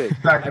great pick.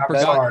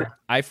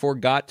 I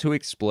forgot to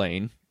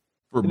explain.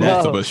 For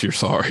both of us, you're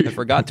sorry. I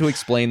forgot to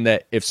explain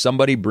that if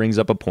somebody brings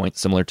up a point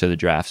similar to the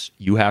drafts,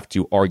 you have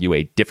to argue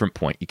a different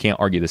point. You can't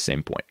argue the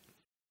same point.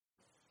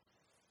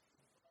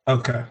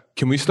 Okay.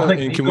 Can we start?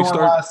 Can we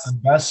start? Last is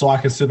best, so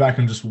I can sit back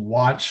and just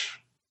watch.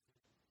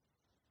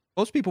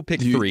 Most people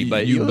pick You- 3,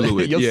 but you blew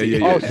it. you'll Yeah, see.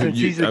 yeah, Oh, yeah. since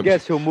he's a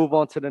guest, he'll move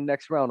on to the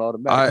next round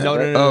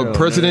automatically. No.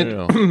 President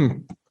no.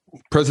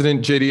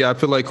 President JD, I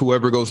feel like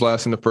whoever goes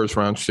last in the first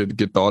round should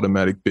get the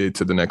automatic bid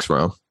to the next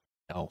round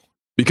No.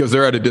 because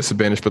they're at a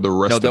disadvantage for the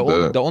rest No,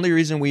 of the only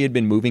reason we had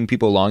been moving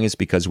people along is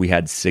because we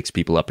had 6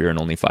 people up here and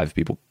only 5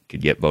 people could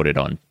get voted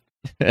on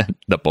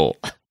the poll.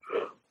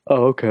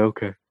 Oh,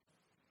 okay.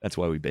 That's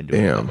why we've been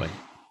doing Damn. it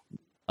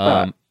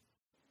that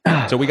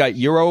way. So we got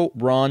Euro,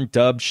 Ron,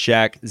 Dub,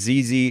 Shaq,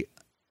 ZZ.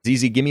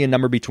 ZZ, give me a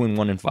number between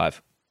 1 and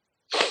 5.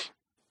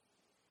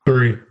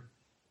 3.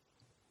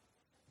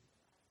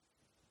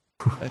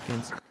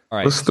 Seconds. All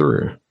right. What's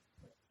 3?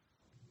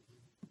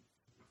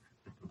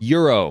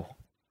 Euro,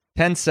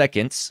 10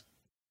 seconds.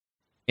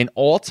 An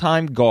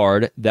all-time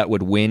guard that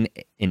would win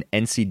an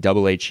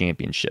NCAA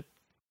championship.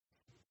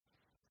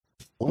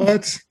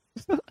 What?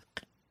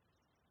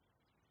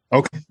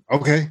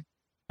 Okay.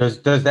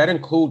 Does that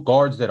include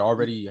guards that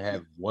already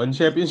have won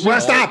championship? Well,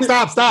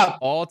 stop.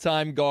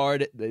 All-time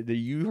guard.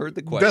 You heard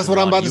the question. That's what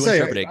I'm Ron. about to You say.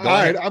 interpret it. All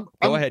right,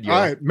 Go ahead, Euro.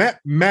 All right,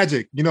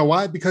 Magic. You know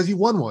why? Because he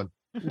won one.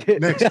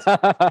 Next.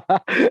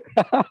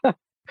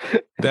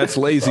 That's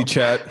lazy,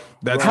 chat.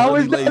 That's How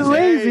really is that lazy.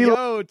 lazy? Hey,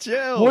 yo,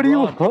 chill. What do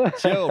you Ron, want?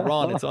 chill,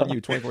 Ron. It's on you.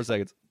 24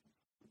 seconds.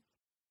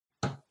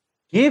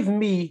 Give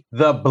me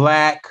the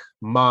Black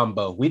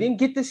Mamba. We didn't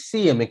get to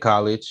see him in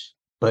college,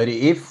 but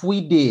if we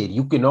did,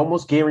 you can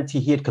almost guarantee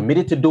he had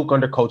committed to Duke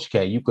under Coach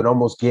K. You can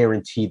almost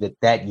guarantee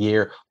that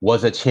year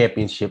was a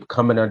championship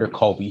coming under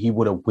Kobe. He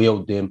would have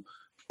willed them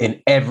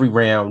in every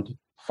round,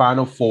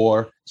 Final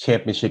Four,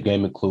 championship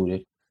game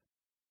included.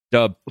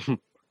 Dub.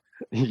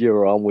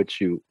 You're on with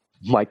you,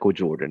 Michael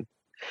Jordan.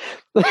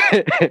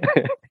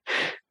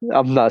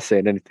 I'm not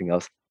saying anything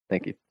else.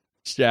 Thank you.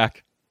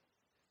 Shaq.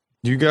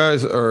 You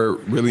guys are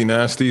really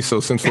nasty. So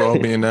since we're all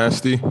being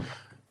nasty,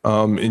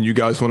 and you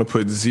guys want to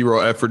put 0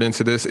 effort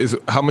into this,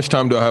 how much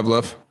time do I have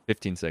left?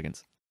 15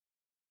 seconds.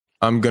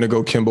 I'm gonna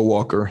go Kemba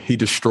Walker. He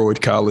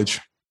destroyed college.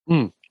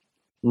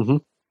 Mm-hmm.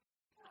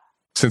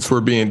 Since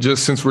we're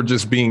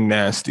just being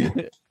nasty.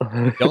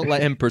 Don't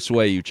let him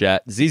persuade you,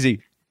 chat. ZZ.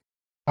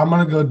 I'm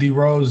gonna go D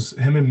Rose.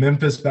 Him in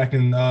Memphis back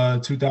in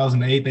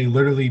 2008, they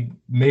literally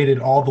made it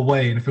all the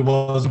way. And if it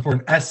wasn't for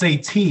an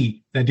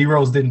SAT that D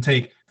Rose didn't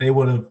take, they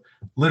would have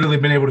literally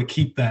been able to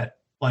keep that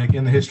like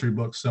in the history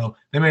books. So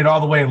they made it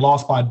all the way and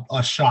lost by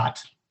a shot.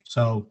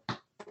 So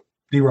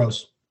D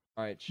Rose,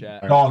 All right,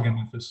 chat. dog in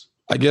Memphis.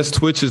 I guess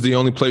Twitch is the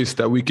only place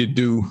that we could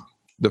do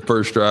the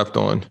first draft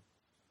on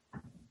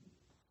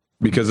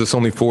because it's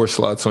only 4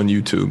 slots on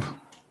YouTube.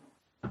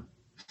 All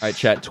right,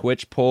 chat.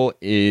 Twitch poll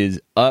is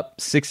up.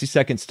 60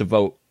 seconds to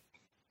vote.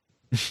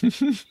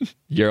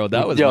 Euro,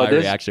 that was my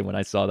reaction when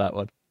I saw that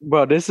one.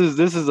 Bro, this is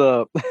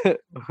a Hey,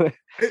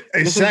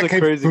 This is Shaq a came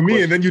crazy for me,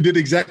 question. and then you did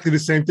exactly the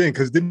same thing.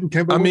 Because didn't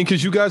Kemba? I mean,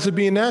 because you guys are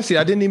being nasty.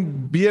 I didn't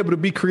even be able to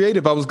be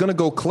creative. I was going to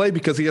go Clay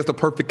because he has the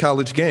perfect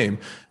college game.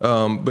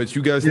 But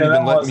you guys didn't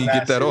even let me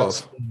get that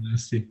off.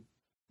 Nasty.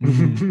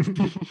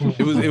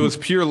 It was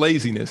pure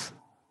laziness.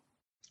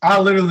 I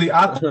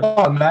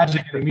thought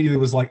Magic and immediately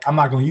was like, I'm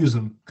not going to use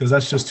them because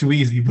that's just too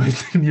easy.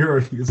 But then you're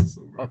already using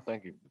them. Oh,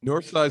 thank you.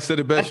 Northside said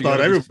it I best. You thought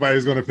gotta just- everybody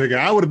was going to pick it.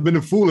 I would have been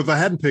a fool if I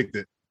hadn't picked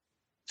it.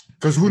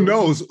 Because who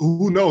knows?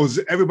 Who knows?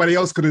 Everybody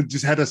else could have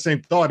just had that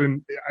same thought,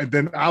 and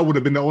then I would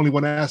have been the only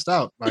one asked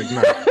out. Like,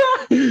 nah.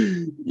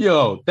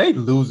 Yo, they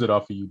lose it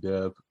off of you,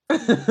 Deb.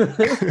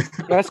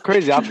 That's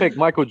crazy. I picked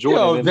Michael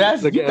Jordan. Yo, and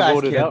that's they're you getting guys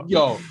voted can't. out.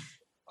 Yo,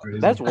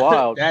 That's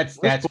wild. that's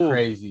cool.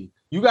 crazy.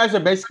 You guys are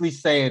basically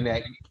saying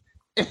that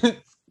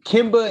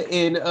Kimba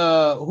and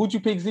who'd you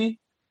pick, Z?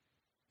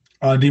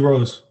 D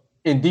Rose.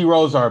 And D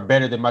Rose are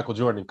better than Michael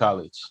Jordan in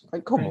college.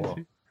 Like, come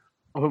on.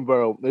 Oh,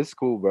 bro, it's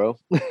cool, bro.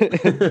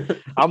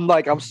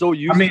 I'm so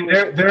used I mean,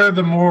 to it. they're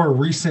the more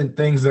recent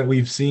things that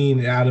we've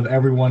seen out of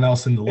everyone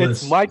else in the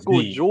It's list. Michael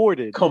Z.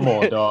 Jordan. Come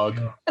on,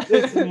 dog.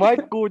 It's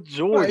Michael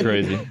Jordan.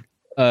 Crazy.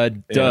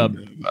 Dub.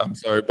 Damn,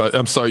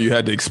 I'm sorry you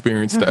had to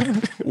experience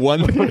that.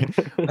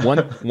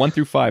 one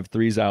through 5.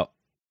 3's out.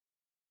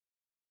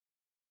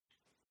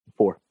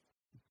 4.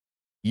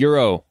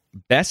 Euro.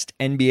 Best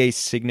NBA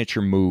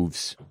signature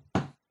moves.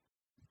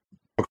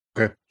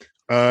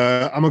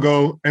 I'm gonna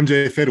go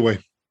MJ fadeaway.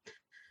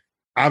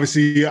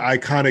 Obviously,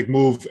 iconic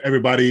move.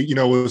 Everybody,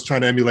 was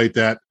trying to emulate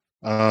that.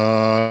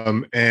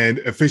 And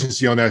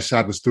efficiency on that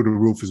shot was through the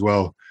roof as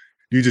well.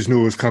 You just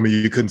knew it was coming.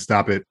 You couldn't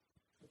stop it.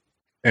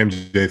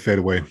 MJ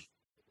fadeaway.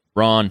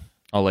 Ron,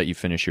 I'll let you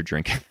finish your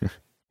drink. All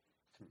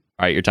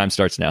right, your time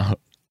starts now.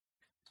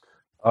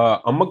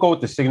 I'm gonna go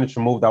with the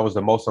signature move that was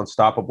the most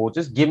unstoppable.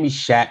 Just give me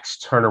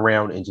Shaq's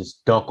turnaround and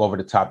just dunk over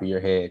the top of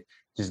your head.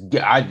 Just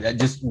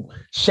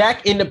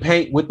Shaq in the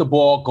paint with the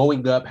ball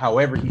going up,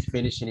 however he's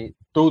finishing it,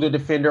 through the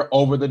defender,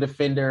 over the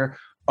defender,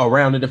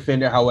 around the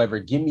defender. However,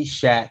 give me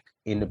Shaq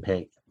in the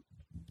paint.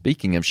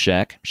 Speaking of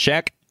Shaq.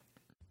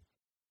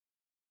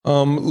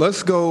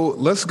 Let's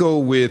go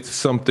with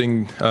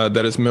something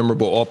that is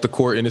memorable off the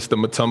court, and it's the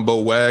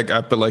Mutombo Wag.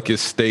 I feel like it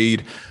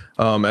stayed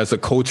as a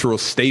cultural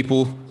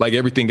staple. Like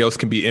everything else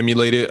can be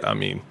emulated. I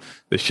mean,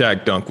 the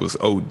Shaq dunk was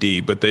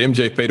OD, but the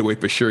MJ fadeaway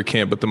for sure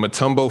can't. But the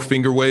Mutombo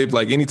finger wave,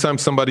 like anytime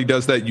somebody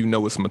does that, you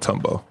know it's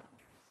Mutombo.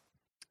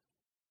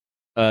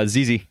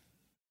 ZZ.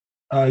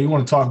 You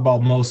want to talk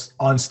about most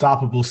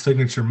unstoppable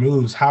signature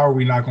moves? How are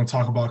we not going to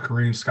talk about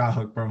Kareem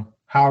skyhook, bro?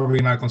 How are we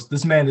not going to?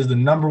 This man is the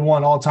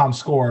 #1 all-time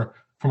scorer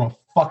from a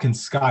fucking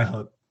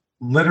skyhook.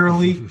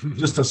 Literally,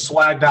 just a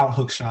swagged out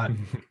hook shot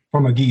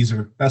from a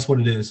geezer. That's what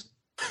it is.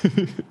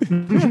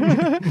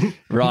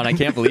 Ron, I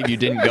can't believe you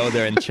didn't go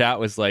there, and chat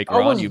was like,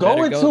 Ron, I was you better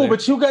going go to, there.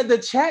 but you got the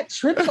chat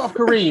trips off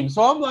Kareem.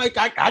 So I'm like,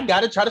 I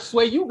got to try to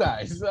sway you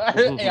guys.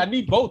 Hey, I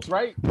need votes,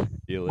 right?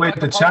 Wait,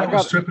 the chat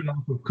was tripping off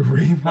of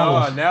Kareem?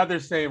 Oh, now they're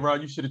saying,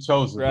 Ron, you should have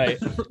chosen. Right.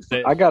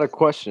 I got a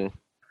question.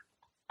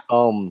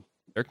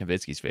 Dirk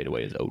Nowitzki's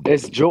fadeaway is OD.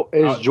 Is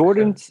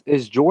Jordan's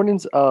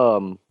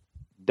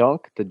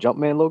dunk, the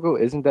Jumpman logo,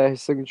 isn't that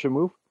his signature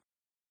move?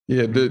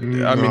 Yeah, the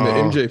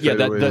MJ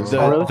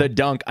fadeaway. The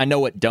dunk. I know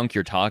what dunk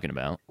you're talking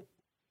about.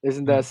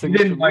 Isn't that He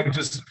signature didn't like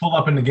just pull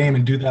up in the game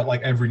and do that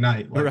like every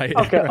night. Like, Right.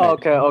 Okay, right.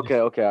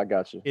 okay. I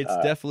got you. It's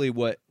definitely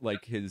what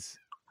like his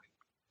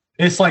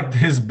it's like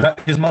his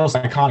most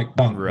iconic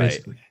dunk, right.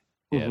 basically.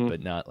 Yeah, Mhm.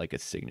 but not like a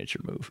signature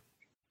move.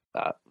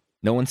 Uh,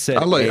 No one said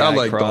I like AI all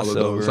of crossover.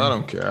 those. I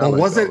don't care. I Well,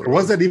 like was all it of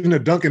was those. that even a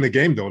dunk in the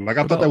game though? Like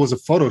I thought that was a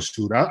photo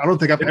shoot. I don't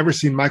think I've ever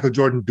seen Michael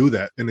Jordan do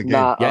that in the game.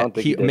 Nah, I Yeah, don't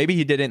think he did. maybe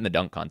he did it in the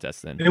dunk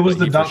contest then. It was but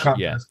the he dunk for sure-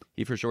 contest. Yeah,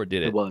 he for sure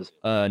did it. It was.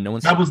 No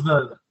one That said. was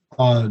the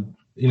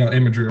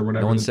imagery or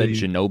whatever. No one that said they-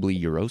 Ginobili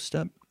Euro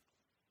step.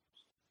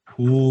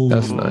 Ooh.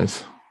 That's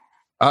nice.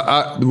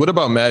 What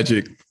about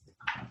Magic?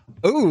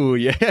 Oh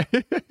yeah,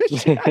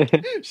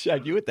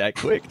 Shaq, you with that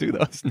quick too.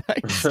 That was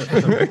nice.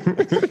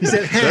 He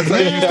said, That's how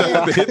you used to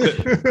have to hit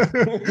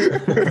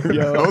that.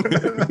 Yo,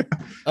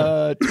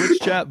 Twitch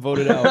chat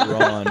voted out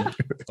Ron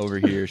over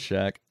here,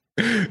 Shaq.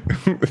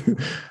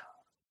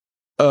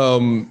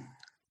 I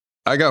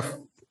got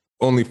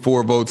only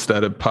 4 votes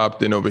that have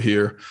popped in over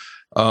here.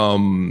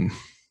 I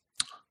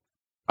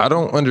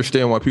don't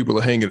understand why people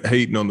are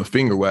hating on the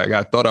finger wag.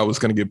 I thought I was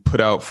going to get put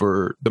out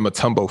for the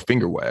Mutombo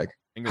finger wag.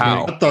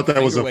 How? I thought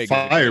that was a Finger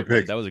wag fire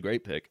pick. That was a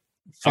great pick.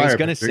 Fire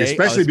gonna pick, say- I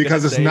especially was gonna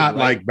because it's say, not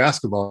like, like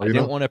basketball. I You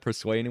didn't know? want to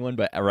persuade anyone,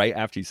 but right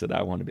after you said that,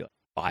 I wanted to be like,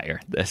 fire.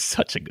 That's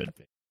such a good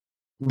pick.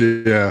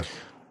 Yeah.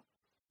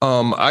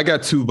 I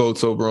got 2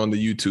 votes over on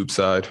the YouTube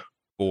side.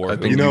 Four. I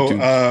think You know,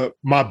 YouTube.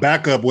 my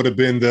backup would have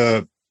been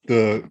the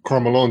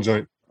Karl Malone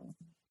joint.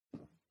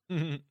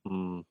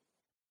 Mm.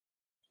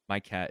 My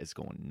cat is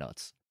going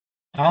nuts.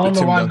 I don't The know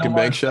Tim why Duncan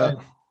nobody bank shot.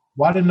 said-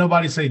 Why did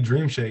nobody say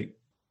Dream Shake?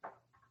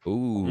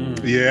 Ooh.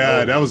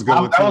 Yeah, that was good.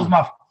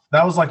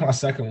 That was like my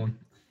second one.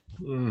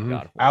 Mhm.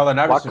 God. Allen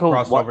Why Iverson come-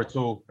 crossover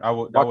too.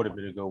 That would have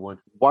been a good one.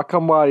 Why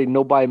come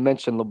nobody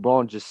mentioned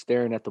LeBron just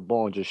staring at the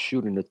ball and just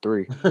shooting the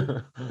 3?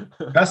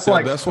 That's Yeah,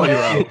 like that's why you're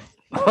out.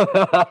 All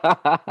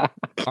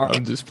right.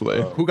 I'm just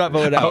playing. Who got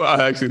voted out?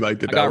 I actually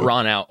liked it. I got that way.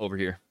 Ron out over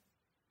here.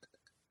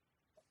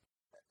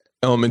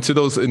 And to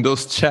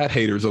those chat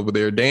haters over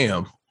there,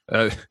 damn.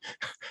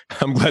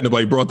 I'm glad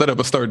nobody brought that up.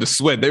 I started to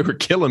sweat. They were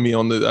killing me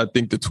on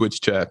the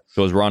Twitch chat.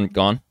 So is Ron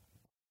gone?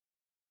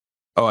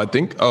 I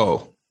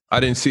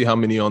didn't see how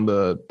many on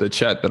the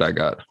chat that I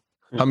got.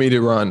 How many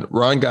did Ron?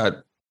 Ron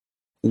got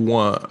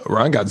 1.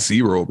 Ron got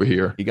 0 over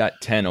here. He got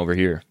 10 over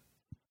here.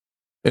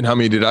 And how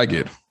many did I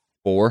get?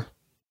 4.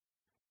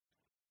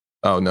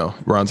 Oh no,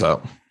 Ron's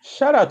out.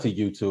 Shout out to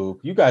YouTube.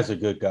 You guys are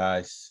good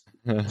guys.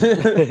 I'm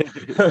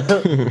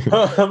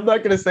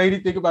not gonna say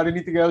anything about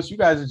anything else. You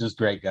guys are just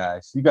great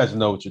guys. You guys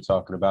know what you're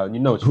talking about, and you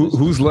know what you're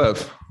Who's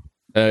left?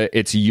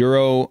 It's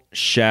Euro,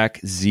 Shaq,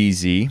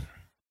 ZZ.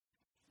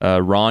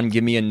 Ron,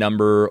 give me a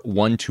number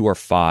 1, 2, or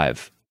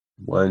 5.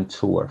 1,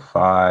 2, or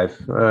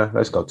 5.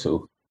 Let's go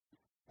 2.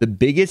 The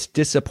biggest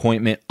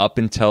disappointment up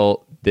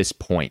until this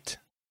point.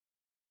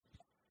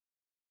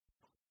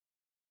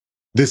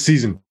 This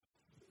season.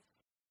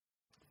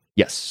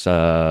 Yes.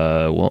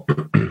 Well,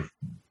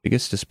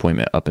 biggest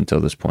disappointment up until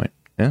this point.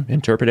 Yeah,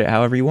 interpret it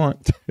however you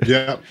want.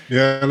 Yeah,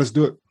 let's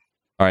do it.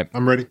 All right.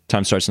 I'm ready.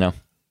 Time starts now.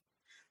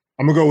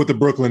 I'm gonna go with the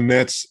Brooklyn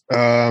Nets.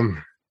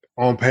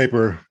 On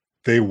paper,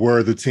 they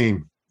were the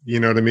team. You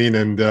know what I mean?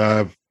 And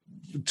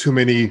too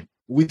many.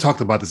 We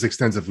talked about this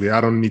extensively.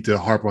 I don't need to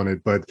harp on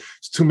it, but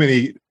it's too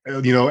many,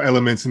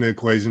 elements in the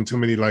equation. Too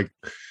many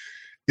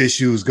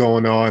issues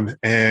going on,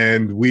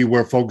 and we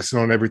were focusing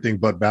on everything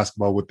but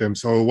basketball with them.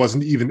 So it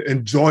wasn't even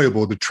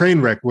enjoyable. The train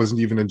wreck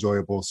wasn't even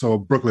enjoyable. So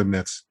Brooklyn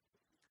Nets.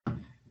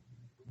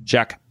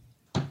 Jack.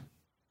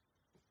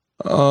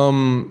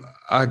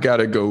 I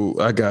gotta go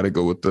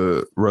with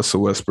the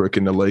Russell Westbrook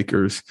and the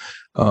Lakers.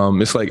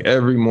 It's like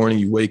every morning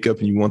you wake up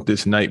and you want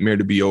this nightmare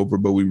to be over,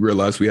 but we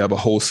realize we have a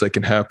whole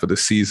second half of the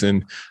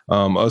season.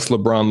 Us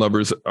LeBron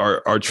lovers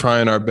are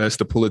trying our best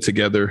to pull it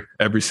together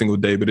every single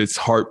day, but it's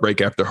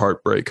heartbreak after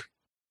heartbreak.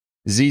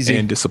 ZZ.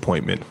 And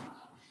disappointment.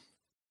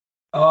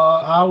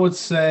 I would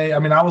say,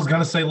 I was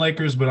going to say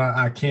Lakers, but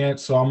I can't.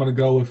 So I'm going to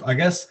go with, I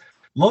guess,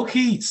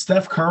 low-key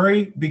Steph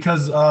Curry,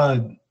 because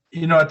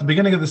at the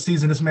beginning of the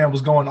season, this man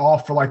was going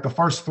off for like the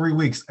first 3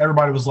 weeks.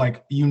 Everybody was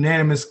like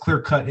unanimous,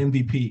 clear-cut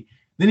MVP.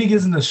 Then he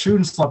gets in the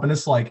shooting slump, and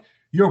it's like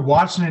you're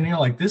watching it, and you're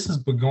like, this has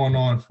been going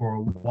on for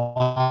a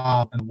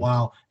while and a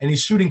while. And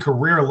he's shooting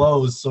career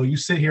lows. So you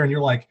sit here and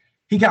you're like,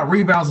 he got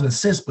rebounds and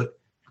assists, but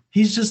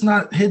he's just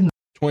not hitting.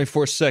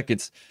 24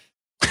 seconds.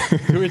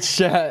 Twitch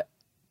chat.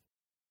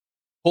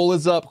 Poll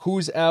is up.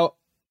 Who's out?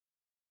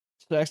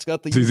 Shaq's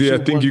got the ZZ, I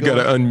YouTube think one you got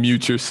to going.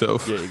 unmute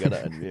yourself. Yeah, you got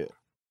to unmute.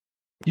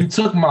 You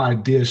took my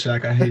idea,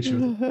 Shaq. I hate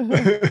you.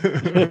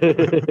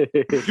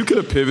 You could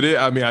have pivoted.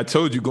 I mean, I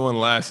told you going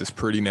last is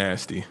pretty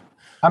nasty.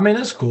 I mean,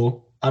 it's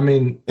cool. I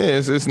mean, Yeah,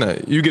 it's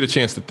not. You get a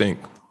chance to think,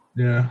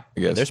 yeah. I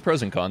guess. There's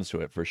pros and cons to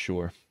it for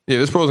sure. Yeah,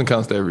 there's pros and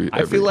cons to every.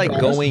 I feel like This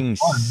is going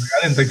fun.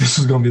 I didn't think this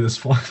was going to be this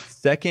fun.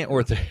 second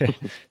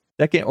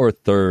or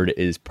third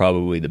is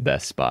probably the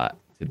best spot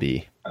to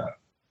be.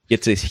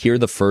 Get to hear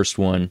the first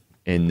one,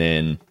 and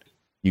then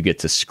you get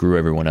to screw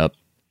everyone up.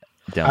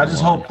 Down I the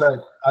just line.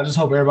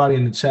 hope everybody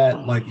in the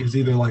chat like is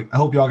either like I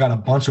hope y'all got a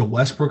bunch of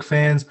Westbrook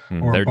fans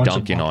or They're a bunch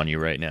dunking of on you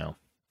right now.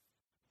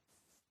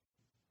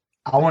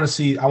 I want to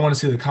see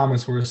the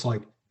comments where it's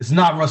like it's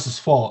not Russ's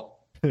fault,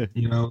 it's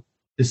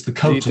the Do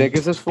coach. you think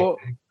it's his fault?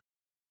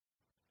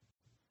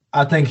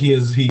 I think he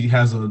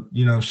has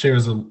a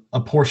shares a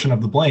portion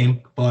of the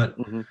blame, but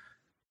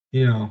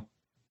Mhm.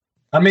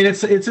 I mean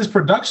it's his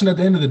production at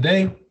the end of the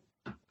day.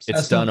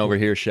 It's done over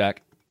here, Shaq.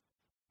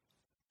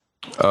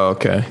 Oh,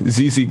 okay.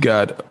 ZZ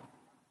got.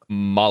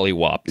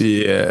 Mollywopped.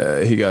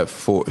 Yeah, he got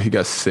 4. He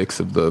got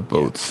 6 of the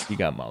votes. He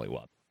got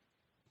mollywopped.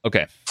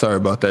 Okay. Sorry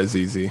about that,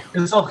 ZZ.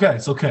 It's okay.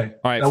 It's okay.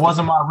 All right. That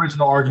wasn't my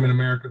original argument,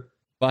 America.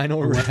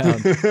 Final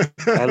round.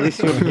 At least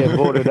you didn't get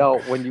voted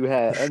out when you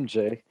had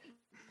MJ.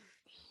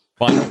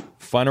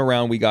 Final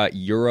round. We got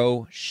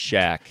Euro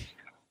Shaq.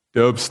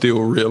 Dub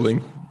still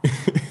reeling.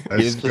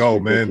 Let's go,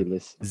 man.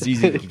 Ridiculous.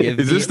 ZZ, give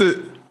Is me. this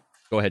the?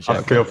 Go ahead, I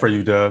Shaq. feel for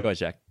you, Doug. Go ahead,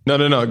 Shaq. No.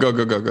 Go.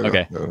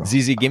 Okay. Go.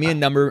 ZZ, give me a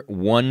number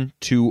 1,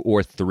 2,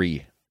 or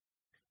 3.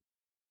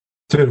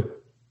 2.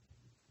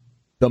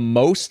 The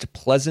most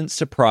pleasant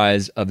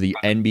surprise of the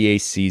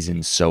NBA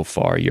season so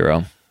far,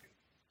 Euro.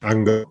 I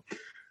can go.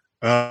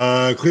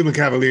 Cleveland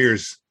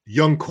Cavaliers,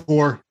 young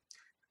core.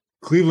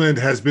 Cleveland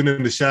has been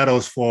in the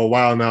shadows for a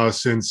while now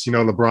since,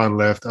 LeBron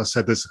left. I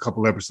said this a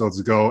couple episodes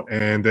ago.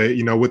 And,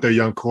 with their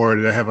young core,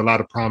 they have a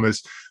lot of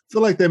promise. I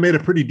feel like they made a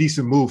pretty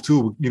decent move,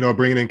 too,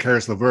 bringing in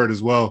Karis LeVert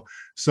as well.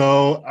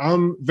 So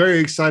I'm very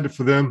excited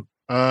for them.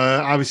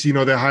 Obviously,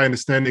 they're high in the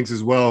standings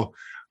as well,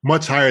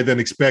 much higher than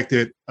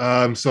expected.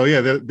 They're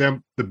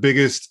the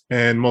biggest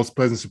and most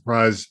pleasant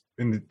surprise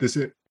in this.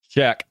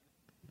 Shaq.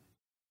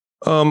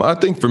 I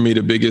think for me,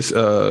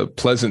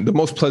 the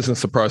most pleasant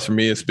surprise for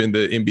me has been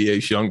the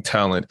NBA's young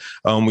talent.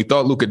 We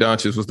thought Luka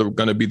Doncic was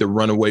going to be the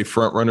runaway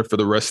front runner for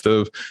the rest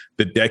of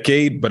the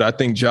decade, but I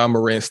think Ja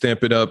Morant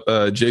stamping up,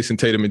 Jason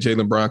Tatum and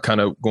Jaylen Brown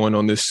kind of going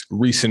on this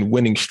recent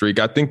winning streak.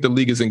 I think the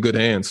league is in good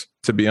hands,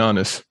 to be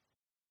honest.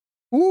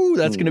 Ooh,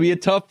 that's going to be a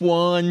tough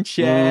one,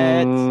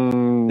 chat.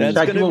 That's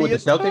Shaq, going you to went be a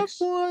with the tough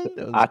Celtics? one.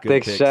 That was I good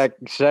think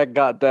picks. Shaq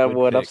got that Good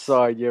one. I'm picks.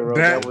 sorry, Euro.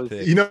 That, That was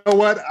pick. you know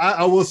what?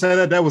 I will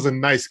say that was a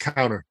nice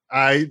counter.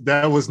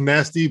 That was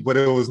nasty, but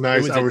it was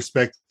nice. was I a-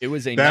 respect. It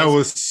was a That nice,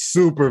 was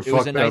super it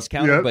was a fucked nice up.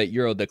 counter, Yeah. but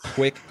Euro, the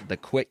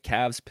quick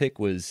Cavs pick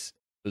was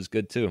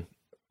good too.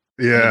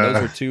 Yeah.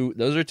 I mean,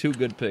 those are two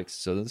good picks,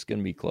 so this is going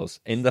to be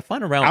close. And the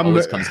final round I'm-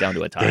 always comes down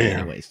to a tie Damn.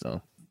 anyway.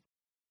 So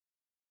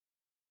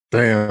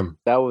Damn.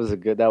 that was a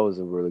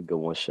really good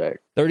one, Shaq.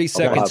 30 Okay,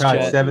 seconds, tied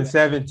chat.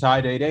 7-7,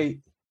 tied 8-8.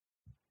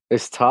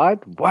 It's tied.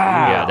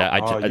 Wow. Yeah,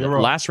 the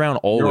Euro- last round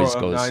always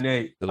Euro goes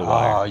 9-8. to the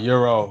wire. Oh,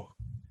 Euro.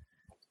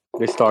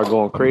 They start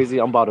going crazy.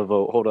 I'm about to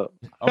vote. Hold up.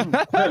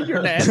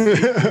 You're nasty.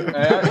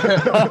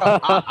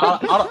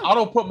 I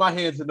don't put my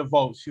hands in the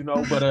votes,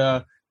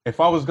 but if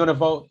I was gonna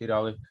vote, I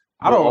don't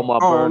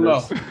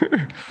know.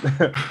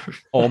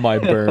 All my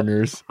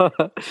burners.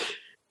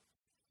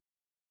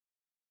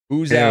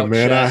 Who's Damn, out,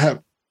 man.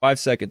 Shaq? 5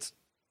 seconds.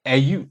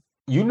 And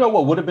you know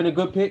what would have been a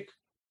good pick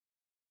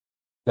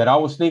that I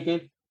was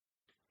thinking?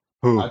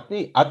 Who? I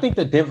think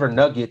the Denver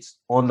Nuggets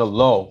on the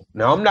low.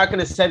 Now I'm not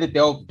gonna say that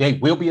they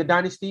will be a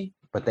dynasty,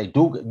 but they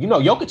do.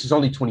 Jokic is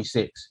only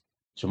 26.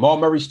 Jamal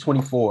Murray's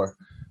 24.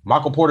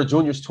 Michael Porter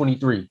Jr. is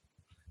 23.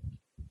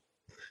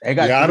 They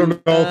got I don't know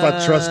if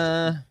I trust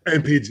Uh,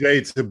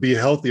 MPJ to be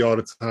healthy all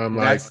the time.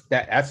 Like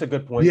That's a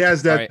good point. he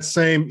has that Right.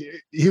 same.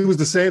 He was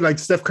the same. Like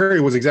Steph Curry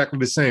was exactly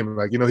the same.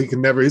 Like he can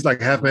never. He's like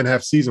half man,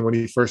 half season when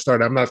he first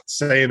started. I'm not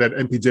saying that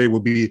MPJ will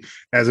be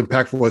as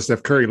impactful as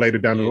Steph Curry later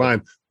down the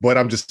line, but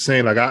I'm just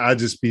saying like I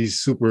just be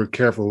super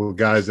careful with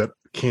guys that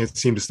can't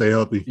seem to stay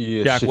healthy.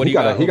 Yeah, Jack, shit, what do he you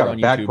got got he got over a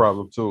on back YouTube?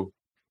 problem too.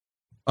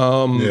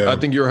 Yeah. I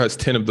think Euro has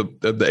 10 of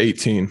the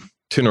 18,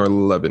 10 or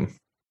 11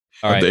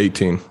 all of the right.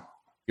 18.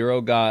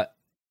 Euro got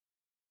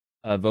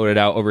voted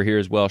out over here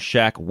as well.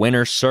 Shaq,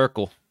 winner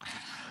circle.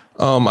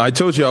 I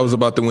told you I was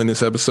about to win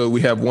this episode.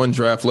 We have one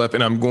draft left,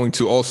 and I'm going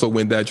to also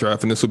win that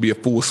draft, and this will be a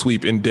full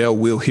sweep, and Dale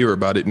will hear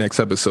about it next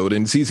episode.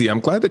 And ZZ,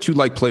 I'm glad that you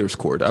like Players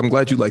Court. I'm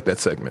glad you like that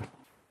segment.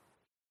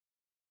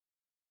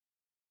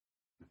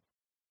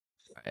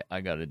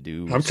 I gotta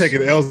do. I'm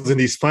taking L's in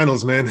these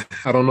finals, man.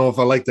 I don't know if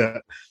I like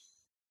that.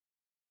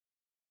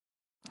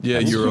 Yeah,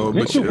 Didn't Euro,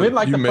 didn't but you win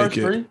like you the make first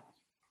it. 3?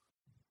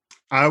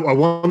 I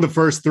won the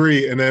first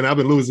 3, and then I've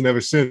been losing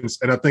ever since.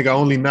 And I think I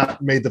only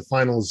not made the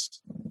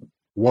finals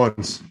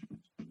once.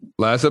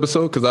 Last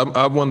episode, because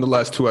I won the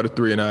last 2 out of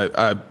 3, and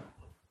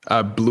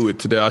I blew it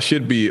today. I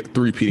should be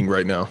three-peating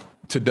right now.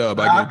 To Dub,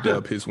 I gave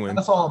Dub his win.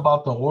 That's all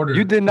about the order.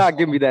 You did not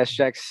give me that,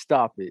 Shaq.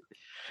 Stop it.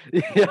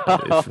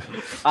 Yeah,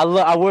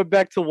 I went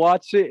back to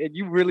watch it, and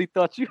you really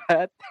thought you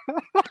had.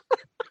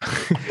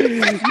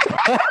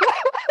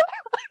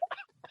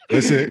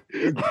 Listen,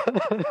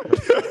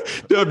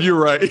 Dub, you're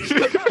right.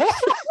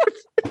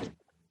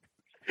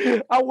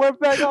 I went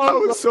back. I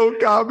was so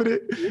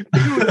confident. You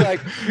was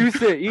like, you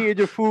said eating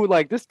your food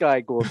like this guy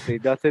ain't gonna say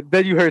nothing.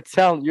 Then you heard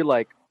talent. You're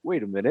like,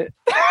 wait a minute.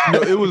 No,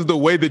 it was the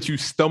way that you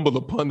stumbled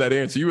upon that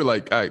answer. You were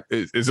like,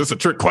 is this a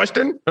trick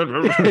question?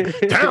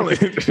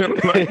 Talent. I'm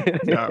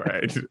like, all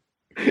right.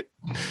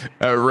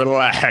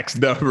 Relax,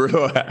 Dub,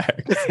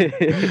 relax.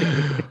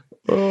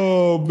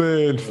 Oh,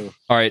 man.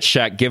 All right,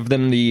 Shaq, give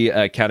them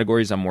the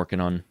categories I'm working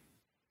on.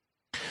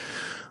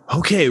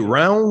 Okay,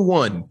 round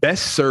 1,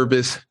 best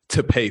service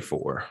to pay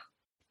for.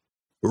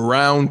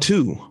 Round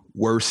 2,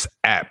 worst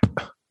app.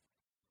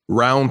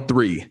 Round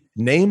 3,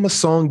 name a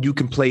song you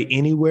can play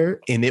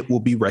anywhere and it will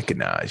be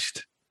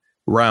recognized.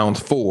 Round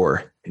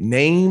 4,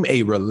 name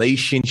a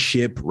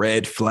relationship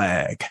red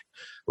flag.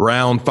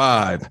 Round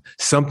 5,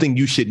 something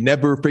you should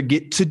never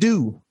forget to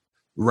do.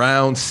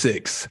 Round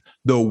 6,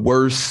 the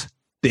worst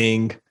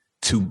thing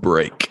to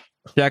break.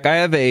 Shaq, I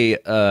have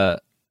a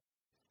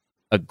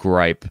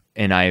gripe,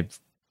 and I've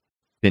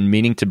been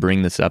meaning to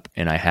bring this up,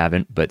 and I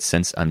haven't, but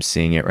since I'm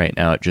seeing it right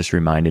now, it just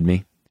reminded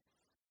me.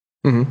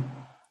 Mm-hmm.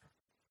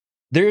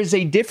 There is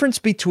a difference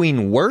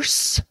between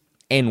worse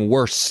and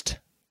worst.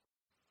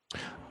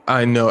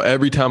 I know.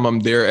 Every time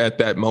I'm there at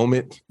that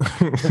moment,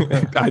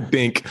 I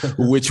think,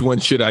 which one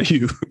should I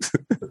use?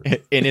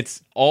 And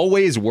it's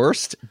always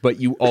worst, but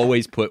you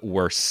always put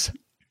worse.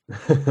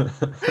 You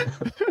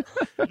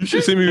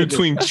should see me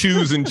between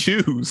choose and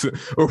choose.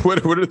 Or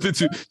what are the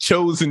two?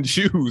 Chose and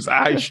choose.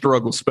 I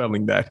struggle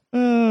spelling that.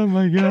 Oh,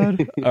 my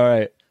God. All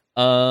right.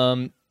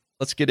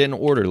 Let's get in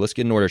order.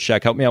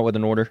 Shaq, help me out with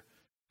an order.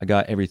 I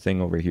got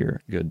everything over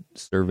here. Good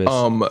service.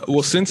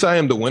 Well, since I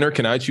am the winner,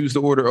 can I choose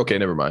the order? Okay,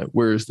 never mind.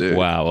 Where's the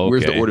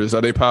Where's the orders?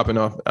 Are they popping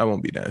off? I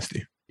won't be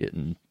nasty.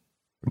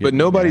 But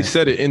nobody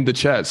said it in the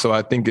chat, so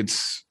I think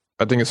it's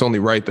only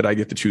right that I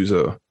get to choose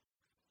a.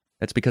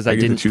 That's because I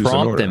didn't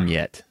prompt them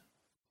yet.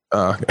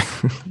 Okay.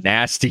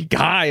 Nasty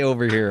guy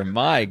over here.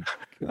 My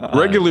God.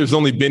 Regular's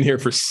only been here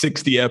for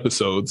 60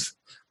 episodes.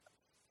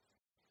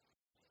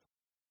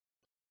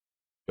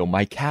 Yo,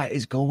 my cat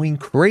is going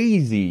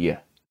crazy.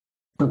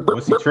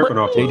 What's he tripping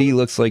off? JD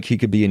looks like he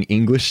could be an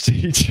English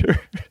teacher.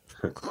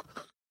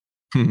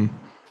 Oh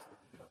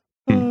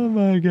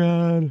my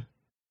God.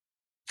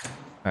 All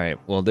right.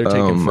 Well, they're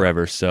taking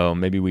forever, so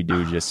maybe we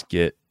do just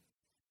get.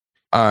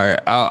 All right.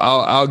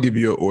 I'll give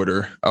you an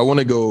order. I want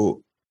to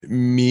go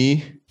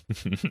me,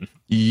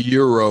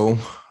 Euro.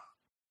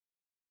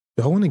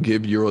 I want to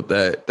give Euro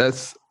that.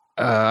 That's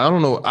I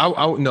don't know.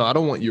 No, I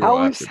don't want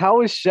Euro.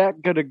 How is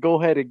Shaq gonna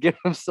go ahead and give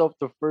himself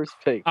the first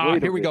pick?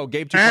 Here we go.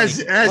 Gabe too as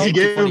funny. as he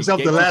gave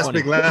himself the last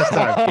pick last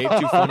time. Gabe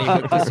too funny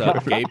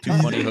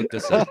hooked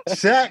us up.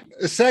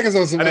 Shaq is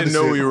on some. I didn't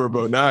know we were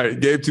voting. All right,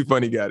 Gabe too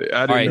funny got it.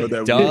 I didn't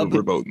know that we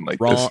were voting like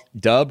this.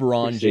 Dub,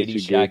 Ron, JD,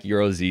 Shaq,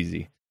 Euro's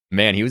easy.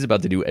 Man, he was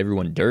about to do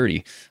everyone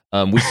dirty.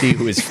 We see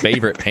who his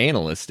favorite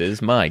panelist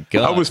is. My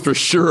God. I was for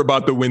sure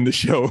about to win the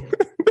show.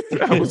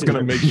 I was going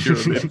to make sure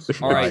of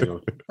it. All right.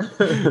 You're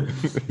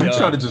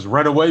trying to just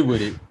run away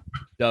with it.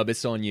 Dub,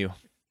 it's on you.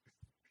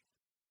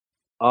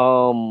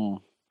 I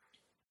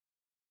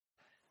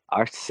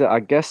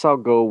guess I'll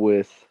go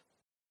with.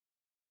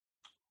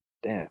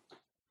 Damn.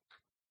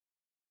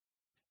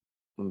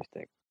 Let me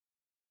think.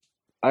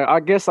 I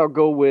guess I'll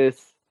go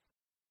with.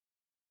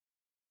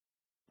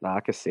 Nah, I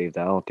can save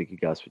that. I don't think you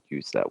guys would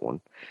use that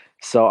one.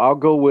 So I'll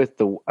go with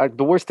the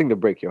worst thing to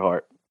break your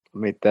heart.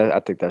 I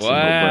think that's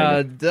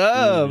wow,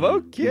 Dub.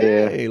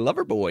 Okay, yeah.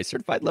 Lover boy,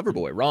 certified lover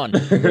boy. Ron,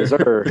 yes,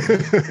 sir.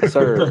 Yes,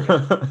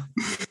 sir.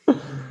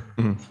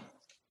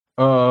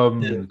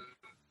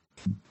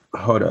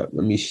 Hold up.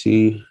 Let me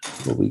see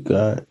what we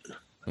got.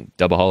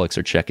 Dubaholics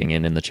are checking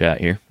in the chat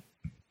here.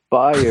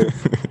 Fire.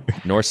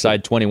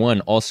 Northside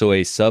 21, also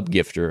a sub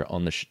gifter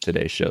on the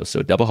today's show.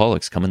 So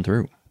Dubaholics coming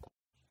through.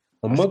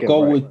 I'm gonna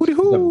go with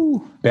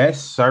the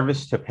best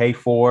service to pay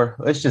for.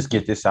 Let's just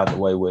get this out the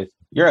way with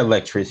your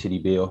electricity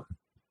bill.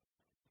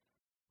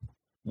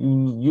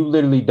 You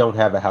literally don't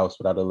have a house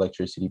without an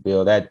electricity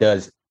bill. That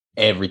does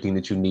everything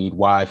that you need: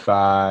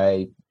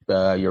 Wi-Fi,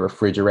 your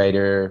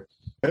refrigerator.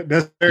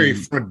 That's very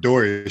front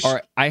door-ish. All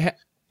right, I have.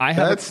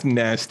 That's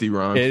nasty,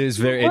 Ron. It is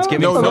very. It's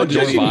giving no, JD,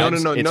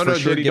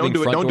 JD, don't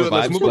do it. Don't do it.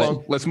 Let's move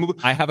along. Let's move.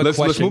 I have a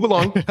question. Let's move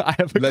along. I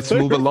have a Let's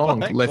move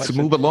along. Let's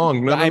move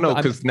along. No,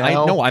 because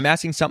now. No, I'm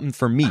asking something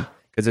for me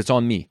because it's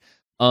on me.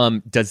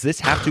 Does this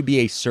have to be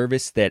a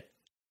service that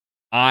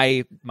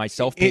I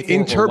myself pay for, or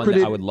one Interpret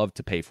that it- I would love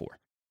to pay for.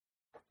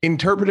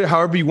 Interpret it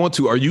however you want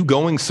to. Are you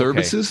going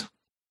services?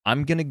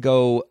 I'm gonna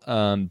go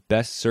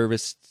best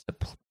service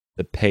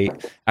to pay.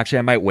 Actually,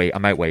 I might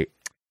wait.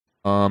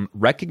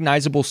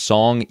 Recognizable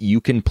song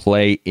you can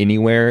play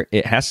anywhere.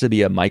 It has to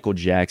be a Michael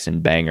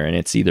Jackson banger, and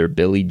it's either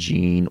Billie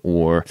Jean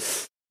or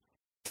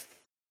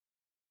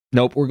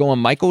nope. We're going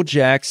Michael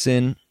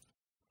Jackson,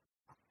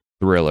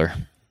 Thriller.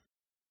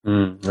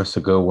 That's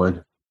a good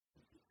one.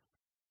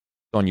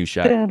 On you,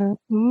 Shaq.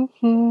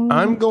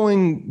 I'm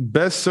going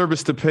best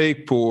service to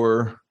pay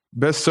for.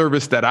 Best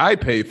service that I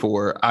pay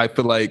for. I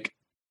feel like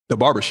the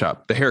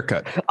barbershop, the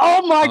haircut.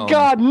 Oh my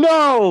God,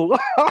 no!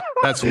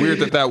 That's weird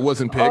that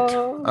wasn't picked.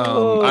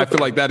 I feel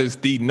like that is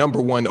the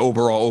number one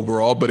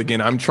overall. But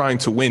again, I'm trying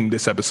to win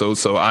this episode,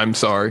 so I'm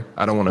sorry.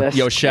 I don't want to.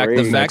 Yo, Shaq,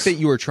 crazy. the fact that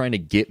you were trying to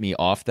get me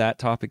off that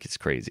topic is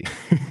crazy.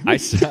 I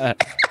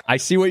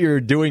see what you're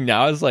doing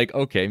now. I was like,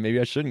 okay, maybe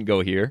I shouldn't go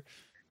here.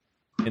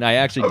 And I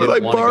actually didn't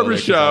like want to go there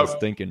 'cause I was barbershop.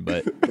 thinking,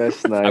 but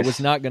That's nice. I was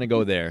not going to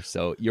go there.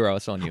 So you're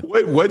us on you.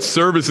 What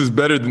service is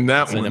better than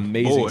that It's one? an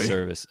amazing Boy.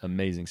 service.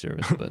 Amazing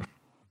service. But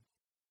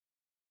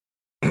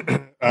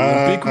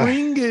Olympic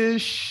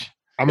ringish.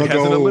 I'm It gonna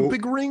has go. an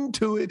Olympic ring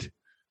to it.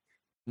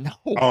 no.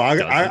 Oh, I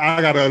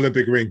got an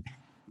Olympic ring.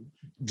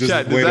 Just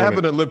Chat, does wait that on have it.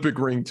 an Olympic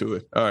ring to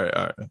it? All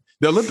right.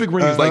 The Olympic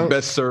ring is like Uh-huh.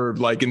 best served,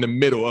 like in the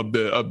middle of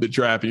the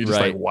draft. And you're just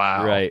Right, like,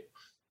 wow. Right.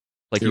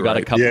 Like you You're got a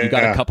right. couple. You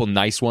got a Yeah. couple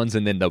nice ones,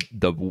 and then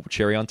the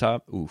cherry on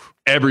top. Oof.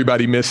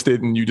 Everybody missed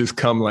it, and you just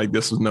come like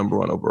this was number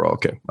one overall.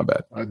 Okay, my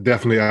bad. I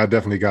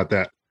definitely got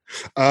that.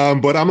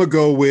 But I'm gonna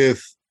go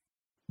with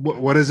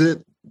what is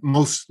it?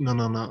 No.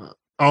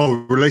 Oh,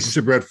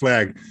 relationship red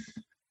flag.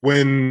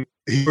 When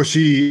he or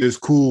she is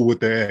cool with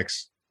their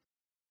ex.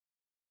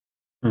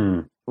 Hmm.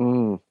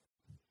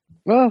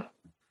 Well,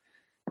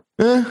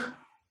 Eh.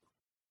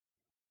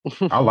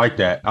 I like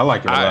that. I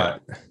like it a I-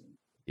 lot.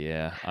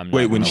 Yeah. I'm not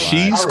Wait, when gonna lie.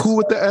 she's cool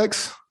with the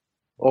ex?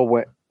 or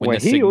when the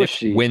he or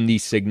she. when the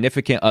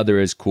significant other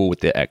is cool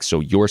with the ex, so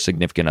your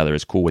significant other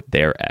is cool with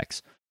their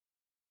ex.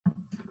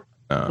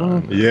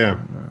 Yeah.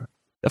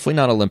 Definitely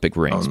not Olympic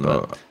rings,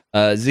 but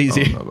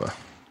ZZ.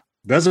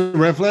 That's a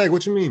red flag.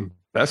 What you mean?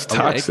 That's Oh,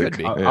 yeah, it toxic. could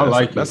be. I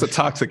like that's it. a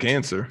toxic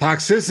answer.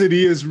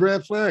 Toxicity is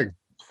red flag.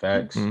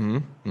 Facts.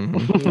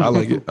 I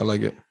like it. I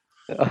like it.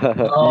 You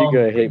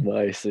gonna hate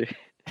my IC.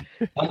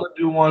 I'm gonna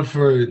do one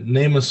for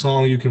name a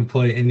song you can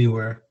play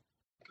anywhere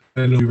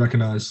and it'll be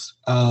recognized.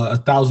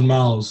 1,000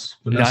 Miles,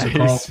 Vanessa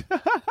Nice.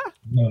 Carlton.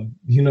 No,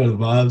 you know the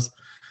vibes.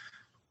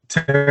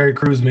 Terry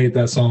Crews made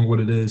that song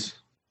what it is.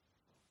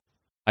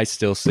 I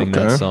still sing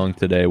Okay. that song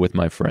today with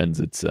my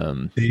friends. It's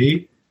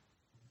See?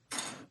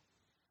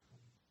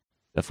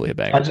 definitely a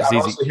I banger. just ZZ,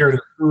 also hear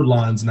the food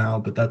lines now,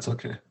 but that's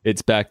okay.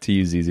 it's back to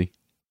you, ZZ.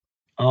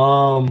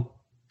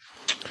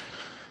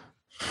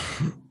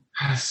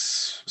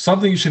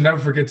 Something you should never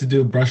forget to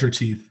do: brush your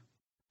teeth.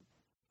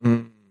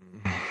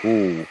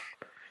 Ooh.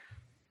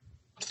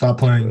 Stop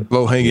playing.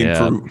 Low hanging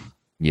Yeah. fruit.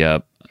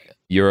 Yep.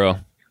 Euro.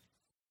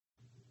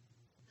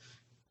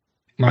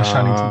 My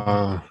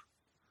shiny teeth.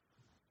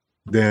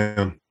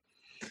 Damn.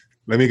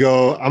 Let me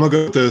go. I'm gonna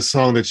go with the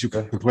song that you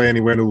can play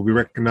anywhere and it will be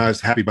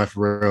recognized. Happy by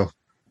Pharrell.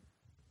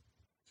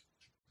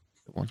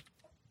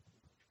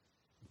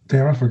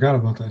 Damn, I forgot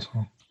about that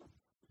song.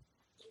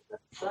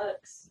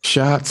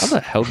 Shots. How the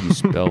hell do you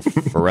spell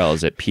Pharrell?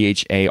 Is it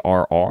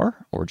Pharr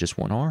or just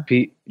one R?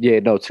 Yeah,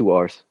 no, 2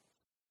 R's.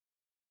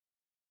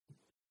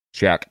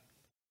 Check.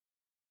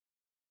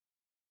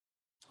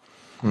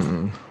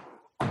 Mm-mm.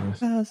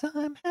 Cause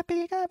I'm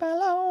happy I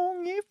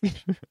belong.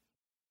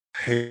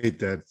 Hate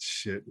that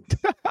shit.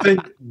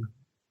 That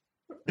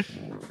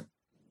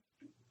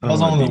was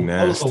That would on be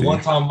that was the nasty.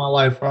 one time in my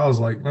life where I was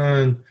like,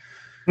 man,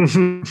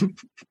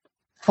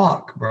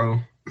 fuck, bro.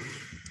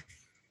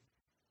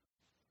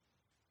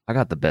 I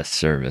got the best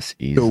service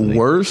The easily.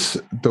 worst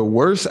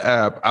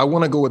app. I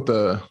want to go with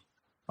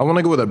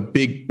a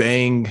Big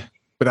Bang,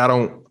 but I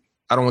don't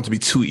want it to be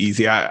too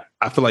easy. I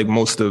feel like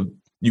most of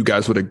you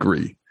guys would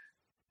agree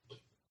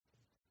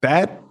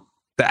that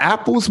the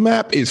Apple's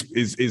map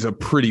is a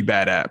pretty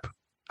bad app.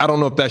 I don't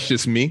know if that's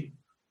just me.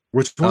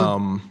 Which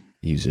one?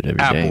 Use it every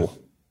day.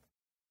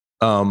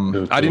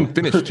 Apple. I didn't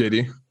finish,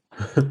 JD.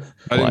 I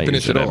Well, didn't use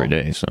finish it it all. every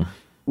day. So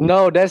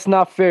No, that's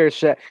not fair,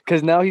 Shaq.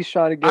 Because now he's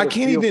trying to get I a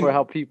can't feel even- for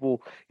how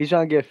people. He's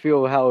trying to get a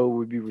feel of how it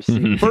would be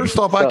received. First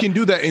off, I So- can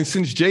do that, and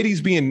since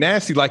JD's being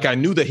nasty, like I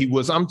knew that he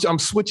was, I'm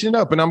switching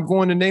up, and I'm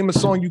going to name a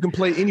song you can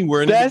play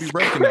anywhere and it'll That's be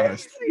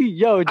recognized. crazy.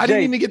 Yo, I Jay,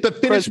 didn't even get to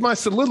finish Pres- my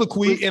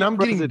soliloquy, and I'm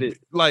getting President.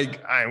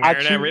 like I'm I wearing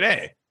it choose- every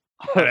day.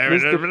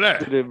 Mr.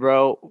 President,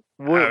 bro.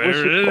 What's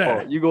your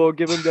call? You gonna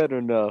give him that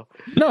or no?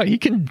 no, he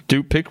can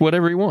pick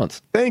whatever he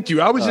wants. Thank you.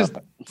 I was just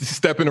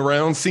stepping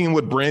around, seeing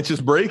what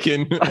branches break,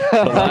 and The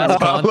last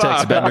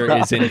context bender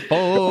is in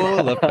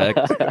full effect.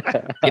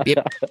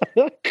 Yep,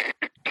 yep.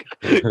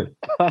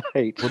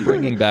 Right. We're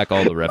bringing back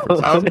all the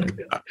references.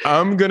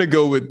 I'm gonna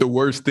go with the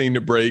worst thing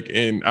to break,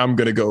 and I'm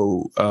gonna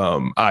go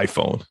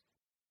iPhone,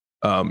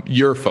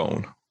 your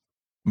phone.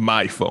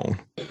 My phone.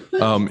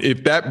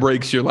 If that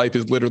breaks, your life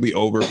is literally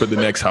over for the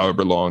next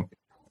however long.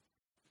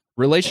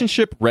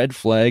 Relationship red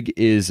flag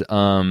is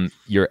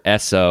your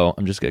SO.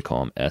 I'm just gonna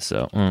call him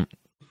SO. All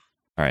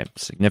right,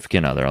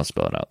 significant other. I'll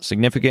spell it out.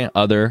 Significant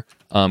other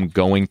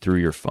going through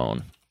your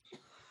phone.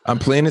 I'm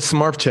playing a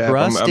smart chat.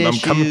 I'm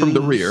coming from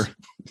the rear.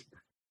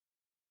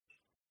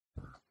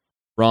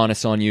 Ron,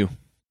 it's on you.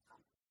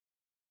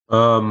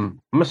 I'm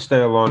gonna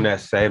stay along that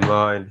same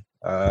line.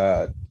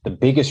 The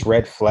biggest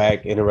red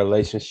flag in a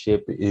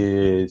relationship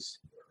is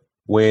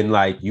when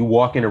like you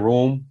walk in a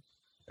room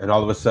and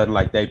all of a sudden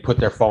like they put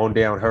their phone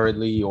down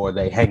hurriedly, or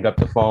they hang up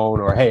the phone,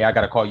 or hey, I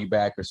gotta call you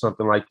back, or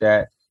something like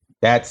that.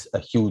 That's a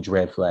huge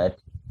red flag.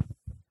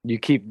 You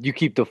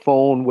keep the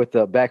phone with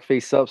the back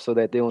face up so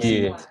that they don't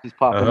see it's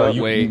popping up.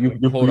 Wait,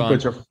 hold on.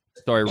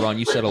 Sorry, Ron,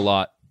 you said a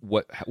lot.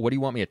 What do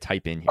you want me to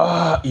type in here?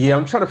 Yeah,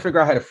 I'm trying to figure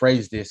out how to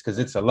phrase this because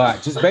it's a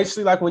lot. Just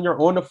basically like when you're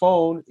on the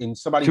phone and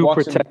somebody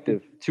walks in.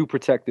 Too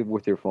protective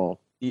with your phone.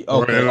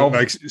 Okay.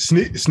 Like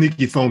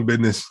sneaky phone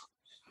business.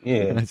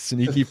 Yeah,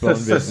 sneaky phone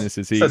business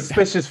is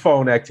suspicious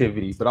phone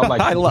activity, but I like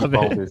I love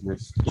phone it.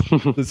 business.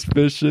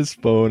 Suspicious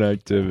phone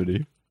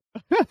activity.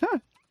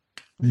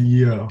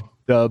 Yeah.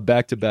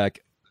 Back to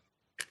back.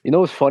 You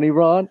know what's funny,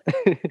 Ron?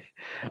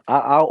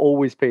 I'll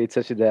always pay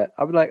attention to that.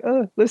 I'll be like,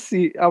 let's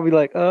see. I'll be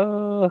like,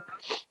 never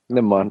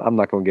mind. I'm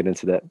not gonna get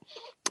into that.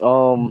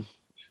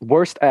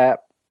 Worst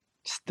app,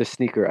 the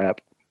sneaker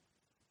app.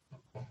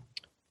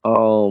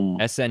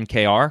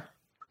 SNKR.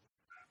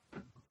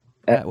 Is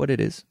that what it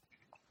is?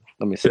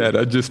 Let me see. Yeah,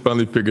 I just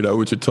finally figured out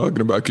what you're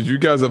talking about because you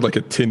guys have like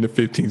a 10 to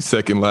 15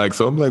 second lag.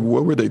 So I'm like,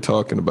 what were they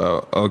talking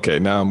about? Okay,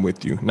 now I'm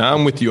with you. Now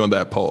I'm with you on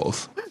that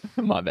pause.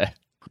 My bad.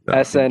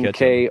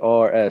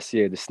 SNKRS,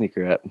 yeah, the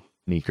sneaker app.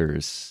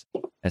 Sneakers.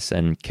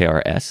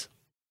 SNKRS.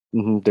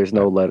 There's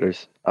no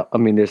letters. I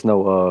mean, there's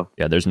no.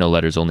 Yeah, there's no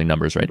letters, only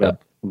numbers right now.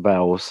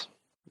 Vowels.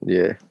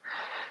 Yeah.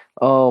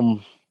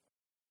 And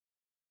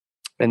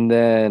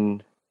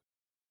then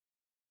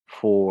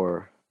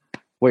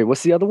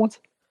what's the other ones?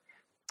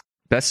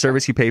 Best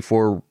service you pay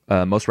for,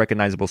 most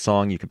recognizable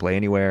song you can play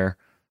anywhere,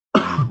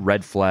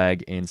 red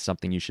flag, and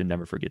something you should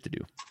never forget to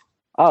do.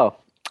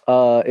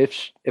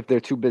 If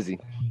they're too busy.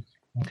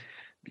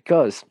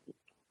 Because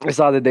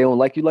it's either they don't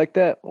like you like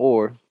that,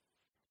 or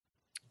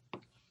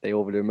they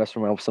over there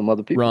messing around with some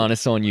other people. Ron,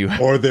 it's on you.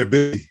 Or they're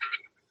busy.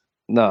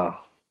 No.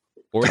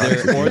 Or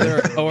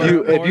they're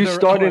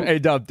hey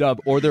Dub,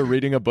 or they're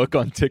reading a book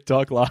on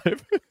TikTok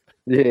live.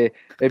 Yeah.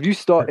 If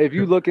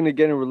you looking to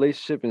get in a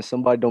relationship and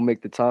somebody don't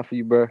make the time for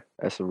you, bro,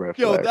 that's a red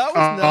flag. Yo, that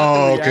was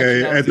not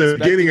okay. At the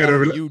beginning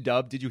of you,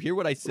 Dub. Did you hear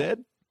what I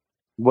said?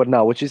 What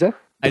now? What you said?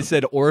 I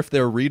said, or if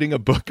they're reading a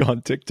book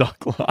on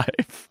TikTok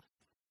live.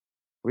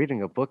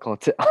 Reading a book on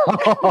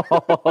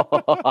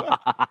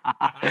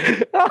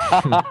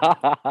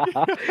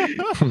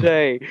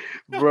Hey,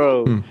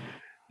 bro,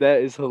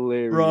 that is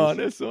hilarious. Ron,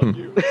 it's on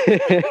you.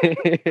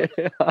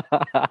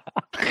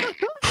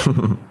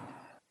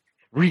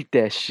 Read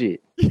that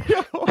shit.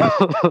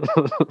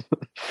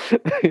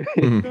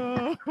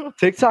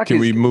 TikTok. Can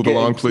we move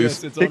along,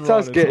 please? Yes,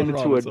 TikTok's getting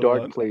into a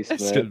dark place,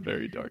 It's man. getting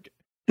very dark.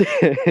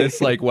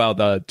 It's like, wow,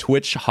 the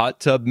Twitch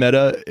hot tub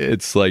meta,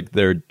 it's like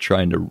they're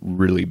trying to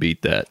really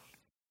beat that.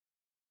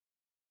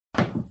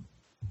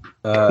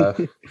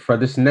 For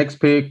this next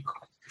pick,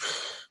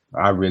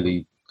 I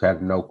really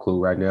have no clue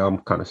right now. I'm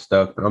kind of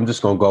stuck. I'm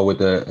just gonna go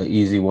with an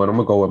easy one. I'm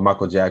gonna go with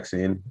Michael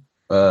Jackson.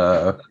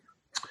 I'm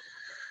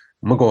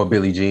gonna go with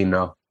Billie Jean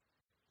now.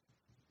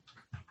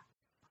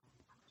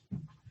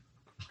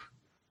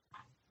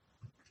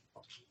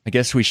 I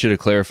guess we should have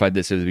clarified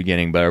this at the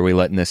beginning, but are we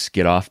letting this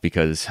get off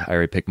because I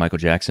already picked Michael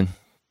Jackson?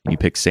 You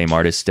picked same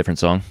artist, different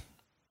song?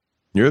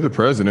 You're the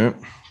president.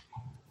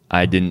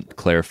 I didn't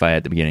clarify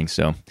at the beginning,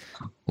 so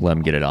we'll let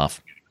him get it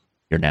off.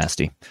 You're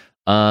nasty.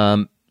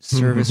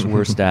 Service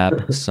worst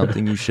app,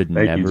 something you should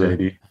never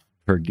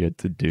forget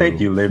to do.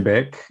 Thank you,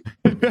 Limbeck.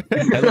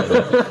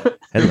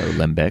 Hello,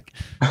 Limbeck.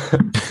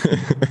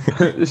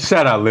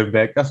 Shout out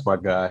Limbeck. That's my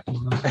guy.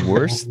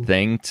 Worst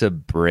thing to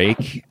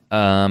break?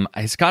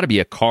 It's got to be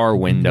a car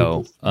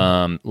window.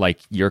 Like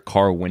your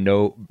car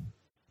window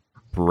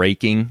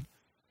breaking.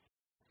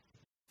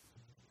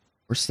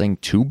 Worst thing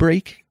to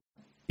break?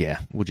 Yeah,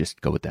 we'll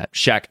just go with that.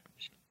 Shaq.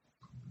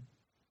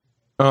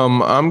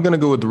 I'm gonna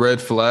go with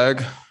red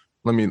flag.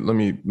 Let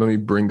me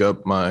bring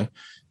up my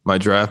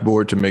draft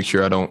board to make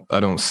sure I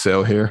don't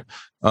sell here.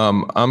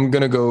 I'm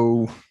gonna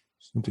go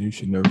something you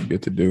should never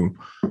forget to do.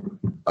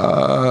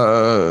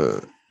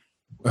 I'm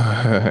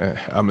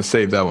gonna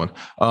save that one.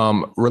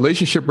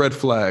 Relationship red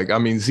flag. I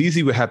mean,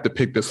 ZZ would have to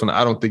pick this one.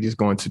 I don't think he's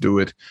going to do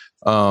it.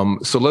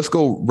 So let's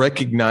go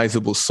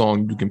recognizable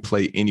song you can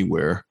play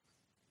anywhere.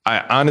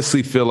 I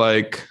honestly feel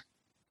like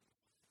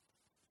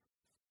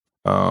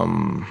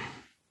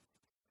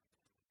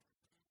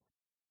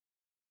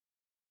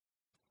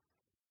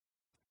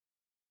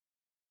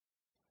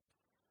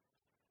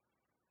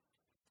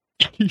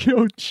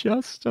Yo,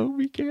 just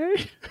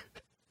OBK.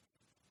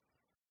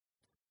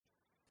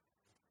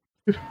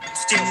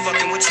 Still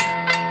fucking with you.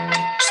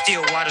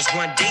 Still waters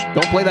run deep.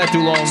 Don't play that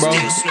too long, bro.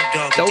 Still Snoop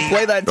Dogg Don't deep.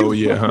 play that too Oh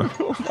yeah, huh?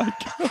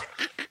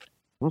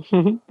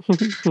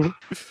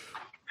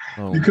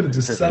 long. You could have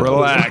just said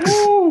Relax.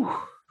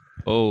 That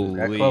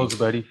Holy. close,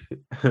 buddy.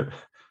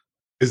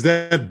 Is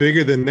that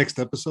bigger than next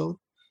episode?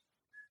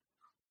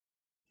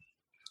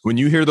 When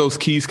you hear those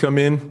keys come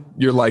in,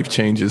 your life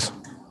changes.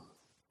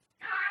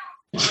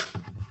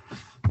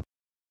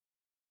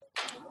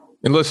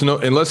 Unless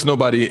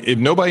nobody, if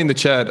nobody in the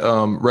chat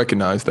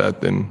recognized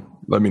that, then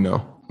let me know.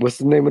 What's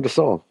the name of the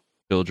song?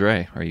 Bill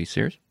Dre, are you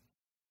serious?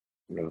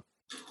 No.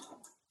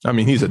 I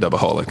mean, he's a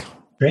doubleaholic.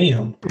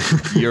 Damn.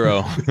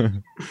 Euro.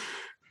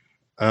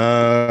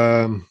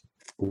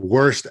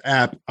 Worst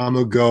app. I'm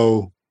gonna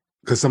go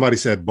because somebody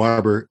said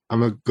barber.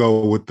 I'm gonna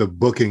go with the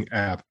booking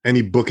app.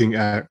 Any booking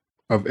app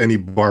of any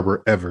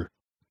barber ever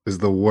is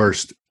the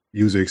worst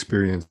user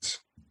experience.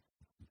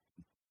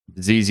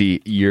 ZZ,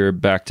 your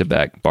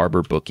back-to-back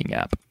barber booking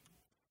app.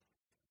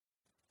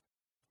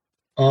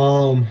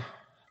 I'm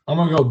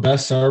gonna go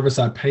best service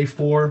I pay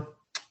for.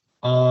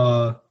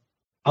 I'm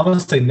gonna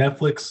say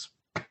Netflix.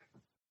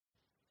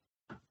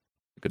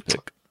 Good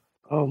pick.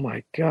 Oh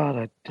my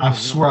god! I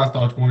swear I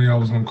thought one of y'all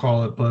was gonna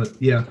call it, but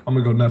yeah, I'm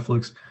gonna go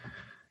Netflix.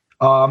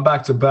 I'm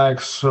back to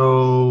back,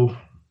 so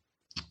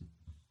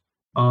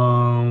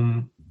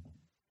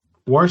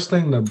worst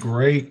thing to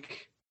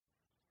break.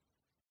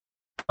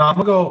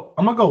 I'm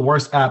gonna go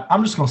worst app.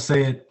 I'm just gonna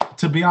say it.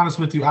 To be honest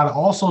with you, out of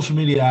all social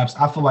media apps,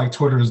 I feel like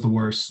Twitter is the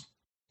worst.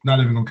 Not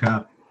even gonna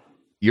cap.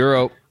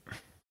 Euro.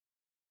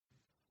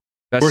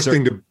 Worst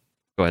thing to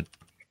go ahead.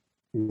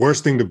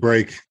 Worst thing to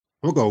break.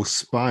 We'll go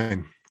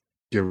spine.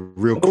 Get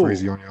real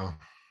crazy on y'all.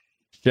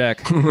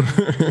 Jack.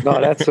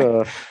 No, that's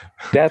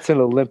an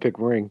Olympic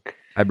ring.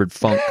 Hybrid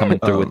Funk coming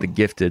through with the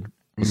gifted.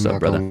 What's up,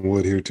 Knock brother? on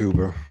wood here too,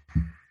 bro.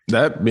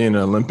 That being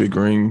an Olympic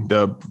ring,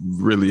 Dub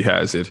really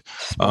has it.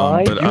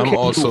 Spine? But You I'm can't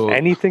also do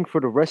anything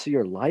for the rest of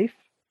your life.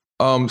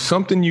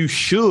 Something you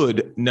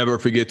should never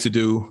forget to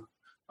do.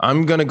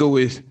 I'm gonna go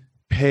with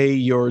pay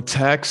your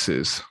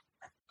taxes.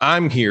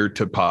 I'm here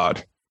to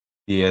pod.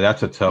 Yeah,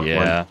 that's a tough one.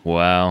 Yeah.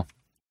 Wow.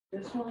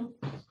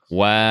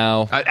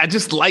 Wow. I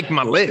just like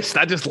my list.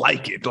 I just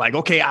like it. Like,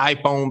 okay,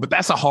 iPhone, but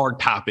that's a hard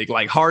topic.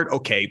 Like hard,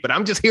 okay, but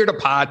I'm just here to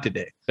pod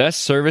today.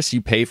 Best service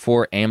you pay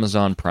for,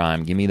 Amazon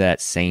Prime. Give me that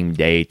same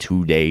day,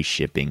 2-day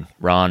shipping.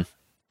 Ron.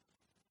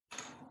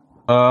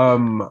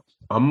 I'm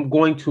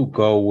going to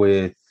go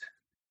with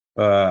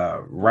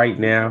right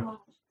now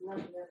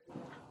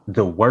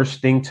the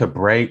worst thing to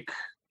break.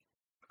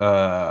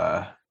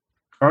 No.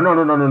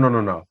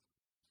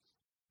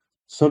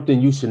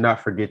 Something you should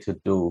not forget to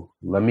do.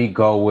 Let me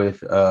go with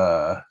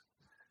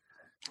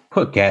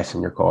put gas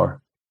in your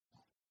car.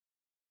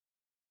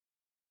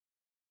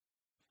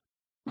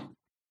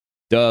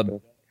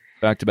 Dub.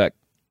 Back to back.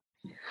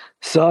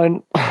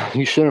 Son,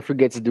 you shouldn't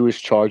forget to do is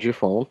charge your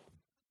phone.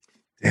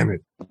 Damn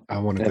it. I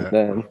wanted And that.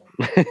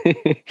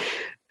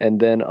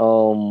 then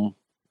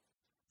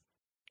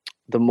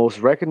the most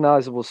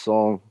recognizable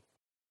song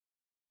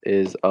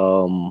is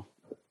the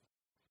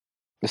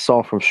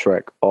song from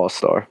Shrek, All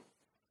Star.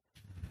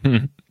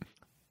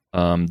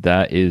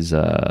 That is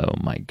oh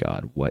my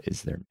god, what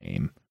is their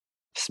name?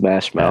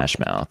 Smash Mouth. Smash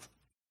Mouth.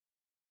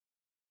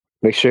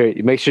 Make sure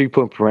you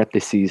put in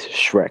parentheses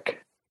Shrek.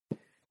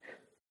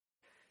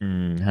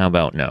 How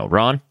about no?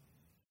 Ron?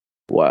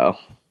 Wow.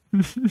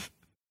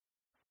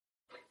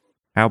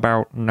 How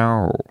about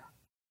no?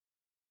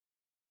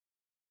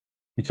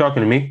 You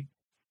talking to me?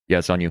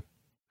 Yes, on you.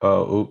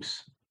 Oh,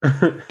 oops.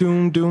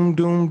 Doom, doom,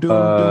 doom,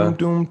 doom,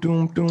 doom,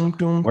 doom, doom,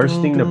 doom. Worst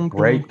thing to doom,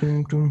 break.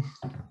 doom, doom.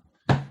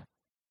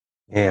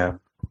 Yeah,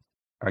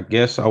 I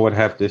guess I would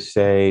have to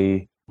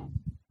say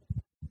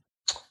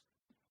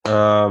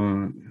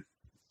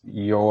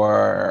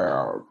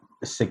your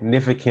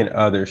significant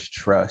other's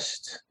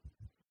trust.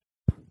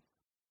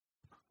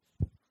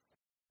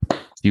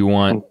 You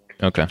want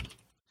okay.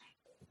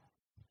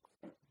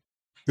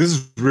 This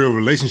is real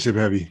relationship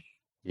heavy.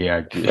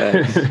 Yeah.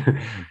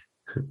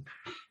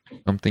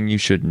 Something you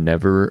should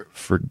never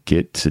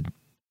forget to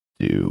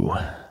do.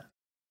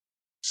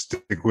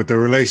 Stick with the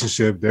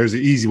relationship. There's an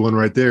easy one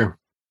right there.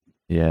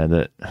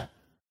 Yeah,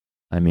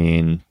 I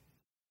mean,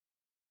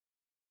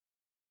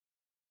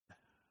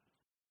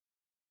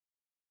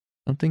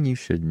 something you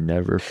should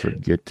never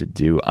forget to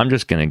do. I'm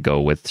just gonna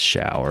go with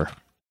shower.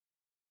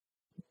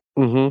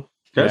 Mm-hmm.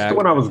 That's the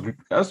one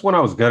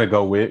I was gonna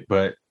go with,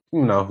 but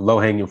low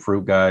hanging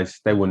fruit guys,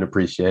 they wouldn't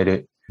appreciate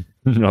it.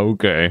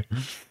 Okay.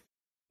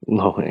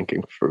 Low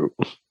hanging fruit.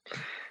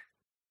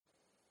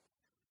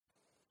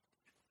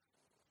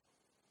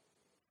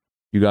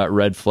 You got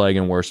red flag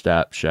and worst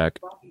app, Shaq.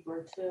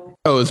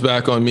 Oh, it's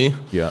back on me.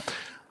 Yeah.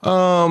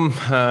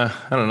 I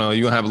don't know.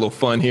 You gonna have a little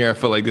fun here. I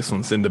feel like this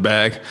one's in the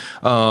bag.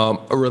 A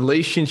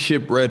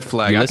relationship red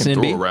flag You I can listening,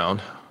 throw B?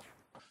 around.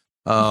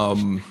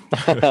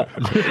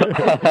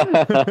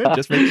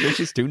 Just make sure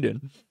she's tuned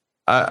in.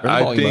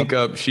 I think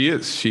she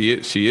is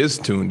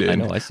tuned in. I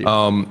know. I see.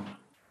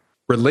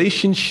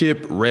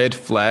 Relationship red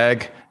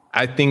flag.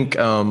 I think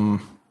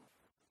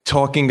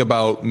talking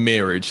about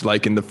marriage,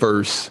 like in the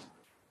first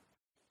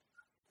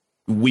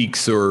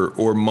weeks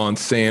or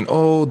months saying,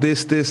 "Oh,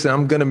 this,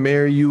 I'm gonna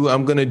marry you.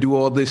 I'm gonna do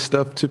all this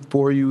stuff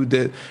for you."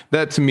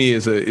 That to me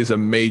is a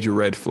major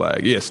red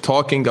flag. Yes,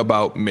 talking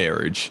about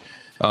marriage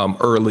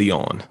early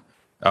on,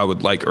 I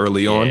would like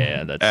early on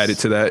add it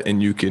to that,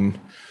 and you can.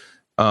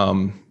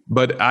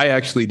 But I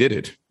actually did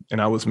it,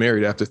 and I was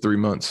married after 3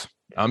 months.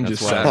 I'm That's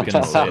just what I was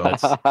gonna say.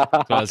 That's what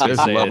I was gonna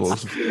There's say.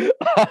 levels. The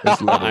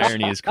It's levels.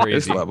 irony is crazy.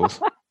 It's levels.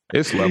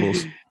 It's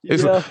levels.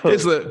 It's Yo.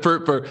 it's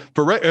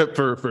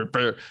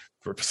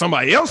for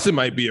somebody else it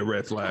might be a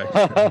red flag.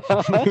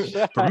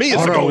 For me,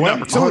 it's a golden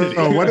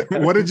opportunity.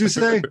 What did you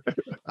say?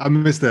 I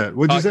missed that.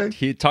 What'd you say?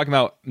 He talking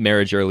about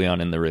marriage early on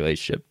in the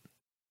relationship.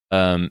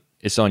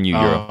 It's on you,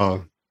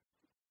 Euro.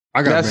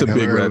 That's a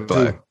big red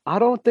flag. I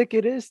don't think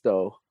it is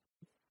though.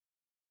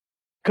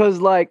 Cause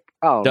like,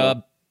 I don't know.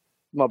 Dub.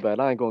 My bad.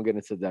 I ain't gonna get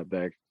into that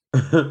bag.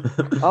 I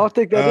don't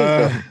think that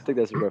is though. I think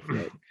that's a red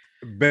flag.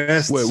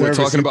 Best. Wait, we're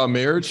talking about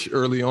marriage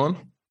early on?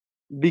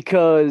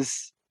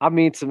 Because I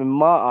mean, in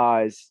my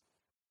eyes,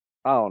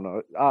 I don't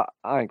know.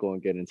 I ain't gonna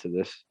get into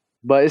this,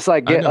 but it's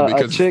like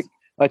a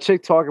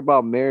chick talk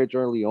about marriage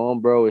early on,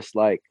 bro. It's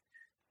like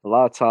a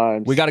lot of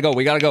times We gotta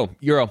go.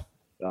 Euro.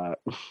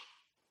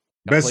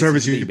 Best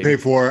service you can pay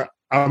for.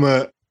 I'm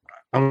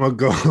gonna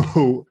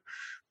go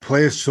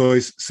Player's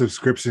Choice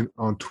subscription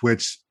on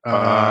Twitch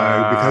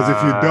because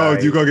if you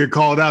don't, you're gonna get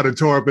called out and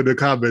tore up in the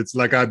comments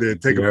like I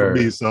did. Take it from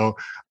me, so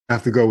I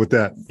have to go with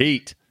that.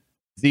 Heat.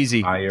 ZZ,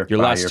 your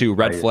last two,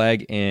 red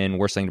flag and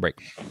worst thing to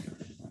break.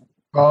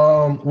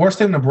 Worst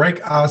thing to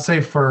break, I would say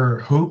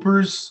for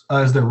hoopers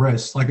is the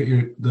wrist, like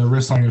the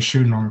wrist on your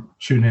shooting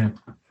hand.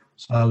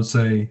 So I would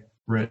say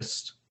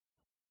wrist.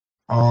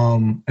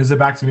 Is it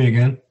back to me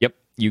again? Yep,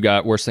 you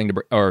got worst thing to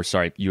break. Or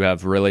sorry, you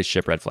have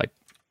relationship red flag.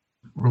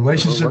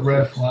 Relationship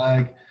red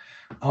flag.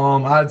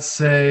 I'd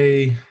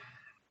say.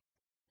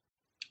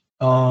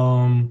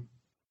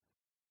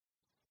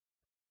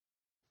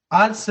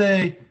 I'd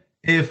say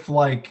if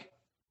like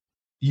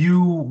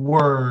you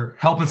were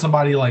helping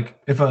somebody, like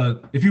if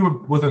you were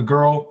with a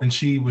girl and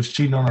she was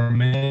cheating on her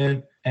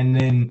man, and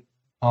then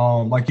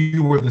like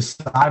you were the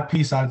side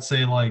piece, I'd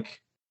say like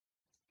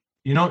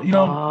you know.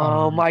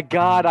 Oh my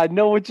God, I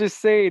know what you're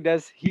saying.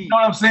 That's heat. You know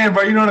what I'm saying,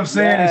 bro? You know what I'm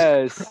saying?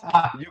 Yes.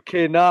 You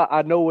cannot.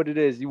 I know what it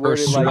is. You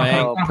worded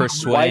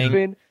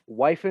like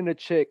wifing a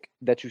chick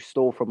that you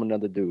stole from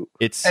another dude.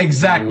 It's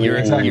exactly.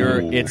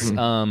 It's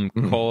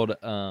called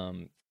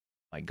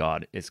my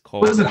God, it's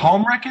called. What is it?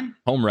 Home wrecking.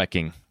 Home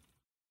wrecking.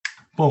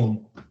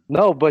 Boom.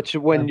 No, but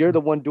when you're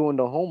the one doing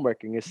the home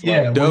wrecking, it's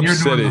like Dub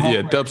said it.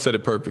 Yeah, Dub said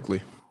it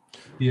perfectly.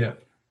 Yeah.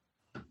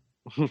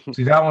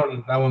 See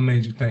that one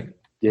made you think.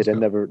 Yeah,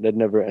 that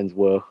never ends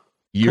well.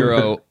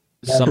 Euro,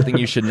 something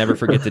you should never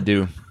forget to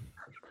do.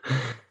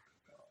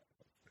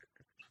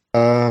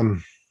 I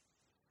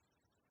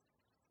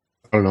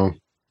don't know.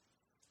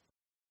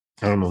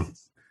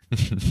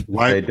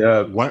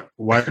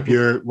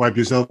 Wipe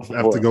yourself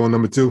after going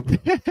number 2.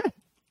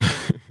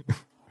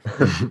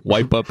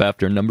 Wipe up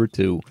after number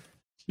 2.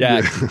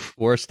 Jack,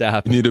 worst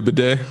app. Need a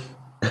bidet?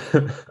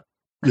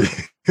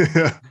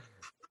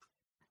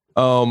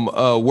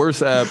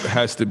 Worst app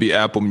has to be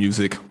Apple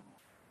Music.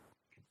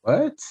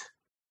 What?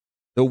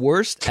 The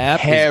worst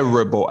app?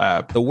 Terrible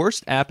app. The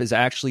worst app is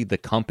actually the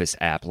Compass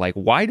app. Like,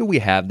 why do we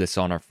have this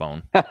on our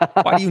phone?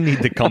 Why do you need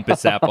the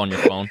Compass app on your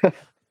phone?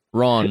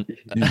 Ron.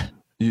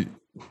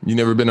 You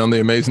never been on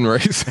The Amazing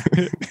Race?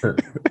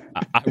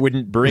 I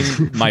wouldn't bring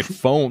my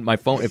phone.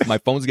 If my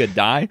phone's gonna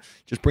die,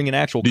 just bring an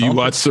actual compass. Do you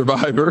watch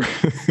Survivor?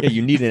 Yeah,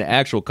 you need an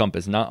actual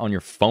compass, not on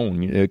your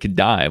phone. It could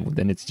die.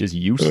 Then it's just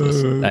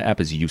useless. That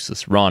app is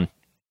useless. Ron.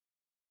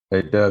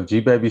 Hey, Dub,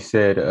 G-Baby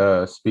said,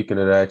 speaking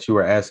of that, you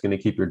were asking to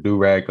keep your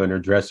do-rag on your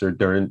dresser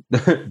during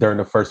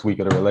the first week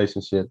of the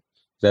relationship.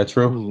 Is that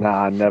true?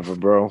 Nah, never,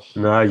 bro.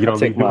 Nah, you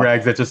don't leave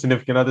do-rags at your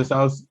significant other's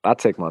house? I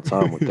take my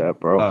time with that,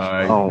 bro.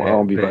 Right, I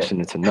don't be rushing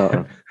into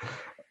nothing.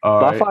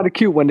 Right. I find it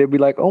cute when they be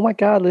like, "Oh my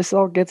God, let's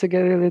all get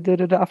together."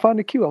 I find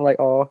it cute. I'm like,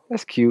 "Oh,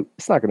 that's cute."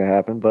 It's not gonna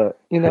happen, but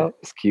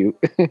it's cute.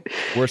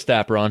 Worst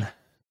app, Ron.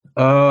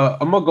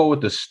 I'm gonna go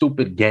with the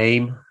stupid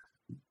game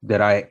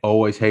that I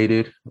always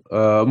hated.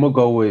 I'm gonna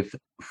go with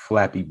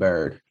Flappy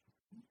Bird.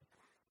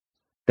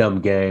 Dumb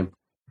game.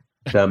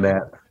 Dumb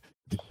app.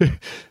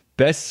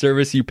 Best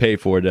service you pay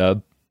for,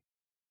 Dub.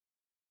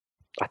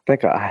 I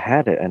think I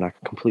had it and I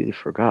completely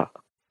forgot.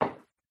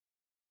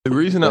 The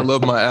reason I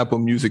love my Apple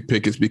Music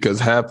pick is because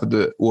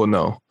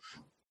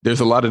there's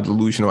a lot of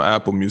delusional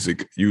Apple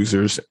Music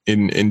users.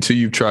 Until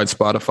you've tried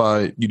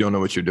Spotify, you don't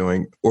know what you're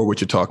doing or what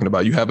you're talking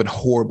about. You have a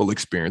horrible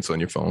experience on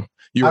your phone.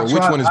 Which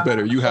one is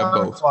better? You have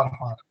both.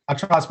 Spotify. I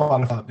tried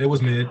Spotify. It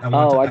was mid.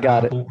 I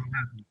got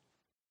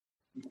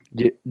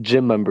it.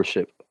 Gym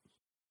membership.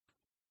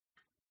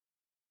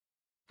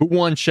 Who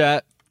won,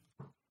 chat?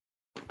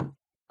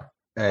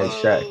 Hey,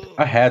 Shaq.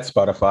 I had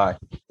Spotify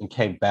and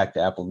came back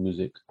to Apple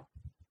Music.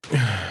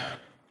 Had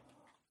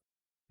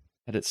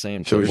it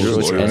saying Shows your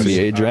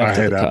NBA draft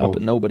at the top, Apple.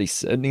 but nobody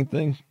said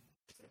anything.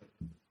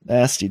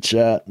 Nasty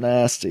chat,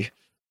 nasty.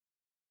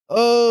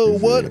 Oh,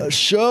 what a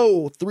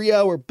show!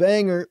 3-hour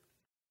banger.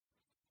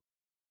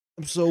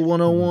 Episode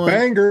 101.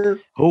 Banger.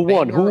 Who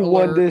won? Banger Who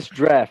won alert. this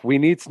draft? We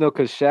need to know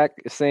because Shaq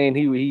is saying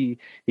he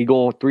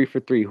going 3 for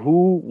 3.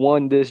 Who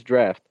won this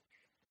draft?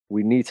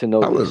 We need to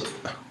know I this. was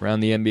Around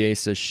the NBA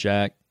says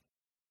Shaq.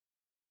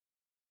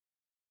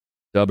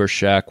 Dub or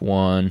Shaq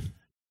won.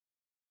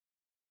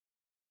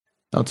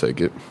 I'll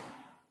take it.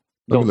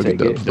 Let Don't me look at take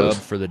Dub it. Dub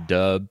first. for the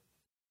dub.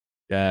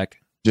 Shaq.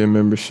 Gym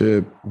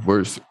membership,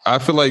 worst. I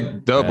feel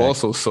like Dub Shaq.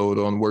 also sold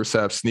on worst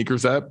app,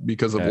 sneakers app,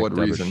 because of Shaq, what Dub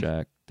or reason?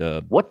 Shaq.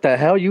 Dub. What the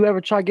hell? You ever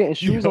try getting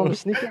shoes Yo. on the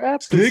sneaker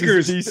app?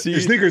 Sneakers. DC.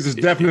 Sneakers is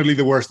definitely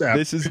the worst app.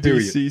 This is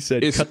period. DC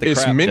said It's cut the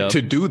crap, meant Dub.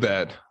 to do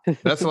that.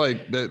 That's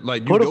like that.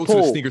 Like you Put a go to the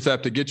poll. sneakers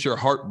app to get your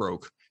heart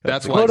broke.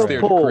 That's Put why it's a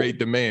there to poll. create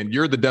demand.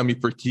 You're the dummy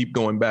for keep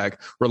going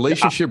back.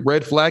 Relationship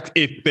red flags.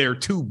 If they're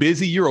too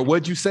busy, you're a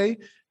what'd you say?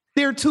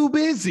 They're too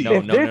busy. No,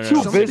 If they're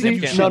too Something busy,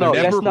 you should no,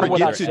 never that's not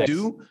what I forget to said.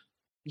 do.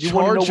 You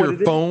wanna know Charge what your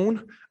it is?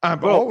 phone.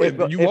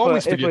 Bro, You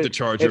always forget to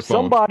charge your if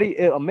phone. somebody,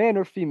 a man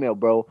or female,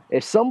 bro,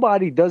 if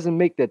somebody doesn't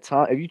make the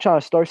time, if you trying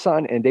to start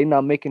something and they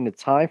not making the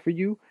time for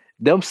you,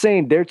 them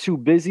saying they're too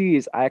busy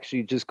is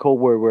actually just code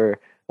word where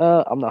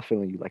I'm not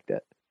feeling you like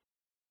that.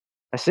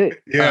 That's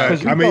it. Yeah,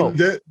 'Cause you I know.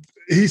 mean,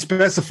 he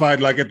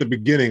specified like at the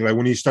beginning, like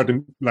when you start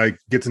to like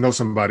get to know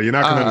somebody, and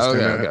I can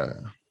understand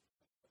that.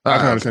 I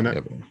can understand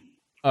that.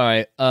 All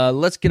right.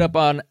 Let's get up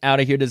on out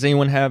of here. Does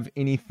anyone have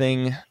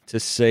anything to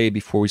say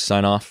before we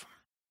sign off?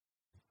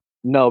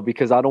 No,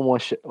 because I don't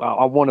want.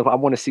 I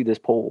want to see this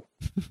poll.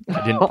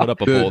 I didn't put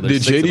up a poll. Did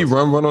There's six JD of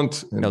us. run on?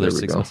 No, there there's we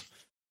 6 go. of us.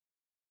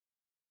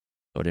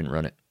 So I didn't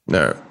run it.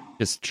 No.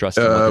 Just trust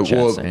in what the chat's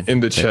Well, saying.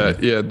 in the Take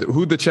chat, me. yeah.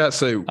 Who'd the chat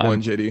say won,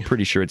 I'm JD?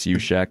 pretty sure it's you,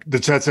 Shaq. The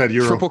chat said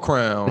Euro. Triple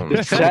crown.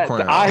 The Triple chat,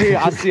 crown.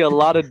 I see a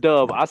lot of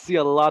dub. I see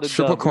a lot of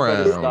Triple dub. We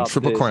better crown. stop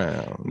Triple this.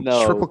 crown.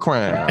 No. Triple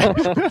crown.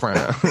 Triple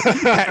crown.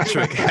 Hat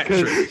trick. Hat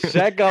Because trick.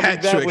 Shaq got me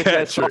Hat back trick, with hat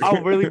that. So trick. I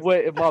really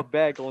went in my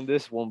bag on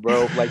this one,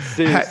 bro. Like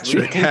Hat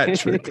seriously. trick. Hat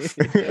trick.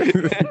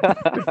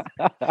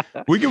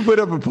 We can put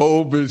up a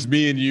poll, but it's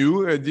me and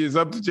you. And it's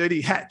up to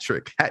JD. Hat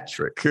trick. Hat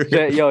trick.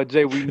 Yo,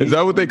 Jay, we need. Is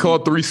that what they call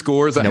 3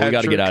 scores? A No, we hat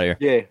got to trick? get out of here.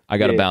 Yeah. I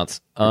got to yeah.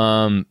 bounce.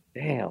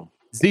 Damn.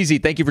 ZZ,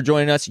 thank you for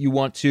joining us. You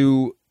want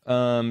to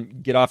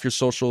get off your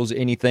socials?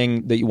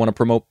 Anything that you want to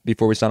promote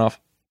before we sign off?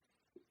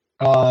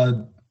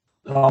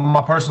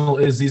 My personal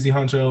is ZZ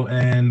Huncho,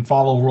 and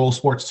follow Roll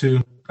Sports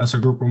 2. That's a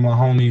group of my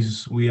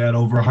homies. We had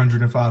over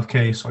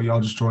 105K, so y'all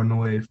just join the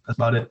wave. That's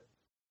about it.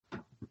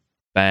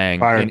 Bang.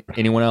 Fire.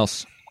 Anyone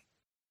else?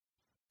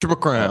 Triple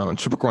crown.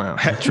 Triple crown.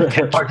 Hat trick.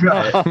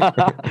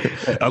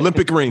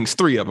 Olympic rings.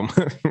 3 of them.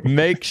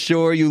 Make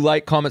sure you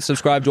like, comment,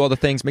 subscribe to all the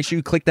things. Make sure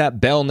you click that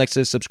bell next to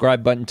the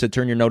subscribe button to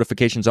turn your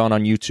notifications on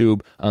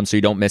YouTube so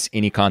you don't miss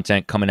any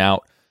content coming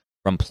out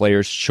from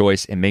Players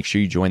Choice. And make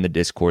sure you join the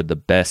Discord, the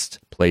best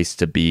place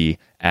to be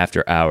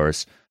after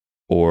hours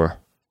for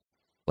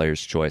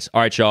Players Choice.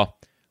 All right, y'all.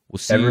 We'll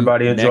see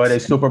Everybody you enjoy next- their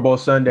Super Bowl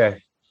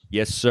Sunday.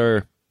 Yes,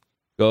 sir.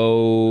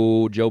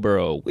 Go Joe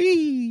Burrow.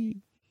 Whee!